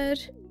bed.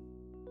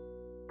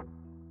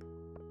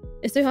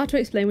 It's so hard to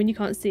explain when you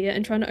can't see it,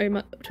 and trying to own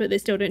up to it, they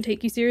still don't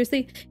take you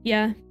seriously.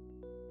 Yeah.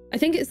 I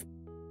think it's...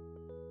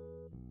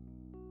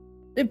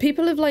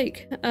 people have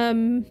like,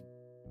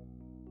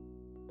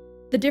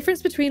 the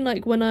difference between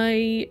like when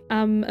I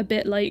am a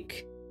bit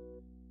like,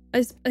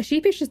 a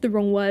sheepish is the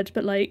wrong word,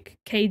 but like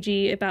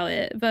cagey about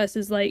it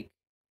versus like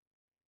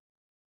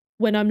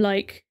when I'm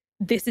like,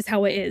 this is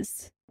how it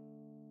is,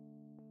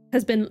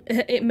 has been,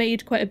 it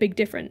made quite a big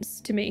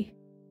difference to me.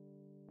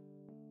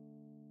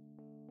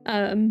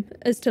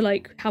 As to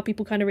like how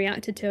people kind of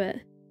reacted to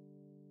it.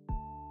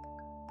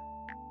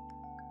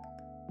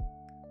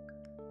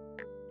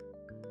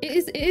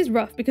 It is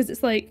rough because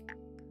it's like,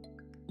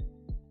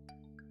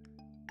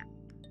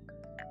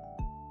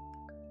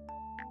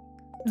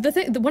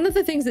 one of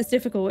the things that's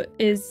difficult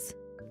is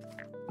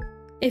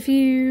if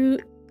you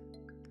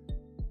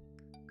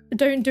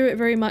don't do it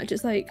very much,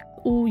 it's like,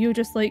 oh, you're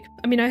just like,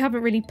 I mean, I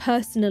haven't really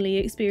personally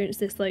experienced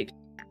this like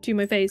to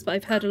my face, but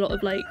I've heard a lot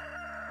of like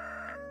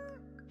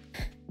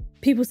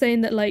people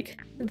saying that like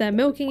they're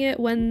milking it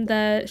when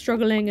they're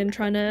struggling and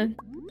trying to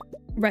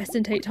rest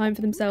and take time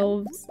for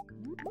themselves,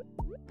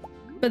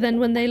 but then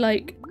when they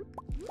like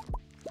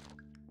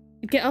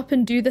get up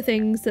and do the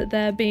things that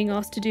they're being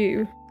asked to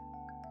do,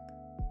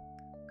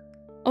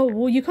 oh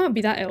well, you can't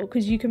be that ill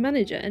because you can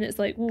manage it, and it's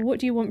like, well, what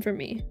do you want from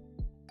me?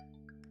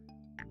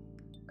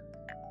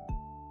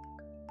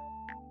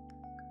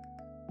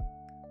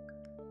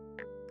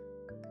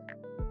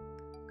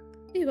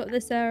 You got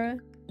this, Sarah.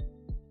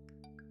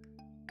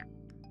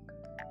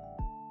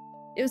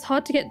 It was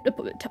hard to get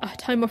a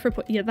time off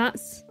report. Yeah,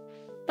 that's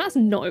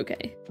not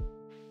okay.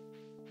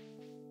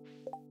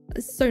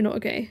 That's so not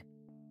okay.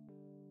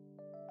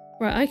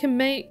 Right, I can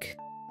make,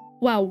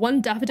 wow,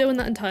 1 daffodil in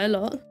that entire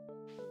lot.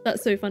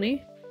 That's so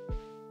funny.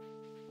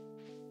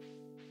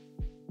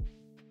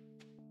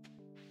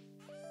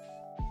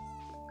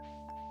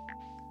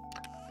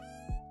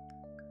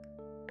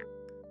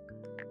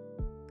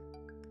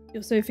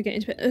 You're so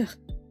forgetting to put, ugh.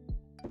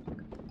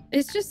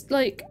 It's just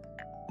like,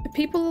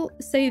 people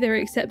say they're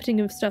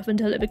accepting of stuff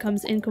until it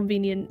becomes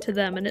inconvenient to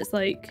them, and it's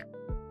like,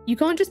 you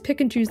can't just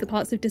pick and choose the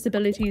parts of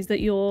disabilities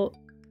that you're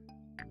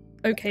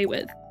okay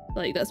with.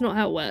 Like, that's not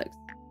how it works.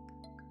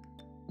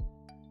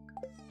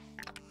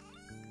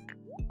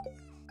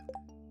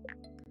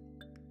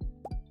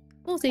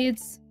 More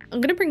seeds. I'm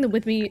gonna bring them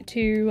with me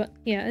to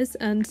Yes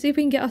and see if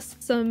we can get us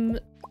some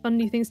fun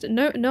new things to—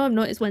 no, I'm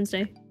not, it's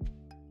Wednesday.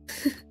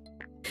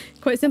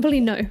 Quite simply,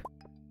 no.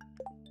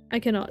 I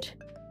cannot.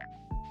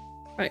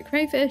 Right,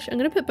 crayfish. I'm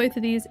gonna put both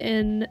of these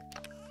in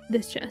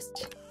this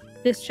chest.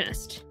 This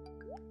chest.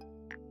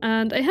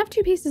 And I have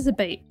 2 pieces of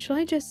bait. Shall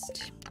I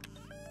just...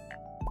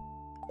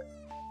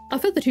 I'll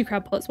fill the 2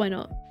 crab pots, why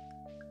not?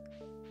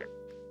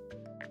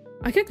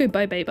 I could go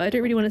buy bait, but I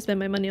don't really want to spend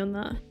my money on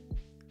that.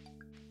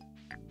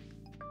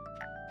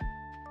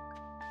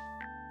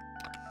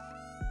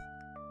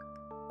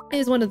 It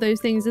is one of those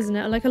things, isn't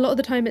it? Like, a lot of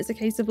the time it's a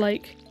case of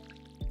like,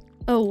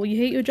 oh, well, you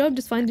hate your job,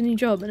 just find a new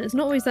job, and it's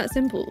not always that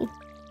simple.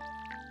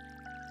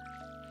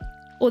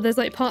 Or there's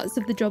like parts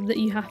of the job that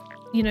you have,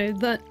 you know,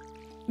 that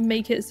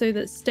make it so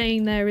that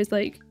staying there is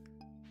like,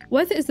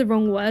 worth it is the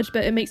wrong word,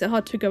 but it makes it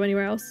hard to go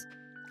anywhere else.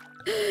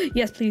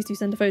 Yes, please do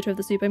send a photo of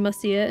the soup, I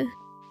must see it.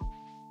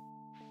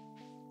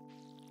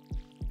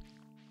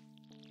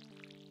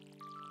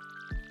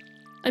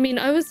 I mean,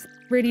 I was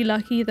really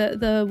lucky that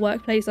the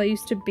workplace I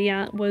used to be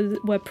at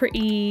were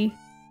pretty...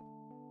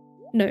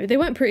 No, they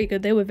weren't pretty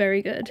good, they were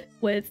very good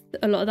with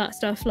a lot of that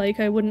stuff. Like,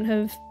 I wouldn't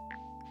have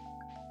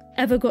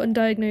ever gotten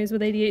diagnosed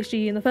with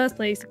ADHD in the first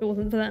place if it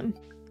wasn't for them.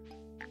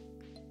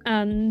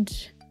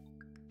 And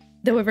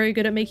they were very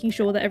good at making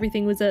sure that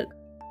everything was at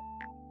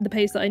the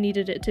pace that I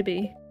needed it to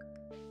be.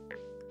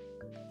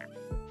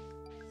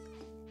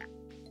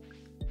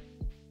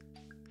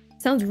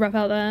 Sounds rough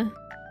out there.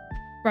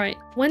 Right,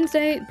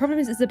 Wednesday, the problem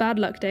is it's a bad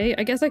luck day.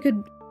 I guess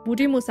we'll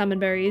do more salmon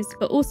berries,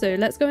 but also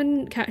let's go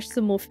and catch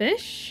some more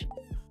fish.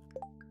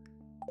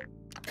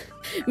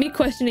 Me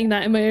questioning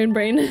that in my own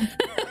brain.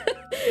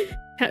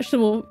 catch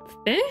some more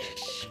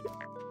fish?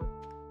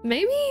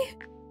 Maybe?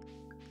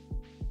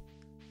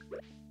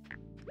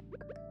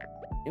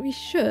 We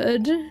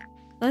should.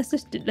 Let's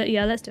just do,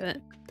 yeah, let's do it.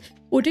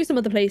 We'll do some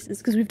other places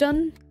because we've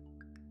done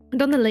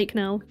the lake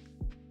now.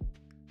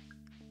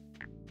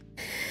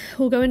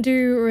 We'll go and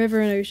do river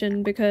and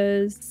ocean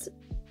because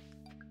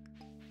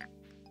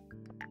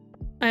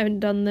I haven't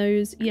done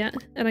those yet,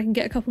 and I can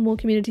get a couple more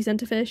community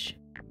center fish.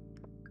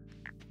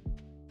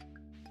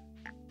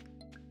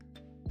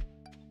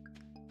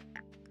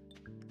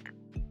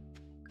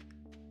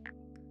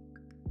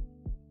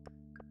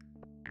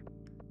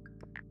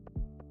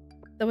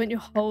 That went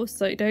your whole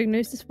site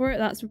diagnosis for it?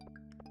 That's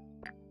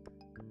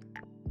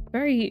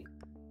very...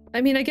 I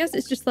mean, I guess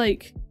it's just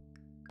like...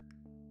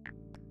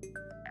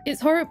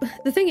 It's horrible.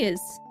 The thing is...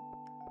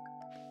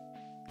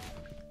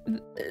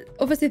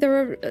 Obviously there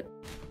are...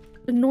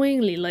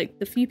 annoyingly, like,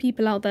 the few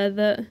people out there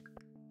that...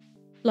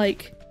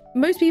 Like,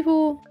 most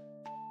people...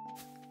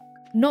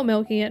 Not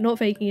milking it, not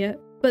faking it.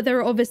 But there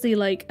are obviously,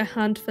 like, a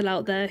handful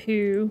out there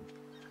who...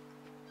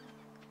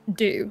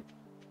 do.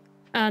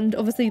 And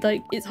obviously,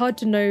 like, it's hard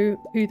to know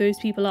who those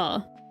people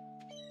are.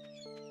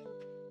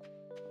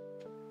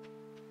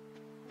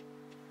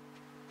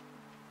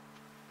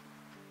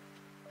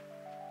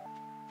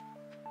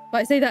 But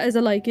I say that as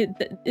a, like,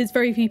 it's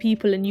very few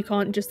people and you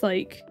can't just,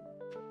 like,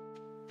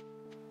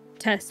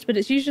 test. But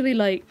it's usually,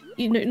 like,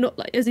 you know, not,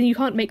 like, as in you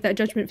can't make that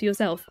judgment for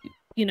yourself.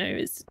 You know,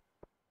 it's...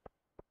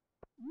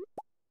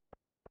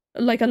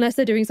 Like, unless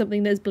they're doing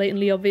something that's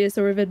blatantly obvious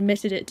or have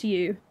admitted it to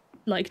you,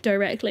 like,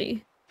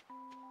 directly.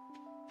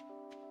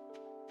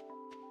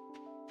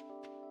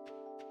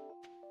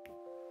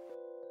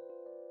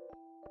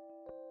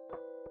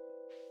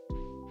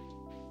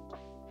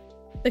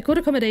 They're called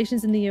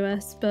accommodations in the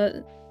US,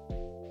 but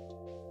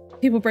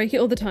people break it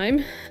all the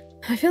time.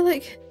 I feel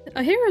like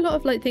I hear a lot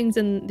of like things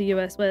in the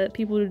US where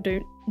people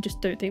don't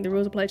think the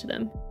rules apply to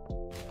them.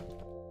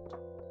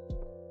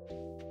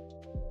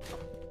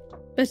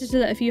 Better to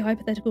let a few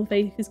hypothetical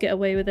fakers get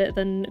away with it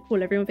than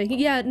call everyone faking.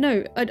 Yeah,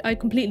 no, I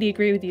completely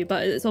agree with you,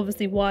 but it's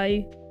obviously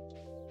why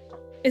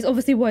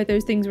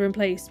those things are in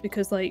place,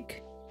 because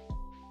like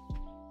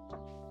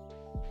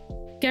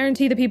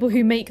guarantee the people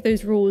who make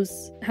those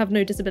rules have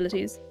no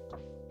disabilities.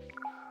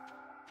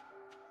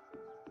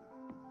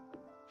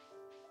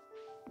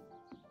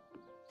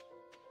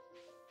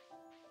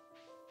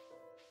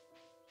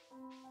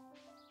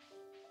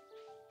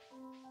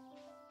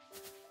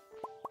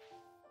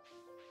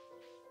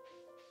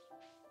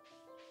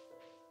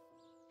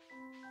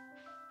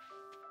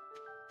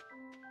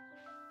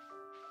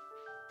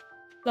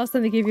 Last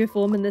time they gave you a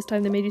form and this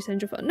time they made you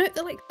send your phone. No,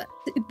 they're like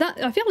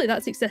that. I feel like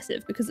that's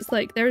excessive because it's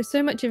like there is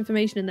so much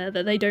information in there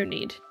that they don't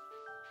need.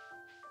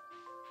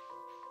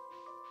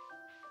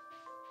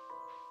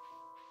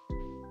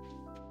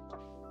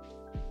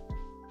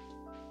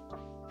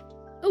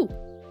 Oh,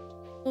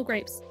 more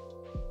grapes.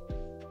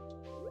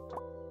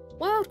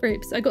 Wild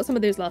grapes. I got some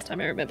of those last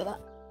time, I remember that.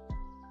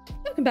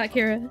 Welcome back,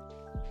 Kira.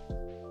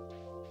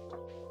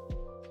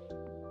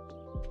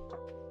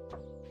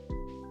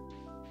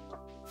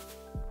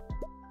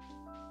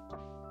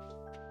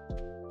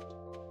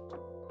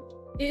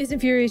 It is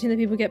infuriating that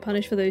people get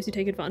punished for those who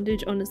take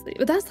advantage, honestly.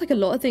 But that's like a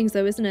lot of things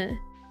though, isn't it?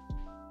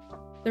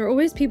 There are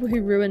always people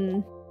who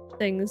ruin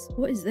things.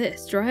 What is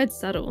this? Dryad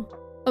saddle.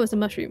 Oh, it's a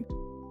mushroom.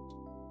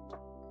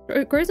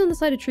 It grows on the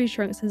side of tree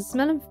trunks, has a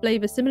smell and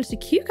flavour similar to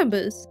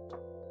cucumbers.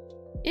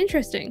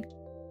 Interesting.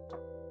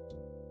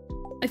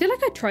 I feel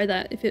like I'd try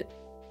that if it...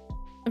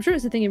 I'm sure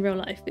it's a thing in real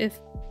life. If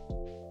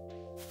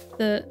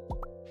the...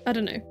 I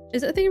don't know.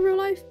 Is it a thing in real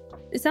life?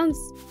 It sounds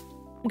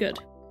good.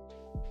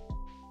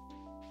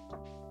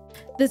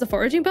 There's a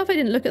foraging buff? I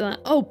didn't look at that.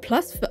 Oh,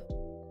 plus for...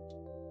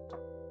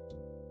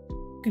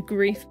 Good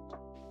grief.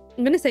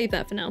 I'm gonna save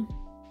that for now.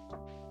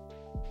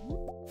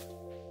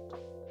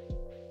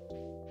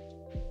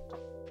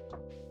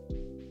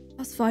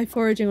 +5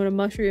 foraging on a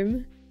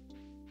mushroom.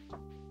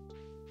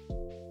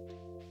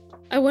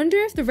 I wonder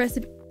if the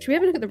recipe... Should we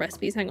have a look at the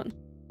recipes? Hang on.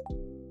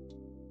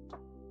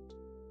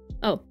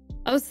 Oh,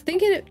 I was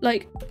thinking it,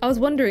 like, I was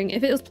wondering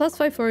if it was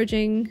 +5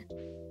 foraging...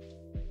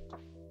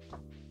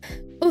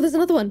 Oh, there's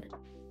another one.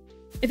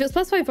 If it was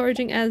 +5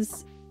 foraging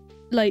as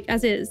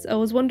is, I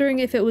was wondering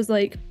if it was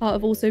like part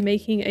of also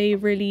making a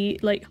really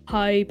like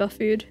high buff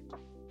food.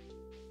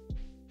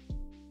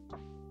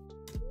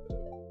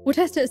 We'll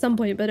test it at some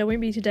point, but it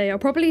won't be today. I'll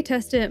probably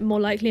test it more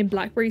likely in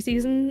blackberry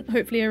season.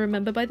 Hopefully I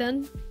remember by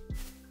then.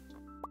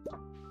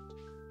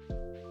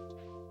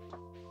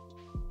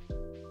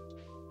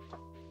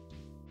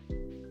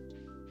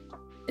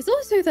 It's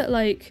also that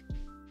like,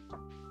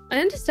 I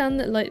understand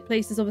that like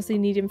places obviously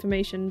need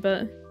information,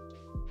 but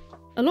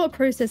a lot of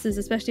processes,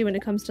 especially when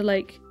it comes to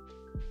like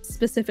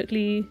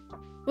specifically,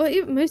 well,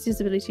 even most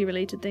disability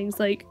related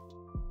things, like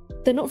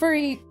they're not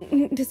very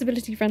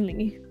disability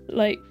friendly.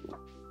 Like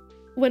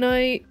when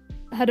I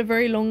had a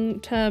very long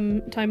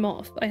time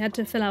off, I had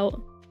to fill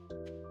out,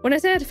 when I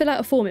say I had to fill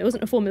out a form, it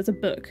wasn't a form, it was a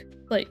book.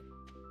 Like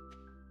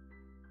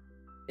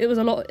it was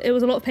a lot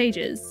of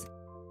pages.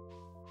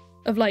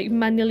 of like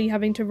manually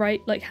having to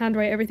write, like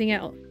handwrite everything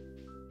out.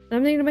 And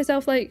I'm thinking to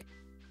myself, like,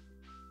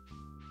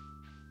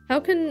 how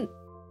can...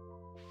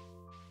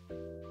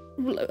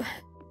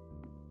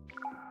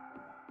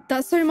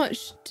 That's so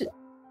much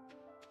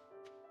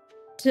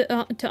to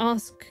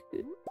ask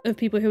of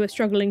people who are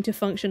struggling to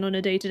function on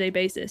a day-to-day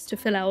basis, to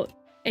fill out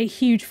a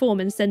huge form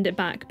and send it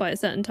back by a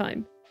certain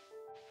time.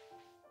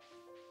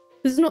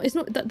 It's not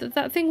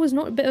that thing was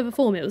not a bit of a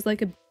form, it was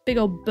like a big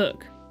old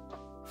book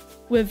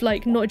with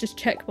like not just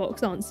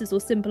checkbox answers or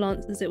simple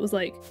answers, it was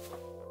like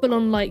full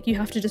on, like you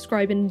have to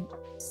describe in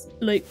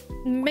like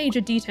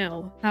major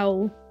detail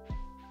how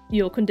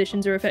your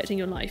conditions are affecting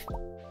your life.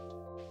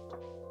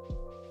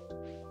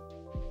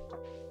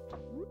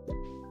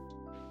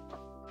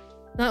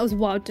 That was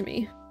wild to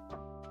me.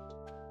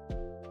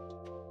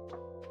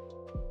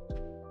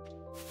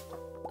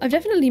 I've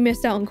definitely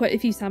missed out on quite a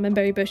few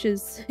salmonberry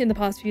bushes in the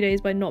past few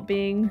days by not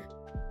being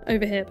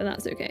over here, but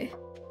that's okay.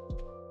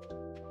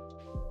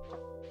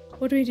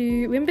 What do?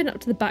 We haven't been up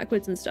to the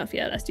backwoods and stuff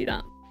yet. Let's do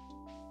that.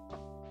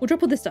 We'll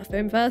drop all this stuff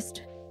home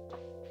first.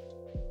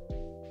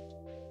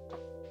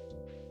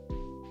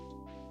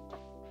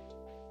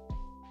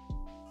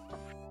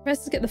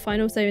 Let's just get the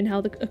final say in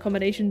how the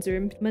accommodations are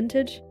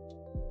implemented.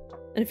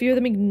 And a few of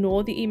them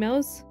ignore the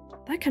emails.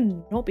 That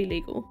cannot be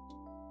legal.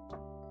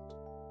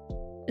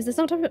 Is there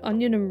some type of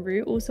onion and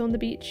root also on the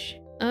beach?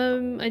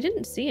 I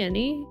didn't see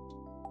any.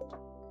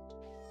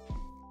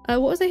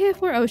 What was I here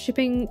for? I was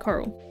shipping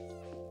coral.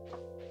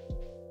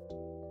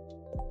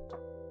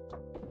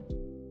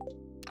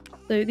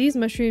 So these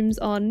mushrooms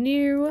are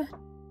new.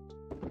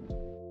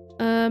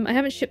 I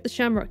haven't shipped the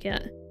shamrock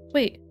yet.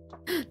 Wait,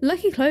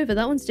 lucky clover,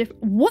 that one's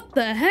different. What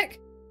the heck?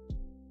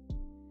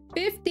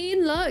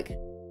 15 luck.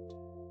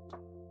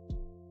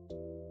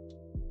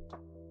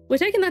 We're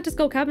taking that to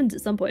Skull Caverns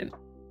at some point.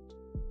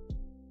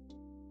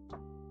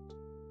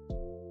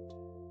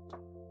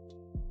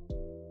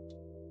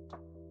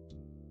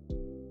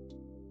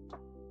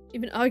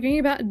 You've been arguing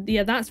about...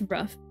 Yeah, that's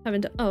rough.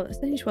 Having to... Oh, it's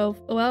only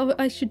 12. Well,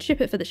 I should ship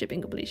it for the shipping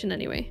completion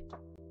anyway.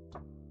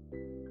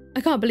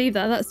 I can't believe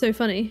that. That's so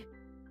funny.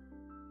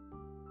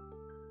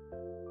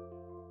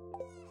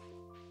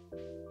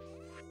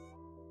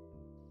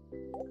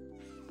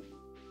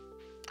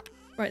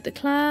 Right, the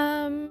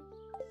clam...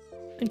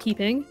 I'm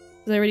keeping,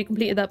 because I already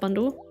completed that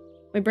bundle.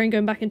 My brain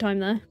going back in time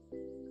there.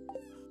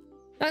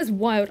 That is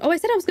wild. Oh, I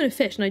said I was going to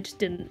fish and I just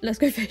didn't. Let's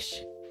go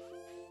fish.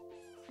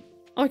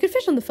 Oh, I could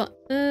fish on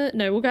the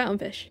no, we'll go out and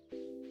fish.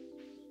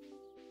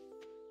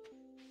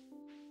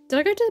 Did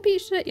I go to the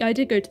beach today? Yeah, I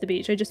did go to the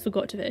beach. I just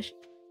forgot to fish.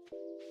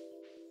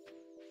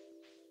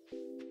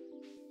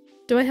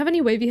 Do I have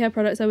any wavy hair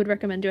products I would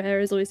recommend? Your hair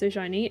is always so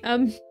shiny.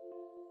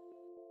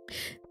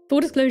 Full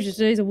disclosure,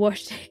 today's a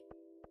wash day.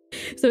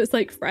 So it's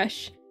like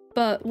fresh.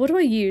 But what do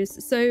I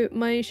use? So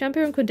my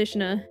shampoo and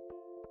conditioner,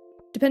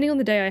 depending on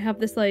the day, I have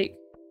this like...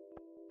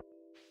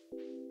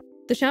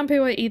 The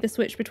shampoo I either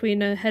switch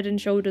between a Head and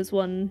Shoulders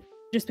one,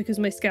 just because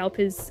my scalp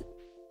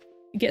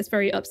gets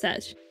very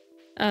upset.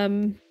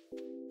 And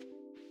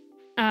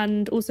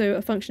also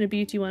a Function of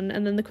Beauty one.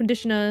 And then the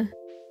conditioner,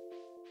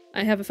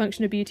 I have a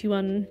Function of Beauty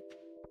one,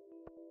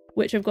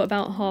 which I've got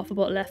about half a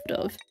bottle left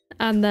of.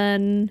 And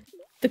then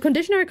the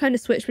conditioner I kind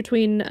of switch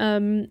between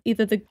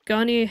either the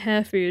Garnier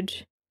Hair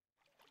Food,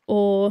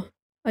 or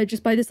I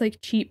just buy this like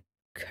cheap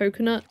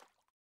coconut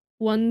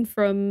one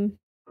from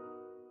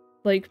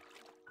like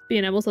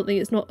B&M or something.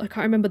 It's not, I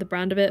can't remember the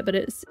brand of it, but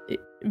it's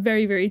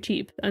very, very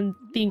cheap and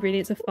the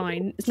ingredients are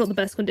fine. It's not the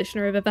best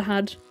conditioner I've ever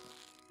had.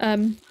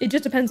 It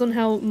just depends on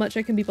how much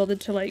I can be bothered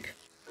to like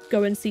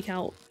go and seek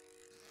out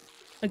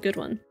a good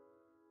one.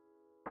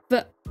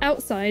 But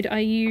outside I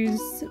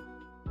use,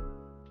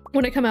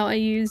 when I come out I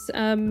use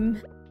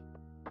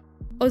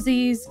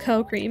Aussie's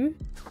Curl Cream.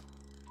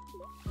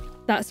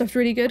 That stuff's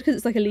really good because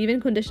it's like a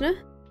leave-in conditioner.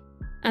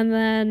 And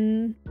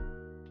then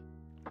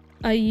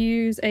I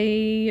use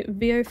a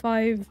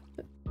VO5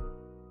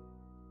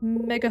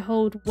 Mega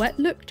Hold Wet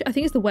Look. I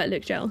think it's the Wet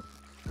Look gel,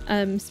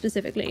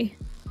 specifically.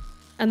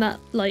 And that,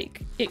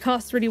 like, it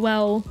casts really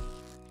well.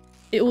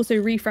 It also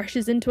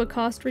refreshes into a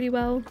cast really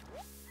well.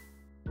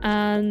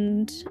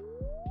 And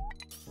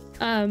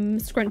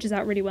scrunches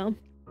out really well.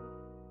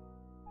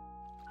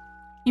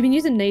 You've been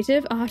using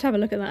Native? I'll have to have a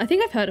look at that. I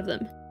think I've heard of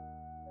them.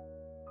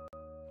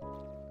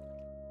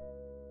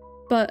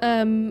 But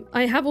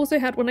I have also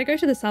had, when I go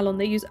to the salon,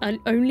 they use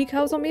only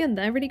curls on me and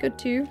they're really good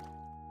too.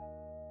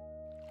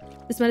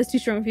 The smell is too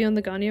strong for you on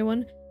the Garnier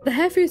one. The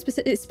hair food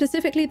it's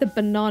specifically the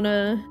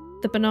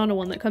banana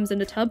one that comes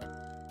in a tub.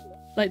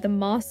 Like the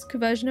mask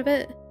version of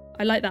it.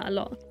 I like that a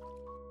lot.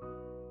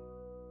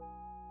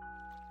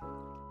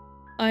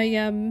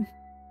 I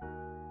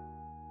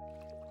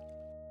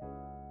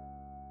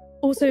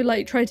also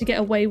like try to get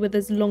away with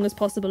as long as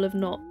possible of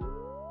not,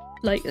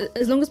 like,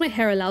 as long as my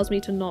hair allows me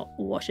to not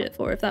wash it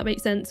for, if that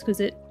makes sense, because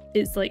it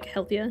is like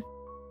healthier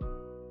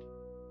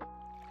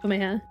for my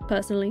hair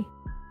personally.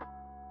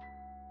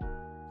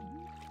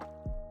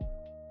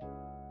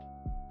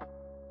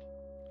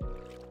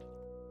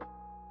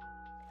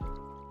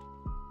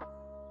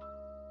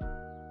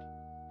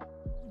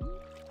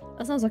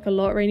 That sounds like a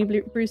lot, Rainy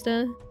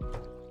Brewster.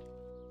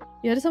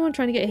 You had someone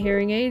trying to get a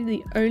hearing aid.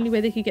 The only way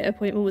they could get an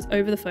appointment was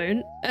over the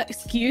phone.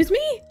 Excuse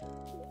me?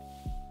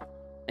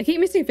 I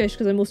keep missing fish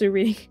because I'm also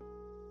reading.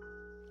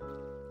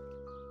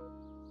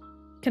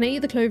 Can I eat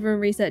the clover and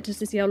reset just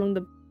to see how long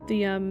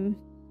the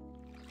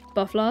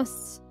buff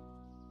lasts?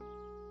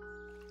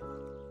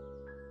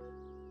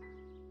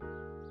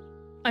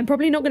 I'm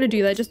probably not going to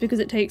do that just because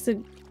it takes a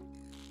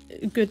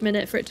good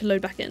minute for it to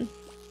load back in.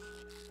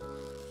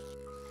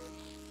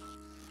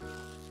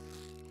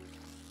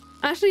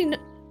 Actually,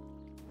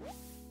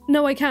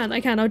 no, I can.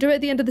 I'll do it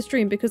at the end of the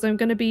stream because I'm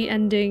going to be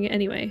ending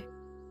anyway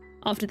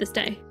after this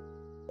day.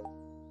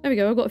 There we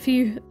go. I've got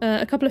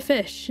a couple of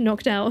fish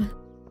knocked out.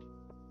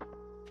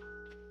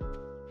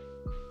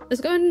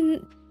 Let's go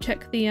and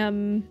check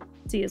the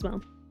sea as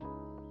well.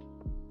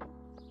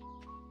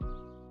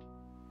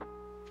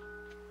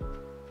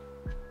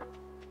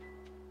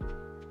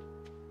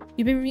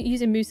 You've been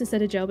using mousse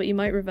instead of gel, but you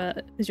might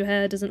revert because your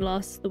hair doesn't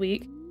last the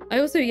week. I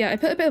also, yeah, I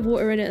put a bit of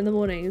water in it in the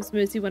mornings,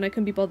 mostly when I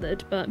can be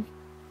bothered, but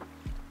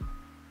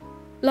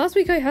last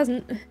week I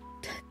hasn't.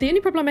 The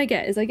only problem I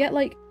get is I get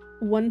like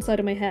one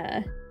side of my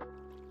hair.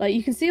 Like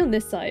you can see on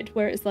this side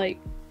where it's like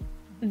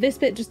this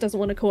bit just doesn't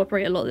want to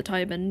cooperate a lot of the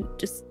time and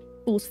just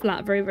falls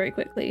flat very, very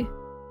quickly.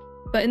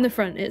 But in the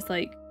front it's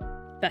like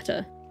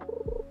better.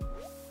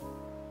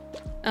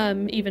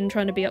 Even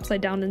trying to be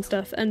upside down and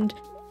stuff. And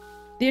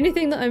the only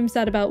thing that I'm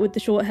sad about with the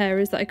short hair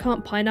is that I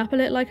can't pineapple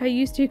it like I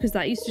used to, because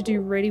that used to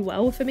do really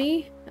well for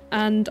me.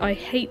 And I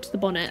hate the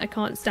bonnet. I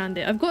can't stand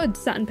it. I've got a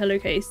satin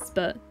pillowcase,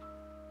 but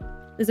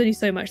there's only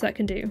so much that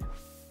can do.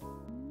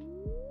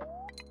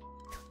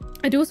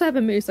 I do also have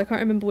a mousse. I can't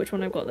remember which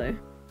one I've got though.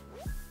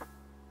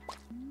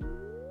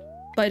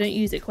 But I don't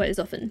use it quite as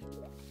often.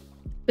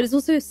 But it's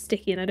also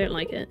sticky and I don't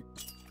like it.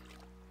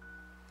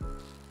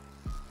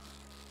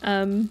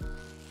 And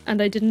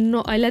I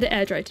let it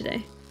air dry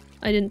today.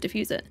 I didn't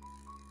diffuse it.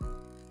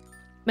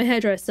 My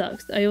hairdryer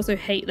sucks. I also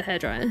hate the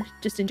hairdryer,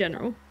 just in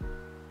general.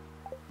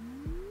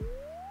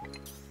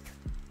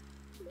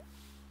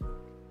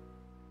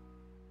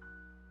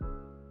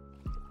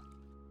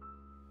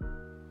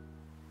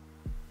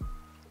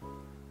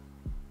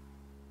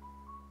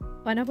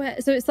 Pineapple hair.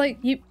 So it's like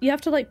you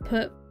have to like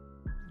put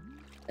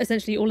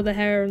essentially all of the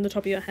hair on the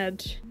top of your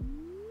head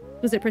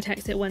because it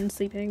protects it when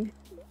sleeping.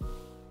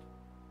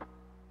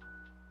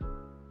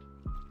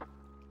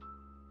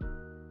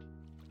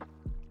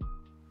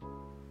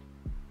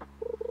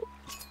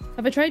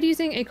 Have I tried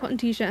using a cotton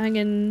t-shirt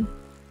hanging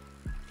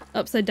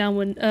upside down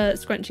when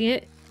scrunching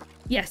it?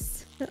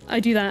 Yes, I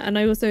do that, and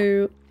I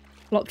also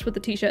flopped with the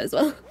t-shirt as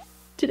well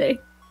today.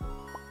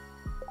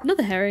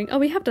 Another herring. Oh,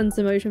 we have done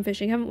some ocean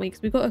fishing, haven't we?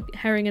 Because we've got a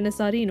herring and a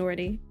sardine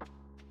already.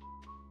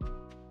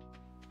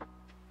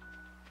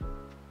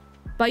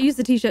 But I use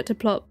the t-shirt to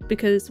plop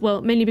because,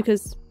 well, mainly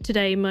because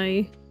today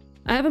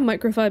I have a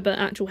microfiber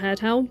actual hair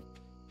towel,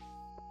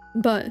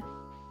 but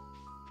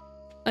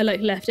I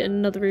like left it in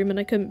another room and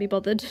I couldn't be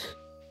bothered.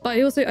 But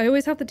I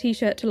always have the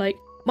t-shirt to like,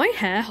 my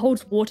hair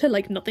holds water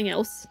like nothing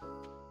else.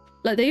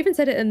 Like they even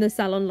said it in the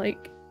salon,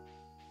 like,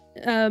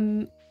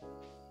 when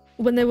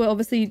they were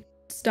obviously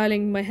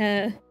styling my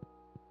hair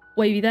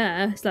wavy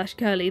there /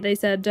 curly, they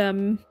said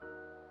that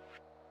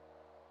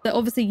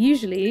obviously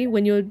usually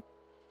when you're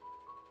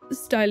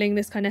styling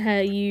this kind of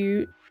hair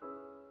you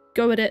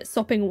go at it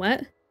sopping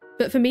wet,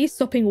 but for me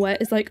sopping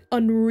wet is like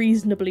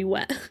unreasonably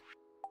wet.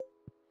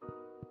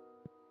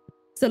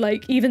 So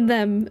like even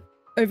them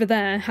over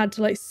there had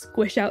to like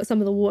squish out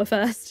some of the water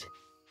first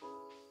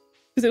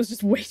because it was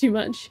just way too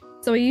much.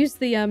 So I use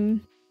the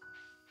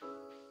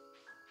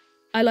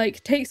I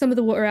like take some of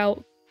the water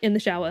out in the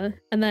shower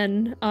and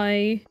then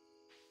I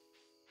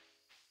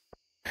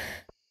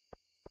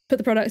put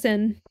the products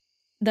in,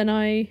 then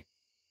I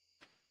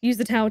use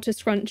the towel to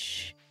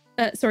scrunch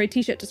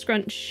t-shirt to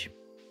scrunch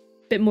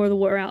a bit more of the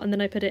water out, and then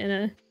I put it in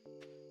a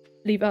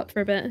leave up for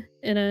a bit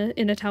in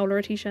a towel or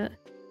a t-shirt.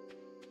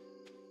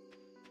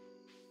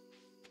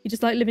 You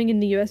just like living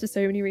in the US for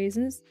so many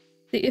reasons.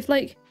 If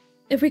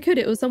we could,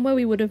 it was somewhere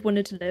we would have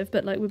wanted to live,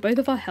 but like with both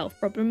of our health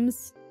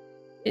problems,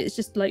 it's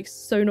just like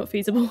so not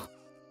feasible.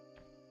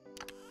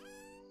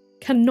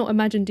 Cannot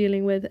imagine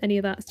dealing with any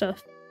of that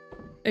stuff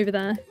over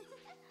there.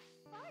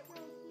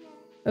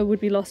 I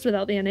would be lost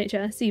without the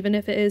NHS, even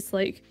if it is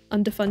like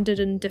underfunded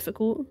and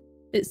difficult.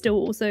 It's still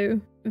also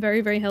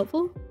very, very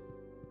helpful.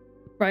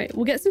 Right,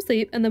 we'll get some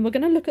sleep and then we're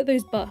gonna look at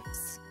those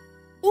buffs.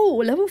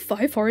 Oh, level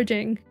 5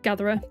 foraging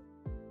gatherer.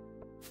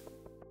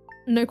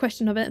 No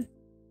question of it.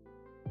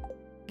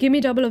 Give me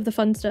double of the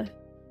fun stuff.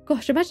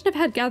 Gosh, imagine I've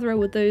had gatherer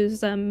with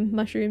those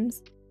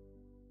mushrooms.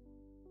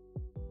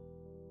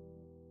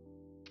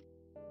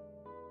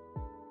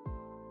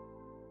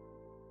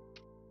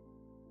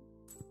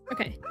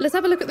 Okay, let's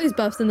have a look at those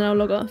buffs and then I'll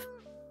log off.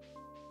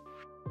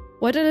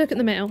 Why did I look at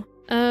the mail?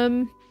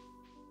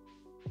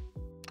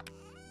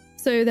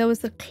 So there was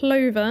the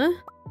clover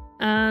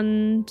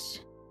and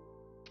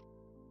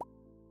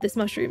this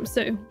mushroom.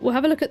 So we'll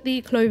have a look at the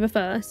clover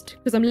first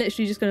because I'm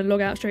literally just going to log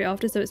out straight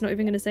after, so it's not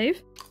even going to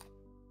save.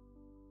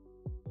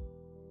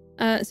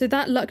 So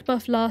that luck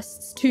buff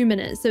lasts 2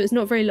 minutes, so it's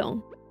not very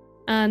long.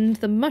 And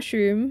the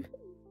mushroom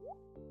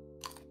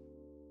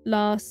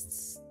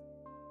lasts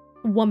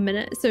 1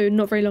 minute, so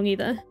not very long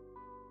either.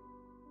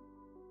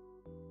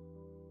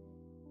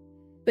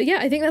 But yeah,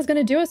 I think that's going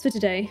to do us for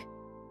today.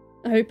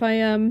 I hope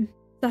I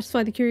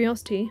satisfied the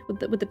curiosity with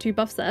the 2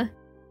 buffs there.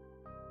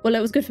 Well, it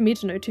was good for me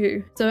to know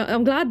too. So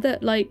I'm glad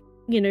that, like,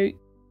 you know,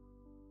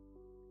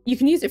 you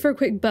can use it for a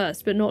quick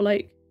burst, but not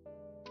like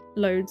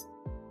loads.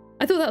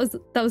 I thought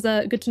that was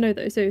good to know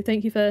though, so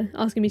thank you for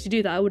asking me to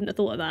do that. I wouldn't have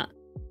thought of that.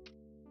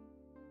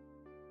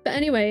 But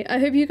anyway, I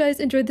hope you guys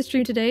enjoyed the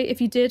stream today. If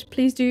you did,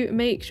 please do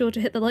make sure to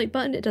hit the like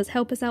button. It does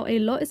help us out a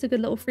lot. It's a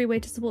good little free way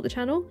to support the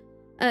channel.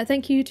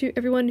 Thank you to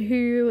everyone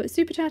who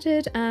super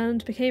chatted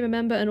and became a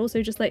member and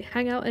also just like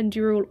hang out, and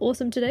you're all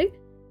awesome today.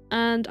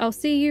 And I'll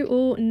see you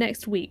all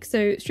next week.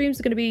 So streams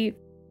are going to be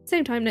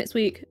same time next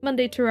week.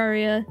 Monday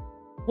Terraria,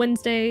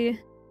 Wednesday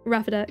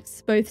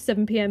Raffadax, both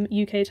 7 PM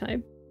UK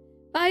time.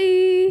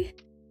 Bye!